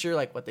kind of teach her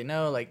like what they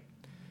know, like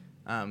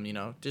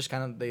just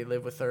kind of they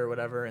live with her or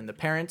whatever. And the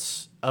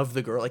parents of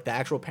the girl, like the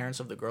actual parents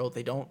of the girl,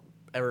 they don't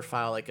ever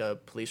file like a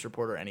police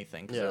report or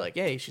anything because they're like,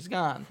 hey, she's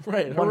gone.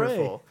 Right,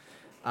 Wonderful.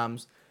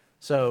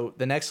 So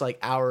the next like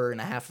hour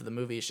and a half of the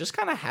movie is just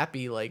kind of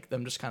happy, like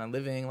them just kind of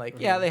living. Like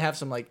they have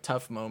some like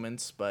tough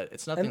moments, but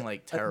it's nothing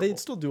like terrible. They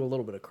still do a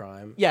little bit of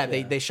crime. Yeah,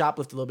 they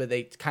shoplift a little bit.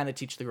 They kind of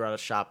teach the girl how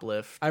to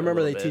shoplift. I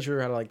remember they teach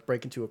her how to like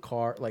break into a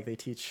car. Like they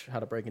teach how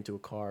to break into a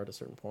car at a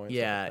certain point.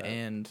 Yeah,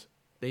 and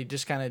they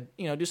just kind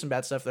of do some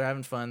bad stuff. They're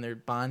having fun. They're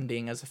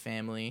bonding as a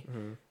family.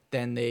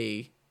 Then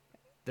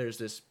there's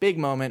this big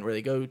moment where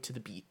they go to the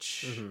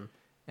beach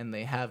and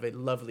they have a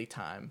lovely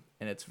time,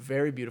 and it's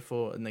very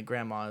beautiful. And the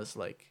grandma is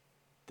like,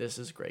 this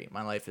is great.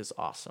 My life is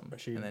awesome.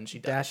 And then she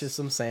dashes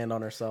some sand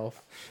on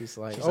herself. She's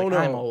like, She's oh like, no,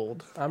 I'm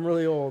old. I'm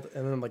really old.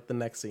 And then like the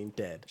next scene,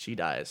 dead. She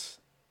dies.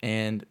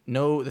 And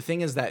the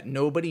thing is that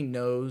nobody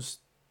knows.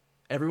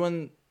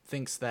 Everyone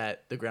thinks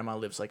that the grandma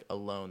lives like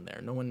alone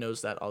there. No one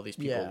knows that all these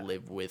people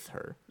live with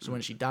her. So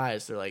when she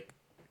dies, they're like,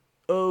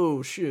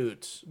 oh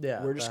shoot.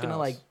 Yeah, we're just the gonna house.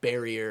 like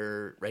bury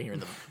her right here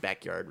in the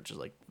backyard, which is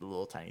like the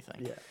little tiny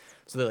thing. Yeah.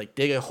 So they like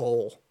dig a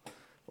hole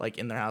like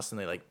in their house and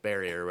they like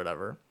bury her or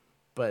whatever.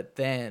 But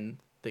then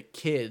the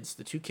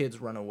two kids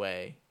run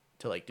away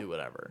to like do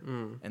whatever.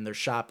 And they're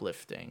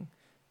shoplifting.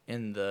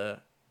 And the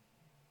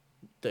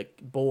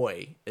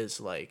boy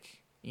is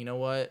like, you know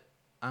what?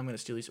 I'm going to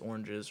steal these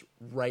oranges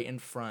right in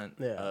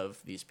front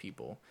of these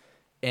people.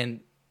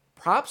 And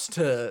props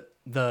to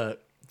the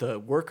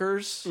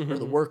workers or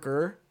the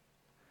worker.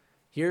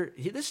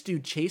 This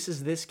dude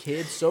chases this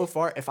kid so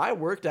far. If I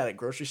worked at a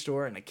grocery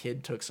store and a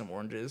kid took some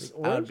oranges,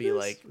 I would be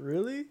like,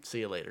 really? See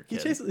you later,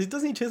 kid.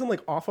 Doesn't he chase him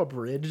like off a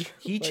bridge?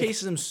 He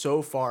chases him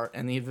so far,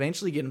 and they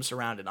eventually get him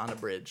surrounded on a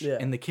bridge. Yeah.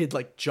 And the kid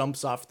like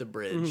jumps off the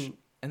bridge,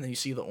 and then you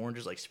see the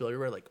oranges like spill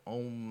everywhere. Like,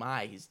 oh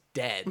my, he's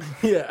dead.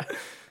 Yeah.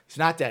 He's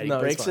not dead. He No,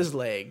 he's breaks fine. his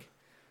leg,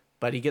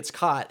 but he gets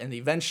caught, and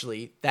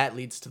eventually that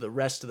leads to the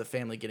rest of the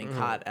family getting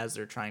caught as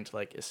they're trying to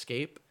like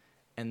escape.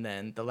 And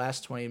then the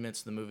last 20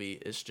 minutes of the movie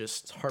is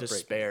just heartbreaking.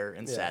 despair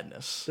and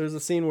sadness. There's a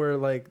scene where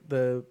like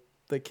the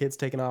kid's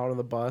taken out on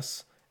the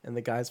bus and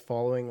the guy's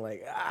following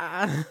like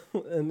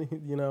and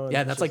you know. And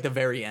Yeah, that's like the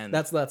very end.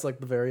 That's like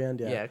the very end.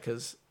 Yeah,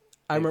 because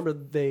I remember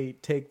they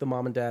take the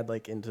mom and dad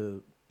like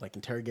into like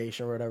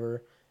interrogation or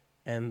whatever,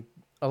 and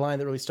a line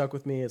that really stuck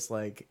with me is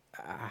like,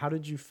 how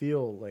did you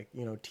feel like,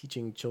 you know,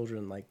 teaching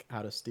children like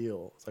how to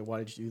steal? It's like, why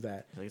did you do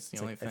that? It's the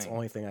only thing. It's the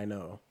only thing I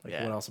know. Like,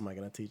 Yeah. what else am I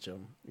going to teach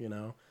them? You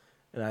know?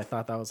 And I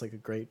thought that was like a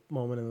great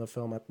moment in the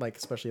film, like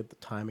especially at the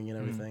timing and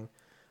everything.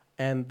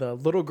 And the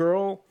little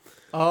girl.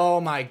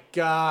 Oh my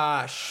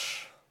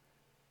gosh.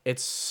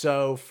 It's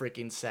so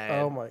freaking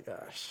sad. Oh my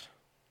gosh.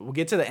 We'll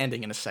get to the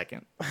ending in a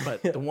second.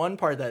 But the one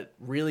part that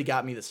really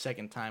got me the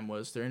second time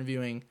was they're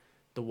interviewing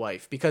the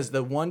wife, because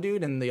the one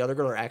dude and the other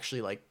girl are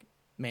actually like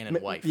man and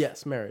wife.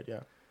 Yes, married,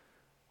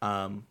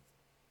 yeah.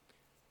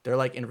 They're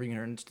like interviewing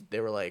her, and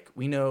they were like,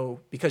 we know,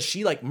 because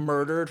she like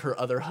murdered her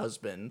other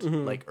husband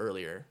like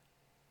earlier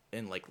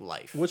in like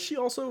life. Was she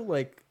also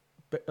like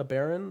a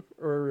baron,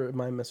 or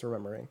am I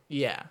misremembering?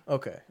 Yeah.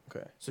 Okay.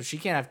 So she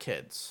can't have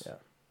kids. Yeah.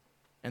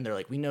 And they're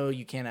like, we know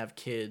you can't have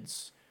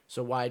kids,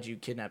 so why'd you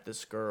kidnap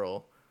this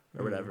girl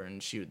or whatever? And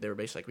they were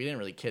basically like, we didn't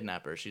really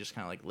kidnap her. She just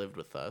kind of like lived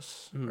with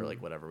us or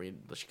like whatever.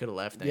 She could have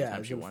left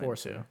anytime she wanted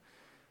to.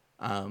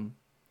 And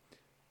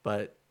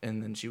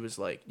then she was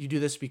like, you do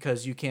this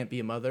because you can't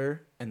be a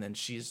mother. And then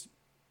she's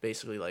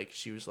basically like,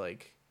 she was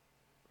like,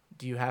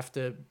 do you have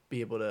to be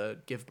able to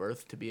give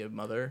birth to be a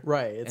mother?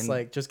 Right. It's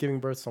like just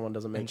giving birth to someone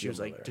doesn't make And she you was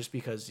a like, mother. just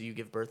because you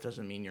give birth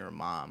doesn't mean you're a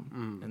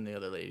mom. And the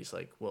other lady's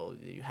like, well,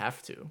 you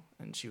have to.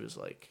 And she was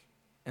like,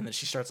 and then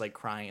she starts like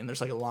crying. And there's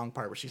like a long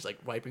part where she's like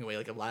wiping away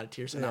like a lot of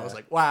tears. And I was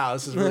like, wow,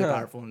 this is really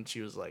powerful. And she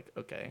was like,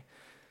 okay.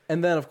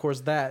 And then, of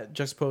course, that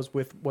juxtaposed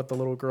with what the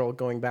little girl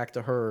going back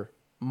to her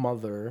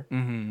mother,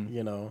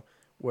 you know,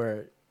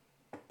 where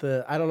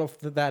I don't know if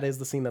that is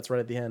the scene that's right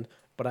at the end,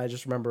 but I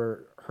just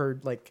remember her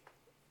like,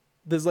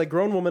 this like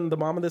grown woman, the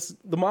mom of this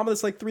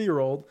like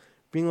 3-year-old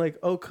being like,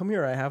 oh, come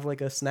here, I have like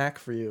a snack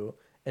for you,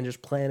 and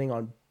just planning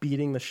on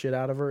beating the shit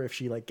out of her if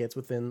she like gets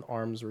within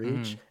arm's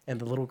reach.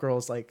 And the little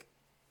girl's like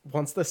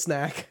wants the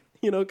snack,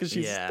 you know, because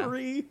she's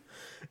 3,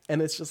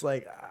 and it's just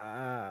like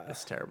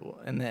That's terrible.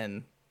 And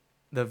then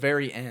the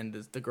very end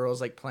is the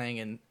girl's like playing,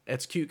 and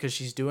it's cute because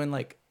she's doing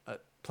like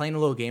playing a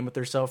little game with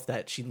herself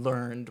that she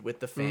learned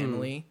with the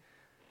family.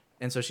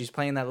 And so she's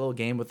playing that little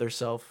game with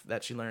herself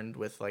that she learned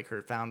with like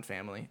her found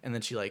family. And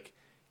then she like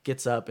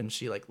gets up and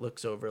she like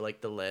looks over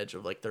like the ledge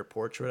of like their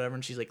porch or whatever,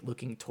 and she's like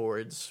looking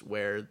towards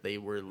where they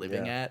were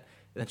living at.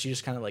 And then she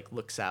just kind of like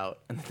looks out,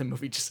 and then the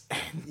movie just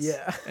ends.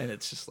 Yeah. And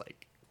it's just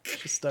like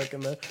she's stuck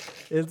in the.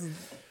 It's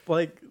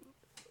like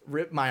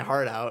rip my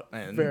heart out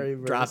and very,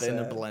 very drop it in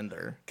a sad.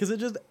 blender. Because it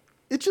just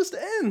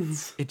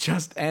ends. It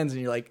just ends,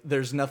 and you're like,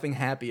 there's nothing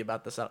happy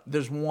about this.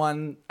 There's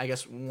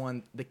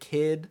the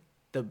kid,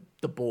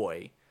 the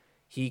boy,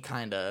 he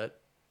kind of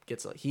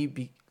gets like,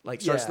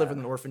 starts living in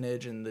an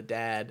orphanage, and the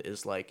dad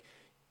is like,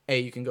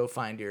 hey, you can go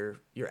find your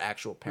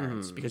actual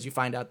parents, because you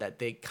find out that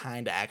they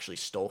kind of actually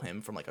stole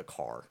him from like a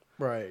car.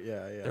 Right,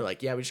 yeah. They're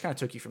like, yeah, we just kind of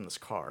took you from this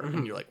car.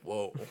 And you're like,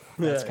 whoa,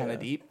 that's kind of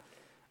deep.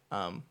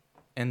 And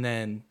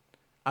then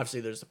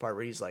obviously there's the part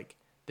where he's like,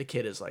 the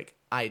kid is like,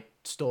 I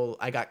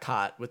got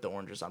caught with the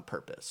oranges on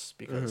purpose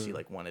because he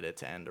like wanted it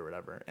to end or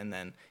whatever. And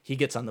then he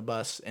gets on the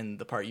bus, and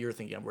the part you're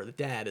thinking of where the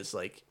dad is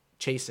like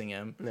chasing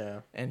him,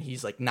 and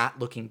he's like not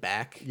looking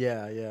back,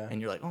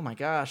 and you're like, oh my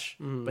gosh.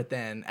 But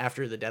then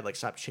after the dad like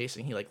stops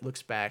chasing, he like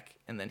looks back,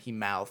 and then he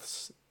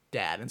mouths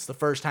dad, and it's the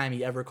first time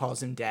he ever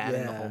calls him dad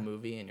in the whole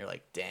movie, and you're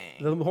like,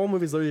 dang. The whole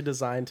movie's literally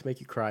designed to make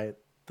you cry at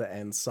the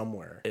end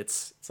somewhere.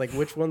 It's like,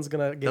 which one's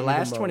gonna get the you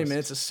last the 20 most?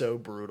 minutes is so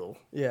brutal.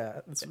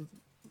 It's a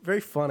very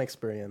fun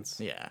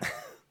experience.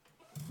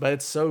 But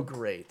it's so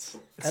great.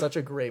 It's such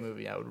a great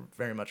movie. I would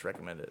very much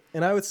recommend it.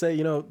 And I would say,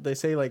 you know, they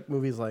say like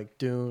movies like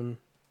Dune,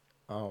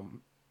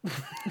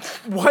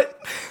 what?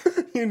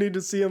 you need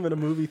to see them in a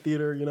movie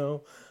theater, you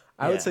know.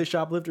 I would say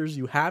Shoplifters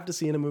you have to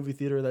see in a movie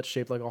theater that's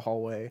shaped like a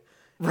hallway.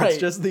 Right. It's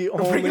just the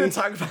only. We're going to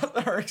talk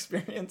about our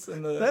experience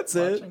in the That's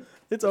watching. it.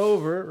 It's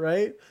over,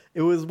 right?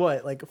 It was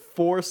what, like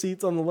 4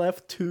 seats on the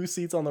left, 2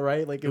 seats on the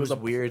right. Like it was a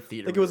weird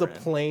theater. Like it was a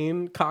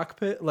plane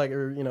cockpit, like,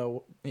 or you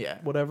know,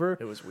 whatever.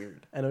 It was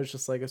weird, and it was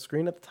just like a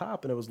screen at the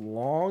top, and it was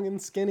long and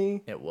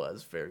skinny. It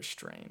was very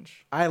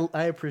strange. I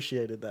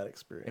appreciated that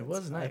experience. It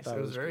was nice.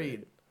 It was very,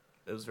 great.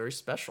 It was very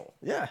special.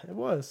 Yeah, it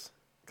was.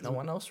 No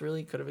one else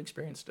really could have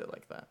experienced it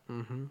like that.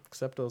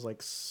 Except those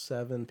like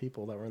 7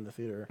 people that were in the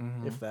theater.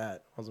 If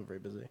that, wasn't very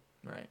busy.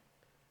 Right.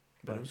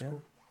 But it was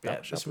cool.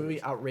 Yeah, this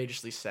movie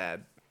outrageously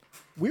sad.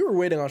 We were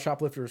waiting on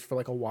Shoplifters for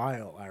like a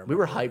while. I remember. We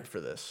were hyped for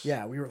this.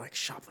 Yeah, we were like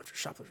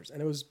Shoplifters,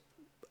 and it was.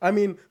 I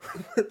mean,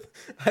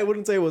 I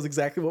wouldn't say it was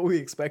exactly what we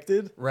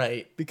expected.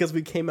 Right. Because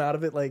we came out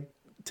of it like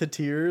to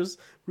tears.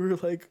 We were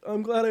like,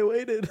 I'm glad I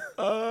waited.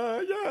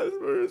 Yeah, this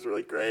movie was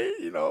really great.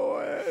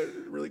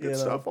 Really good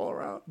stuff all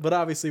around. But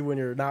obviously, when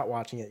you're not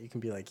watching it, you can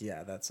be like,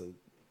 yeah, that's a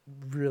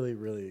really,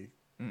 really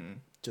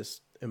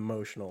just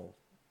emotional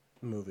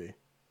movie.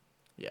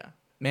 Yeah,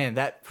 man.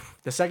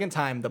 The second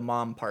time, the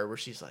mom part where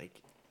she's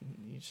like,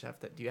 "You just have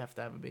to. Do you have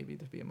to have a baby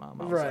to be a mom?"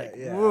 I was like,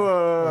 Yeah.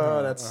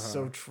 "Whoa, that's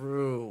so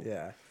true."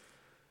 Yeah.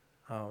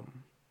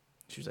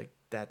 She was like,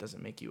 "That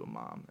doesn't make you a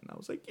mom," and I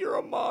was like, "You're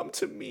a mom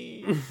to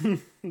me."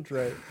 That's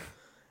right.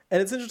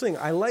 And it's interesting.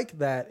 I like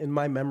that, in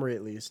my memory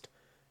at least,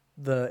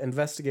 the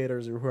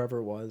investigators or whoever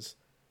it was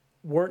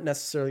weren't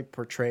necessarily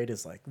portrayed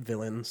as like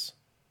villains.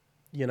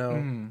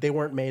 They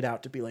weren't made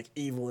out to be like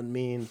evil and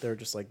mean. They're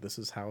just like, this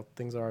is how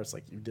things are. It's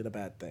like, you did a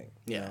bad thing.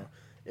 You know?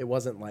 It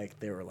wasn't like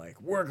they were like,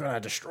 we're going to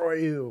destroy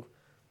you,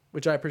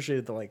 which I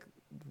appreciated the like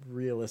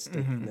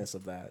realisticness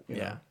of that. You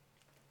know?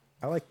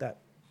 I like that.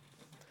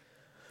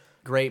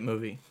 Great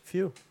movie.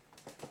 Phew.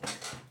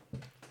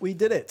 We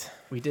did it.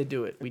 We did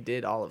do it. We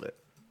did all of it.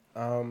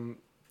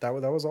 That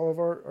was all of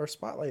our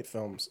spotlight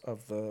films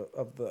of the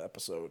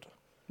episode.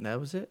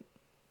 That was it.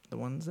 The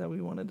ones that we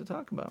wanted to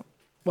talk about.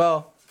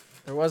 Well,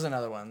 there was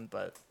another one,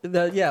 but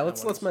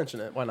let's mention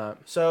it. Why not?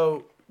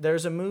 So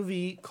there's a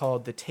movie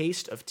called The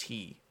Taste of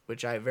Tea,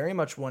 which I very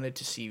much wanted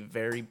to see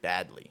very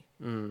badly.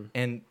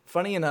 And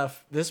funny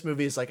enough, this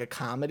movie is like a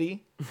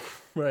comedy,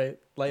 right?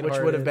 Which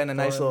would have been a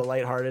nice little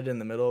lighthearted in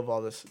the middle of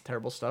all this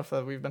terrible stuff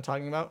that we've been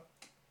talking about.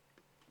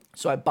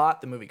 So I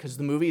bought the movie because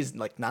the movie is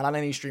like not on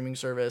any streaming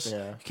service.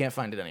 Yeah. You can't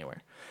find it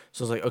anywhere.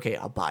 So I was like, okay,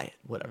 I'll buy it.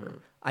 Whatever.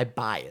 I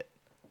buy it.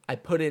 I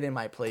put it in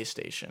my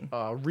PlayStation.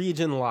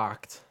 Region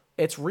locked.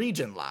 It's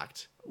region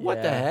locked.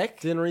 What the heck?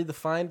 Didn't read the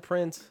fine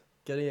print.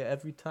 Get it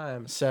every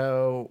time.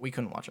 So we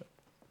couldn't watch it.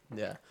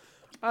 Yeah.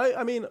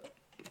 I mean,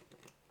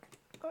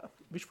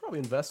 we should probably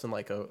invest in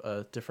like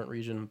a different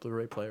region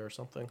Blu-ray player or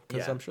something.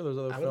 Because I'm sure there's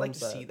other films. I would like to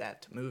see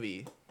that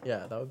movie.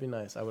 Yeah, that would be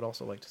nice. I would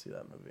also like to see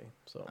that movie.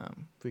 So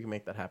if we can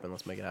make that happen,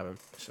 let's make it happen.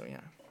 So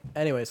yeah.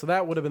 Anyway, so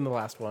that would have been the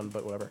last one,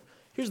 but whatever.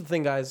 Here's the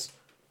thing, guys.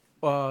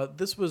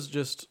 This was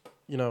just,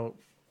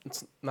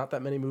 it's not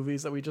that many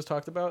movies that we just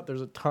talked about.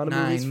 There's a ton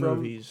of movies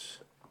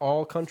from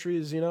all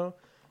countries,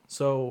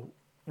 So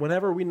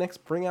whenever we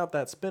next bring out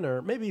that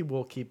spinner, maybe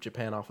we'll keep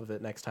Japan off of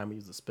it next time we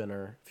use the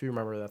spinner. If you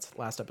remember, that's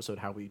last episode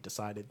how we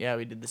decided. Yeah,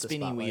 we did the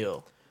spinning spotlight.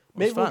 Wheel.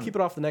 Maybe we'll keep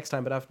it off the next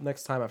time, but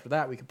next time after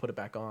that, we could put it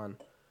back on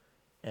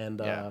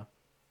and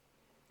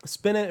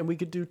spin it, and we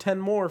could do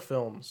 10 more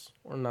films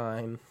or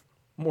 9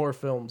 more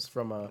films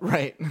from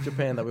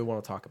Japan that we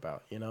want to talk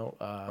about,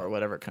 or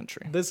whatever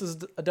country. This is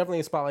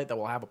definitely a spotlight that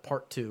will have a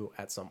part 2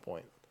 at some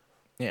point.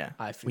 Yeah,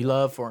 we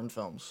love foreign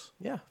films.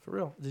 Yeah, for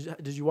real.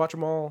 Did you watch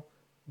them all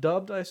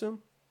dubbed? I assume.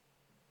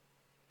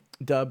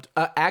 Dubbed.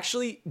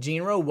 Actually,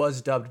 Jinro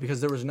was dubbed because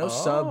there was no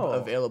sub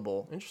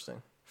available.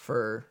 Interesting.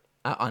 For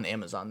on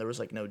Amazon, there was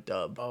like no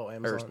dub. Oh,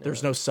 Amazon.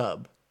 There's no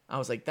sub. I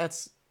was like,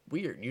 that's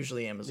weird.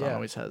 Usually Amazon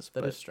always has.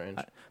 That is strange.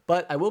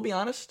 But I will be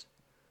honest,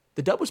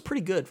 the dub was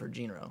pretty good for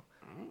Jinro.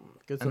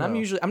 Good to and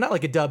know. I'm not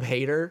like a dub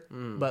hater,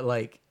 but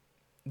like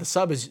the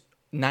sub is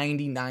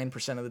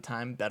 99% of the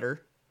time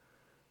better.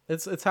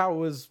 It's how it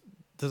was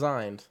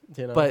designed,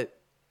 But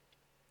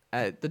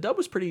the dub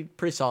was pretty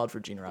solid for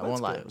Jinro. I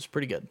won't lie, it was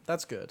pretty good.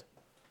 That's good.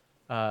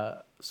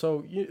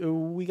 So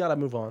we gotta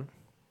move on.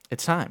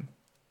 It's time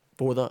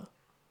for the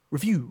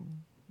reviews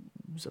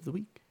of the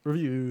week.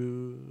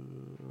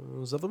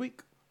 Reviews of the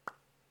week.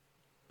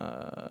 Here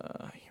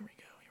we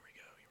go.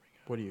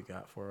 What do you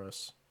got for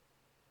us?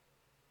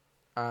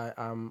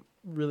 I'm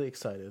really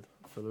excited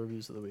for the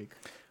reviews of the week.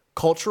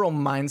 Cultural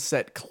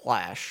mindset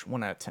clash,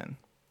 1 out of 10.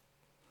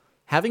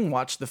 Having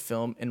watched the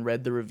film and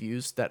read the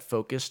reviews that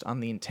focused on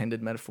the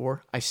intended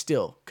metaphor, I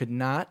still could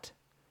not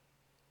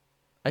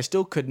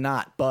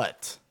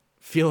but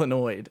feel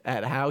annoyed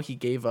at how he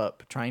gave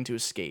up trying to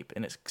escape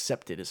and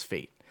accepted his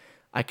fate.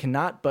 I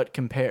cannot but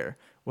compare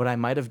what I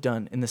might have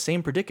done in the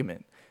same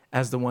predicament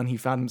as the one he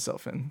found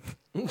himself in.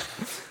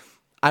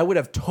 I would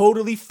have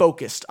totally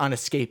focused on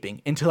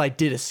escaping until I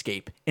did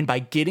escape, and by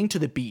getting to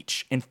the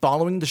beach and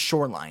following the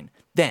shoreline,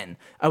 then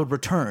I would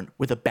return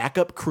with a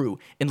backup crew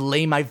and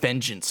lay my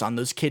vengeance on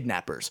those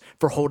kidnappers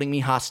for holding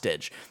me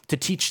hostage to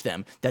teach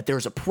them that there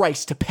is a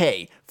price to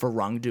pay for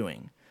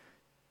wrongdoing.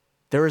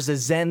 There is a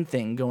Zen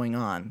thing going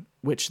on,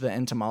 which the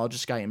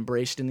entomologist guy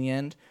embraced in the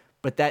end,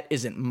 but that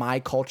isn't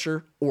my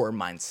culture or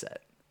mindset.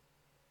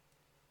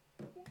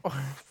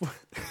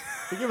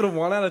 You give it a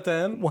 1 out of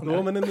 10? The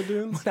Woman in the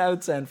Dunes? 1 out of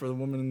 10 for The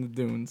Woman in the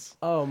Dunes.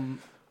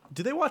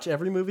 Do they watch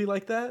every movie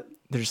like that?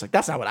 They're just like,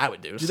 that's not what I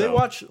would do. Do they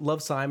watch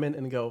Love, Simon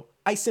and go,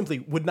 I simply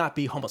would not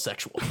be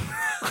homosexual?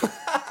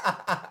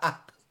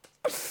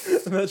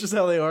 And that's just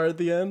how they are at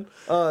the end?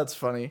 Oh, that's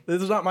funny.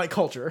 This is not my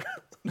culture.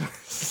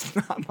 It's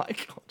not my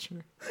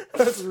culture.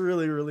 That's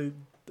really, really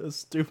a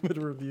stupid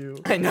review.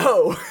 I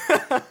know.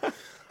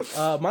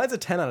 Mine's a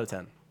 10 out of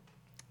 10.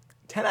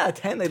 10 out of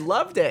 10? They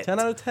loved it. 10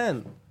 out of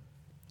 10.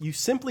 You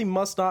simply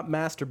must not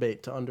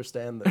masturbate to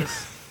understand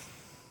this.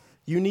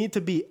 You need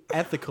to be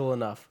ethical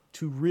enough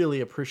to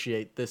really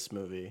appreciate this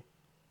movie.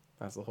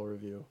 That's the whole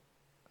review.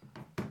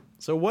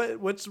 So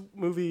which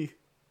movie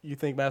you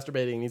think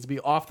masturbating needs to be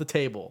off the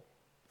table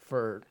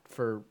for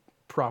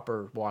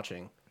proper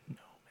watching? No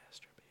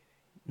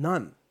masturbating.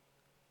 None.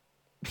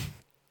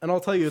 And I'll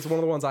tell you, it's one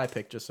of the ones I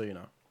picked, just so you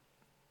know.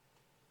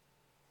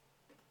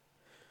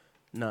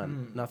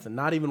 None. Nothing.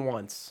 Not even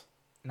once.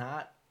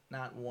 Not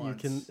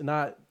once. You can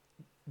not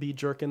be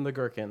jerking the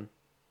gherkin.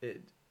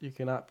 You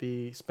cannot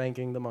be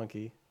spanking the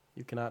monkey.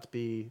 You cannot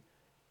be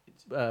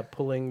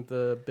pulling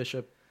the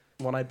bishop,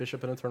 one-eyed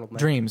bishop in a turtleneck.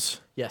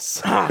 Dreamz.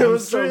 Yes. It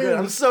was so good.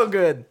 I'm so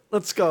good.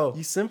 Let's go.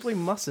 You simply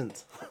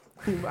mustn't.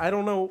 I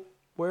don't know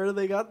where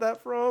they got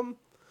that from.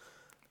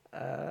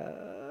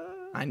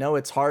 I know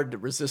it's hard to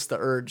resist the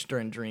urge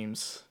during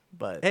Dreamz,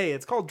 but Hey,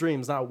 it's called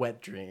Dreams, not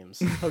Wet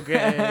Dreams.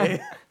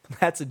 Okay.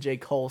 that's a J.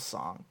 Cole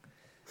song.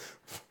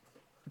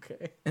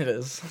 Okay. It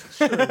is.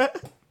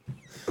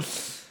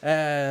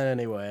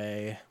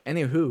 Anyway.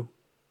 Anywho,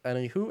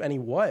 Any who? Any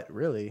what?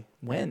 Really?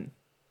 when?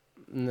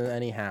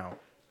 Anyhow.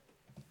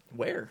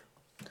 Where?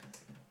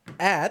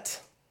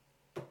 At.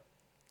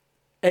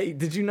 Hey,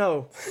 did you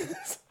know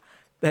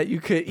that you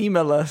could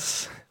email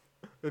us?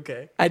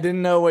 Okay. I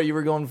didn't know what you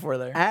were going for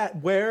there.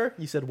 At where?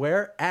 You said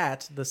where?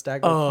 At the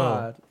Stagler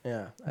Pod.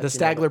 Yeah. The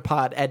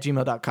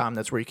staglerpod@gmail.com.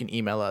 That's where you can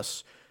email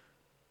us,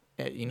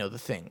 the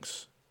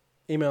things.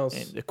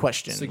 Emails. And the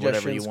question, Suggestions,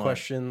 whatever you want.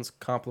 questions,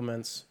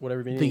 compliments,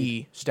 whatever you need.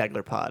 The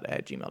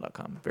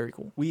staglerpod@gmail.com. Very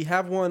cool. We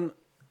have one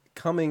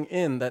coming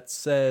in that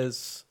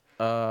says,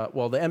 the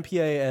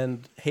MPA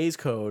and Hays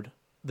Code,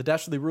 the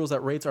dastardly rules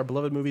that rates our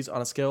beloved movies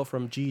on a scale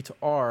from G to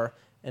R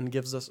and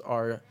gives us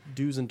our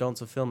do's and don'ts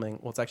of filming.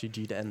 Well, it's actually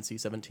G to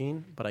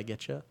NC-17, but I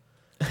get you.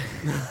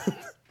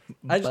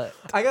 I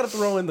got to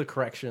throw in the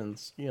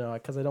corrections,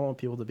 because I don't want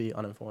people to be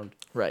uninformed.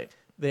 Right.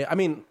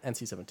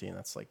 NC-17,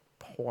 that's like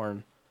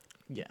porn.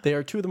 Yeah. They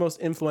are two of the most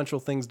influential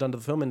things done to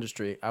the film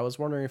industry. I was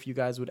wondering if you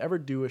guys would ever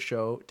do a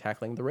show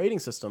tackling the rating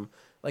system,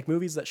 like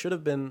movies that should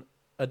have been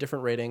a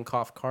different rating,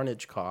 cough,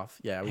 carnage, cough.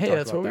 Yeah, Hey,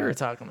 that's what we were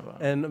talking about.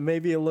 And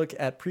maybe a look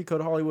at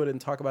pre-code Hollywood and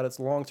talk about its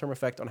long-term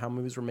effect on how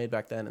movies were made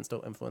back then and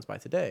still influenced by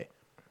today.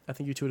 I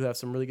think you two would have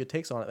some really good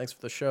takes on it. Thanks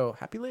for the show.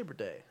 Happy Labor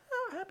Day.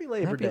 Oh, happy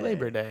Labor Day. Happy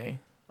Labor Day.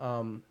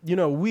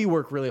 We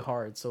work really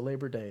hard, so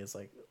Labor Day is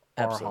like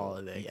our Absolutely,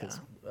 holiday. yeah.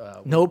 'Cause,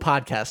 No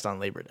podcast on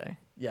Labor Day.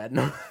 yeah,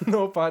 no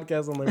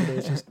podcast on Labor Day.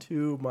 It's just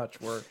too much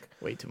work.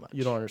 Way too much.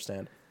 You don't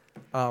understand.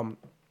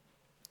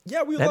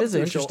 Yeah, we would That love is to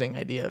an do a show. interesting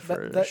idea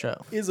for That the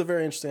show. is a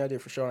very interesting idea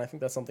for a show, and I think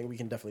that's something we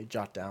can definitely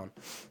jot down.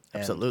 And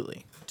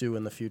Absolutely. do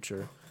in the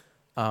future.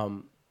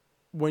 When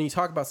you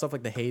talk about stuff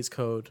like the Hays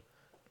Code,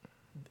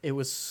 it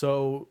was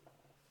so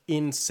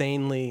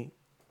insanely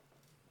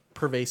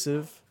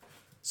pervasive.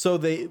 So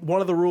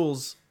one of the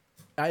rules,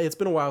 it's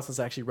been a while since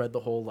I actually read the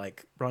whole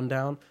like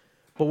rundown,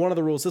 but one of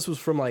the rules, this was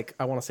from like,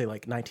 I want to say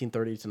like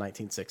 1930 to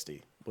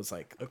 1960 was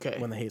like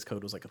when the Hays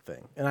Code was like a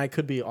thing. And I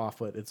could be off,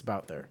 but it's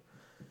about there.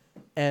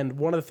 And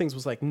one of the things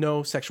was like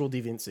no sexual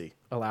deviancy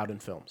allowed in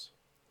films.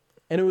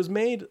 And it was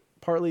made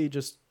partly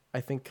just, I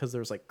think, because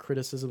there's like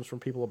criticisms from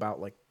people about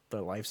like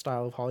the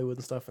lifestyle of Hollywood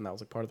and stuff. And that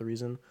was like part of the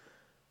reason.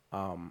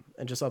 And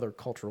just other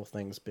cultural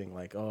things being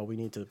like, oh, we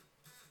need to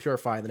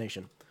purify the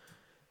nation.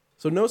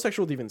 So no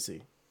sexual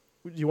deviancy.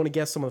 Do you want to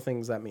guess some of the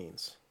things that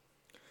means?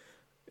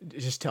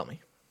 Just tell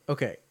me.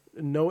 Okay.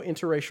 No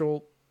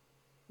interracial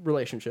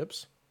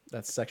relationships.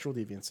 That's sexual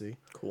deviancy.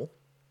 Cool.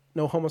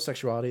 No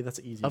homosexuality. That's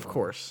easy. Of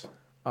course.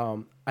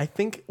 I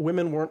think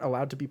women weren't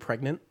allowed to be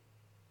pregnant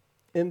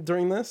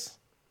during this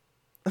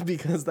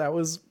because that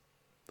was,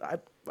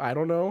 I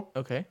don't know.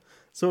 Okay.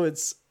 So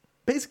it's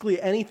basically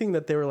anything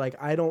that they were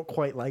like, I don't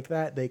quite like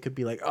that. They could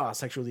be like,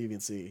 sexual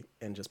deviancy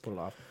and just put it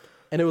off.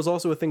 And it was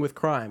also a thing with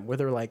crime where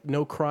they're like,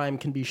 no crime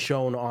can be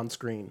shown on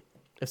screen.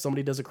 If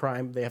somebody does a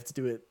crime, they have to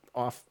do it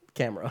off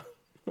camera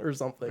or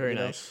something. Very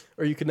nice.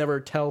 Or you could never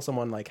tell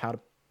someone like how to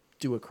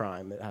do a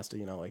crime. It has to,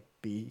 like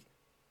be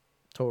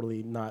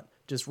totally not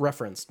just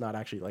referenced, not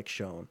actually like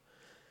shown.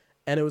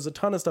 And it was a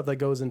ton of stuff that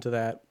goes into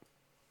that,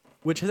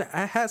 which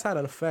has had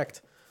an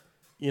effect,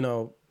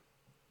 long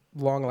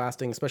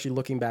lasting, especially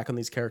looking back on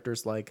these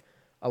characters. Like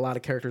a lot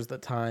of characters at the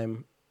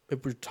time,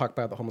 if we talk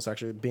about the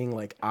homosexuality being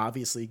like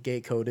obviously gay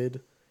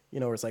coded,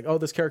 where it's like, oh,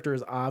 this character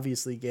is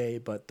obviously gay,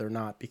 but they're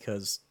not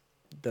because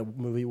the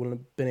movie wouldn't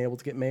have been able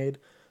to get made.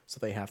 So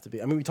they have to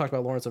be. I mean, we talked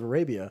about Lawrence of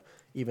Arabia,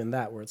 even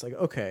that, where it's like,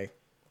 okay,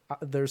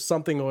 there's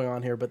something going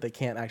on here, but they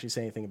can't actually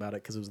say anything about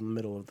it because it was in the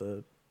middle of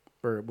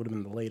or it would have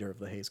been the later of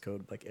the Hays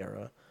Code like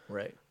era.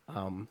 Right.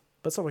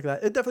 But stuff like that.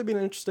 It'd definitely be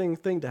an interesting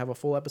thing to have a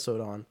full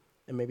episode on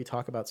and maybe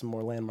talk about some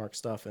more landmark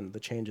stuff and the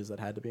changes that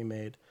had to be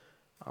made.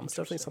 It's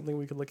definitely something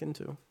we could look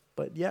into.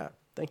 But yeah,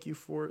 thank you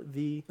for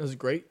the... That was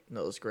great.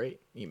 No, it was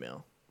great.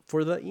 Email.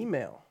 For the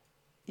email.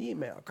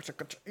 Email.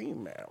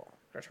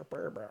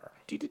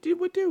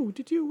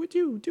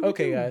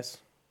 Okay, guys.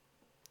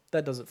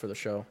 That does it for the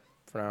show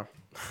for now.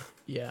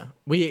 Yeah.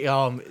 We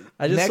I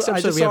just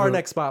saw our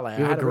next spotlight.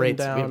 We I have had a it written great,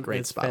 down. we have a great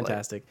It's spotlight.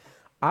 fantastic.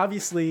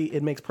 Obviously,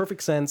 it makes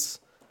perfect sense.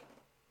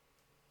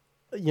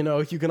 You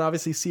can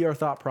obviously see our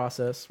thought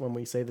process when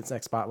we say this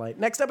next spotlight.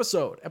 Next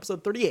episode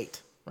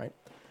 38, right,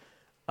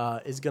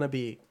 is going to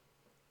be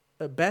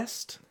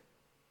best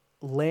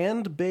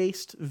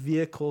land-based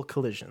vehicle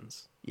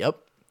collisions. Yep,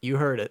 you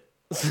heard it.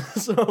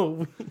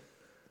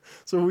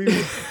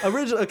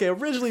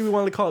 Originally we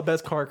wanted to call it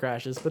best car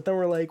crashes, but then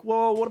we're like,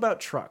 well, what about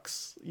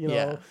trucks? You know,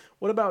 Yeah.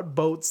 what about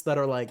boats that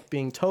are like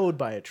being towed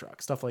by a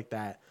truck, stuff like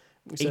that.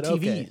 We said,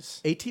 ATVs.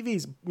 okay,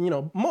 ATVs, you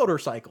know,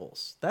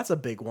 motorcycles. That's a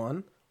big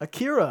one.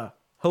 Akira.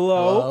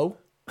 Hello.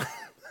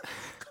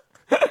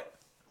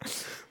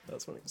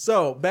 That's funny.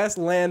 So, best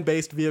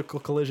land-based vehicle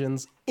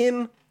collisions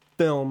in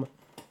film.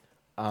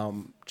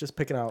 Just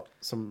picking out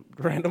some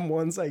random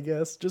ones, I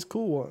guess. Just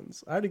cool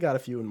ones. I already got a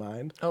few in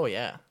mind. Oh,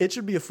 yeah. It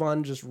should be a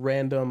fun, just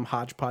random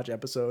hodgepodge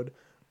episode.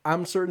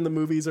 I'm certain the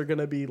movies are going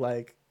to be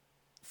like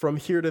from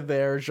here to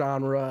there,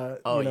 genre,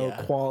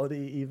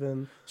 quality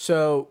even.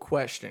 So,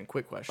 quick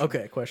question.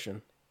 Okay,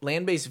 question.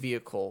 Land-based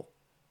vehicle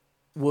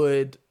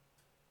would...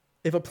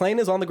 If a plane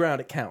is on the ground,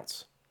 it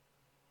counts.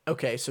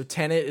 Okay, so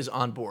Tenet is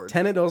on board.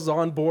 Tenet is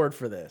on board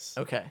for this.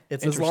 Okay.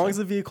 It's as long as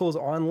the vehicle is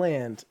on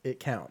land, it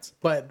counts.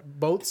 But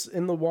boats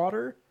in the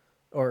water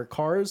or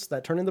cars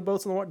that turn into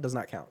boats in the water does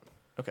not count.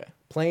 Okay.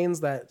 Planes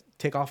that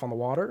take off on the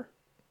water,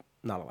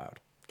 not allowed.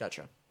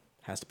 Gotcha.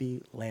 Has to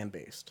be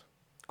land-based.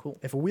 Cool.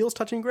 If a wheel's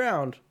touching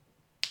ground,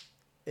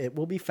 it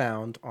will be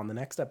found on the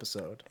next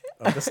episode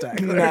of the Stack.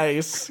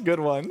 Nice. Good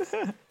one.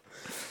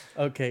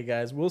 Okay,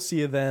 guys. We'll see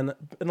you then.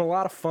 Been a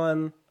lot of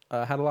fun.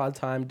 Had a lot of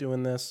time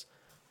doing this.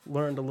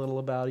 Learned a little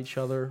about each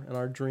other and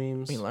our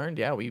dreams. We learned,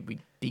 yeah. We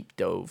deep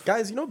dove.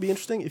 Guys, you know, it'd be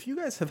interesting. If you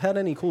guys have had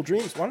any cool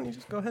dreams, why don't you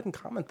just go ahead and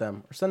comment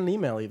them or send an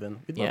email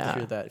even. We'd love to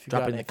hear that. If you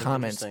Drop got in the anything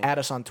comments. interesting. Add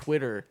us on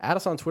Twitter. Add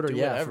us on Twitter, Do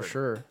yeah, whatever. for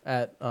sure.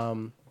 At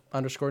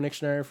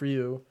 _Dictionary for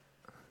you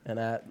and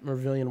at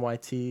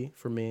MervillianYT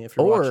for me if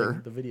you're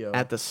watching the video.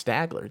 At the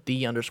Stagler,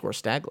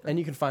 _Stagler. And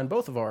you can find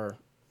both of our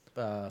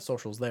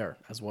socials there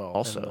as well.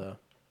 Also. In the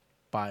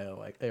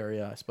bio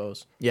area, I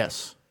suppose.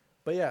 Yes.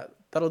 But yeah,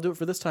 that'll do it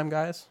for this time,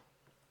 guys.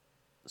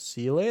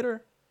 See you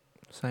later.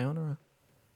 Sayonara.